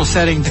beautiful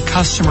setting to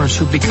customers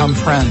who become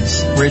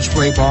friends.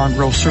 Ridgway Bar and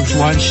Grill serves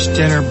lunch,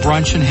 dinner,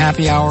 brunch, and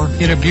happy hour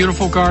in a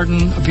beautiful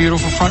garden, a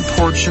beautiful front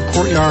porch, a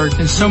courtyard,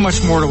 and so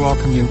much more to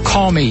welcome you.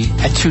 Call me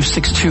at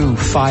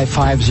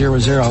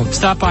 262-5500.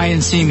 Stop by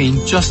and see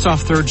me just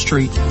off 3rd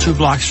Street, 2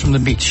 blocks from the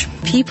beach.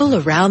 People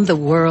around the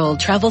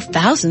world travel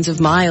thousands of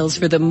miles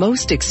for the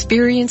most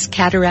experienced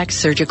cataract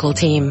surgical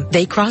team.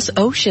 They cross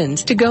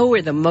oceans to go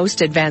where the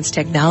most advanced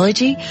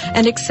technology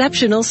and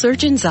exceptional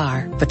surgeons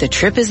are. But the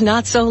trip is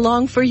not so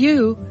long for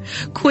you.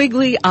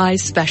 Quigley Eye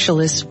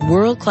Specialists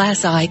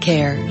World-Class Eye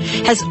Care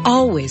has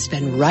always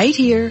been right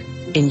here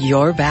in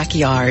your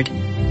backyard.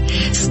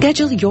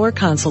 Schedule your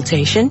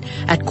consultation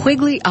at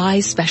Quigley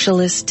Eye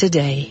Specialists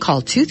today.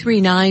 Call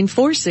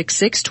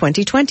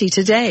 239-466-2020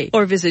 today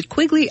or visit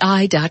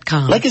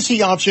QuigleyEye.com.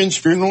 Legacy Options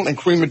Funeral and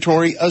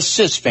Crematory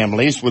assists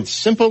families with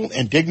simple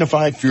and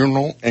dignified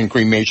funeral and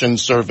cremation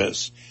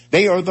service.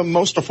 They are the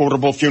most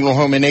affordable funeral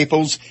home in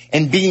Naples,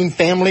 and being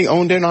family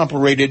owned and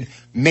operated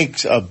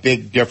makes a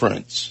big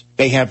difference.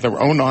 They have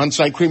their own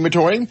on-site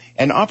crematory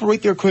and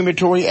operate their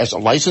crematory as a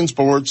licensed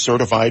board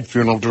certified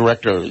funeral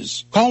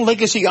directors. Call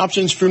Legacy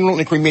Options Funeral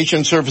and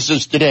Cremation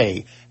Services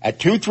today at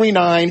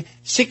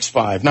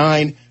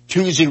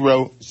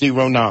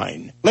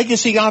 239-659-2009.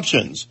 Legacy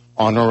Options.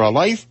 Honor a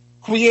life.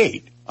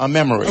 Create a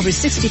memory. Over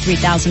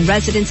 63,000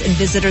 residents and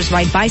visitors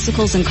ride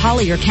bicycles in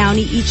Collier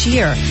County each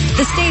year.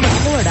 The state of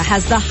Florida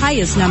has the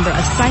highest number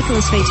of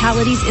cyclist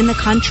fatalities in the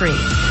country.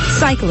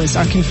 Cyclists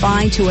are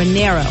confined to a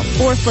narrow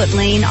 4-foot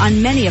lane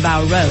on many of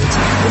our roads,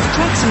 with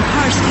trucks and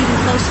cars speeding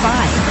close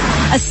by.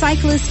 A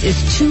cyclist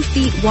is 2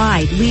 feet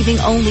wide, leaving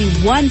only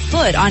 1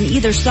 foot on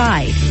either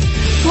side.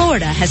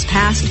 Florida has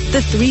passed the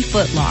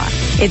 3-foot law.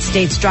 It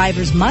states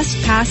drivers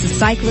must pass a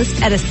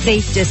cyclist at a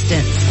safe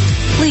distance.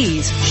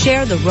 Please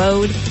share the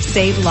road,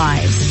 save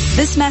lives.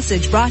 This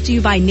message brought to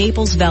you by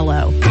Naples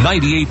Velo.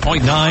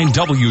 98.9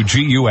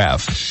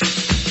 WGUF.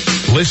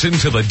 Listen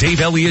to the Dave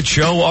Elliott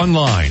Show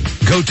online.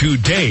 Go to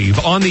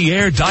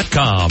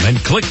DaveOnTheAir.com and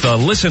click the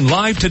Listen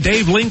Live to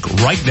Dave link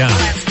right now.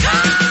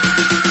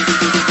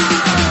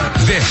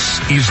 This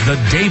is the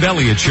Dave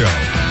Elliott Show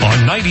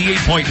on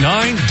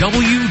 98.9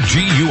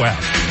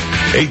 WGUF.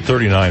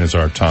 8:39 is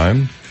our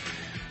time.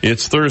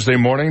 It's Thursday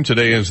morning.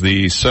 Today is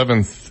the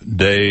 7th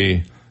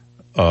day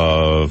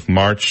of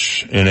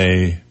March in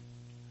a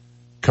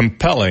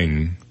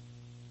compelling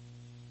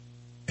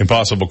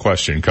impossible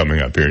question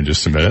coming up here in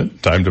just a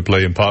minute. Time to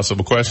play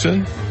Impossible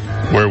Question,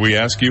 where we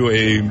ask you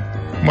a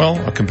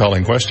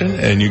compelling question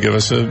and you give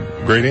us a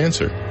great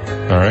answer.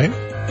 All right?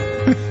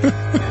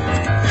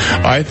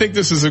 I think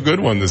this is a good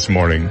one this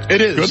morning.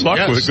 It is.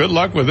 Good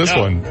luck with this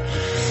one.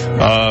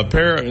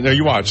 Now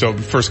you watch. So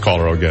first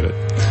caller will get it.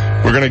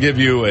 We're going to give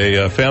you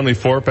a family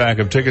 4-pack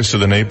of tickets to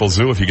the Naples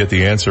Zoo if you get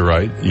the answer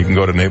right. You can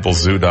go to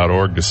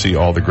napleszoo.org to see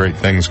all the great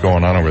things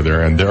going on over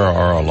there, and there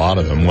are a lot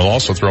of them. We'll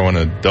also throw in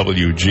a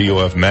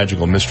WGOF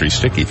Magical Mystery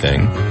Sticky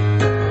thing.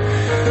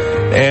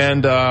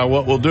 And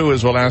what we'll do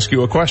is we'll ask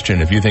you a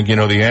question. If you think you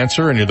know the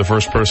answer and you're the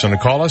first person to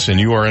call us and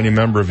you or any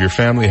member of your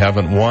family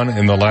haven't won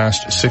in the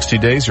last 60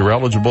 days, you're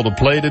eligible to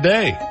play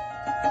today.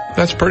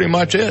 That's pretty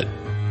much it.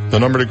 The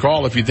number to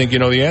call if you think you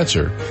know the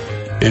answer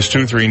is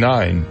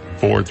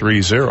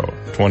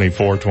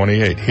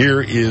 239-430-2428.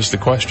 Here is the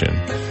question.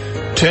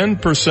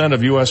 10%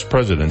 of U.S.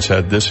 presidents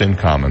had this in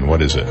common.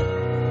 What is it?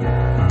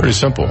 Pretty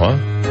simple, huh?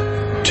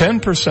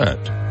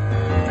 10%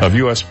 of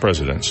U.S.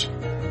 presidents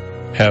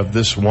have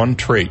this one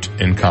trait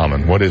in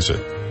common. What is it?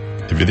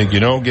 If you think you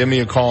know, give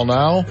me a call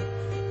now.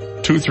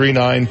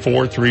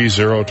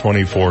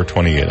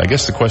 239-430-2428. I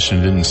guess the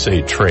question didn't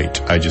say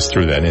trait. I just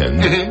threw that in.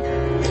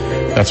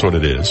 That's what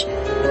it is.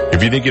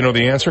 If you think you know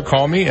the answer,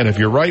 call me, and if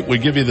you're right, we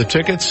give you the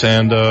tickets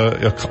and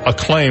a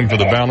claim for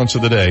the balance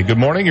of the day. Good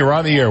morning, you're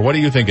on the air. What do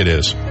you think it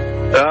is?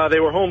 They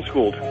were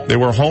homeschooled. They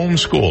were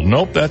homeschooled.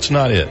 Nope, that's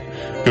not it.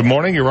 Good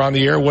morning, you're on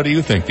the air. What do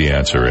you think the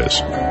answer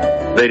is?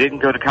 They didn't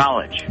go to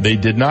college. They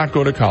did not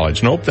go to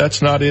college. Nope,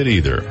 that's not it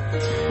either.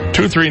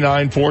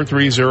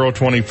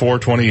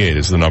 239-430-2428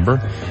 is the number.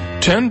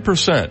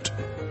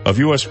 10% of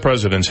U.S.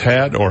 presidents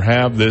had or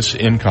have this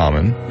in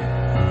common.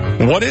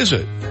 What is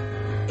it?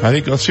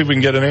 Let's see if we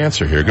can get an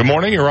answer here. Good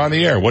morning, you're on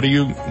the air. What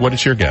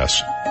is your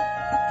guess?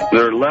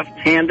 They're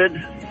left-handed.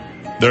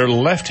 They're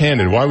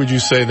left-handed. Why would you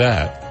say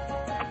that?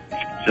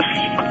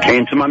 Just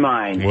came to my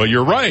mind. Well,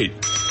 you're right.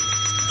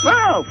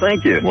 Well,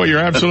 thank you. Well, you're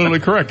absolutely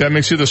correct. That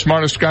makes you the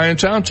smartest guy in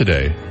town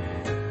today.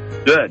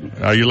 Good.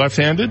 Are you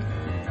left-handed?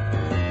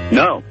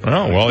 No.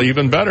 Oh, well,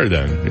 even better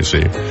then, you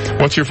see.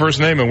 What's your first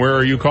name and where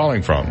are you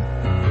calling from?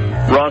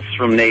 Ross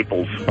from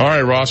Naples. All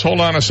right, Ross,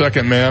 hold on a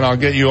second, man. I'll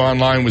get you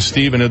online with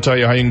Steve and he'll tell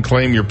you how you can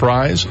claim your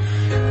prize.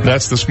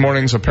 That's this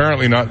morning's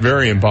apparently not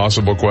very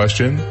impossible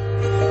question.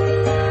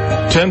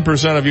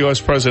 10% of U.S.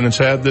 presidents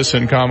had this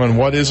in common.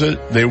 What is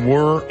it? They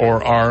were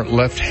or are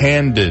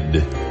left-handed.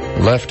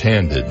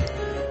 Left-handed.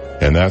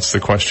 And that's the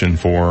question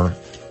for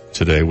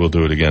today. We'll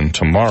do it again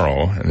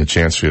tomorrow, and a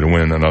chance for you to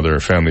win another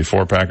family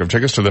 4-pack of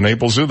tickets to the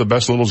Naples Zoo, the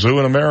best little zoo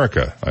in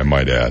America, I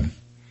might add.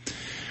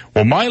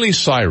 Well, Miley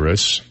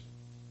Cyrus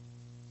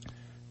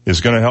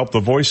is going to help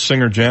the voice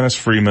singer Janice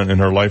Freeman in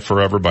her life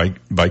forever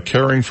by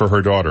caring for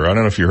her daughter. I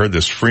don't know if you heard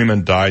this.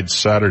 Freeman died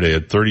Saturday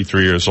at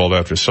 33 years old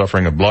after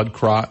suffering a blood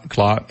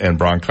clot and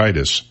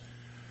bronchitis.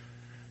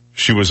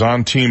 She was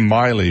on Team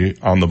Miley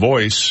on The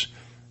Voice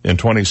in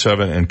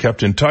 2007 and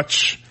kept in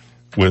touch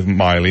with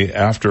Miley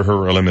after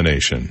her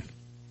elimination.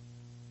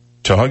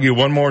 To hug you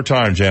one more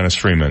time, Janice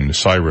Freeman,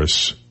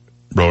 Cyrus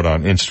wrote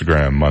on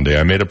Instagram Monday.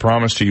 I made a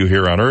promise to you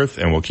here on earth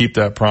and will keep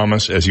that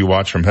promise as you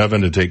watch from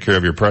heaven to take care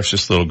of your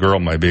precious little girl,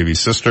 my baby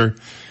sister,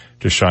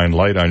 to shine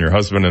light on your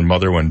husband and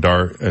mother when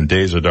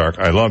days are dark.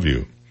 I love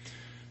you.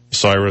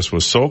 Cyrus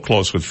was so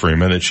close with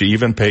Freeman that she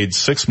even paid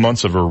 6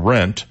 months of her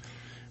rent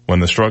when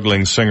the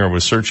struggling singer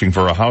was searching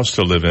for a house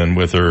to live in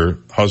with her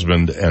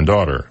husband and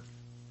daughter.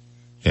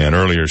 And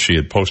earlier she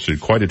had posted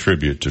quite a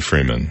tribute to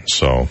Freeman.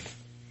 So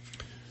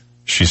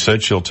she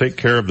said she'll take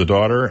care of the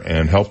daughter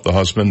and help the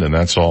husband, and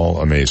that's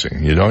all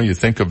amazing. You know, you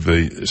think of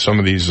some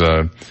of these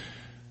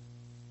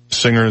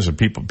singers and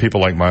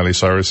people like Miley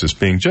Cyrus as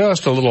being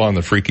just a little on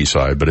the freaky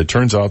side, but it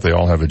turns out they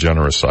all have a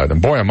generous side.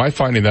 And boy, am I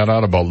finding that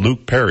out about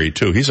Luke Perry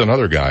too. He's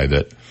another guy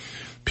that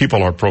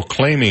people are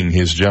proclaiming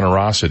his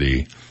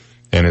generosity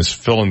and his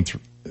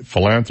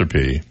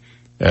philanthropy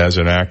as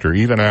an actor,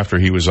 even after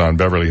he was on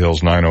Beverly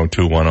Hills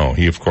 90210.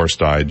 He, of course,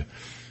 died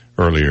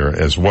earlier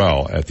as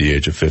well at the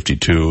age of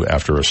 52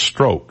 after a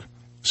stroke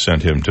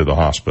sent him to the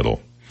hospital.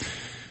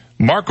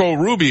 Marco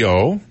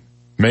Rubio,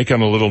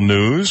 making a little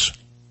news,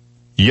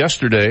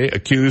 yesterday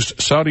accused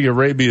Saudi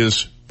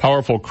Arabia's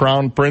powerful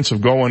crown prince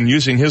of going,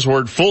 using his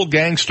word, full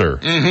gangster.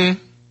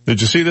 Mm-hmm. Did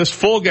you see this?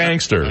 Full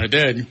gangster. I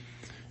did.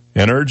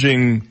 And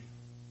urging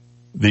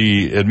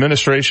the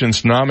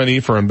administration's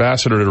nominee for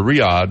ambassador to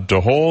Riyadh to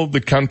hold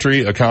the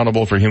country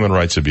accountable for human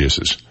rights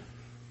abuses.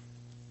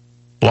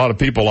 A lot of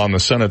people on the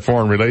Senate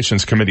Foreign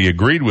Relations Committee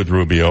agreed with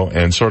Rubio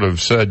and sort of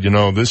said, you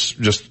know, this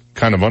just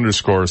kind of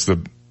underscores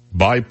the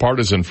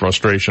bipartisan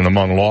frustration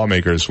among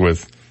lawmakers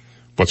with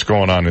what's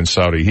going on in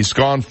Saudi. He's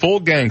gone full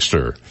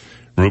gangster,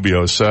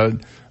 Rubio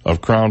said,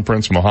 of Crown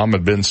Prince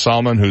Mohammed bin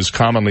Salman, who's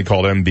commonly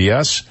called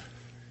MBS.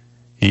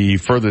 He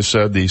further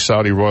said the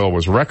Saudi royal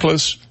was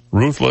reckless,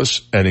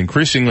 ruthless, and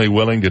increasingly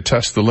willing to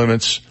test the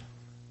limits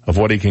of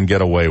what he can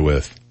get away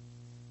with.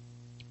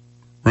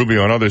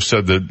 Rubio and others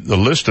said that the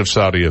list of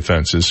Saudi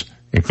offenses,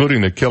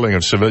 including the killing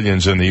of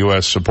civilians in the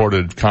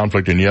U.S.-supported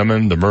conflict in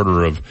Yemen, the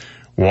murder of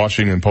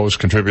Washington Post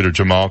contributor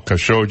Jamal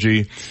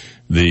Khashoggi,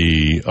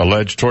 the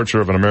alleged torture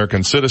of an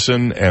American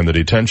citizen, and the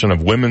detention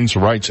of women's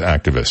rights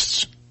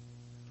activists.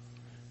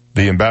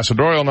 The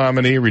ambassadorial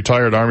nominee,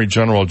 retired Army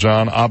General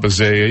John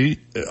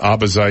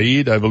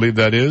Abazaid, I believe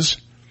that is,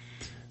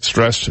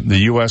 stressed the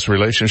U.S.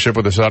 relationship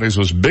with the Saudis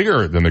was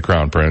bigger than the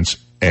Crown Prince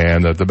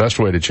and that the best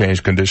way to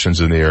change conditions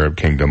in the Arab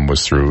kingdom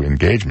was through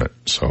engagement.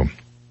 So,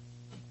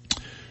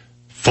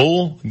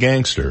 full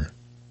gangster.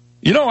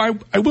 You know,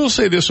 I will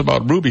say this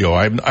about Rubio.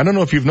 I don't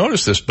know if you've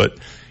noticed this, but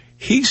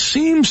he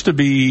seems to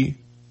be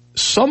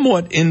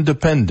somewhat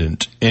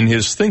independent in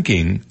his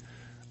thinking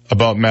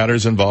about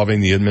matters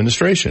involving the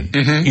administration.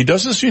 Mm-hmm. He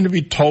doesn't seem to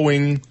be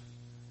towing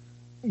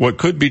what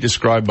could be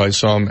described by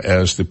some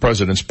as the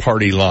president's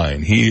party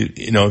line.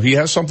 If he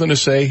has something to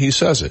say, he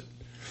says it.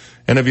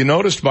 And have you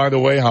noticed, by the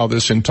way, how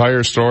this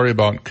entire story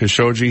about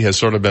Khashoggi has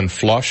sort of been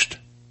flushed?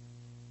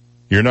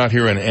 You're not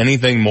hearing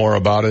anything more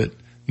about it.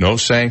 No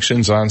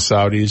sanctions on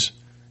Saudis.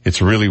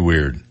 It's really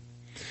weird.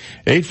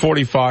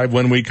 8:45,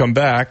 when we come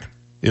back,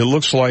 it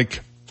looks like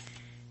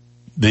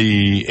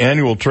the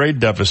annual trade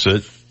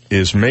deficit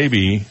is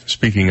maybe,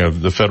 speaking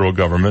of the federal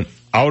government,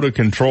 out of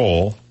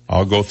control.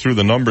 I'll go through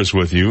the numbers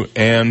with you,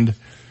 and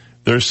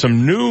there's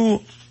some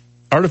new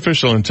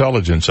artificial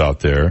intelligence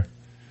out there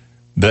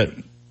that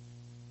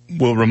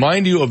will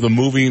remind you of the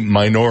movie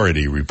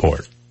Minority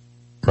Report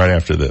right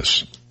after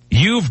this.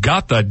 You've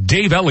got the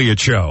Dave Elliott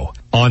Show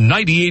on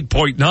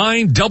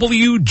 98.9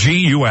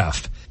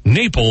 WGUF,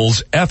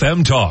 Naples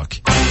FM Talk.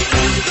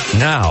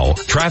 Now,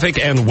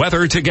 traffic and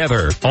weather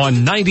together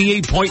on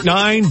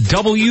 98.9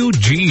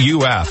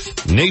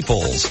 WGUF,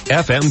 Naples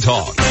FM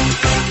Talk.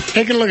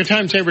 Taking a look at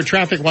time-saver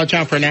traffic, watch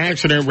out for an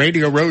accident.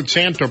 Radio Road,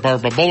 Santa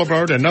Barbara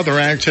Boulevard, another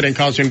accident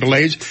causing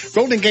delays.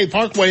 Golden Gate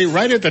Parkway,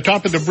 right at the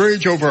top of the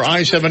bridge over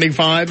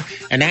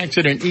I-75. An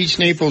accident, East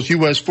Naples,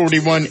 US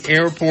 41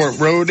 Airport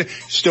Road,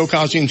 still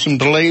causing some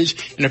delays.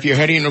 And if you're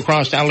heading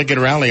across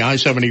Alligator Alley,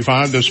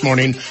 I-75 this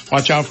morning,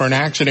 watch out for an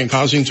accident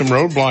causing some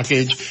road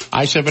blockage.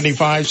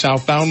 I-75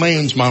 southbound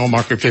lanes, mile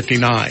marker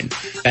 59.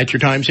 That's your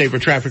time-saver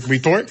traffic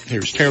report.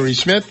 Here's Terry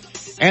Smith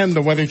and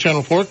the Weather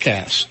Channel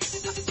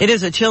forecast. It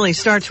is a chilly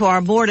start to our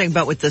morning,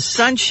 but with the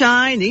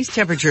sunshine, these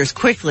temperatures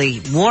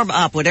quickly warm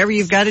up. Whatever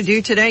you've got to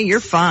do today,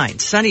 you're fine.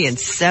 Sunny and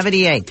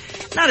 78.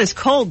 Not as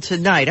cold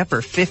tonight,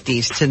 upper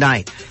 50s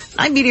tonight.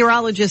 I'm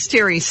meteorologist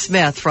Terry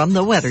Smith from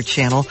the Weather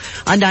Channel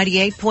on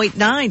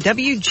 98.9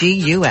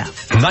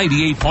 WGUF.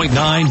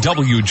 98.9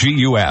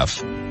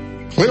 WGUF.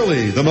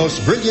 Clearly, the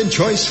most brilliant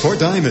choice for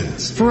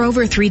diamonds. For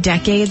over 3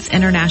 decades,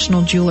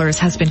 International Jewelers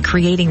has been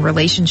creating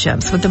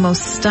relationships with the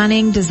most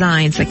stunning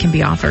designs that can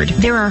be offered.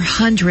 There are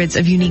hundreds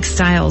of unique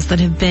styles that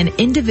have been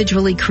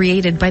individually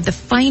created by the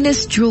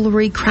finest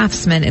jewelry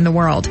craftsmen in the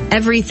world.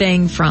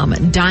 Everything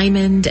from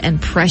diamond and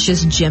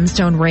precious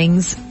gemstone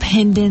rings,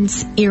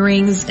 pendants,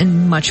 earrings,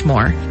 and much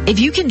more.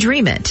 If you can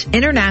dream it,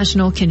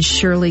 International can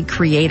surely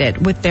create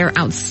it with their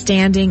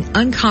outstanding,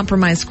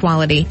 uncompromised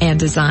quality and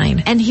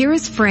design. And here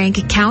is Frank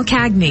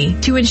Calcagney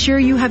to ensure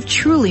you have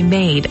truly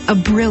made a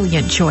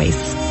brilliant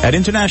choice. At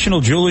International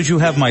Jewelers, you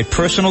have my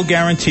personal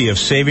guarantee of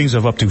savings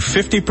of up to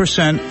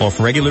 50% off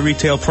regular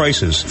retail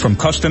prices, from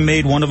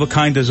custom-made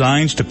one-of-a-kind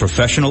designs to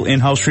professional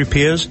in-house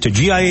repairs to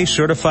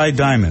GIA-certified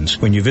diamonds.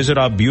 When you visit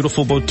our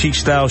beautiful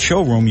boutique-style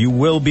showroom, you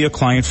will be a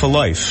client for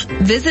life.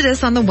 Visit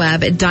us on the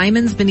web at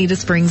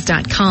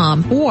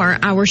diamondsbonitasprings.com or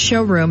our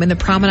showroom in the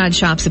Promenade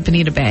Shops at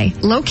Bonita Bay,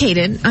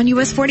 located on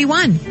US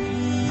 41.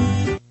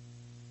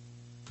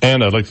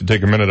 And I'd like to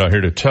take a minute out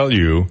here to tell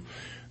you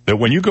that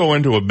when you go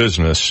into a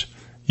business,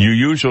 you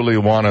usually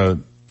want to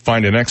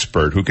find an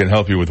expert who can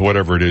help you with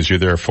whatever it is you're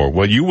there for.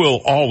 Well, you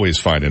will always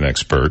find an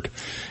expert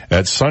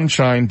at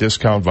Sunshine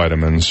Discount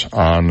Vitamins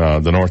on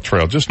the North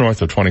Trail, just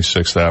north of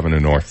 26th Avenue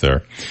North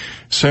there.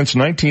 Since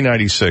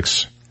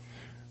 1996,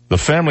 the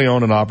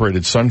family-owned and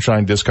operated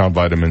Sunshine Discount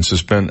Vitamins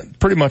has been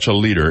pretty much a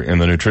leader in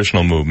the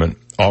nutritional movement,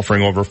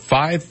 offering over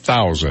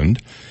 5,000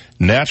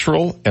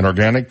 natural and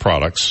organic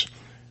products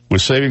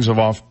with savings of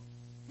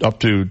up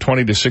to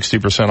 20 to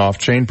 60% off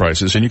chain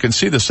prices. And you can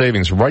see the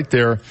savings right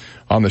there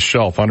on the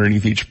shelf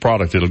underneath each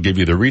product. It'll give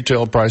you the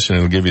retail price and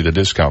it'll give you the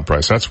discount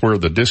price. That's where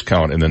the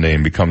discount in the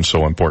name becomes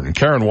so important.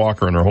 Karen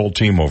Walker and her whole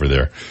team over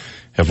there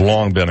have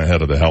long been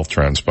ahead of the health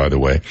trends, by the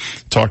way.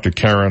 Talk to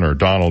Karen or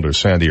Donald or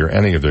Sandy or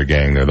any of their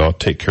gang there. They'll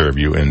take care of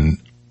you in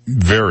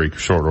very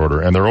short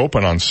order, and they're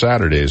open on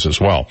Saturdays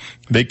as well.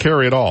 They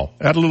carry it all.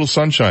 Add a little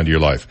sunshine to your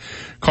life.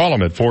 Call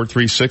them at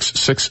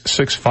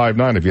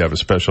 436-6659 if you have a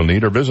special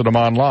need, or visit them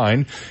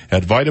online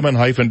at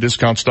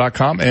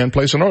vitamin-discounts.com and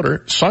place an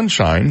order.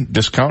 Sunshine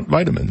Discount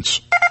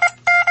Vitamins.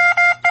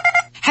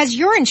 Has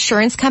your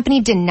insurance company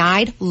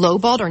denied,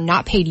 lowballed, or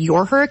not paid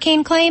your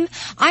hurricane claim?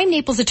 I'm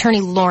Naples attorney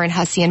Lauren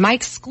Hussey, and my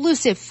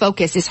exclusive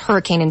focus is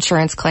hurricane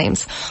insurance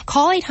claims.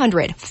 Call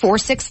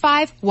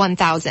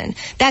 800-465-1000.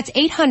 That's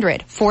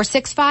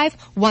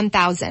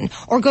 800-465-1000.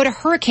 Or go to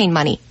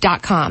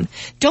hurricanemoney.com.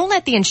 Don't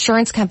let the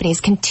insurance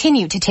companies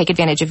continue to take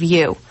advantage of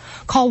you.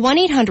 Call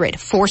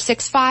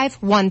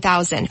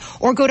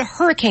 1-800-465-1000 or go to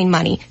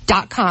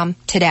hurricanemoney.com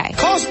today.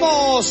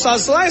 Cosmos, a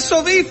slice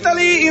of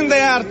Italy in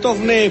the heart of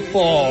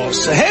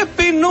Naples.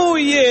 Happy New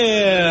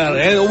Year!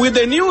 And with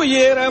the New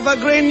Year, I have a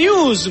great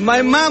news.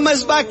 My mama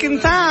is back in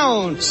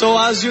town. So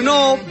as you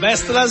know,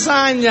 best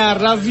lasagna,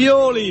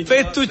 ravioli,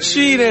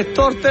 fettuccine,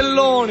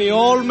 tortelloni,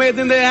 all made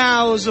in the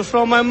house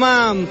from my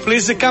mom.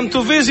 Please come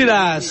to visit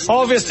us.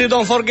 Obviously,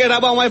 don't forget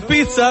about my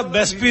pizza.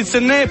 Best pizza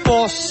in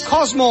Naples.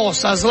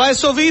 Cosmos, a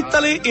slice of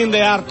Italy in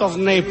the heart of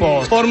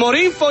Naples. For more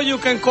info, you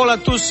can call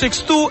at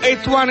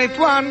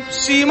 262-8181.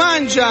 Si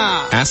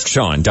mangia!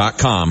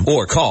 AskSean.com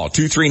or call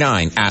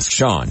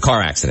 239-ASK-SEAN.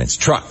 Car accidents,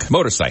 truck,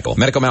 motorcycle,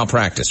 medical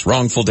malpractice,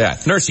 wrongful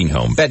death, nursing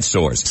home, bed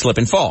sores, slip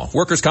and fall,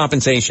 workers'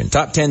 compensation.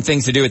 Top 10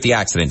 things to do at the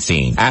accident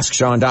scene.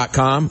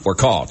 AskSean.com or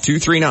call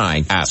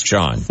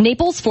 239-ASK-SEAN.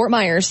 Naples, Fort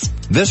Myers.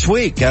 This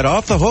week at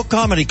Off the Hook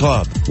Comedy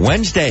Club.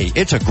 Wednesday,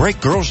 it's a great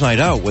girls' night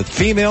out with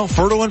Female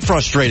Fertile and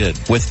Frustrated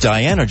with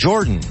Diana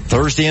Jordan.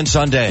 Thursday and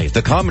Sunday,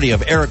 the comedy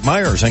of Eric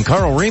Myers and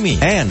Carl Remy.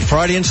 And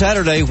Friday and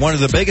Saturday, one of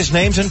the biggest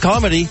names in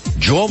comedy,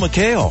 Joel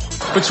McHale.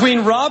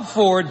 Between Rob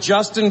Ford,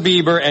 Justin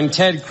Bieber, and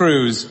Ted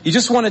Cruz, you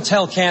just want to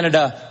tell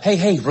Canada,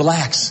 hey,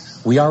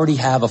 relax. We already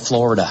have a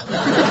Florida.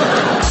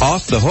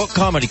 Off the Hook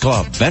Comedy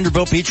Club,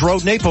 Vanderbilt Beach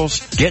Road,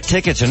 Naples. Get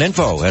tickets and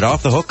info at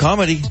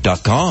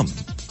offthehookcomedy.com.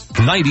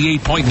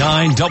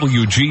 98.9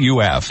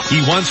 WGUF.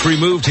 He once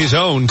removed his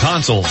own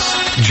tonsils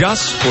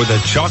just for the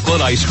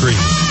chocolate ice cream.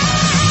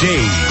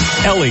 Dave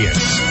Elliott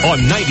on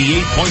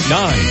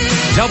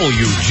 98.9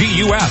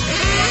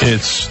 WGUF.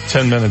 It's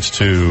 10 minutes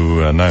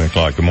to 9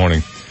 o'clock. Good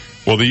morning.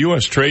 Well, the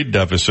U.S. trade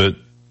deficit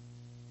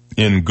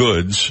in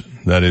goods,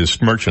 that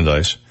is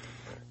merchandise,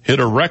 hit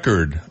a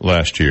record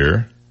last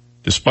year,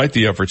 despite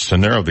the efforts to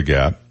narrow the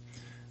gap,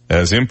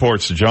 as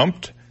imports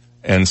jumped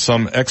and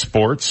some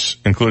exports,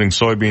 including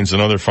soybeans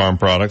and other farm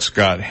products,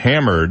 got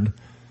hammered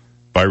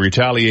by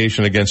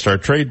retaliation against our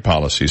trade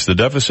policies. The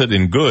deficit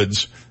in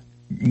goods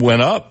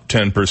went up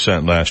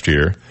 10% last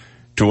year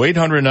to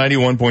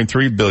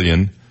 $891.3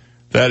 billion.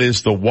 That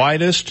is the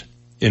widest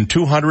in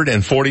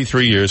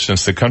 243 years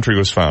since the country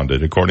was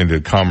founded, according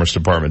to Commerce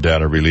Department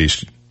data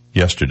released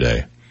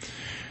yesterday.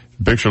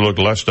 The picture looked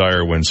less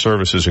dire when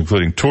services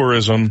including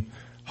tourism,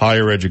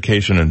 higher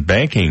education, and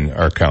banking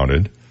are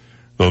counted,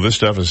 though this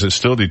deficit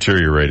still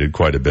deteriorated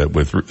quite a bit.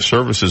 With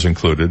services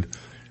included,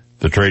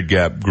 the trade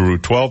gap grew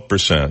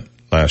 12%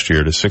 last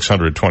year to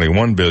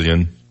 $621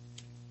 billion,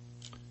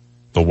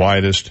 the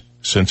widest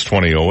since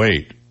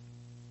 2008.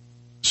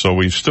 So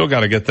we've still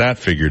got to get that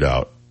figured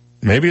out.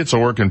 Maybe it's a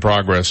work in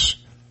progress,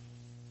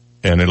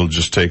 and it'll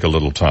just take a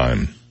little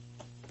time.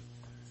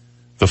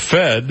 The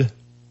Fed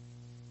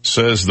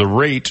says the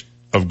rate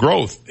of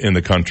growth in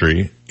the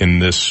country in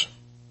this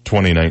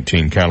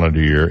 2019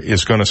 calendar year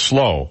is going to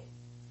slow.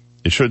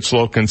 It should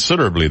slow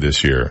considerably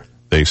this year,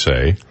 they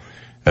say,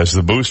 as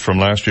the boost from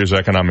last year's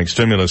economic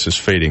stimulus is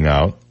fading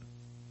out.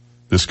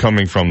 This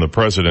coming from the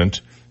president,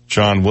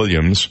 John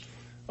Williams,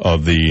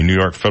 of the New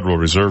York Federal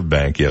Reserve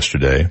Bank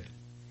yesterday.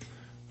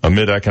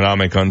 Amid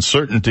economic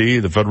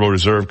uncertainty, the Federal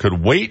Reserve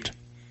could wait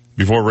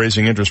before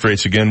raising interest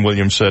rates again,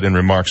 Williams said in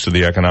remarks to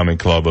the Economic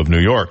Club of New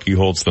York. He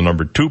holds the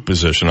number 2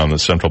 position on the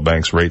central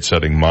bank's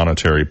rate-setting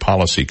monetary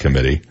policy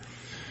committee.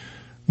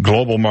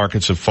 Global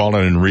markets have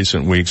fallen in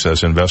recent weeks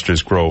as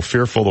investors grow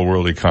fearful the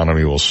world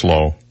economy will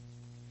slow.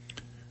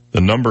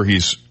 The number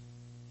he's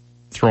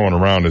throwing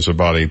around is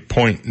about a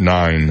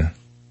 0.9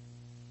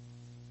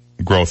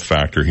 growth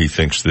factor, he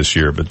thinks, this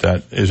year, but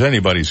that is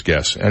anybody's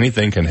guess.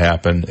 Anything can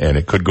happen, and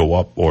it could go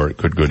up or it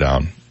could go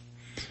down.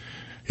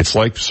 It's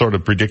like sort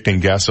of predicting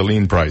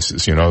gasoline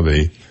prices. You know,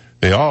 they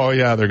oh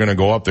yeah, they're going to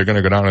go up, they're going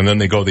to go down, and then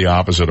they go the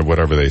opposite of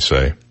whatever they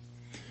say.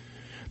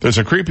 There's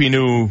a creepy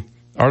new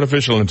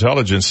artificial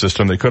intelligence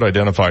system that could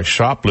identify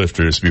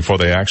shoplifters before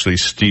they actually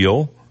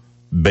steal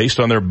based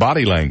on their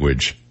body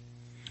language.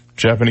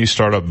 Japanese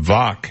startup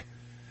VOC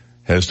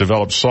has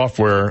developed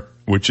software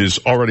which is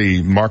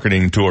already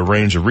marketing to a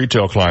range of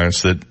retail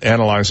clients that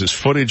analyzes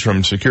footage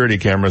from security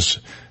cameras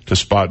to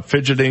spot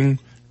fidgeting,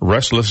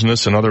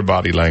 restlessness, and other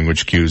body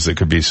language cues that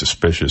could be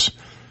suspicious.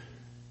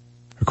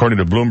 According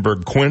to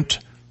Bloomberg Quint,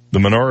 the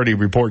Minority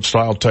Report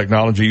style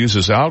technology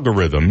uses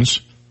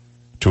algorithms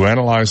to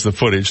analyze the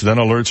footage, then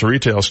alerts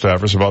retail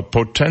staffers about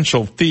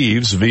potential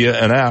thieves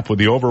via an app with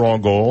the overall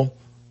goal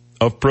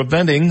of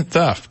preventing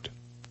theft.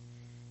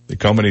 The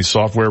company's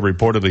software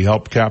reportedly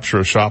helped capture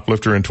a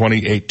shoplifter in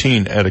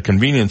 2018 at a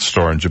convenience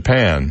store in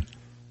Japan.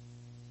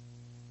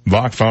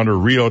 VOC founder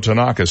Ryo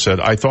Tanaka said,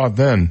 "I thought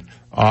then,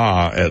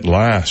 at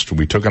last,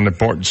 we took an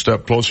important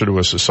step closer to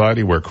a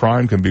society where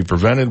crime can be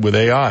prevented with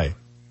AI."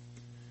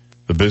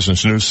 The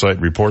business news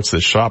site reports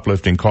that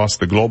shoplifting cost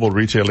the global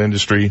retail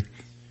industry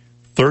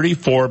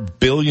 $34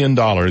 billion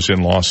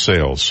in lost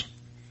sales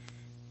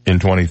in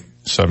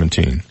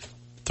 2017.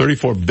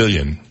 $34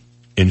 billion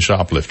in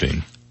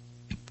shoplifting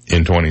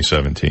in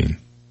 2017.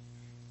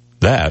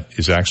 That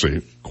is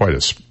actually quite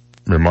a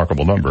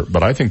remarkable number,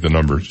 but I think the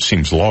number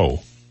seems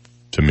low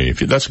to me.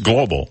 That's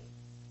global.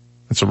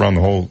 That's around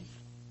the whole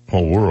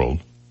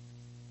world.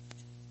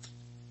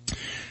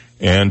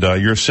 And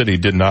your city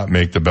did not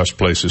make the best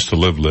places to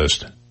live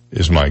list,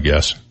 is my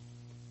guess.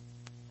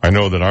 I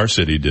know that our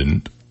city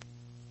didn't.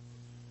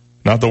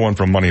 Not the one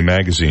from Money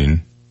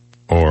Magazine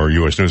or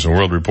U.S. News and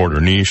World Report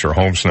or Niche or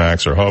Home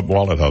Snacks or Hub,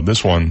 Wallet Hub.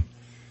 This one,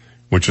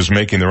 which is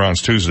making the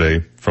rounds Tuesday,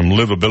 from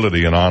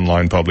Livability, an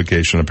online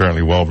publication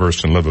apparently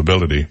well-versed in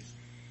livability.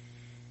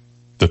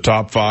 The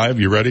top 5,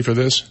 you ready for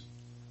this?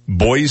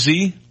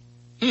 Boise.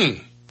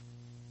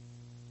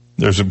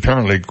 There's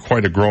apparently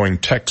quite a growing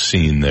tech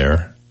scene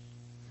there.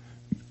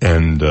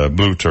 And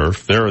Blue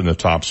Turf, they're in the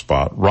top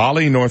spot.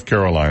 Raleigh, North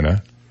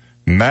Carolina,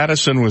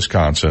 Madison,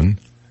 Wisconsin,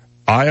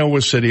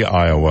 Iowa City,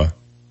 Iowa,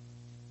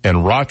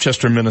 and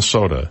Rochester,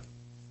 Minnesota.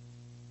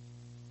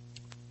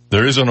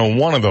 There isn't a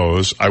one of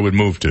those I would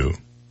move to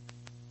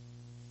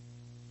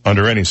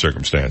under any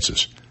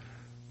circumstances.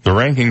 The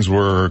rankings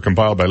were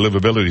compiled by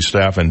livability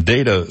staff and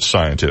data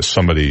scientists,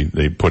 somebody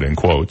they put in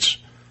quotes,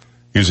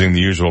 using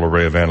the usual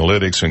array of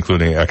analytics,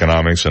 including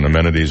economics and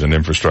amenities and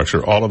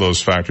infrastructure. All of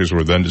those factors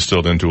were then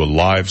distilled into a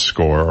live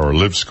score or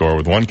live score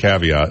with one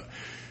caveat.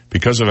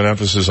 Because of an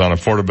emphasis on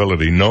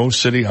affordability, no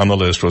city on the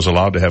list was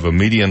allowed to have a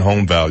median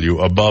home value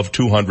above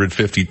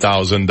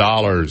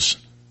 $250,000.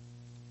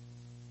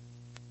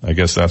 I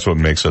guess that's what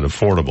makes it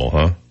affordable,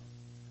 huh?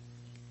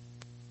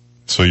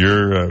 So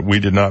we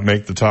did not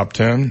make the top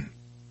 10?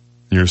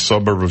 Your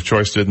suburb of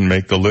choice didn't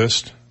make the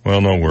list?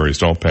 Well, no worries.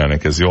 Don't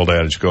panic. As the old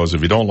adage goes,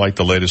 if you don't like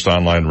the latest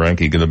online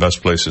ranking of the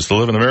best places to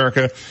live in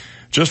America,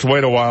 just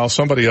wait a while.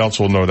 Somebody else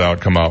will no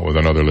doubt come out with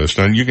another list.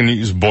 And you can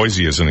use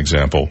Boise as an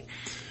example.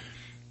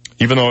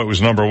 Even though it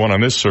was number 1 on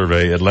this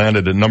survey, it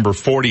landed at number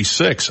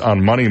 46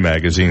 on Money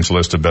Magazine's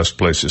list of best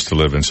places to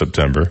live in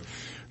September.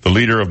 The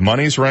leader of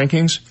Money's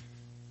rankings,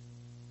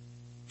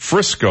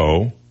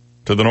 Frisco,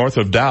 to the north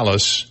of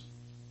Dallas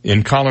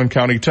in Collin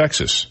County,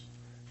 Texas.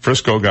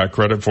 Frisco got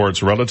credit for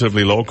its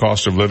relatively low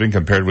cost of living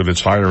compared with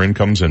its higher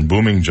incomes and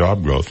booming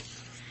job growth.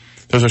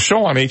 There's a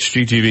show on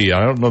HGTV. I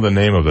don't know the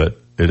name of it.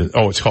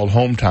 It's called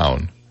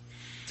Hometown.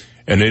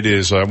 And it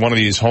is one of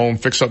these home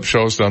fix-up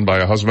shows done by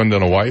a husband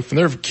and a wife, and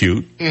they're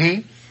cute.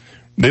 Mm-hmm.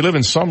 They live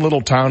in some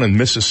little town in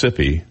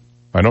Mississippi.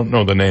 I don't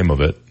know the name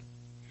of it.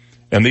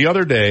 And the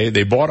other day,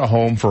 they bought a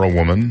home for a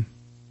woman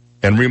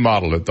and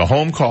remodeled it. The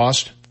home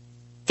cost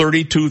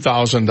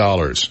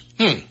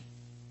 $32,000.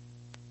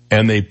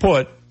 And they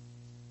put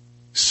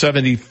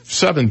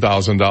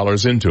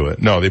 $77,000 into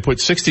it. No, they put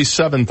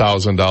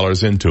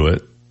 $67,000 into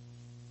it.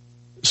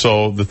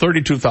 So the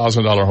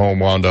 $32,000 home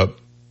wound up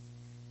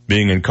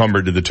being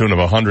encumbered to the tune of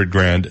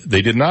 $100,000.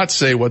 They did not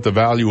say what the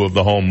value of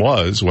the home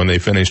was when they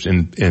finished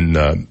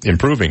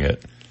improving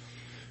it.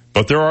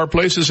 But there are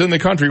places in the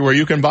country where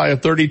you can buy a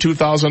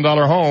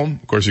 $32,000 home.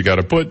 Of course, you got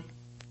to put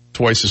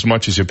twice as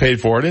much as you paid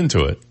for it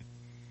into it.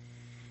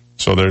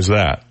 So there's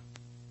that.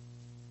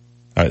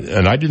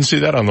 And I didn't see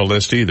that on the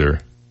list either.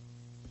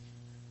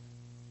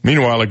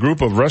 Meanwhile, a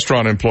group of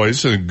restaurant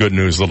employees, this is a good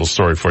news little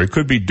story for you,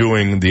 could be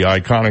doing the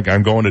iconic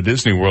I'm going to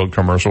Disney World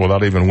commercial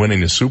without even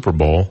winning the Super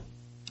Bowl.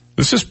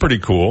 This is pretty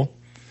cool.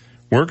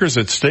 Workers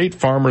at State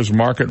Farmers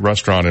Market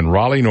Restaurant in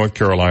Raleigh, North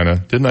Carolina.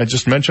 Didn't I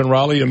just mention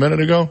Raleigh a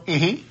minute ago?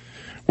 Mm-hmm.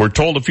 Were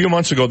told a few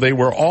months ago they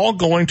were all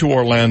going to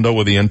Orlando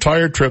with the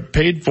entire trip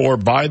paid for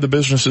by the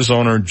business's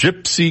owner,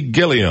 Gypsy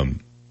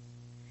Gilliam.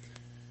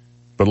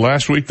 But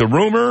last week, the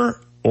rumor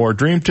or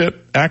dream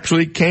tip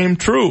actually came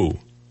true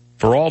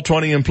for all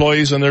 20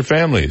 employees and their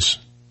families.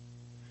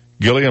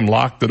 Gilliam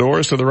locked the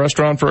doors to the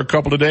restaurant for a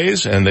couple of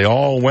days, and they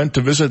all went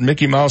to visit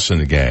Mickey Mouse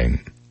and the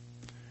gang.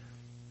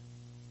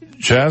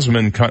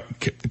 Jasmine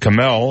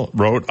Kamel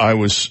wrote,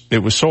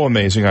 it was so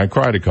amazing, I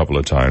cried a couple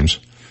of times.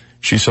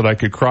 She said, I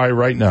could cry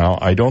right now.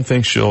 I don't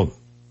think she'll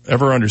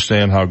ever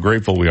understand how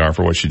grateful we are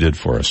for what she did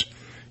for us.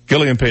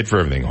 Gilliam paid for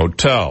everything,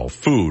 hotel,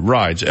 food,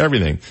 rides,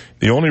 everything.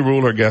 The only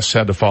rule her guests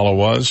had to follow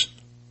was,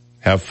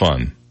 have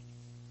fun.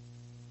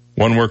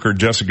 One worker,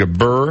 Jessica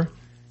Burr,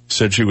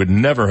 said she would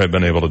never have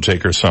been able to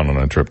take her son on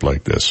a trip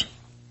like this.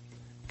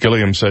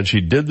 Gilliam said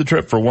she did the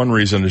trip for one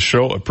reason, to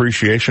show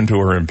appreciation to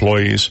her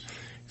employees,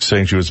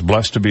 saying she was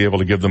blessed to be able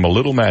to give them a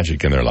little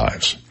magic in their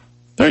lives.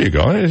 There you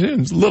go.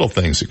 It's little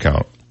things that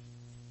count.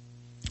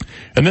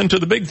 And then to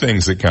the big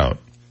things that count.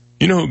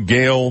 You know who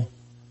Gayle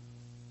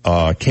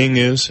King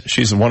is?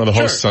 She's one of the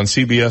hosts on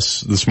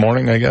CBS This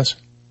Morning, I guess.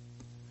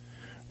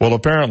 Well,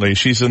 apparently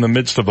she's in the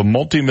midst of a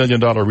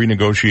multi-million-dollar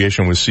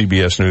renegotiation with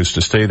CBS News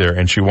to stay there,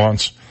 and she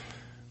wants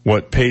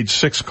what Page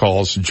 6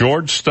 calls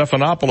George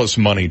Stephanopoulos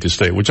money to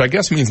stay, which I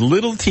guess means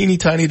little teeny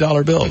tiny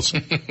dollar bills.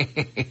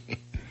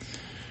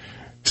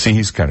 See,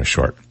 he's kind of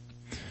short.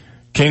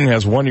 King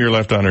has 1 year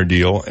left on her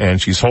deal,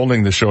 and she's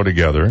holding the show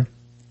together.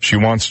 She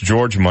wants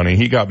George money.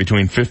 He got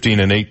between 15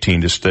 and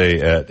 18 to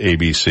stay at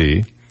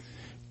ABC.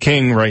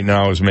 King right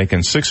now is making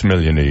 $6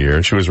 million a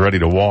year. She was ready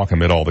to walk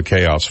amid all the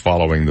chaos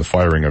following the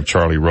firing of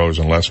Charlie Rose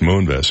and Les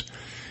Moonves.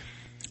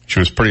 She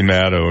was pretty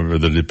mad over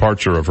the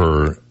departure of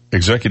her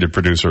executive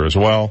producer as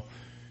well.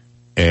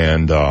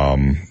 And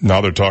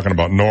now they're talking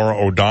about Nora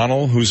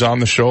O'Donnell, who's on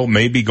the show,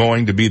 maybe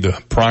going to be the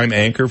prime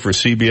anchor for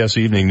CBS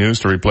Evening News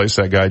to replace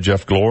that guy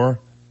Jeff Glor.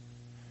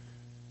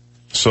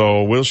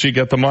 So will she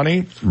get the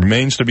money?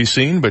 Remains to be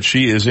seen, but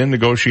she is in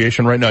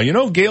negotiation right now. You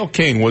know, Gayle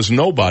King was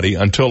nobody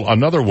until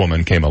another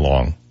woman came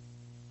along.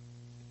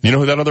 You know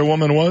who that other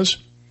woman was?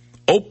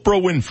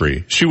 Oprah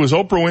Winfrey. She was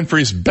Oprah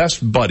Winfrey's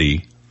best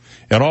buddy,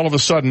 and all of a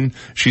sudden,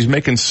 she's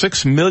making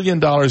 $6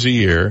 million a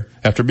year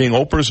after being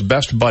Oprah's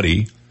best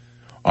buddy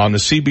on the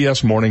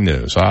CBS Morning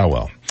News. Ah,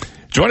 well.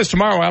 Join us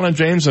tomorrow. Alan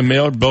James and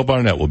Mayor Bill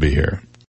Barnett will be here.